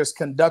Emory Frears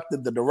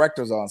conducted the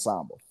director's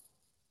ensemble?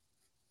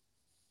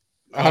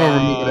 I don't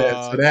remember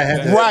that. So that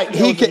happened. Right.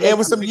 It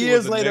was some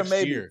years later,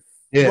 maybe. Year.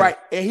 Yeah. Right.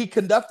 And he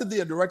conducted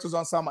the director's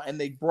ensemble and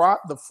they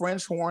brought the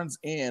French horns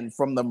in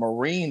from the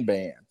Marine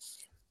Band.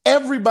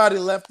 Everybody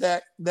left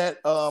that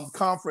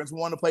conference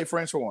wanting to play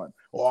French horn.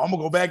 Oh, I'm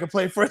gonna go back and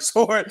play French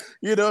horn.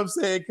 You know what I'm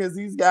saying? Because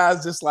these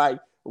guys just like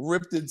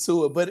ripped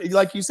into it. But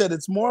like you said,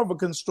 it's more of a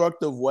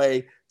constructive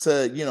way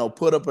to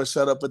put up or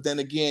shut up. But then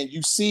again,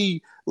 you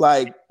see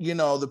like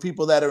the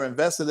people that are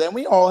invested, and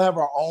we all have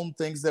our own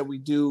things that we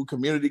do,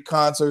 community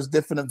concerts,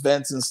 different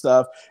events and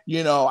stuff.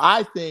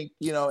 I think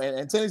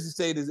and Tennessee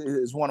State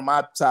is one of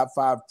my top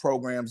 5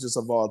 programs just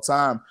of all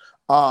time.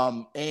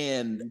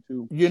 And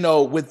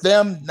with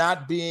them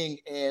not being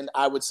in,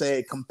 I would say,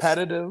 a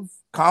competitive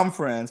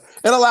conference,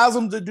 it allows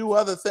them to do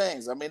other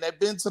things. I mean, they've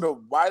been to the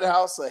White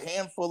House a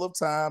handful of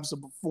times to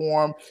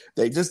perform.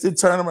 They just did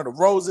Tournament of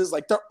Roses.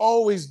 Like, they're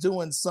always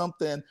doing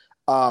something.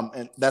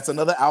 And that's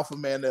another alpha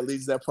man that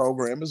leads that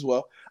program as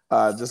well.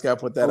 Just got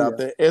to put that out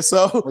there. And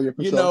so,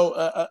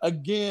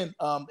 again,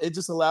 it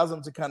just allows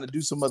them to kind of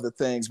do some other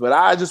things. But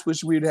I just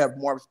wish we'd have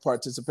more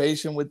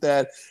participation with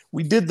that.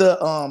 We did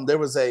there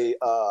was a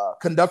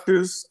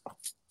conductors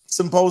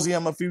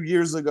symposium a few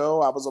years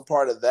ago. I was a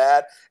part of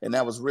that, and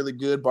that was really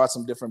good. Brought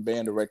some different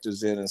band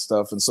directors in and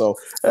stuff. And so,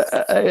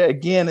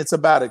 again, it's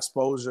about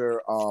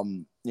exposure,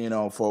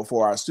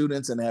 for our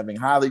students and having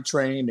highly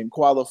trained and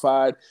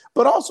qualified,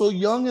 but also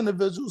young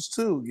individuals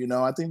too.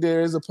 I think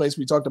there is a place,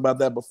 we talked about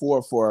that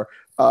before, for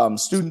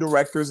student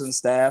directors and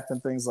staff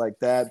and things like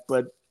that.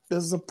 But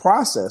there's a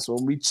process.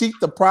 When we cheat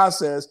the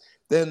process,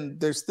 then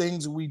there's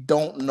things we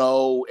don't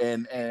know,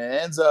 and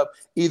it ends up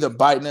either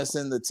biting us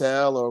in the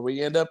tail, or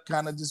we end up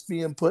kind of just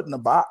being put in a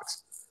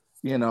box,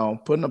 put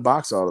in a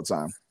box all the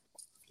time.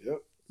 Yep.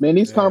 Man,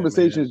 these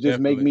conversations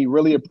just make me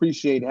really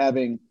appreciate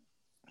having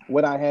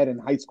what I had in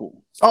high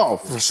school. Oh,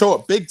 for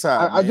sure. Big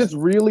time. I just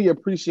really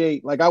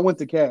appreciate, like, I went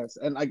to Cass,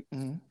 and I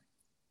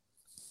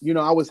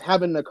was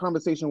having a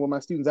conversation with my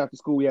students after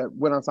school. We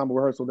went ensemble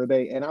rehearsal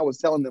today, and I was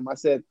telling them, I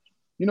said,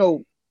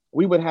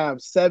 we would have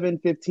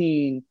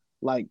 7:15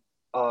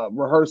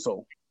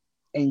 rehearsal,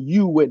 and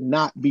you would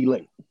not be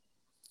late.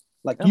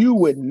 You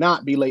would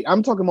not be late.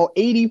 I'm talking about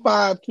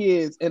 85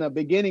 kids in a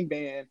beginning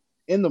band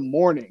in the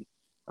morning.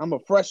 I'm a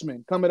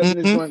freshman coming up in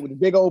this joint with a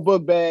big old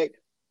book bag.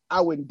 I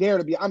wouldn't dare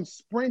to be. I'm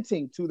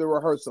sprinting to the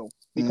rehearsal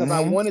because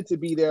I wanted to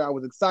be there. I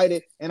was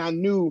excited, and I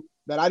knew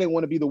that I didn't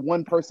want to be the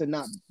one person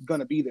not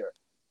gonna be there.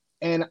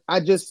 And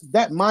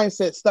that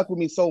mindset stuck with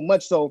me so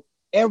much. So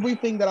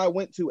everything that I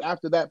went to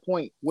after that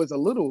point was a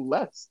little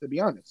less, to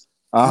be honest.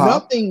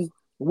 Nothing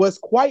was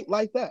quite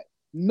like that.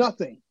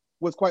 Nothing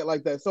was quite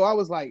like that. So I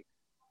was like,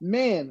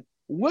 man,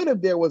 what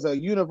if there was a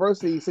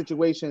university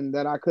situation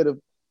that I could have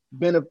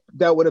been,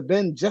 that would have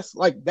been just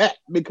like that?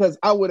 Because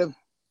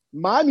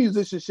my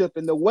musicianship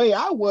and the way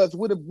I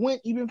would have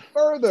went even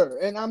further.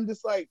 And I'm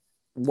just like,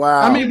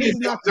 wow. I mean,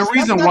 the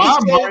reason why,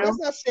 Mario, that's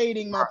not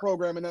shading my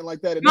program and nothing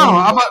like that.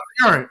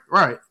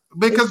 Right.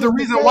 Because the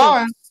reason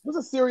why, it was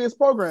a serious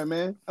program,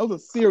 man. It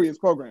was a serious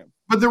program.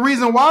 But the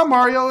reason why,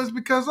 Mario, is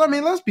because, I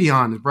mean, let's be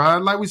honest, bro.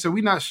 Like we said,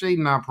 we're not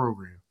shading our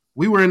program.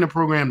 We were in the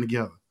program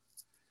together.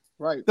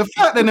 Right. The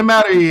fact of the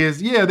matter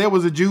is, there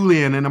was a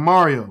Julian and a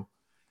Mario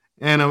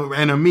and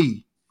a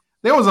me.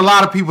 There was a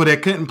lot of people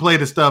that couldn't play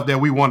the stuff that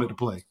we wanted to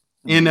play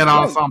in that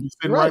ensemble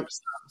sitting right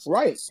beside us.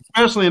 Right.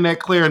 Especially in that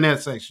clarinet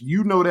section.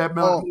 You know that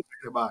about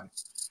everybody.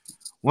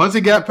 Once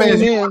it got past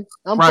you,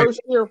 I'm first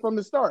year from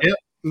the start. Yep.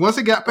 Once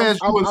it got past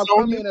you, I'll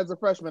come in as a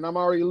freshman. I'm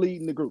already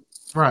leading the group.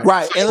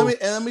 Right. And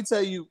let me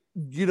tell you,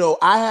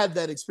 I had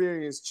that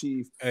experience,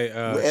 Chief. Hey,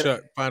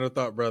 Chuck, final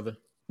thought, brother.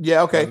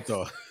 Yeah, okay.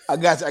 I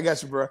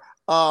got you, bro.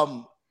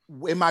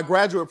 In my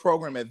graduate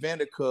program at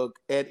Vandercook,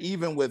 and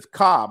even with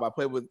Cobb, I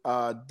played with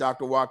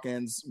Dr.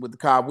 Watkins with the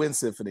Cobb Wind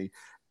Symphony.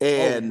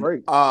 And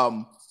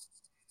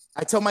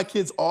I tell my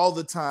kids all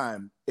the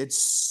time, it's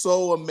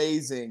so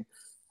amazing.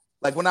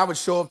 Like, when I would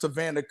show up to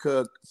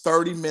Vandercook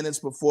 30 minutes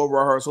before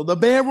rehearsal, the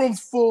band room's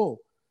full.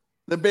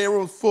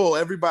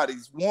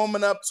 Everybody's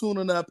warming up,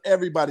 tuning up.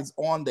 Everybody's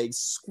on their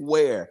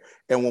square.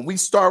 And when we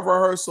start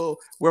rehearsal,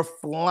 we're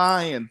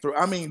flying through.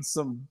 I mean,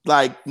 some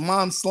like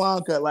Mont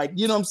Slanka, like,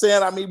 you know what I'm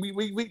saying? I mean,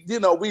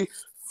 we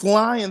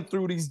flying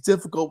through these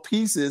difficult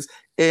pieces,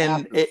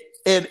 and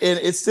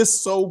it's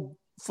just so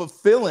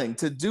fulfilling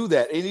to do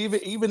that. And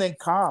even in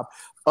Cobb,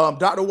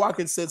 Dr.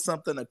 Watkins said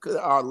something at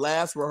our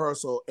last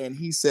rehearsal, and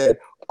he said,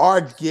 our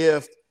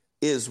gift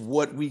is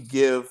what we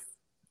give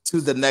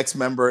to the next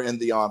member in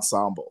the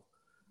ensemble.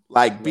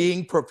 Like,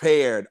 being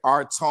prepared,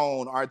 our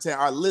tone,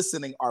 our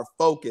listening, our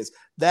focus,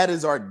 that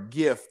is our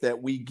gift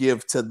that we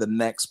give to the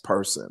next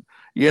person,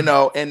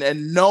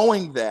 and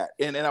knowing that.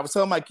 And I was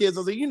telling my kids,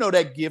 I was like,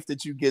 that gift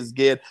that you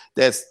get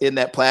that's in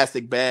that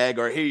plastic bag,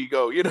 or here you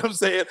go, you know what I'm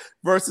saying?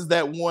 Versus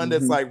that one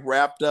that's like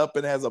wrapped up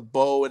and has a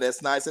bow and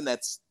that's nice and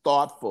that's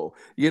thoughtful.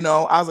 I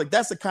was like,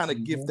 that's the kind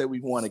of gift that we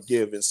want to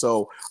give. And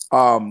so,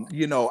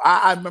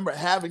 I remember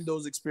having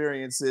those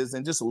experiences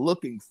and just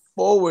looking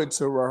forward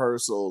to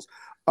rehearsals.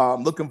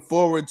 Looking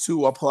forward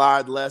to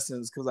applied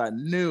lessons, because I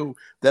knew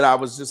that I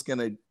was just going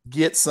to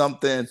get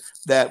something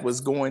that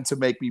was going to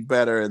make me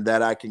better and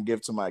that I can give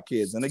to my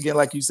kids. And again,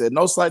 like you said,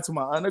 no slight to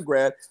my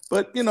undergrad,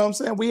 but you know what I'm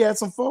saying? We had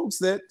some folks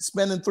that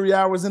spending 3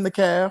 hours in the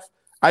calf.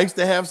 I used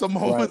to have some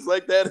moments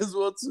like that as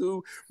well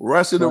too,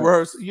 rushing to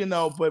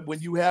rehearsal, but when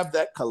you have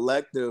that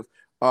collective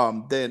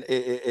then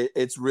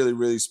it's really,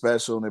 really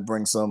special, and it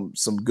brings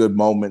some good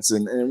moments,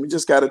 and we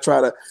just got to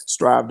try to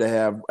strive to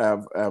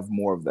have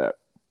more of that.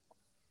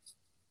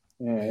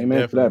 Yeah,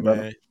 amen for that,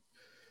 brother. Man.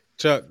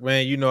 Chuck,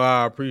 man, you know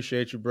I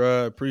appreciate you,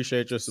 bro.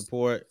 Appreciate your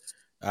support.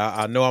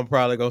 I know I'm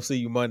probably gonna see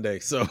you Monday,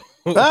 so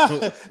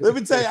let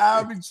me tell you,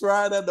 I've been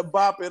trying to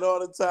bop it all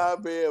the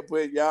time, man.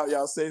 But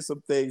y'all say some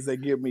things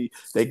that get me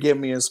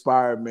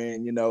inspired,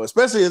 man. You know,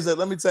 especially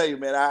let me tell you,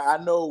 man. I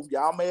know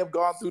y'all may have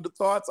gone through the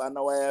thoughts. I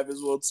know I have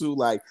as well too.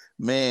 Like,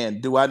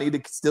 man, do I need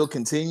to still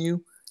continue?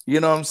 You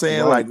know what I'm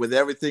saying? Right. Like with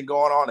everything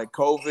going on in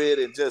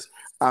COVID and just,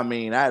 I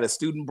mean, I had a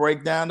student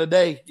breakdown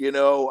today, you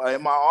know,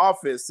 in my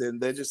office,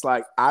 and they're just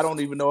like, I don't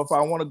even know if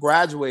I want to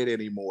graduate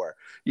anymore.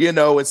 You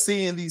know, and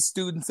seeing these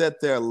students at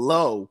their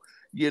low,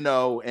 you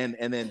know, and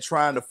then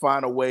trying to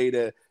find a way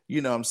to,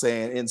 you know what I'm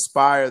saying,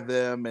 inspire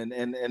them.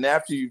 And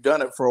after you've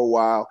done it for a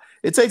while,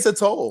 it takes a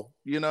toll.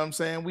 You know what I'm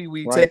saying? We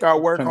Right. take our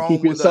work Trying to home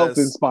keep with yourself us.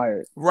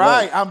 inspired.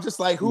 Right. I'm just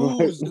like,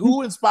 Right.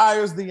 who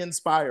inspires the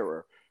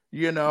inspirer?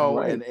 You know,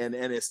 Right. and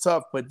it's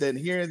tough. But then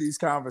hearing these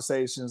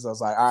conversations, I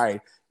was like, all right,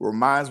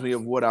 reminds me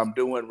of what I'm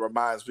doing,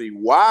 reminds me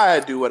why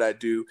I do what I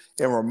do,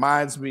 and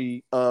reminds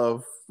me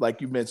of, like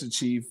you mentioned,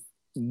 Chief,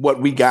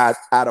 what we got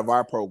out of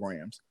our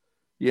programs.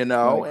 You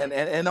know, Right.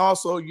 and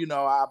also, you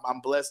know, I'm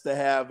blessed to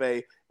have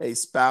a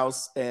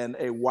spouse and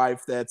a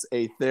wife that's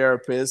a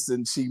therapist,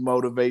 and she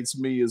motivates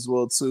me as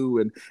well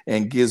too,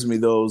 and gives me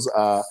those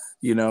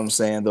you know what I'm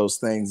saying, those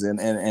things, and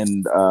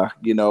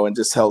you know, and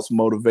just helps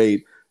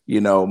motivate, you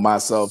know,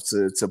 myself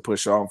to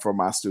push on for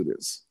my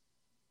students.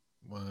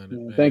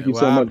 Man. Thank you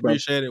so I much, bro.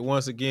 appreciate it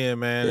once again,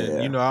 man. And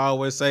Yeah. you know, I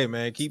always say,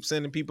 man, keep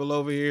sending people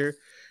over here,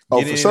 Oh,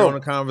 get for in sure. on the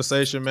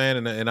conversation,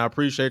 man. And I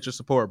appreciate your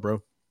support,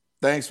 bro.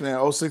 Thanks, man.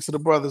 06 to the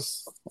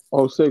brothers.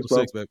 06, bro.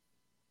 06, baby.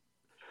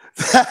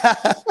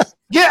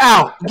 Get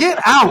out. Get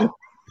out.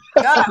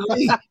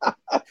 Golly.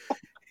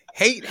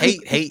 Hate.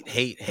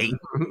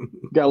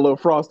 Got a little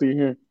frosty in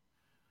here.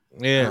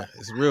 Yeah,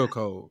 it's real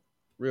cold.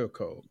 Real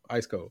cold.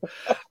 Ice cold.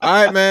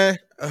 All right, man.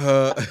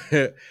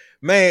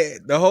 Man,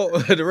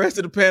 the rest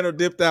of the panel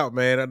dipped out,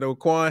 man. I know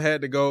Quan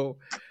had to go.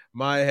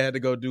 Maya had to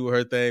go do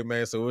her thing,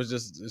 man. So it's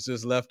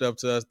just left up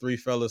to us three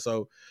fellas.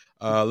 So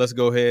let's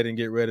go ahead and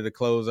get ready to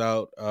close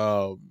out.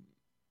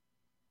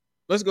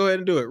 Let's go ahead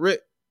and do it.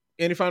 Rick,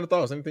 any final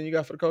thoughts? Anything you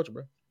got for the culture,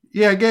 bro?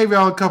 Yeah, I gave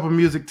y'all a couple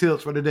music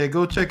tips for today.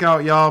 Go check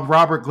out y'all.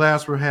 Robert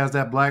Glasper has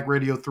that Black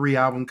Radio 3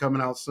 album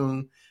coming out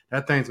soon.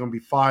 That thing's gonna be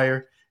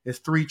fire. It's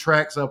 3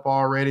 tracks up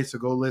already, so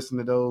go listen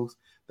to those.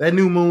 That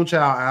new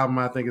Moonchild album,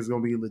 I think, is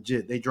gonna be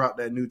legit. They dropped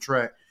that new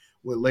track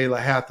with Layla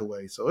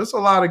Hathaway, so it's a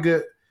lot of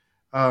good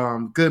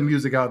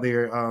music out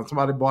there.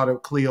 Somebody bought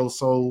up Cleo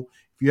Soul.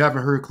 If you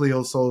haven't heard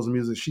Cleo Soul's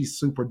music, she's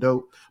super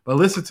dope. But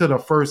listen to the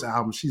first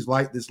album. She's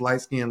like this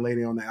light-skinned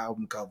lady on the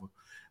album cover.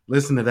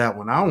 Listen to that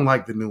one. I don't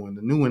like the new one.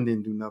 The new one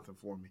didn't do nothing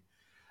for me.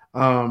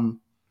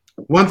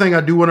 One thing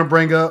I do want to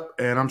bring up,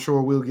 and I'm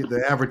sure we'll get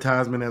the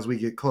advertisement as we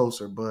get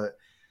closer, but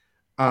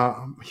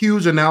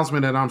huge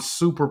announcement that I'm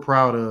super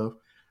proud of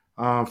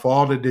for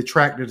all the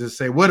detractors to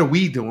say, what are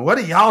we doing? What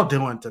are y'all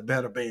doing to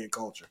better band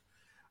culture?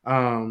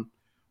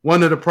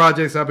 One of the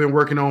projects I've been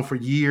working on for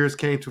years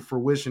came to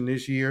fruition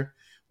this year.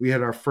 We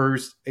had our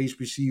first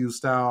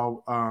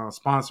HBCU-style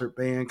sponsored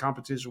band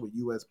competition with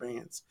U.S.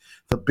 bands,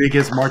 the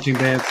biggest marching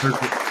band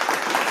circuit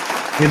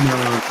in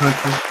the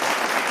country.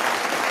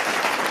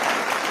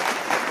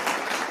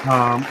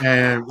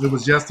 And it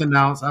was just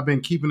announced. I've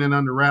been keeping it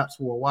under wraps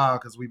for a while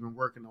because we've been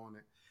working on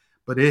it.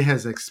 But it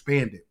has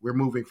expanded. We're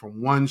moving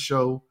from 1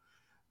 show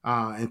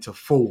into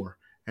 4.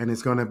 And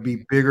it's going to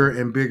be bigger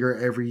and bigger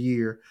every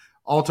year,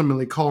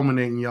 ultimately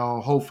culminating,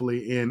 y'all,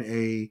 hopefully in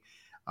a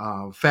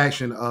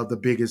faction of the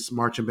biggest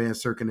marching band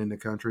circuit in the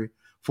country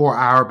for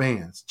our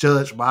bands,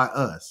 judged by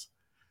us,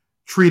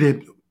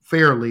 treated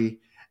fairly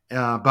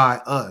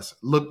by us,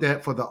 looked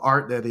at for the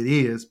art that it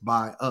is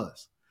by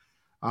us.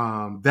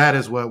 That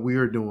is what we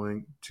are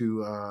doing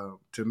to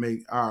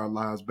make our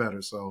lives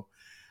better. So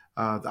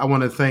I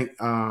want to thank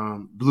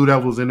Blue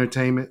Devils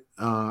Entertainment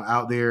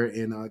out there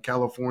in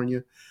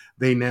California.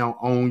 They now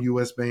own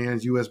U.S.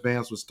 Bands. U.S.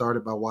 Bands was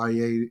started by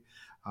YA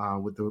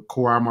with the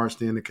Corps I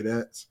marched in, the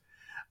cadets.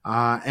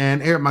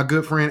 And Eric, my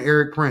good friend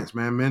Eric Prince,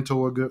 man,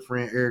 mentor, good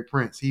friend Eric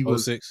Prince. He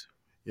was 06.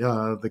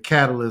 The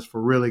catalyst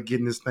for really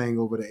getting this thing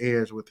over the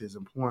edge with his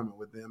employment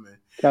with them and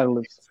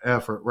Catalyst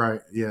effort,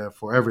 right? Yeah,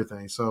 for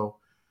everything. So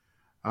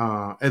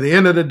at the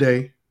end of the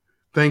day,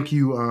 thank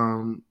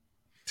you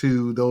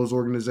to those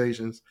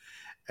organizations.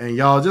 And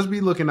y'all just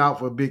be looking out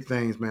for big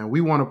things, man.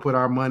 We want to put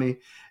our money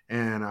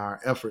and our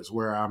efforts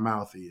where our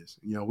mouth is.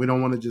 You know, we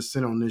don't want to just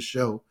sit on this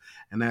show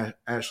and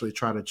actually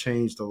try to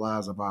change the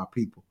lives of our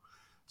people.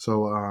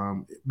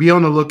 So be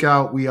on the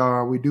lookout. We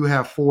do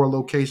have 4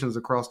 locations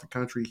across the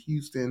country: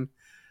 Houston,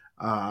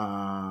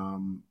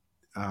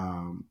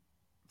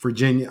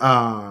 Virginia.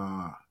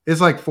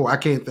 It's like 4. I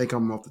can't think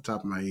of them off the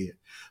top of my head,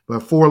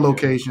 but 4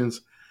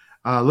 locations.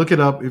 Look it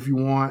up if you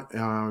want.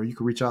 You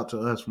can reach out to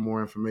us for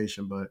more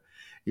information. But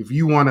if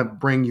you want to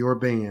bring your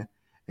band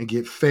and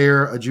get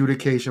fair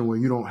adjudication where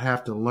you don't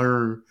have to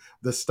learn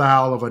the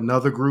style of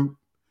another group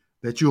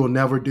that you'll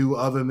never do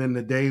other than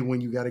the day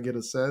when you got to get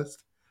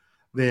assessed,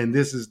 then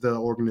this is the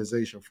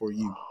organization for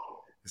you.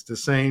 It's the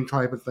same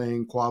type of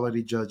thing,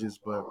 quality judges,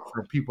 but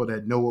for people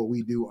that know what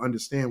we do,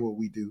 understand what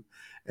we do,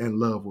 and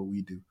love what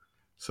we do.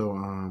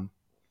 So,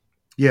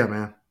 yeah,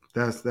 man,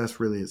 that's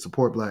really it.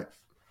 Support Black.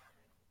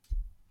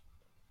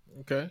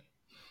 Okay.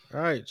 All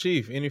right,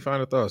 Chief, any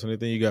final thoughts?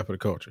 Anything you got for the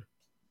culture?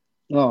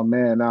 Oh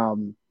man,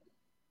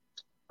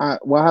 I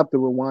have to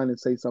rewind and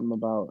say something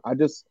about.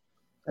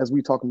 As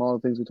we talk about all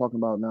the things we're talking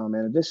about now,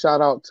 man. Just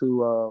shout out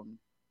to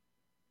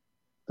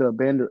the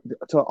band,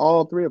 to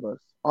all three of us,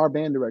 our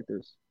band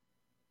directors,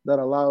 that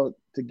allowed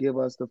to give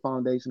us the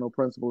foundational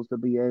principles to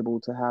be able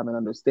to have an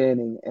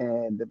understanding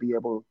and to be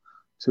able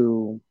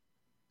to,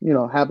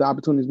 have the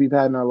opportunities we've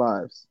had in our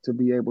lives to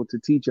be able to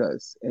teach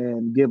us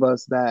and give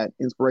us that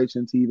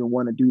inspiration to even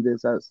want to do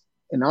this as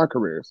in our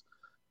careers.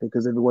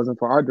 Because if it wasn't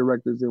for our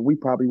directors, then we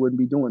probably wouldn't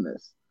be doing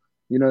this.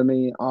 You know what I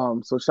mean?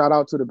 So shout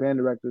out to the band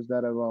directors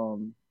that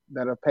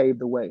have paved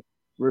the way,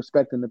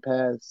 respecting the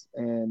past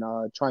and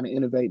trying to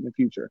innovate in the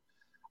future.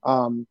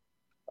 And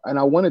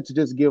I wanted to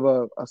just give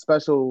a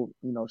special,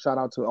 shout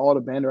out to all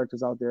the band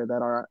directors out there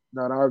that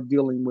are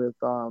dealing with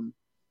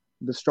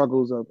the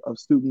struggles of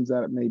students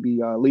that may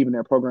be leaving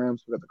their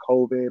programs because of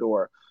COVID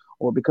or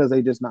because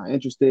they're just not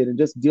interested, and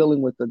just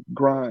dealing with the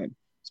grind,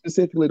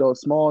 specifically those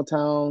small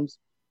towns,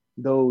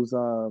 those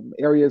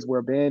areas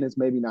where band is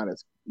maybe not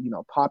as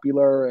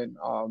popular, and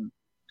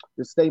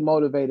just stay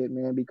motivated,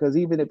 man, because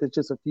even if it's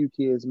just a few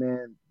kids,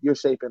 man, you're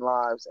shaping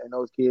lives, and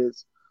those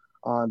kids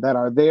that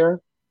are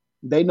there,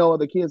 they know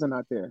other kids are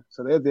not there,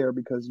 so they're there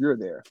because you're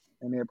there,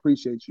 and they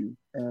appreciate you,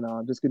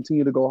 and just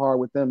continue to go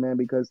hard with them, man,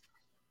 because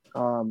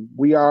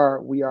we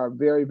are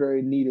very,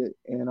 very needed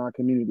in our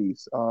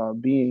communities,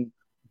 being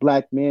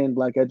Black men,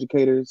 Black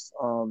educators,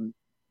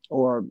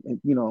 we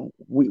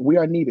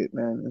are needed,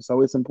 man. And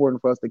so it's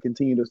important for us to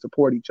continue to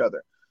support each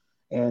other.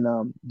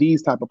 And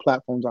these type of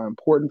platforms are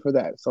important for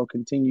that. So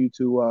continue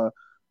to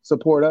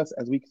support us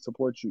as we can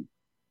support you.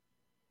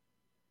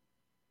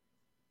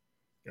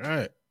 All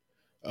right.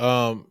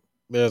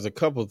 There's a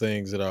couple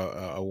things that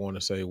I want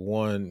to say.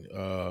 One,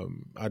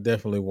 I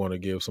definitely want to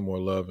give some more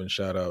love and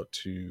shout out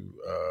to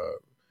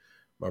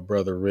my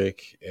brother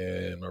Rick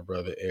and my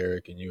brother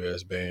Eric and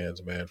US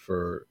Bands, man,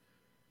 for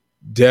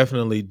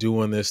definitely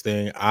doing this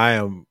thing. I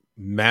am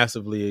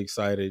massively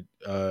excited,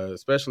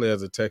 especially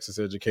as a Texas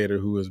educator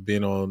who has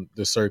been on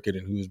the circuit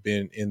and who's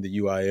been in the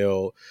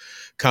UIL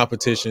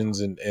competitions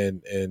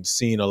and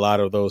seen a lot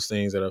of those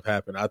things that have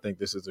happened. I think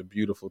this is a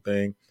beautiful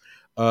thing.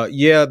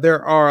 Yeah,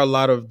 there are a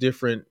lot of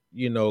different,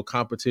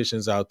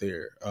 competitions out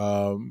there.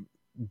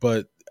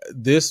 But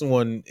this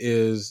one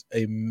is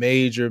a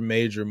major,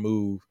 major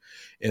move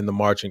in the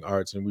marching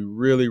arts. And we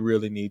really,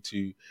 really need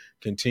to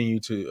continue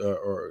to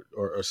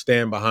or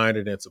stand behind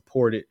it and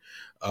support it,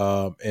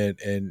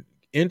 and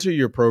enter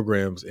your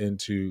programs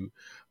into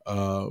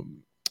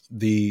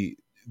the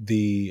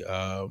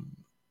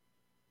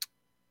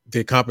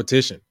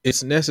competition.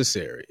 It's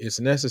necessary. It's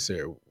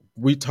necessary.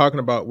 We're talking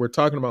about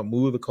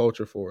move the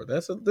culture forward.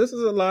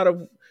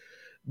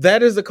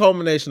 That is the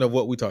culmination of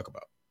what we talk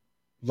about,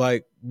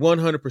 like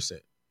 100%.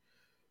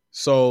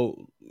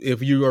 So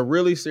if you are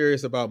really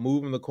serious about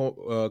moving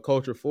the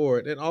culture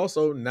forward and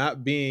also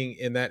not being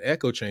in that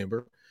echo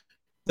chamber,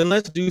 then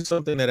let's do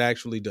something that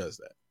actually does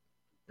that.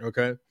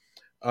 Okay.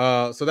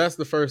 So that's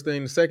the first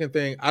thing. The second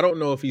thing, I don't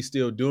know if he's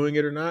still doing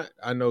it or not.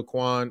 I know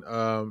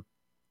Quan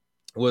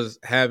was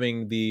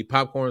having the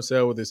popcorn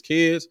sale with his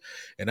kids,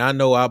 and I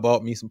know I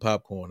bought me some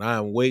popcorn. I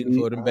am waiting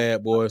for them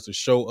bad boys to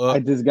show up. I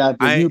just got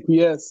the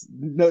UPS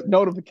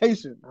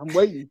notification. I'm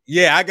waiting.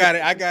 Yeah, I got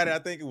it. I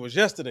think it was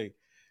yesterday.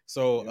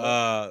 So,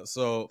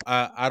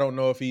 I don't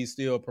know if he's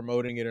still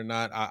promoting it or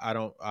not. I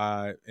don't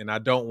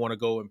want to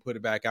go and put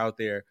it back out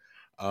there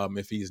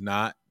if he's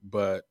not.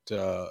 But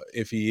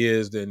if he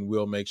is, then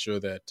we'll make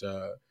sure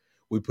that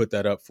we put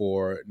that up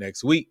for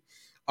next week.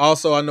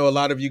 Also, I know a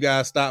lot of you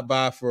guys stopped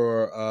by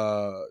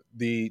for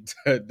the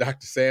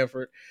Dr.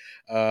 Sanford.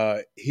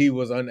 He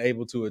was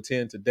unable to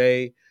attend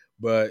today,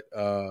 but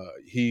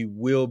he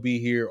will be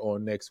here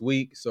on next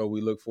week. So we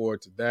look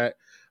forward to that.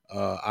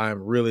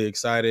 I'm really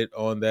excited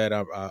on that.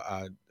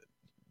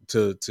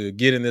 To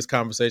get in this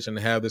conversation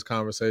and have this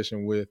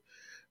conversation with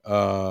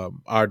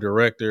our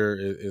director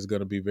is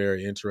going to be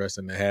very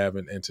interesting to have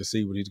and to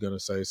see what he's going to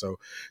say. So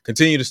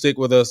continue to stick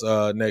with us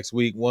next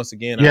week. Once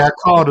again, I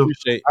called him.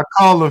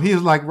 He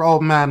was like, "Oh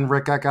man,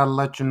 Rick, I gotta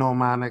let you know,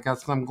 man. I got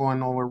something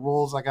going on with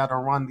rules. I gotta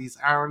run these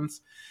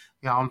errands.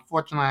 Yeah,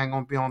 unfortunately, I ain't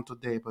gonna be on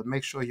today, but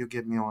make sure you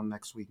get me on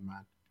next week,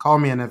 man. Call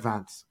me in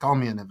advance. Call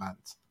me in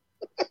advance.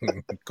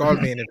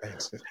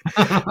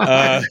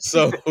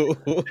 So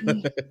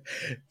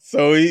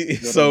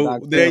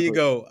there you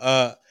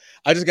go.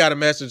 I just got a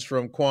message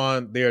from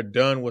Quan. They're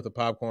done with the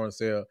popcorn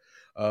sale.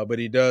 But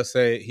he did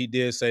say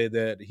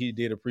that he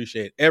did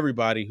appreciate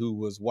everybody who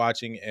was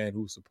watching and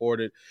who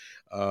supported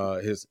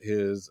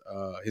his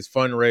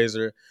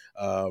fundraiser.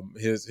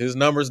 His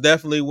numbers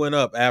definitely went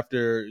up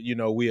after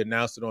we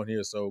announced it on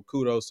here. So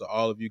kudos to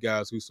all of you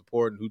guys who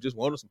support and who just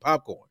wanted some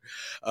popcorn.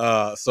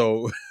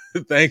 So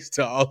thanks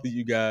to all of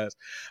you guys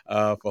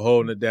for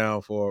holding it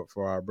down for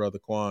our brother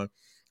Quan.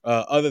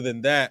 Other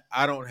than that,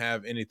 I don't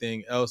have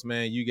anything else,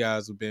 man. You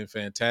guys have been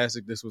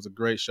fantastic. This was a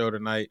great show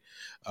tonight.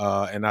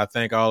 And I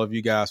thank all of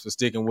you guys for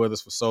sticking with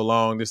us for so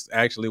long. This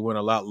actually went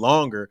a lot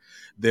longer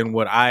than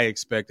what I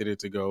expected it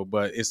to go,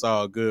 but it's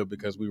all good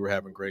because we were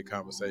having great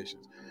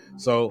conversations.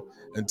 So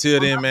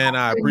until then, man,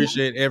 I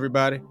appreciate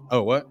everybody.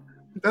 Oh, what?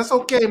 That's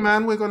okay,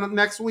 man.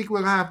 Next week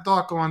we're gonna have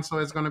Doc on, so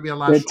it's gonna be a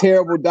lot. That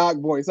terrible Doc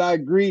voice. I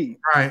agree.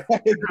 Right.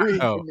 I agree.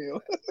 Oh.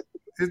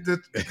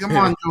 Come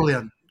on,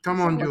 Julian. Come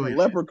on, Like Julian. a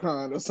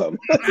leprechaun or something.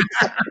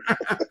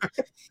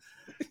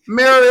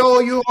 Mario,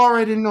 you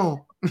already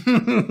know.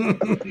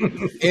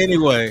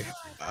 Anyway,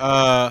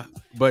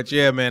 but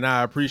yeah, man,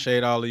 I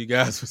appreciate all of you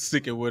guys for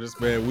sticking with us,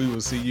 man. We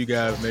will see you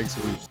guys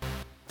next week.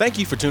 Thank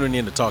you for tuning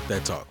in to Talk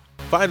That Talk.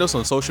 Find us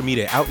on social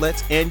media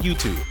outlets and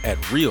YouTube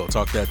at Real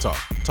Talk That Talk.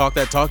 Talk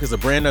That Talk is a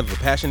brand of the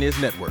Passion Is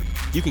Network.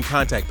 You can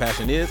contact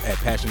Passion Is at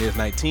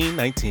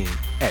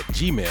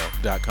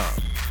passionis1919@gmail.com.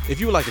 If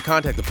you would like to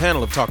contact the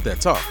panel of Talk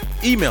That Talk,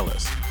 email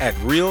us at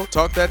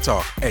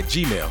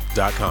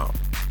realtalkthattalk@gmail.com.